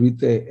start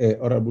with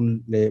Honorable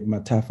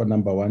Matafa,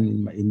 number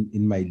one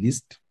in my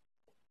list.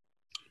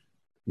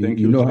 Thank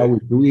you you, know Chair. how we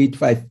do it,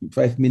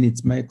 five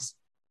minutes max.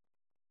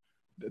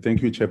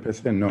 Thank you,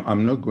 Chairperson. No,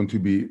 I'm not going to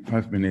be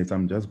 5 minutes.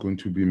 I'm just going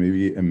to be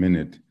maybe a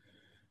minute.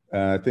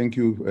 Thank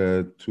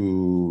you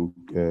to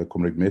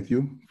Comrade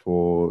Matthew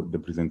for the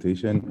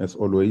presentation. As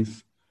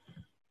always,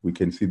 we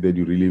can see that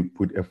you really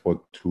put effort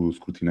to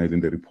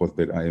scrutinizing the reports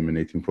that are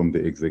emanating from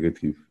the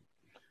executive.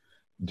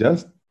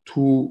 Just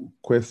two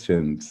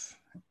questions.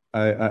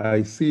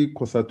 I see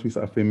COSATU is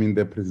affirming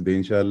the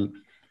presidential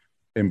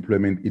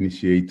employment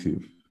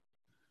initiative.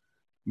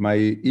 My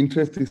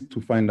interest is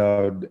to find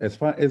out, as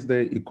far as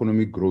the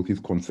economic growth is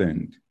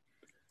concerned,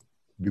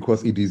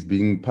 because it is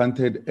being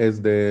punted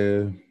as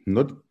the,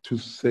 not to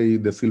say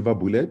the silver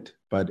bullet,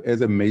 but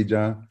as a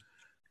major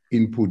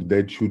input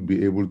that should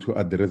be able to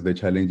address the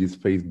challenges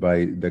faced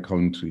by the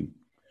country.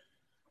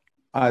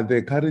 Are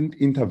the current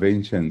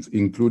interventions,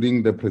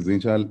 including the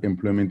Presidential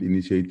Employment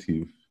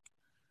Initiative,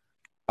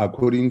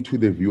 according to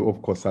the view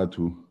of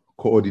COSATU,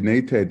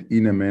 coordinated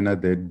in a manner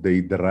that they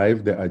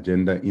drive the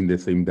agenda in the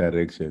same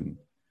direction?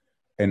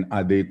 And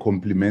are they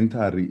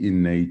complementary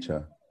in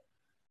nature?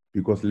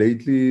 Because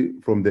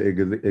lately, from the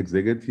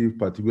executive,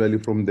 particularly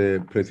from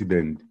the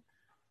president,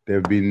 there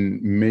have been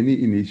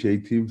many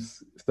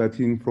initiatives,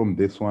 starting from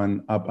this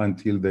one up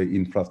until the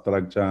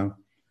infrastructure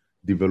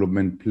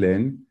development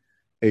plan,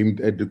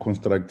 aimed at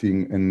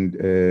reconstructing and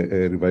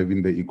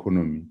reviving the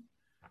economy.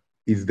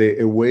 Is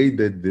there a way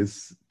that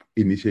these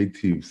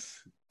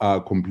initiatives are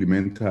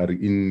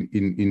complementary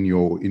in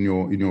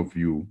your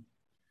view?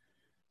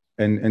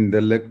 And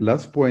the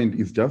last point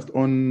is just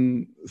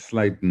on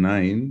slide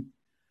 9,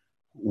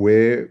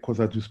 where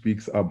COSATU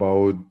speaks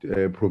about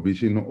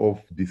provision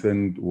of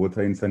decent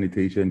water and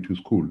sanitation to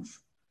schools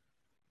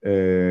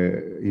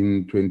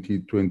in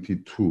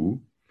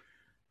 2022.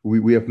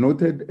 We have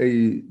noted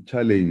a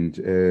challenge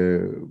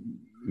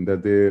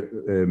that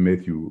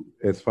Matthew,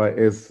 as far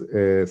as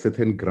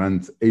certain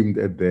grants aimed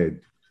at that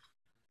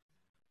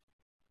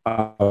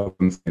are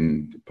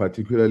concerned,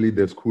 particularly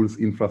the school's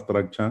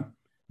infrastructure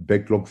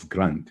backlogs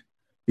grant.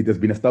 It has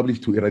been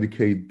established to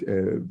eradicate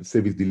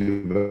service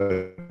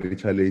delivery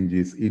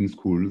challenges in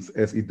schools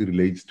as it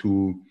relates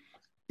to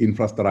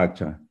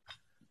infrastructure.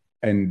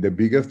 And the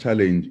biggest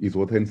challenge is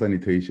water and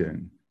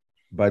sanitation.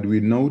 But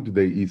we note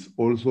there is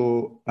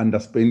also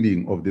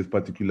underspending of this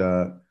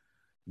particular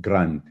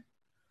grant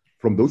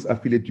from those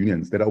affiliate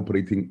unions that are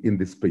operating in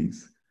this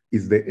space.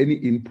 Is there any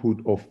input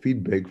or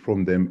feedback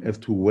from them as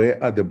to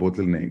where are the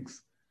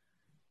bottlenecks?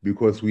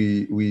 Because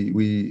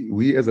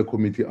we as a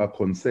committee are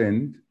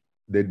concerned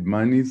that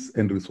monies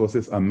and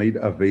resources are made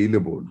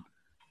available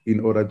in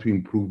order to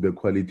improve the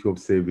quality of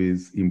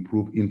service,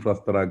 improve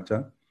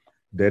infrastructure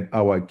that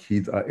our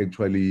kids are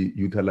actually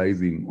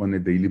utilizing on a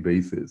daily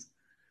basis.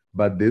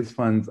 But these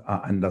funds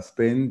are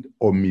underspent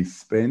or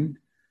misspent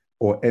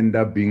or end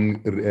up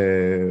being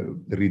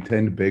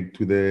returned back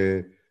to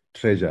the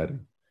treasury.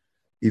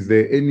 Is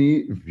there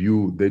any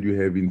view that you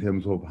have in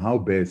terms of how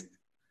best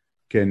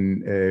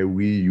can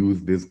we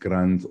use these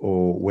grants,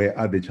 or where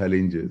are the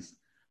challenges?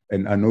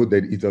 And I know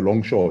that it's a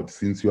long shot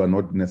since you are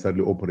not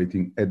necessarily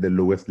operating at the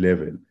lowest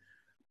level,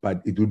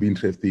 but it would be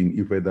interesting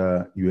if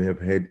whether you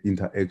have had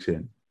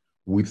interaction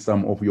with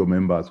some of your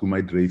members who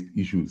might raise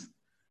issues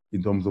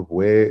in terms of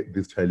where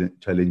these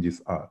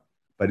challenges are.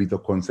 But it's a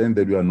concern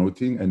that we are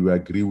noting, and we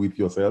agree with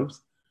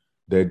yourselves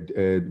that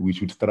we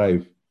should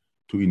strive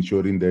to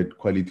ensuring that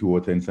quality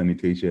water and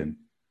sanitation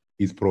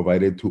is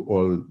provided to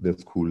all the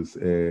schools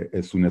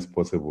as soon as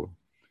possible.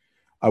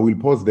 I will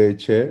pause there,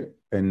 Chair,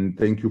 and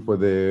thank you for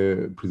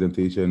the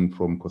presentation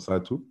from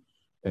COSATU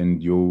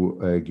and you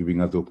giving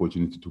us the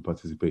opportunity to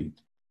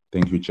participate.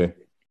 Thank you, Chair.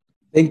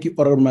 Thank you,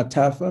 Honorable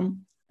Matafa.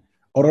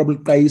 Honorable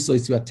Kaiso,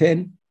 it's your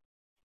turn.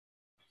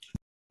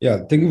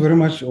 Yeah, thank you very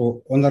much,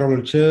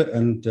 Honorable Chair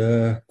and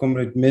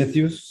Comrade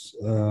Matthews.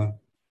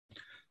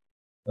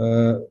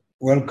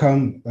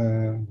 Welcome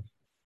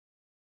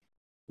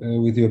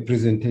with your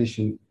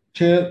presentation.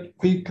 Chair,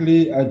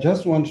 quickly, I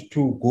just want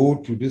to go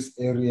to this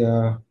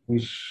area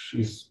which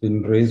has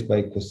been raised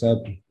by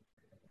COSATU.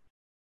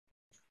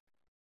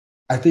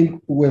 I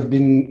think we've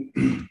been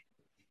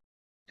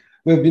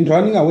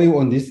running away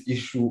on this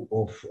issue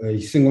of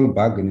single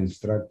bargaining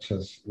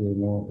structures,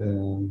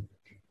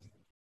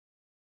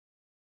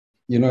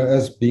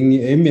 as being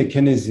a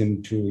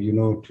mechanism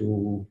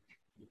to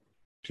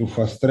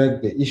fast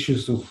track the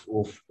issues of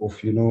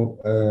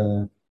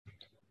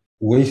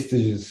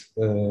wastages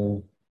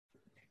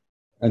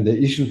and the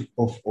issue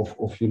of a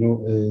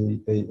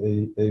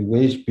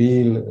wage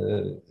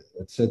bill,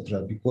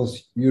 etc.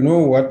 Because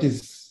what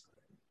is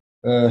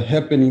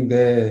happening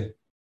there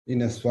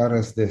in as far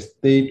as the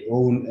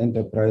state-owned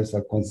enterprise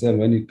are concerned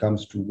when it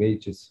comes to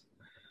wages.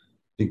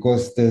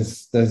 Because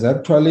there's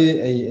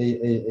actually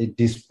a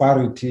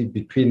disparity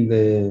between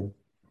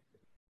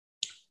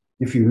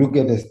if you look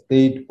at the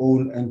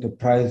state-owned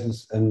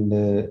enterprises and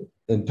the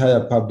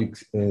entire public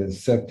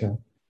sector,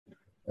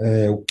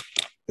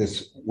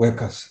 there's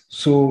workers.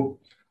 So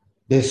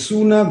the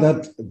sooner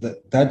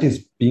that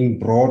is being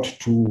brought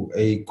to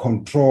a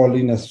control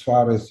in as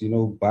far as,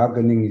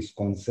 bargaining is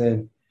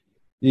concerned,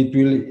 it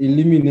will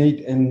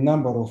eliminate a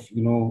number of,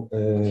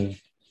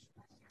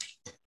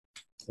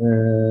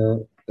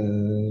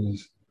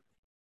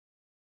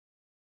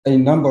 a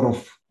number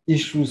of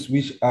issues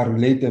which are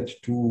related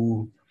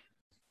to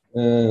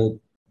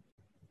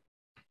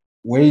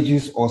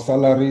wages or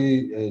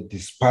salary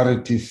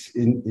disparities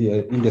in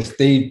the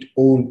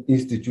state-owned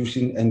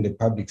institution and the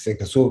public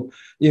sector. So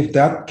if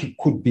that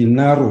could be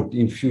narrowed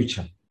in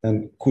future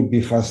and could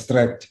be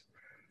fast-tracked,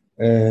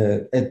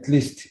 at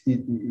least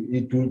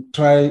it will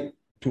try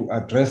to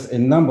address a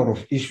number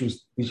of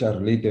issues which are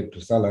related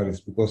to salaries,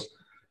 because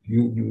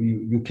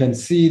you can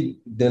see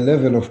the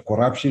level of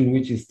corruption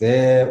which is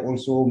there,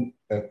 also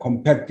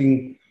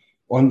compacting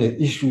on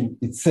the issue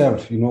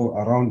itself,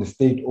 around the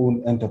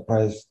state-owned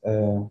enterprise.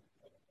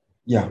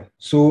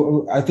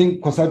 So I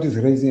think COSATU is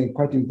raising a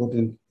quite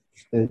important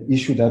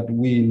issue that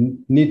we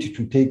need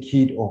to take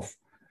heed of.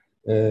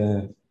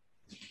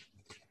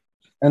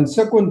 And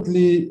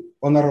secondly,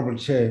 Honorable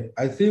Chair,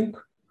 I think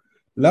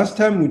last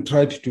time we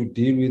tried to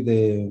deal with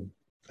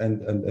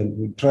and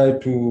we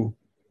tried to,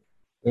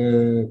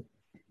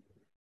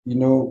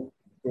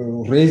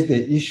 raise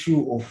the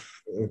issue of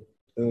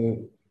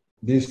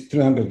this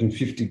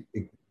 350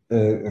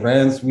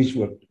 rands, which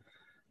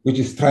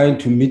is trying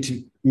to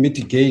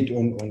mitigate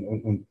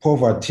on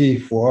poverty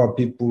for our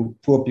people,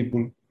 poor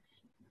people,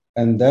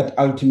 and that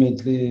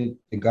ultimately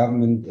the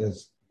government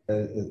has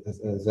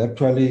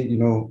actually,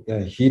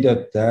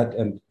 heeded that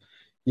and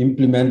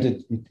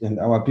implemented it, and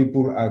our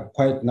people are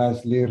quite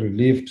nicely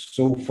relieved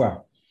so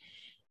far,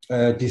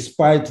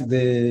 despite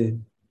the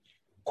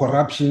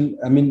corruption.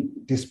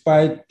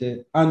 Despite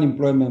the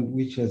unemployment,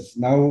 which has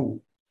now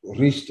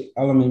reached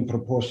alarming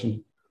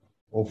proportion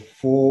of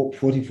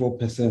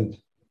 44%.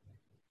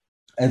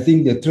 I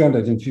think the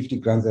 350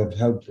 grants have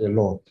helped a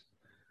lot.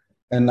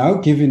 And now,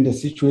 given the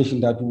situation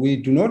that we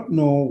do not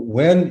know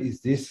when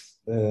is this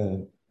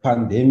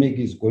pandemic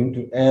is going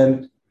to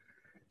end,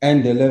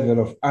 and the level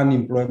of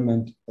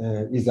unemployment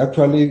is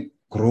actually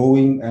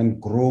growing and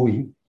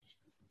growing.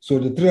 So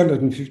the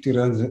 350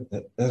 rands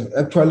has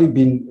actually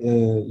been,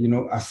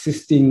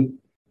 assisting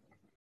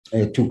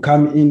to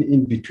come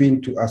in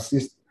between to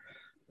assist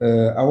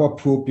our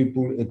poor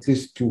people, at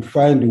least to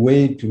find a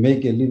way to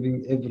make a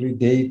living every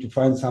day, to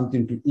find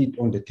something to eat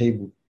on the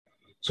table.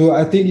 So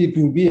I think it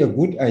will be a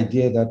good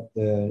idea that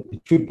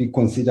it should be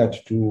considered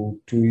to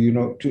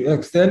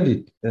extend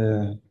it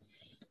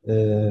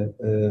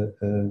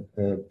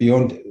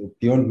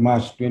beyond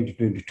March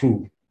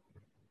 2022,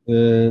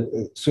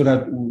 so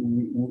that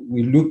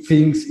we look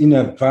things in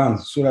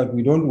advance, so that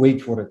we don't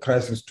wait for a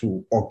crisis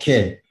to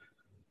occur,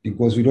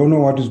 because we don't know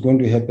what is going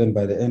to happen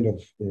by the end of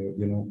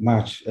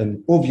March.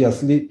 And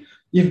obviously,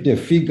 if the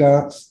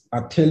figures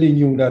are telling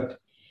you that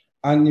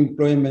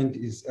unemployment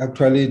is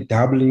actually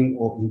doubling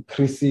or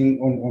increasing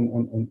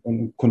on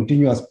a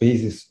continuous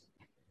basis,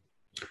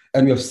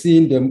 and we have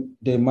seen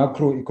the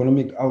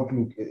macroeconomic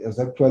outlook is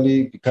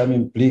actually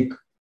becoming bleak,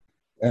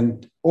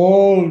 and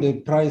all the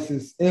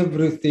prices,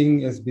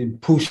 everything has been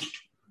pushed,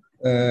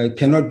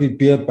 cannot be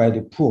borne by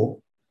the poor.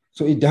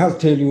 So it does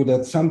tell you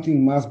that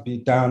something must be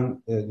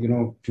done,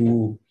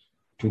 to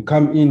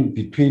come in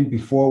between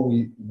before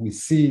we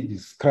see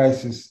this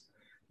crisis,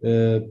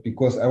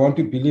 because I want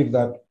to believe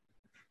that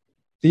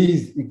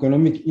these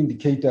economic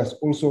indicators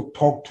also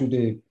talk to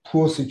the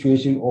poor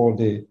situation or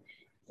the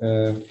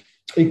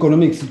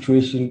economic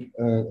situation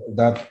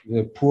that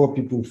the poor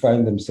people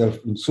find themselves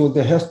in. So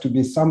there has to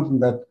be something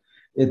that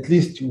at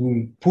least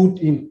will put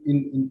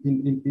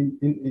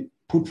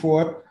put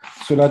forward,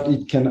 so that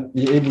it can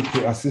be able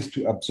to assist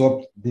to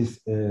absorb these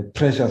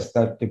pressures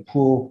that the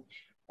poor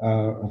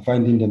are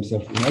finding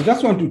themselves in. I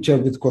just want to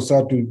check with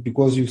COSATU,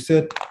 because you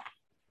said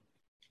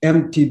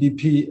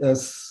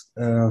MTBPS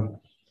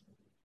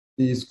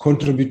is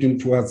contributing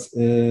towards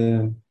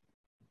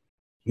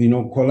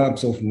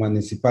collapse of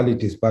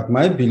municipalities, but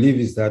my belief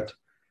is that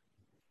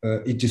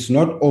it is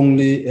not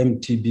only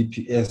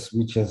MTBPS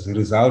which has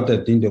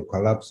resulted in the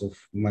collapse of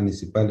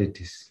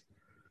municipalities.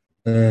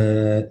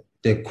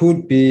 There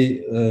could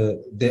be,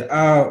 there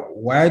are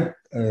wide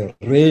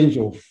range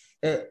of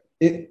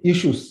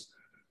issues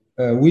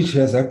which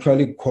has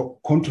actually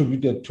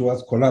contributed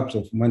towards collapse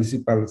of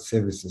municipal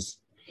services.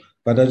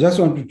 But I just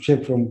want to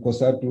check from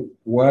COSATU,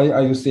 why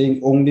are you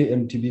saying only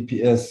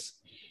MTBPS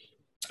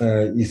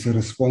is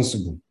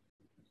responsible?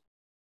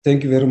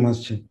 Thank you very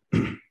much, Chair.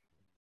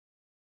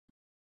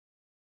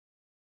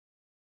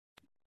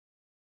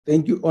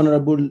 Thank you,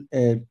 Honorable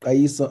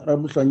Kaiso.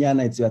 Honorable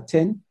Hlonyana, it's your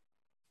turn.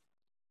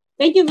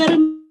 Thank you very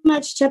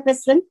much,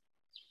 Chairperson.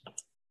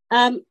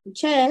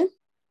 Chair,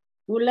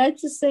 would like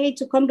to say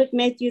to Comrade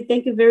Matthew,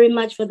 thank you very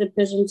much for the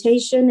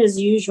presentation, as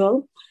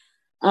usual.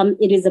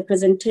 It is a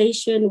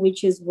presentation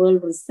which is well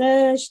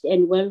researched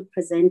and well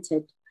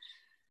presented.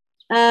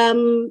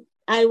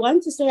 I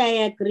want to say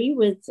I agree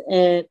with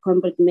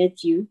Comrade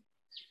Matthew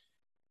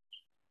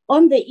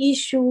on the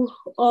issue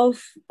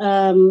of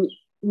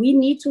we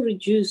need to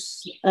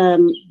reduce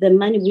the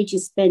money which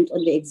is spent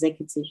on the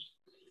executive.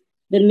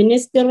 The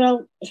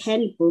ministerial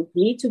handbook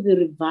need to be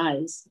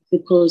revised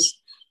because,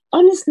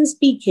 honestly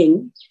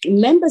speaking,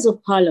 members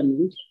of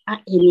parliament are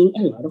earning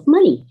a lot of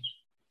money.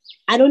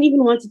 I don't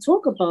even want to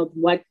talk about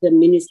what the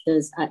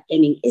ministers are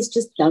earning. It's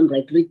just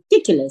downright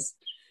ridiculous.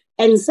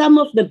 And some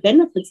of the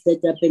benefits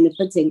that they're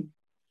benefiting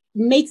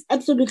makes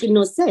absolutely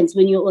no sense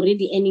when you're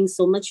already earning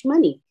so much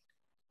money.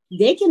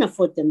 They can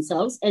afford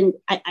themselves. And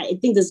I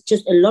think there's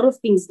just a lot of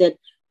things that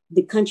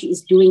the country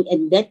is doing,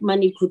 and that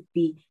money could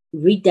be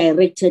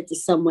redirected to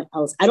somewhere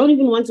else. I don't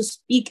even want to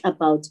speak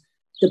about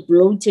the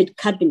bloated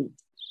cabinet,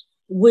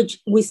 which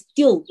we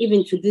still,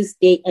 even to this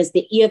day, as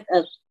the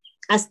EFF,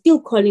 are still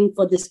calling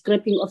for the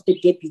scrapping of the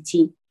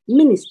deputy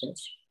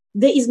ministers.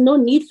 There is no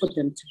need for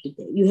them to be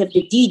there. You have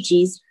the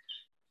DGs,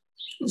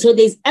 so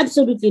there's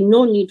absolutely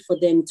no need for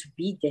them to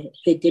be there,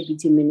 the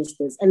deputy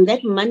ministers. And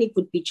that money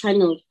could be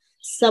channeled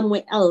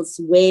somewhere else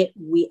where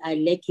we are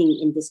lacking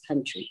in this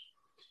country.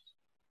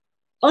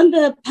 On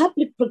the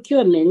public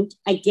procurement,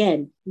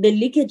 again, the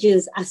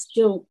leakages are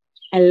still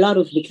a lot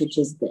of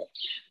leakages there.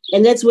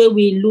 And that's where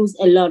we lose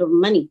a lot of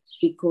money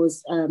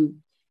because,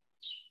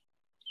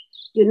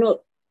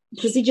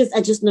 procedures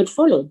are just not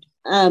followed.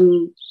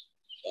 And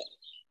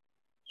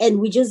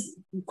we just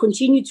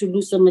continue to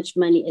lose so much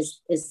money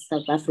as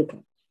South Africa.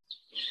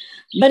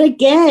 But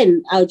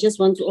again, I just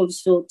want to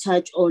also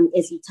touch on,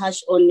 as you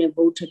touched on, a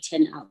voter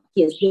turnout.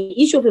 Yes, the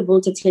issue of a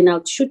voter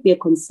turnout should be a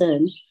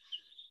concern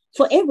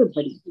for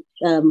everybody,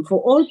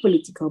 for all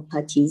political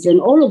parties and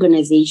all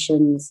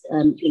organizations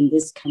in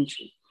this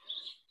country,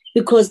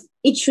 because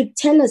it should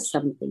tell us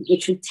something.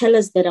 It should tell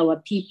us that our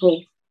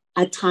people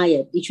are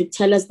tired. It should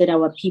tell us that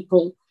our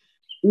people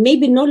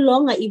maybe no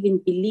longer even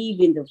believe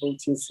in the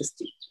voting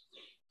system.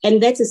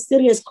 And that's a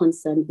serious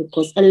concern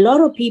because a lot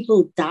of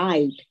people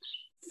died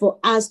for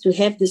us to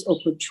have this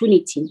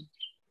opportunity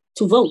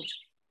to vote.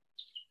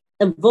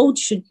 A vote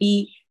should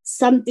be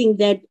something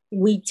that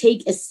we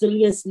take as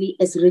seriously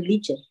as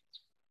religion.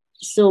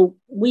 So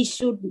we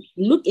should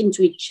look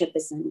into it,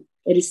 Chairperson.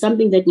 It is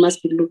something that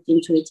must be looked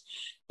into it.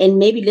 And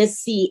maybe let's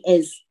see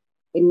as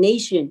a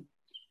nation,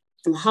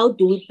 how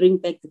do we bring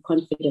back the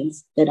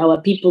confidence that our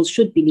people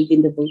should believe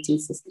in the voting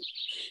system,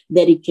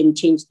 that it can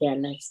change their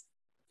lives.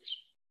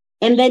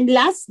 And then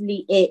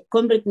lastly,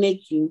 Comrade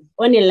Matthew,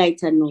 on a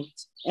lighter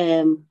note,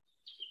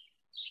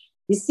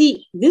 you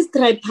see, this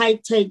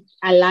tripartite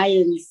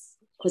alliance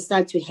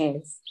COSATU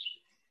has,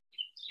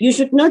 you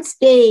should not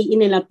stay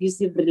in an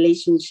abusive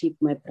relationship,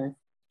 my brother.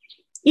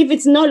 If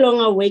it's no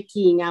longer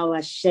working,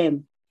 our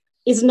shame,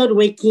 it's not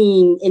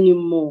working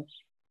anymore.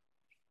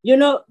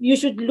 You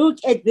should look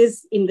at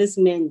this in this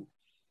manner.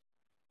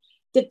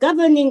 The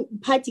governing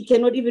party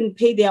cannot even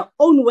pay their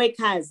own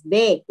workers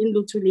there in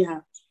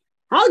Lutuliha.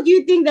 How do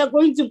you think they're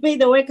going to pay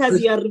the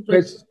workers you are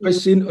representing?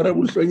 Question,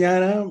 Honorable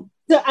Sonyana.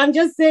 So I'm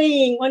just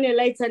saying, on a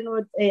lighter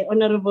note,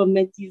 Honorable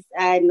Matthews,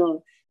 I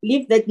know,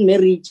 leave that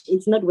marriage.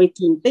 It's not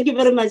working. Thank you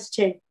very much,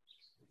 Chair.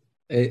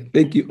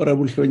 Thank you,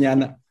 Honorable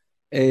Sonyana.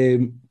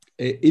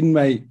 In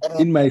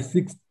my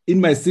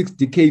six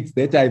decades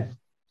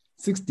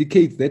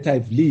that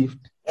I've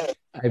lived,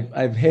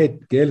 I've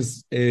had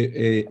girls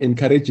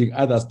encouraging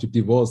others to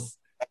divorce.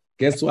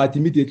 Guess what?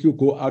 Immediately you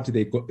go out,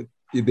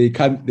 they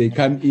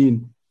come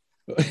in.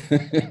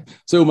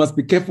 So you must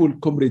be careful,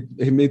 Comrade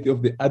Hemedi,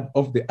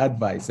 of the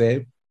advice.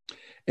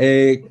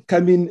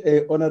 Come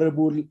in,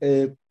 Honorable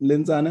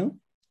Lenzana.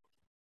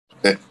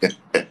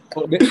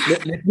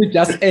 Let me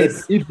just add,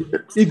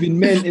 even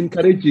men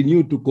encouraging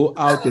you to go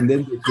out and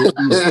then they go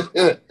in.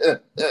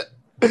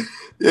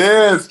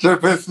 Yes,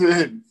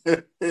 Chairperson.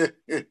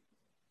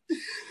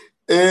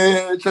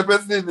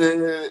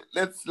 Chairperson,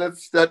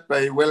 let's start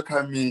by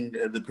welcoming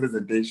the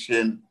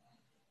presentation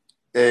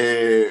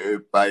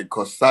by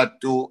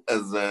COSATU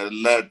as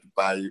led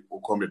by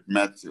Comrade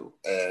Matthew.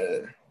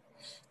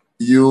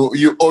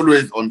 You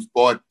always on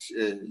spot.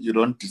 You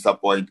don't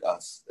disappoint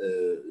us,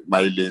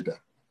 my leader.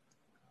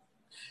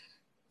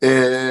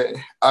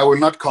 I will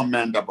not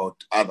comment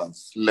about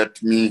others.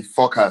 Let me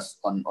focus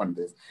on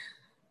this.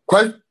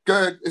 Quite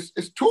good.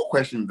 It's two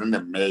questions in the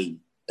main,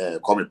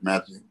 Comrade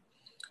Matthew.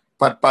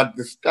 But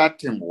the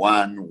starting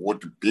one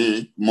would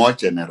be more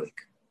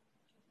generic.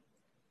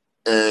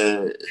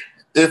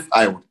 If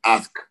I would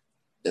ask,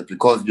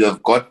 because you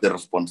have got the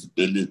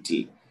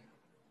responsibility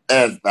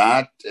as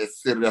that a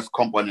serious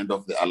component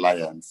of the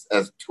alliance,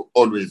 as to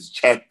always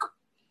check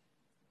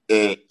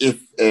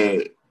if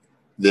the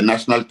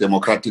National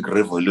Democratic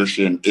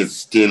Revolution is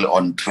still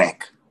on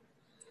track,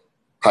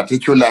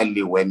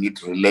 particularly when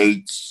it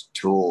relates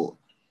to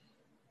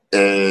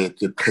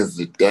the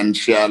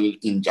presidential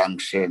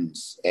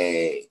injunctions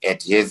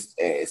at his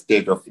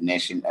State of the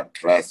Nation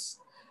address,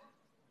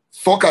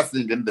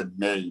 focusing in the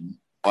main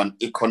on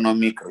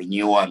economic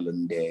renewal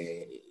and,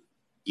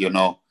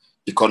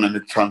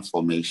 economic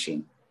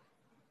transformation.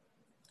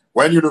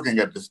 When you're looking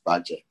at this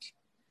budget,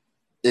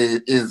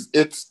 is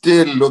it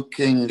still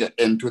looking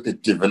into the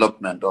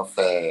development of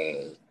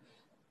the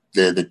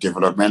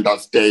developmental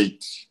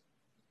state?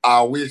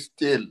 Are we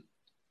still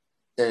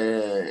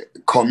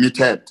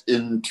committed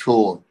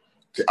into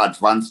the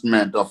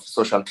advancement of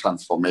social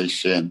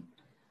transformation,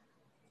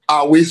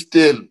 are we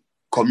still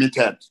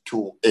committed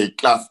to a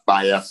class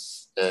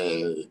bias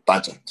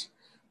budget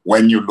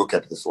when you look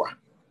at this one?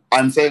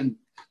 I'm saying,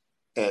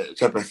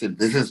 Chairperson,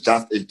 this is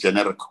just a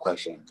generic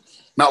question.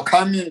 Now,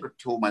 coming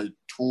to my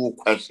two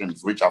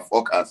questions, which are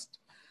focused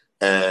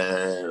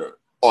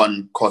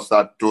on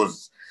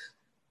COSATU's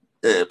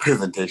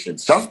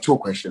presentations, just two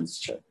questions,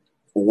 Chair.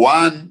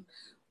 One,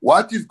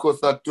 what is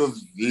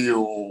COSATU's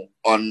view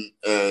on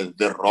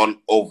the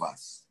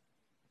rollovers,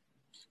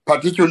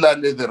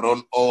 particularly the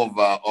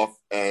rollover of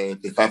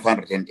the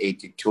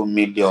 582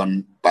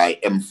 million by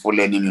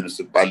Mfuleni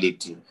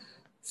municipality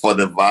for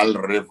the Vaal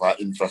River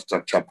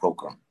infrastructure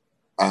program?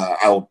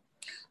 I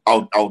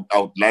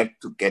would like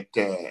to get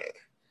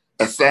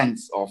a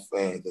sense of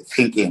the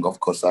thinking of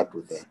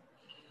COSATU there.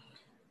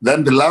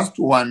 Then the last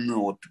one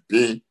would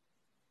be,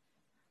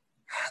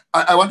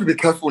 I want to be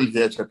careful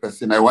here,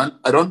 Chairperson.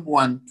 I don't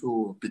want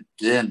to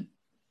begin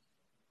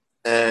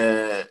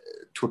to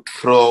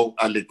throw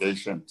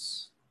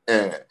allegations,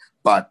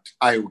 but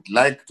I would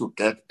like to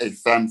get a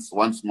sense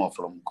once more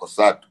from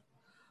COSATU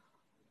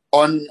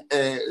on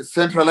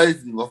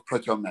centralizing of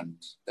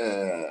procurement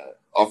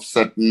of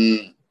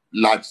certain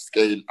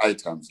large-scale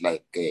items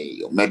like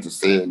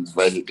medicines,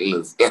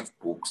 vehicles,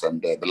 textbooks,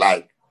 and the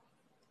like.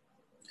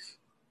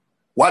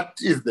 What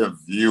is the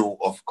view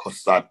of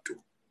COSATU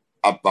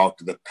about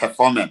the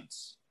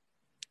performance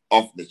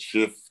of the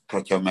Chief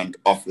Procurement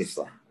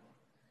Officer?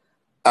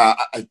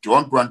 I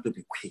don't want to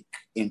be quick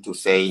into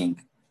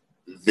saying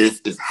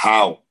this is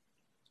how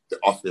the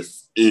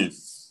office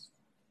is,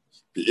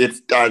 be it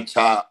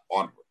structure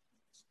or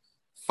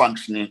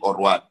functioning or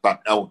what,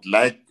 but I would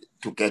like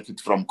to get it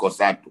from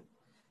COSATU.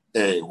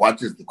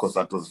 What is the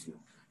COSATU's view?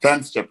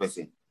 Thanks,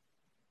 Chairperson.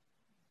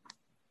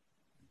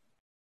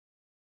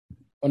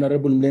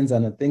 Honorable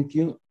Mlenzana, thank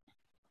you.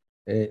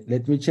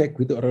 Let me check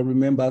with the honorable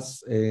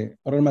members.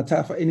 Honorable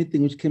Matafa,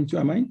 anything which came to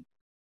your mind?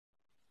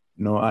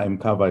 No, I am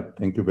covered.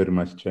 Thank you very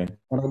much, Chair.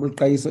 Honorable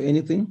Kaiso,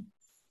 anything?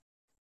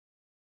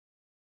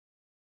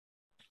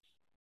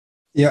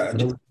 Yeah,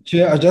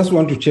 Chair, I just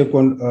want to check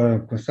on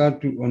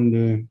COSATU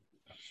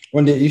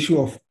on the issue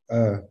of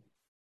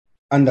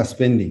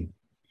underspending.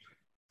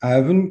 I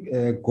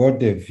haven't got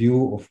the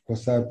view of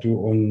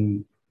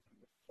COSATU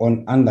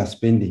on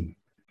underspending.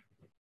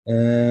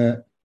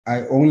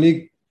 I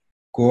only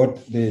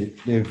got the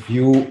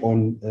view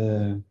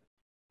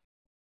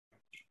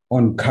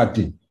on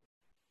cutting.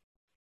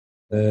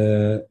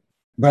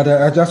 But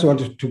I just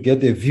wanted to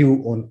get a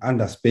view on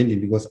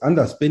underspending, because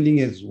underspending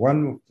is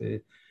one of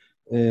the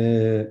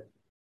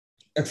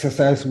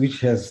exercise which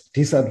has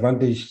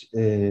disadvantaged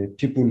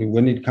people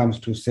when it comes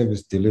to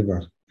service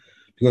delivery.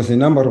 Because a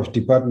number of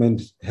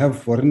departments have,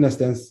 for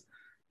instance,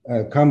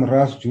 come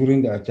rush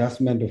during the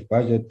adjustment of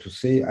budget to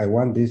say, I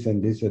want this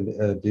and this and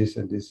this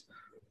and this,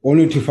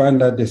 only to find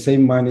that the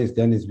same money is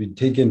then has been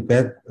taken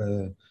back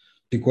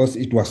because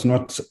it was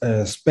not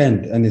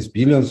spent, and it's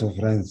billions of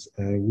rands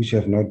which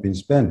have not been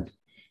spent.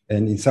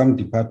 And in some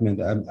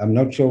department, I'm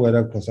not sure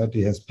whether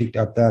COSATU has picked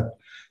up that,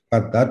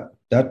 but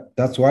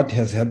that's what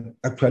has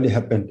actually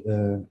happened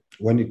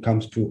when it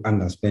comes to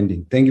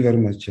underspending. Thank you very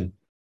much, Chair.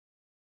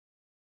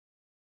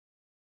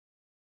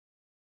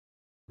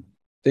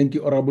 Thank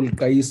you, Honorable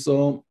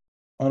Kaiso.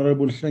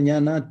 Honorable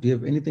Shanyana, do you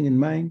have anything in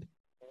mind?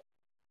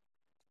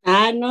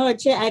 No,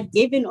 Chair, I've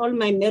given all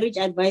my marriage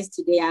advice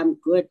today. I'm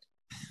good.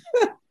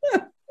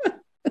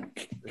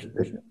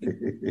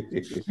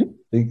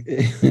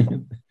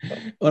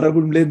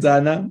 Honorable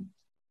Mlenzana.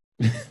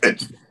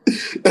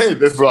 Hey,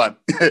 this one.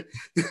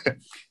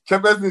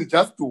 Chairperson,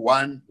 just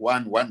one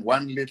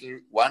little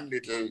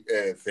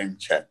thing,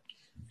 Chair.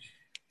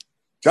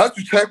 Just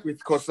to check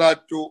with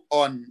COSATU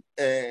on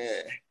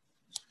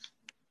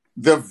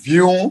the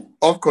view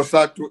of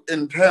COSATU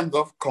in terms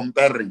of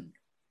comparing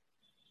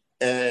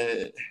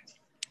the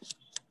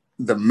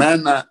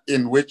manner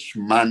in which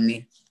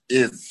money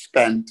is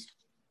spent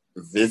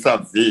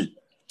vis-a-vis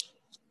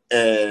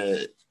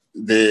the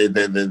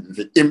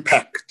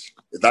impact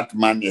that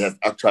money has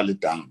actually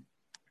done.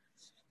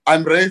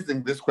 I'm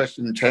raising this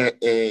question, Chair,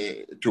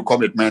 to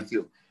Comrade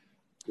Matthew,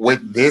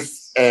 with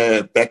this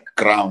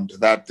background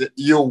that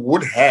you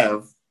would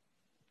have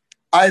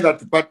either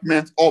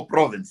departments or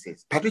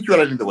provinces,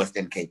 particularly in the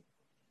Western Cape,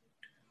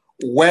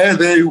 where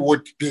they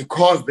would,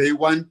 because they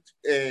want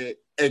a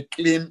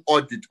clean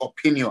audit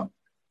opinion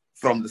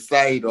from the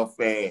side of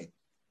the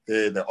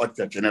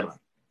Auditor General,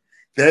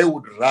 they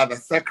would rather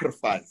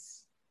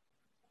sacrifice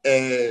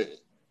the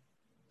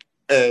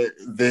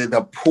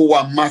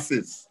poor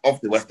masses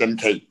of the Western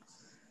Cape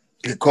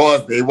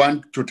because they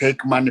want to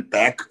take money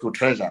back to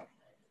Treasury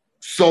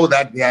so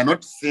that they are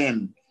not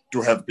seen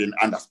to have been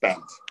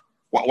underspent.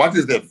 What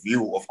is the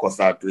view of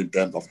COSATU in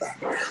terms of that?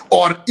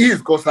 Or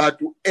is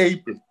COSATU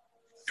able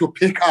to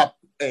pick up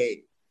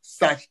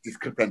such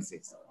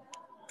discrepancies?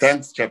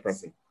 Thanks,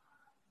 Chairperson.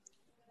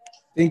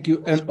 Thank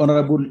you,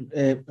 Honorable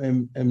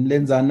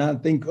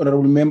Mlenzana. Thank you,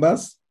 honorable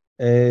members.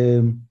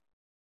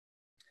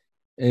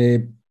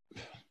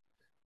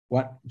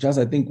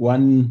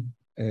 one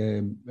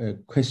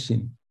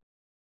question.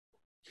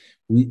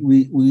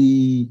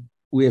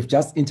 We have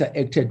just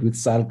interacted with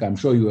SALC. I'm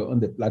sure you were on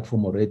the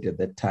platform already at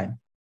that time.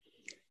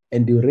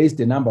 And you raised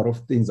a number of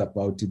things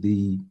about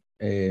the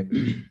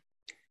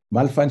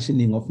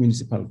malfunctioning of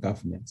municipal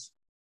governments.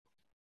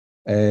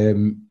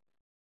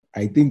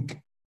 I think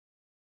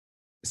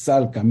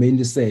SALC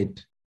mainly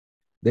said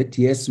that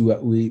yes, we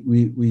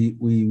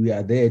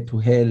are there to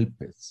help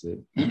as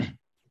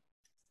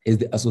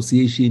the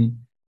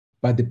association,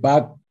 but the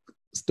buck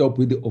stop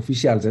with the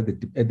officials at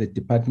the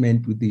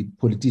department, with the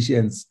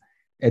politicians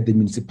at the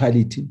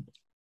municipality,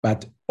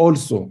 but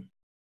also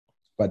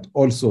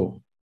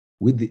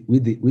with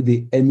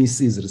the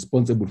MECs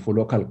responsible for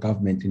local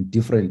government in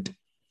different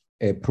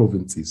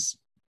provinces.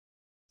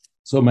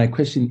 So my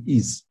question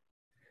is,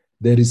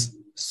 there is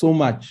so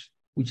much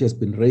which has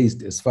been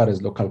raised as far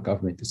as local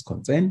government is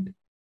concerned.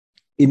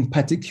 In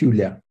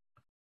particular,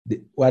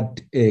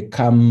 what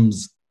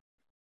comes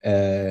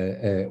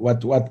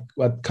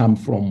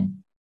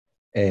from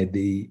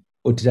the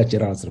Auditor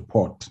General's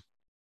report.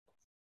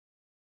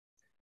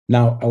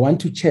 Now, I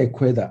want to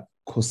check whether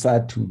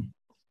COSATU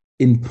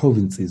in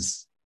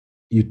provinces,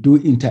 you do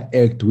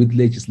interact with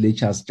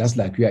legislatures just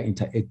like you are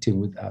interacting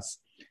with us,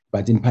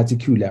 but in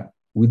particular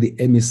with the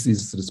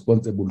MECs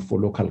responsible for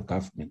local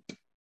government.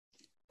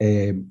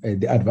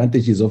 The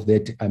advantages of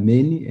that are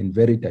many and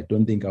varied. I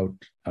don't think I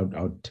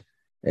would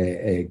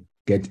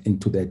get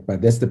into that,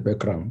 but that's the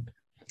background.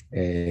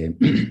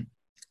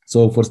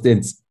 So, for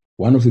instance,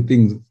 one of the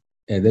things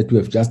that we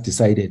have just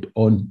decided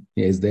on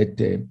is that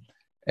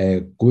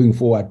going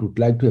forward, we'd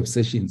like to have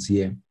sessions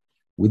here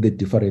with the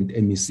different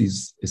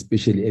MECs,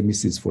 especially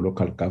MECs for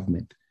local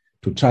government,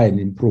 to try and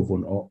improve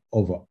on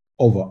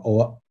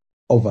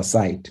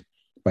oversight.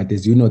 But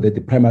as you know, that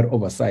the primary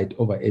oversight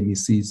over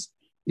MECs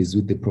is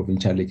with the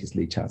provincial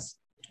legislatures.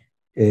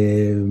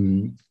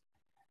 Comrade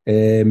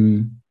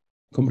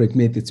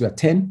Smith, it's your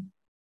turn.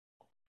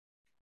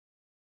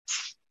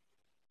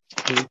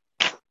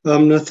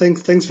 No,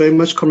 thanks very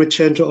much, Comrade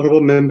Chair, and to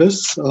honourable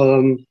members.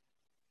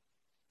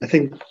 I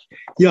think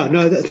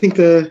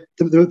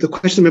the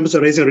question members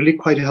are raising are really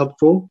quite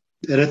helpful,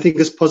 and I think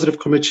it's positive,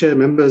 Comrade Chair,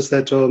 members,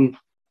 that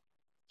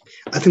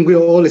I think we're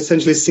all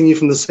essentially singing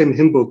from the same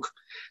hymn book,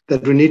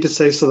 that we need to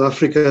save South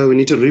Africa, we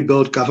need to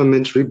rebuild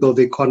government, rebuild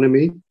the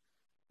economy.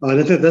 And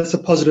I think that's a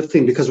positive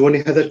thing, because when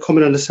you have that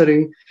common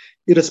understanding,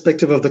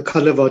 irrespective of the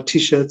color of our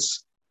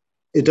T-shirts,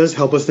 it does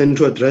help us then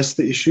to address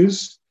the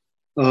issues.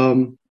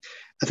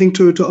 I think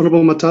to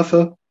Honorable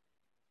Matafa,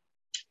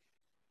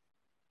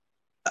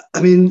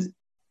 I mean,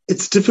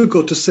 it's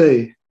difficult to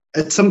say.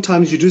 And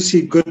sometimes you do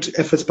see good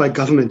efforts by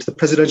government. The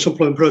Presidential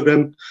Employment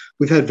Program,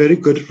 we've had very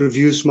good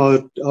reviews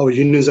from our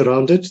unions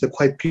around it. They're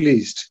quite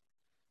pleased.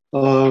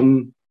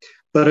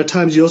 But at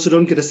times you also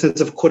don't get a sense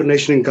of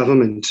coordination in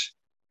government.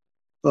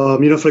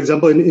 For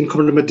example, in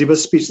Comrade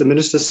Madiba's speech, the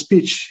minister's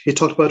speech, he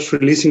talked about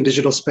releasing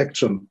digital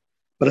spectrum.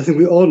 But I think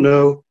we all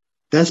know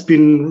that's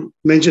been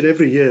mentioned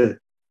every year.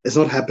 It's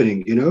not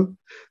happening,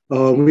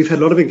 We've had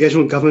a lot of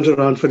engagement with government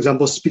around, for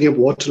example, speeding up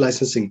water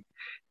licensing.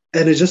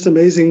 And it's just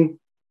amazing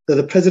that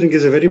the president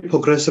gives a very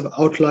progressive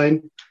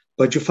outline,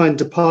 but you find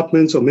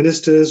departments or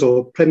ministers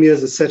or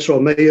premiers, etc.,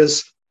 or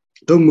mayors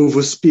don't move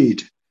with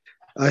speed.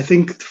 I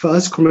think for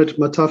us, Comrade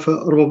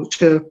Matafa, Honorable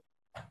Chair,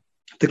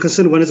 the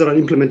concern one is around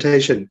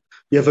implementation.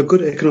 We have a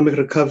good economic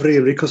recovery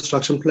and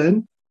reconstruction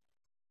plan,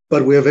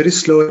 but we are very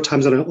slow at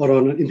times on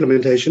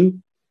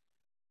implementation.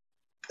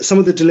 Some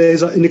of the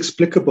delays are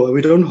inexplicable, and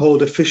we don't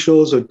hold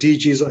officials or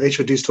DGs or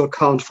HODs to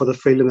account for the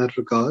failure in that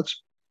regard.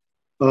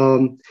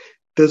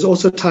 There's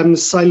also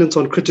times silence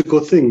on critical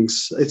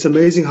things. It's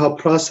amazing how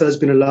PRASA has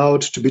been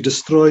allowed to be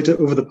destroyed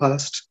over the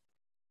past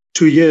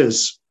 2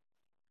 years.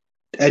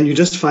 And you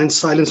just find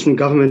silence from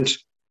government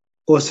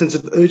or a sense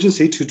of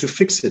urgency to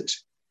fix it.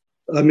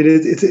 I mean,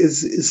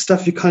 it's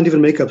stuff you can't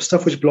even make up,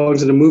 stuff which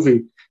belongs in a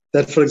movie.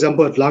 That, for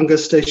example, at Langa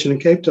Station in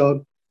Cape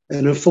Town,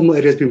 an informal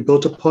area has been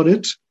built upon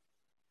it,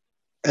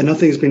 and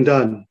nothing's been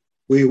done.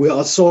 We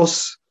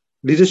outsource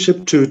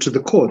leadership to the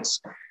courts.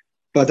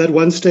 But that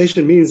one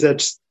station means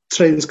that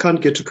trains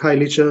can't get to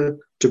Khayelitsha,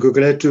 to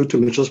Guguletu, to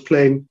Mitchell's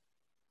Plain,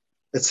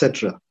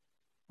 etc.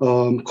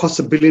 Costs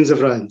of billions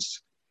of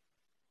rands.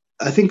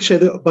 I think,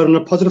 but on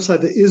a positive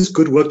side, there is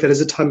good work that is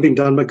at time being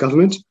done by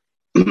government.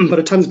 But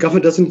at times,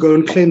 government doesn't go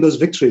and claim those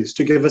victories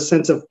to give a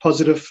sense of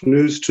positive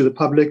news to the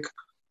public,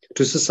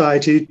 to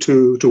society,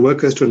 to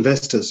workers, to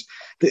investors.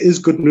 There is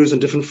good news on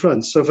different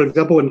fronts. So, for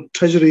example, when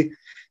Treasury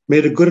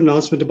made a good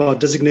announcement about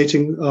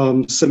designating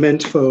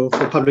cement for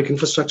public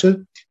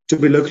infrastructure to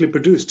be locally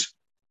produced,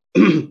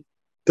 there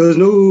was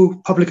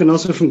no public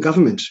announcement from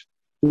government.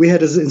 We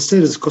had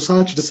instead as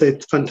COSATU to say,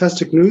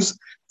 fantastic news,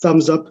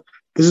 thumbs up,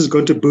 this is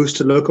going to boost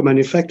the local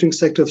manufacturing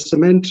sector of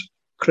cement,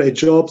 create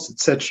jobs,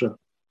 etc.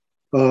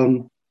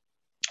 And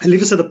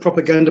leave us at the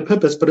propaganda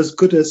purpose, but as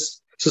good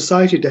as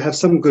society to have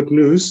some good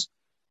news,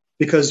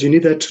 because you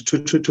need that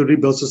to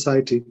rebuild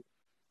society.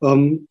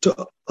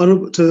 To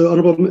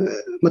Honorable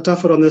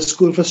Matafa on the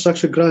school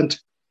infrastructure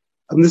grant,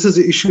 This is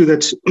the issue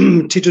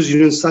that teachers'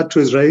 union SADTU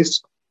has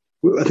raised.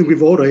 I think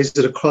we've all raised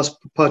it across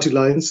party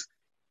lines.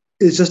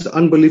 It's just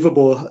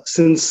unbelievable.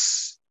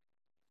 Since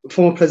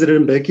former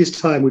President Mbeki's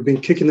time, we've been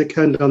kicking the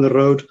can down the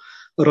road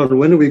around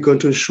when are we going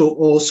to ensure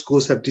all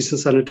schools have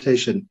decent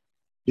sanitation.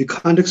 You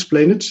can't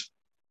explain it.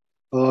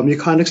 You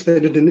can't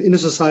explain it in a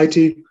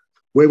society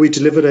where we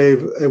delivered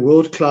a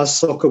world-class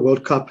soccer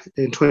World Cup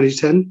in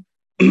 2010.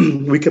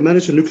 We can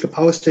manage a nuclear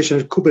power station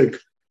at Kubek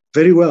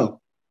very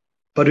well,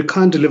 but we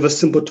can't deliver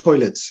simple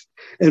toilets.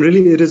 And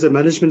really, it is a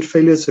management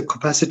failure. It's a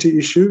capacity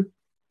issue.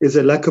 It's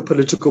a lack of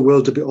political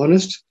will, to be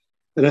honest.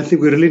 And I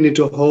think we really need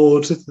to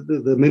hold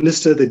the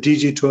minister, the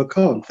DG to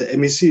account, the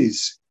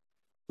MECs.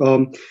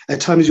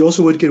 At times, you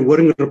also would get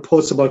worrying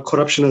reports about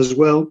corruption as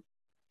well,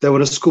 that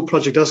when a school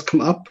project does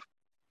come up,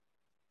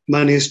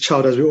 money is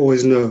child, as we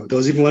always know. There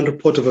was even one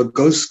report of a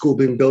ghost school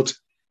being built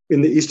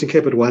in the Eastern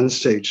Cape at one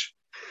stage.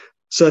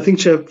 So I think,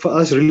 Chair, for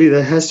us, really,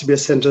 there has to be a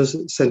center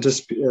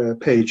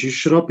page. You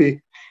should not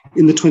be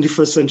in the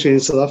 21st century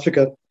in South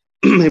Africa,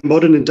 a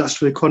modern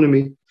industrial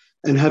economy,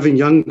 and having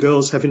young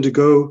girls having to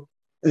go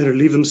and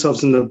relieve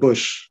themselves in the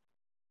bush.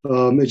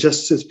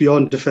 It's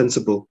beyond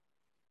defensible.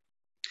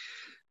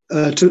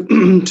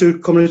 To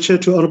Comrade Chair,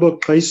 to Honorable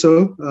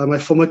Kaiso, my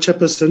former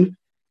chairperson,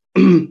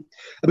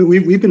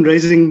 we've been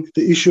raising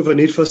the issue of a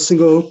need for a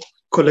single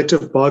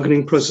collective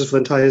bargaining process for the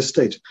entire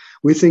state.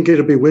 We think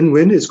it'll be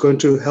win-win. It's going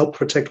to help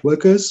protect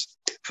workers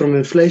from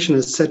inflation,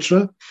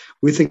 etc.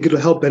 We think it'll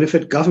help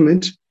benefit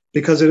government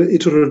because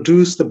it will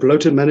reduce the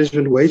bloated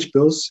management wage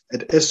bills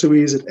at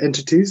SOEs and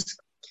entities.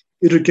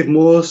 It will give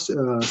more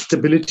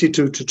stability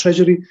to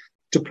Treasury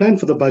to plan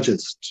for the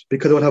budgets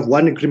because it will have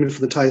one agreement for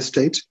the entire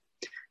state.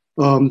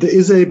 There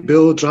is a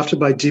bill drafted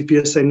by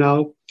DPSA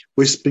now,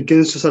 which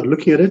begins to start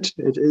looking at it,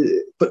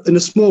 but in a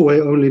small way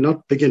only,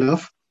 not big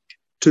enough,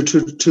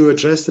 to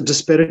address the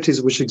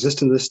disparities which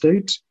exist in the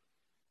state.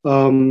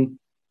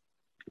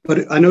 But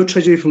I know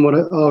Treasury, from what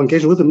our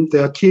engagement with them, they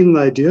are keen on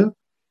the idea.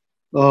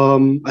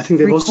 I think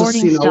they've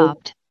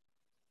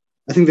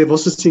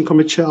also seen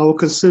Comrade Chair, our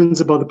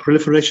concerns about the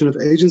proliferation of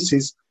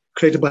agencies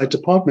created by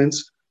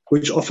departments,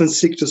 which often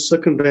seek to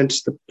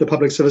circumvent the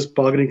Public Service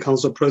Bargaining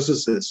Council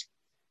processes.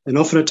 And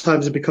often at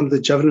times it becomes the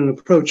javelin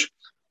approach,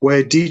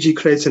 where DG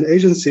creates an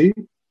agency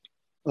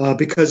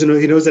because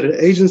he knows that an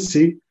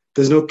agency,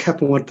 there's no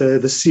cap on what the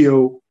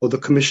CEO or the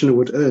commissioner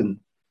would earn.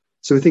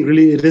 So we think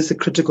really it is a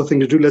critical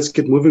thing to do. Let's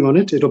get moving on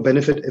it. It'll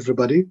benefit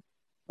everybody.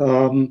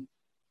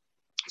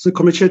 So,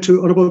 Comrade Chair,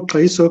 to Honorable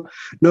Kaiso,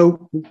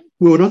 no,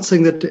 we were not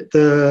saying that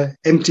the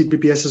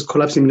MTBPS is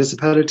collapsing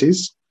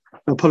municipalities.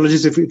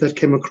 Apologies if that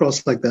came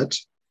across like that.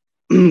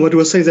 What we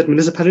were saying is that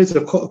municipalities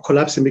are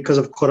collapsing because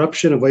of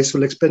corruption and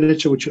wasteful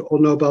expenditure, which you all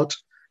know about.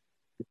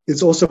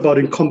 It's also about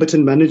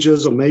incompetent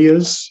managers or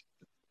mayors.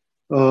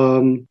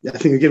 I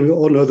think, again, we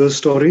all know those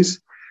stories.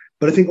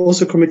 But I think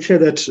also, Comrade Chair,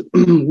 that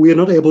we are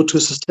not able to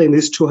sustain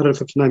these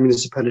 259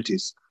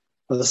 municipalities.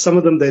 Some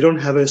of them, they don't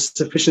have a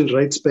sufficient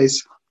rate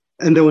space,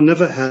 and they will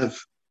never have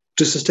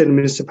to sustain a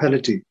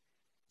municipality.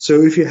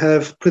 So if you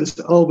have Prince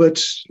Albert,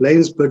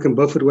 Laingsburg, and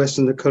Beaufort West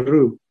in the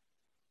Karoo,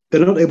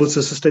 they're not able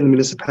to sustain the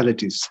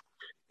municipalities.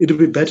 It would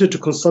be better to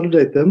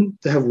consolidate them,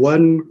 to have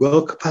one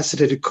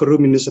well-capacitated Karoo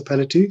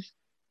municipality,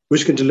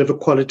 which can deliver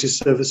quality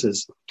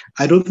services.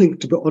 I don't think,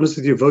 to be honest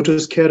with you,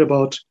 voters care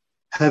about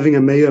having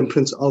a mayor in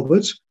Prince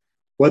Albert.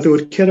 What they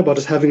would care about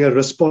is having a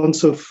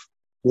responsive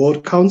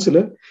ward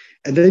councillor,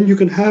 and then you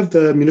can have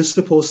the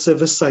municipal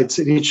service sites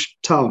in each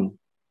town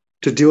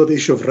to deal with the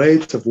issue of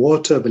rates, of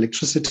water, of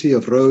electricity,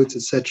 of roads,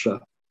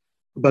 etc.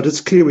 But it's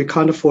clear we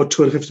can't afford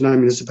 259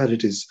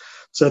 municipalities.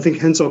 So I think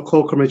hence our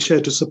call, Comrade Chair,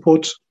 to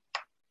support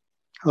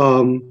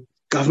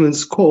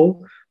government's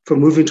call for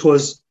moving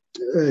towards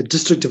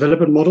district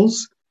development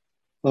models,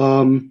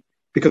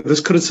 because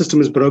this current system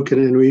is broken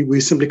and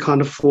we simply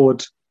can't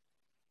afford,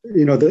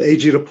 the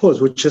AG reports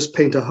would just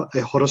paint a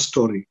horror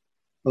story.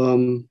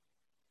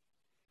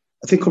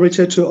 I think, Comrade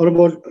Chair, to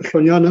Honorable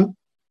Hlonyana,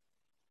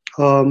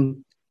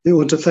 I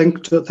want to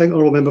thank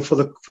Honorable Member for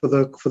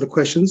the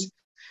questions,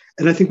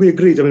 and I think we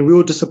agreed. I mean, we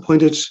were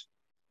disappointed.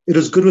 It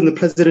was good when the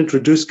President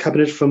reduced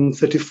cabinet from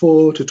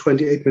 34 to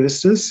 28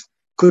 ministers.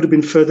 Could have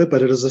been further,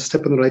 but it was a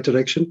step in the right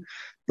direction.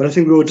 But I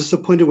think we were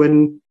disappointed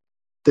when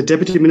the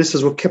deputy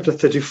ministers were kept at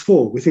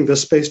 34. We think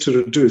there's space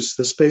to reduce.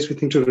 There's space, we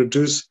think, to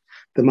reduce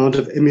the amount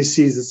of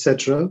MECs,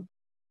 etc.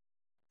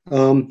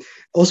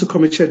 Also,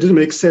 Comrade Chair, it didn't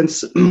make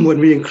sense when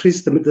we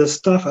increased the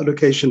staff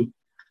allocation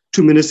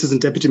to ministers and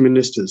deputy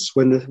ministers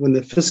when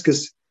the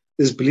fiscus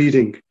is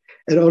bleeding.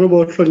 And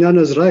Honorable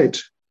Hlonyana is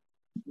right.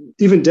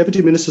 Even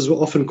deputy ministers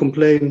will often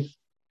complain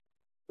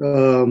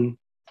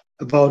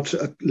about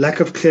a lack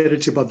of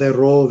clarity about their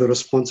role, their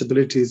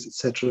responsibilities,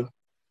 etc.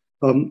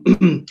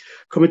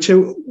 Comrade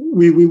Chair,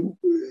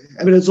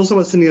 it's also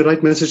about sending a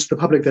right message to the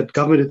public that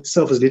government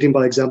itself is leading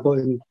by example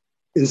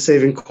in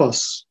saving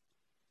costs.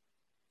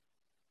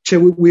 Chair,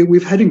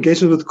 we've had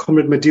engagement with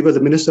Comrade Madiba, the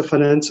Minister of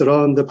Finance,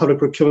 around the public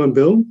procurement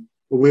bill.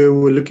 We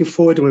were looking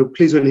forward and we were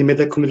pleased when he made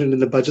that commitment in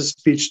the budget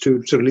speech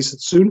to release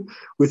it soon.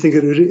 We think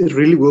it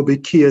really will be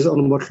key, as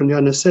Honorable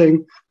Hlonyana is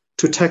saying,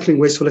 to tackling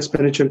wasteful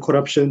expenditure and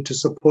corruption, to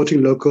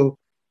supporting local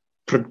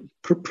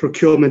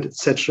procurement,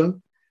 etc.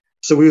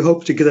 So we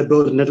hope to get that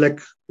bill in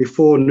NEDLAC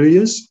before New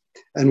Year's,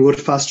 and we would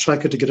fast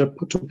track it to get it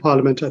to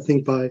Parliament, I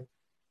think, by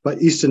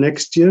Easter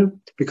next year,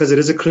 because it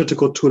is a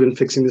critical tool in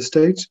fixing the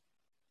state.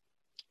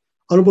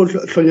 Honorable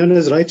Hlonyana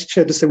is right,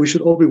 Chair, to say we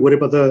should all be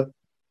worried about the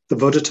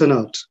voter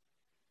turnout.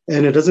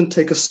 And it doesn't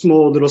take a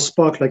small little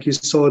spark like you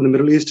saw in the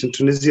Middle East, in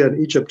Tunisia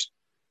and Egypt,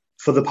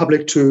 for the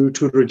public to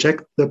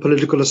reject the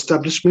political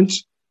establishment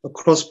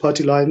across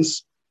party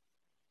lines.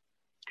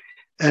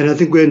 And I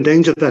think we're in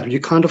danger of that. You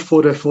can't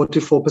afford a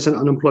 44%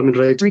 unemployment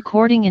rate.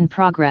 Recording in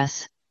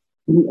progress.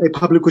 A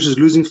public which is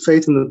losing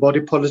faith in the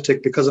body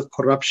politic because of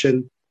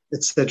corruption,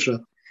 etc.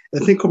 I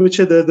think,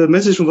 Commissioner, the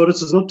message from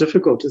voters is not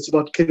difficult. It's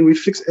about, can we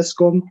fix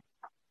ESCOM?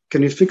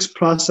 Can we fix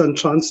PRASA and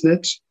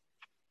Transnet?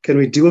 Can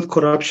we deal with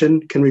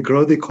corruption? Can we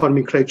grow the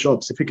economy, create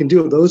jobs? If we can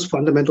do those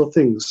fundamental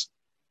things,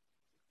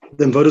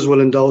 then voters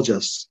will indulge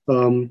us.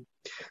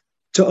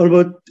 To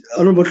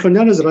Honorable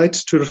Hlonyana is right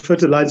to refer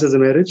to lines as a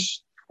marriage.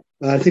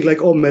 I think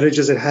like all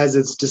marriages, it has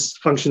its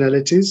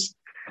dysfunctionalities.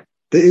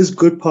 There is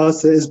good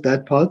parts, there is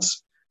bad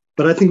parts.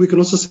 But I think we can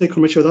also say,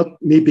 Commissioner,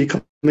 without me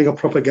becoming a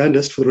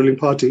propagandist for the ruling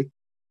party,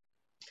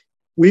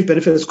 we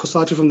benefited as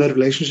COSATU from that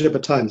relationship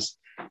at times.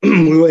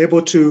 We were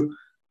able to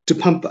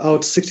pump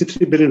out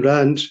 63 billion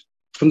rand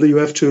from the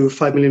UF to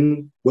 5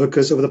 million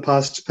workers over the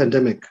past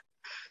pandemic.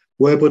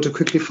 We're able to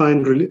quickly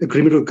find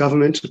agreement with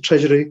government, with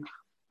Treasury,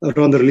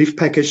 around the relief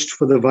package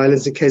for the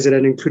violence in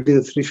KZN, including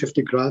the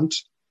 350 grant.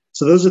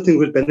 So those are things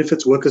which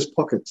benefits workers'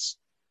 pockets.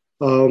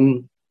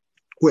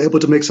 We're able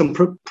to make some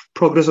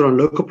progress around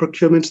local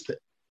procurement.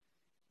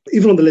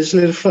 Even on the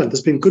legislative front,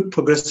 there's been good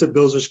progressive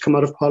bills which come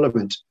out of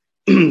Parliament.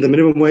 The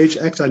Minimum Wage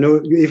Act, I know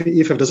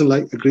EFF doesn't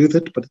agree with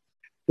it, but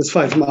it's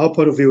fine. From our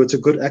point of view, it's a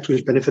good act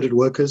which benefited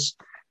workers.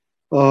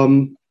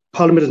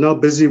 Parliament is now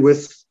busy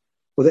with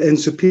the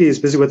NSUP is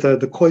busy with the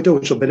COIDA,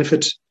 which will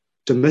benefit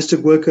domestic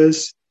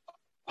workers.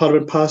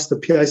 Parliament passed the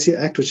PIC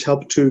Act, which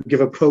helped to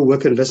give a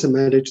pro-worker investment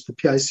mandate to the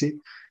PIC.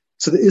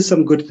 So there is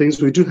some good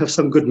things. We do have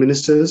some good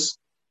ministers.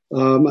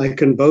 I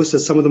can boast that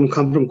some of them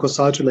come from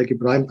COSATU, like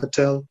Ibrahim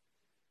Patel.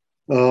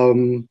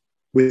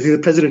 We think the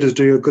president is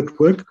doing a good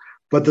work,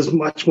 but there's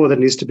much more that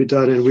needs to be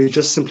done, and we're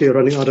just simply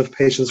running out of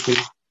patience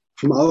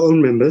from our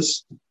own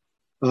members,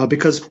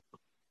 because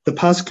the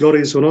past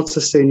glories will not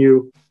sustain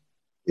you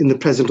in the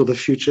present or the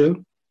future.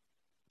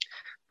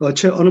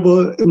 Chair,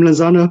 Honorable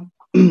Mlenzana,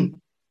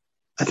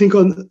 I think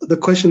on the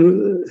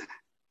question,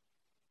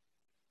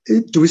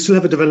 do we still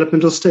have a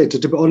developmental state?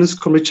 To be honest,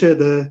 Comrade Chair,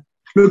 the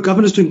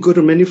government is doing good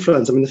on many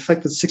fronts. I mean, the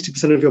fact that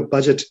 60% of your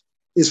budget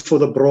is for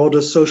the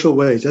broader social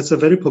wage, that's a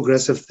very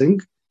progressive thing.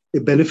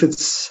 It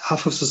benefits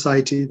half of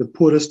society, the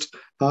poorest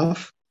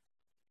half.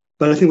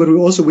 But I think what we're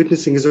also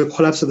witnessing is a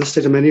collapse of the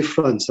state on many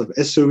fronts, of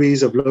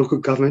SOEs, of local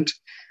government,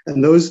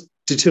 and those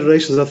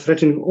deteriorations are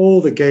threatening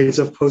all the gains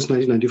of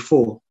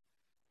post-1994.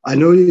 I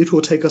know it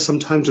will take us some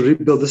time to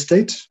rebuild the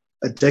state,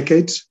 a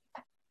decade,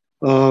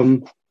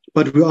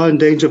 but we are in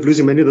danger of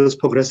losing many of those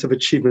progressive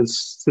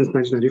achievements since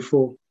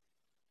 1994.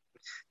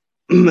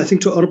 I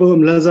think to Honorable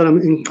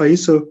Mlenzana in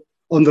Kaiso,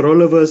 on the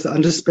rollovers, the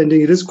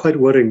underspending, it is quite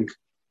worrying.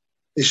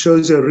 It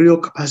shows a real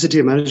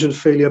capacity management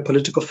failure,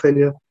 political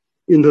failure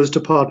in those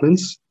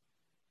departments.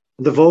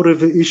 The Vaal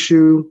River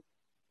issue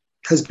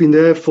has been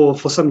there for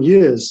some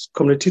years.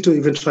 Comrade Tito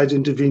even tried to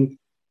intervene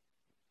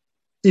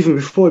even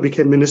before he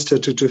became minister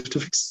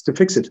to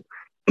fix it.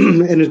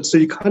 So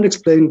you can't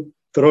explain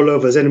the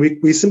rollovers. And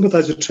we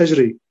sympathize with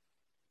Treasury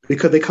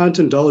because they can't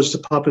indulge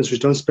departments which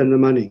don't spend the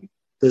money.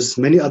 There's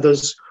many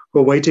others who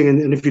are waiting,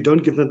 and if you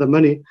don't give them the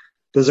money,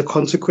 there's a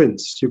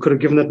consequence. You could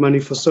have given that money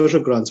for social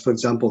grants, for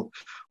example,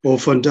 or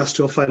for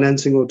industrial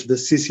financing or to the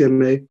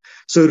CCMA.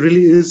 So it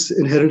really is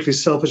inherently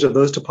selfish of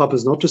those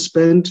departments not to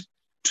spend,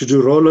 to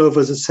do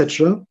rollovers,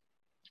 etc.,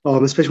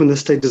 especially when the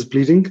state is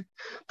bleeding.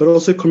 But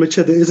also, Comrade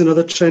Chair, there is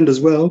another trend as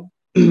well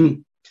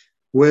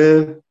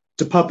where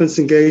departments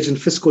engage in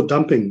fiscal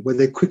dumping, where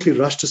they quickly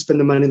rush to spend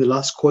the money in the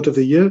last quarter of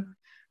the year.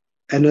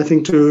 And I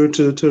think to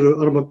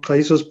Honorable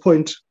Kaiso's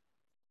point,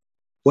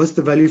 what's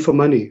the value for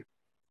money?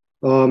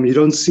 You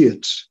don't see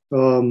it.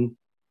 And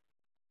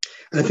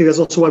I think that's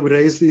also why we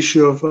raised the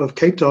issue of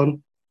Cape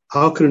Town.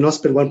 How can we not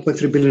spend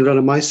 1.3 billion rand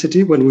in my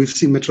city when we've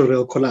seen Metro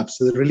Rail collapse?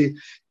 So there really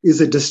is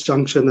a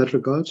disjuncture in that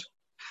regard.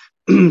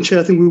 Chair,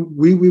 I think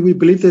we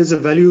believe there's a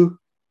value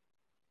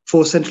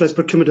for centralized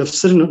procurement of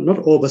certain, not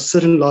all, but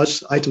certain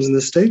large items in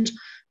the state.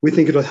 We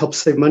think it will help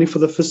save money for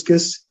the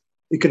fiscus.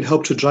 It can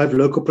help to drive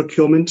local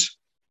procurement.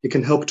 It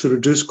can help to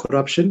reduce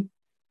corruption.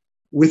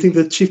 We think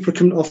the Chief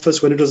Procurement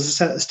Office, when it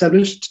was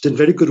established, did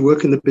very good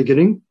work in the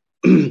beginning.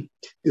 It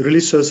really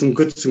shows some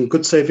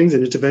good savings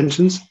and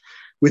interventions.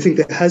 We think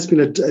there has been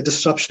a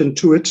disruption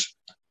to it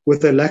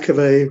with the lack of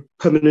a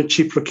permanent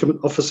Chief Procurement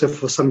Officer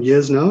for some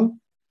years now.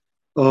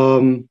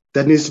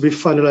 That needs to be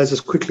finalized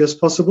as quickly as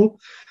possible.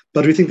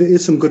 But we think there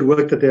is some good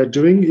work that they are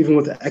doing, even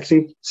with the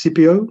acting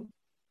CPO.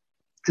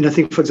 And I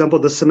think, for example,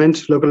 the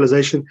cement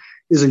localization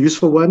is a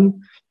useful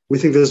one. We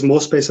think there's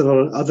more space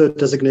on other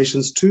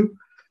designations too.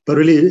 but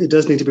really it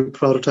does need to be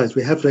prioritized.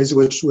 We have raised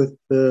it with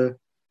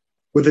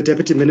the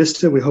Deputy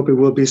Minister. We hope it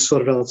will be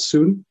sorted out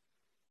soon.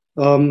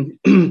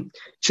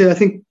 Chair, I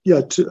think,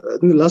 the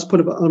last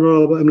point about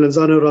Honorable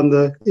Mlenzana around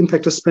the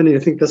impact of spending, I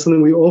think that's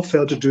something we all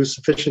fail to do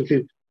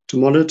sufficiently to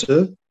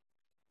monitor.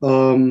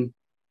 And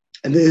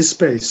there is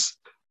space.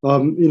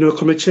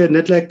 Comrade Chair,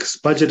 NEDLAC's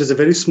budget is a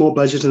very small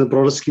budget in the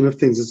broader scheme of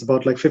things. It's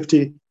about like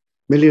 50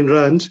 million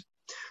rand,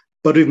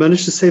 but we've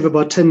managed to save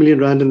about 10 million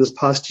rand in this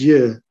past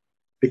year,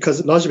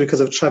 largely because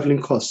of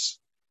traveling costs.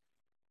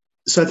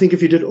 So I think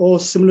if you did all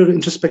similar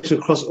introspection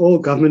across all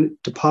government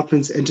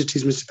departments,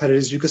 entities,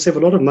 municipalities, you could save a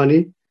lot of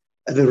money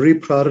and then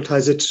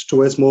reprioritize it to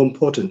where it's more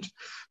important.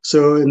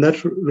 So in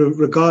that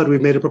regard,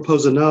 we've made a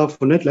proposal now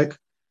for NEDLAC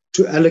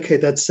to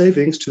allocate that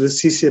savings to the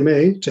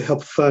CCMA to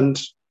help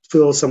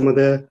fill some of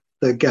their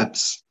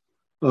gaps.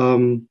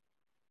 But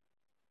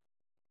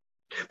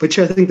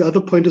Chair, I think the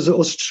other point is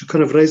also to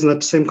kind of raise in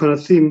that same kind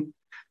of theme.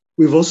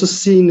 We've also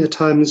seen at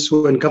times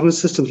when government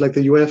systems like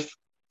the UF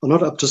are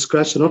not up to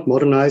scratch, they're not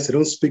modernized, they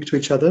don't speak to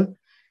each other.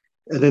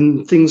 And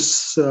then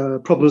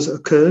problems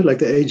occur, like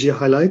the AG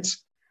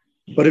highlights.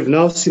 But we've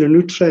now seen a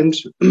new trend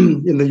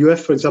in the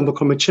UF, for example,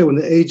 Comrade Chair, when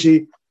the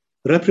AG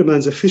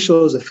reprimands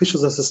officials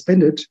are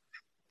suspended.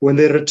 When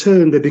they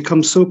return, they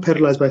become so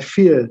paralyzed by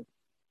fear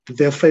that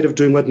they're afraid of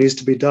doing what needs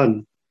to be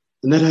done.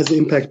 And that has an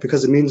impact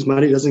because it means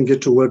money doesn't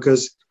get to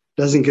workers,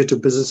 doesn't get to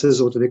businesses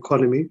or to the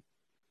economy.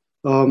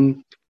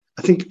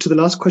 I think to the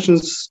last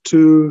questions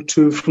from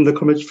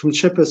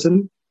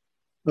Chairperson,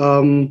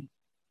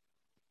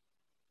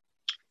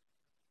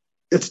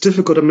 it's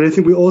difficult. I mean, I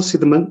think we all see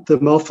the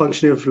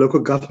malfunctioning of local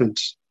government.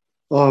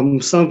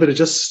 Some of it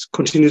just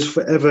continues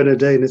forever and a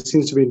day, and it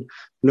seems to be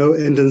no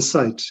end in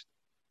sight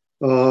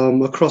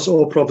across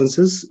all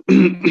provinces.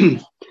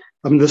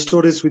 I mean, the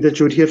stories that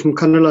you would hear from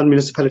Kanaland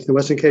municipality in the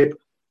Western Cape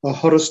are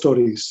horror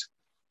stories.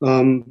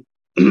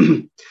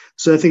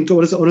 So I think,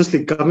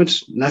 honestly,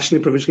 government,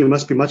 nationally, provincially,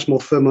 must be much more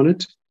firm on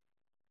it.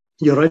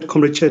 You're right,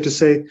 Comrade Chair, to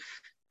say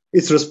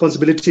it's the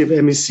responsibility of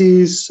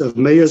MECs, of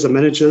mayors, of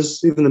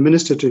managers, even the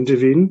minister to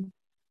intervene.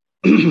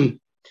 I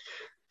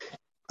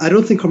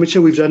don't think, Comrade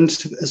Chair, we've done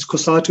it as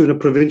COSATU in a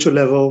provincial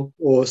level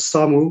or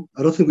SAMU.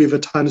 I don't think we've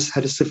at times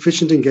had a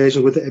sufficient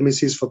engagement with the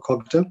MECs for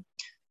COGTA.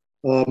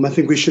 I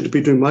think we should be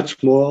doing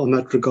much more on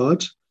that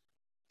regard.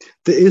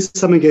 There is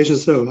some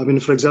engagements though. I mean,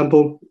 for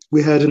example,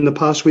 we had in the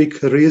past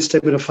week a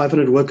reinstatement of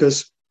 500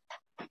 workers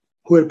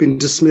who had been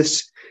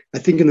dismissed, I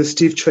think in the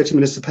Steve Tshwete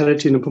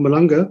municipality in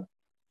Mpumalanga.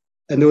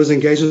 And there was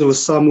engagement with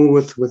SAMU,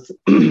 with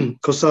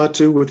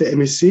COSATU, with the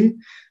MEC,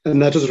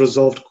 and that was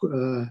resolved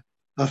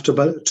after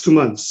about 2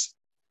 months.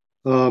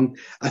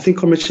 I think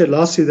Comrade Chair,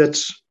 lastly, that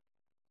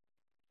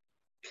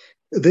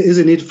there is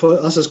a need for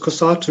us as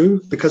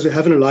COSATU, because we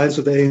have an alliance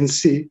with the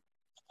ANC.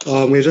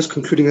 We're just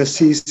concluding a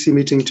CEC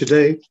meeting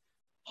today.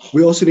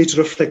 We also need to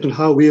reflect on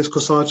how we as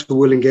COSATU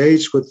will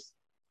engage with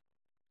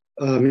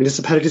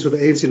municipalities where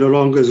the ANC no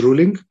longer is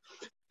ruling,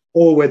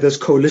 or where there's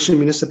coalition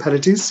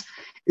municipalities.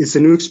 It's a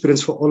new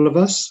experience for all of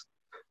us,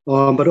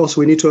 but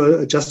also we need to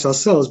adjust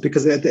ourselves,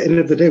 because at the end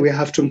of the day, we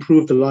have to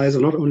improve the lives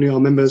of not only our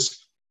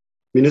members,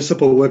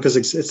 municipal workers,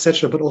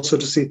 etc., but also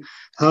to see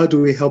how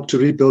do we help to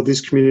rebuild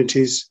these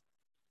communities,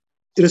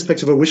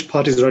 irrespective of which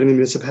party is running the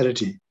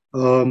municipality.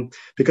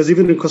 Because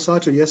even in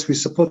COSATU, yes, we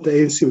support the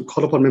ANC, we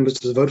call upon members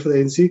to vote for the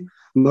ANC,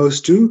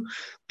 most do,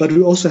 but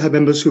we also have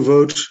members who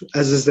vote,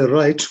 as is their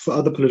right, for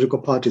other political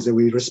parties, and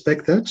we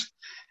respect that.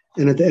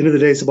 And at the end of the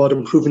day, it's about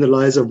improving the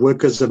lives of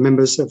workers and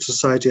members of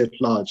society at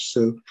large.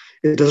 So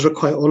it does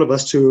require all of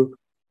us to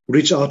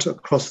reach out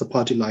across the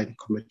party line,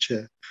 Comrade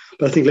Chair.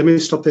 But I think let me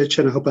stop there,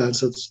 Chair, and I hope I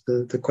answered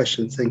the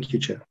question. Thank you,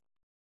 Chair.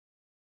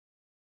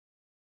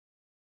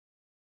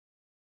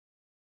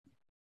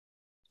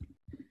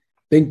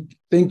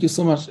 Thank you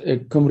so much,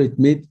 Comrade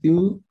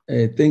Matthew.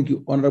 Thank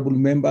you, honorable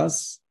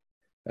members.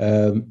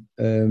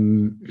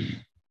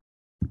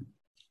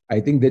 I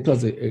think that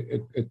was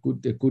a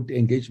good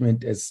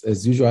engagement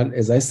as usual.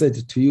 As I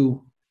said to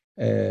you,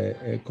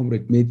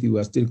 Comrade Matthew, we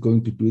are still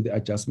going to do the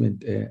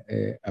adjustment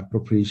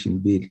appropriation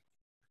bill.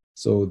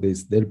 So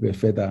there'll be a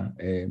further,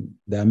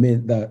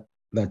 there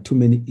are too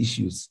many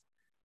issues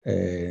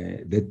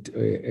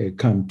that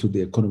come to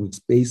the economic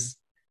space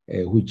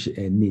which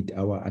need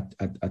our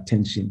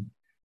attention.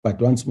 But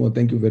once more,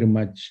 thank you very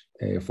much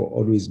for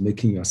always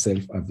making yourself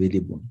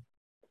available.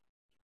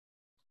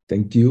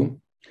 Thank you.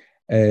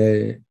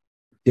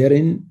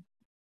 Darren,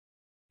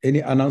 any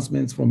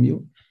announcements from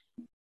you?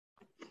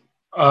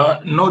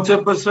 No,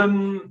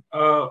 Chairperson.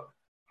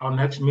 Our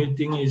next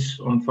meeting is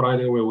on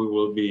Friday, where we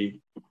will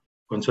be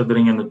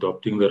considering and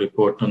adopting the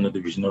report on the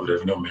Division of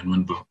Revenue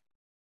Amendment Bill.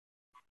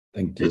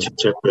 Thank you.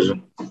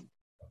 Chairperson.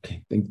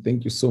 Okay,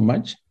 thank you so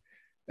much.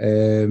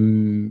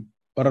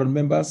 Honorable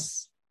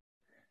members,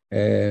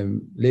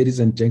 ladies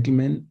and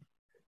gentlemen,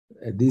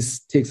 this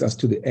takes us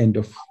to the end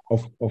of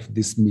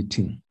this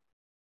meeting.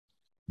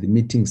 The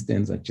meeting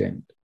stands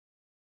adjourned.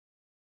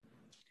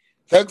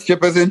 Thanks,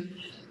 Chairperson.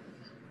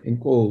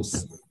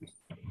 Inkosi.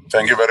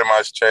 Thank you very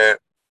much, Chair.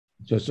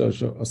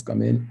 Sure, Oscar,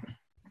 man.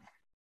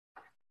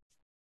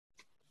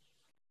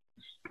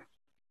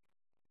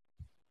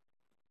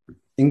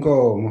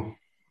 Inkomo.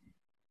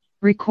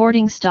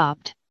 Recording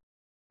stopped.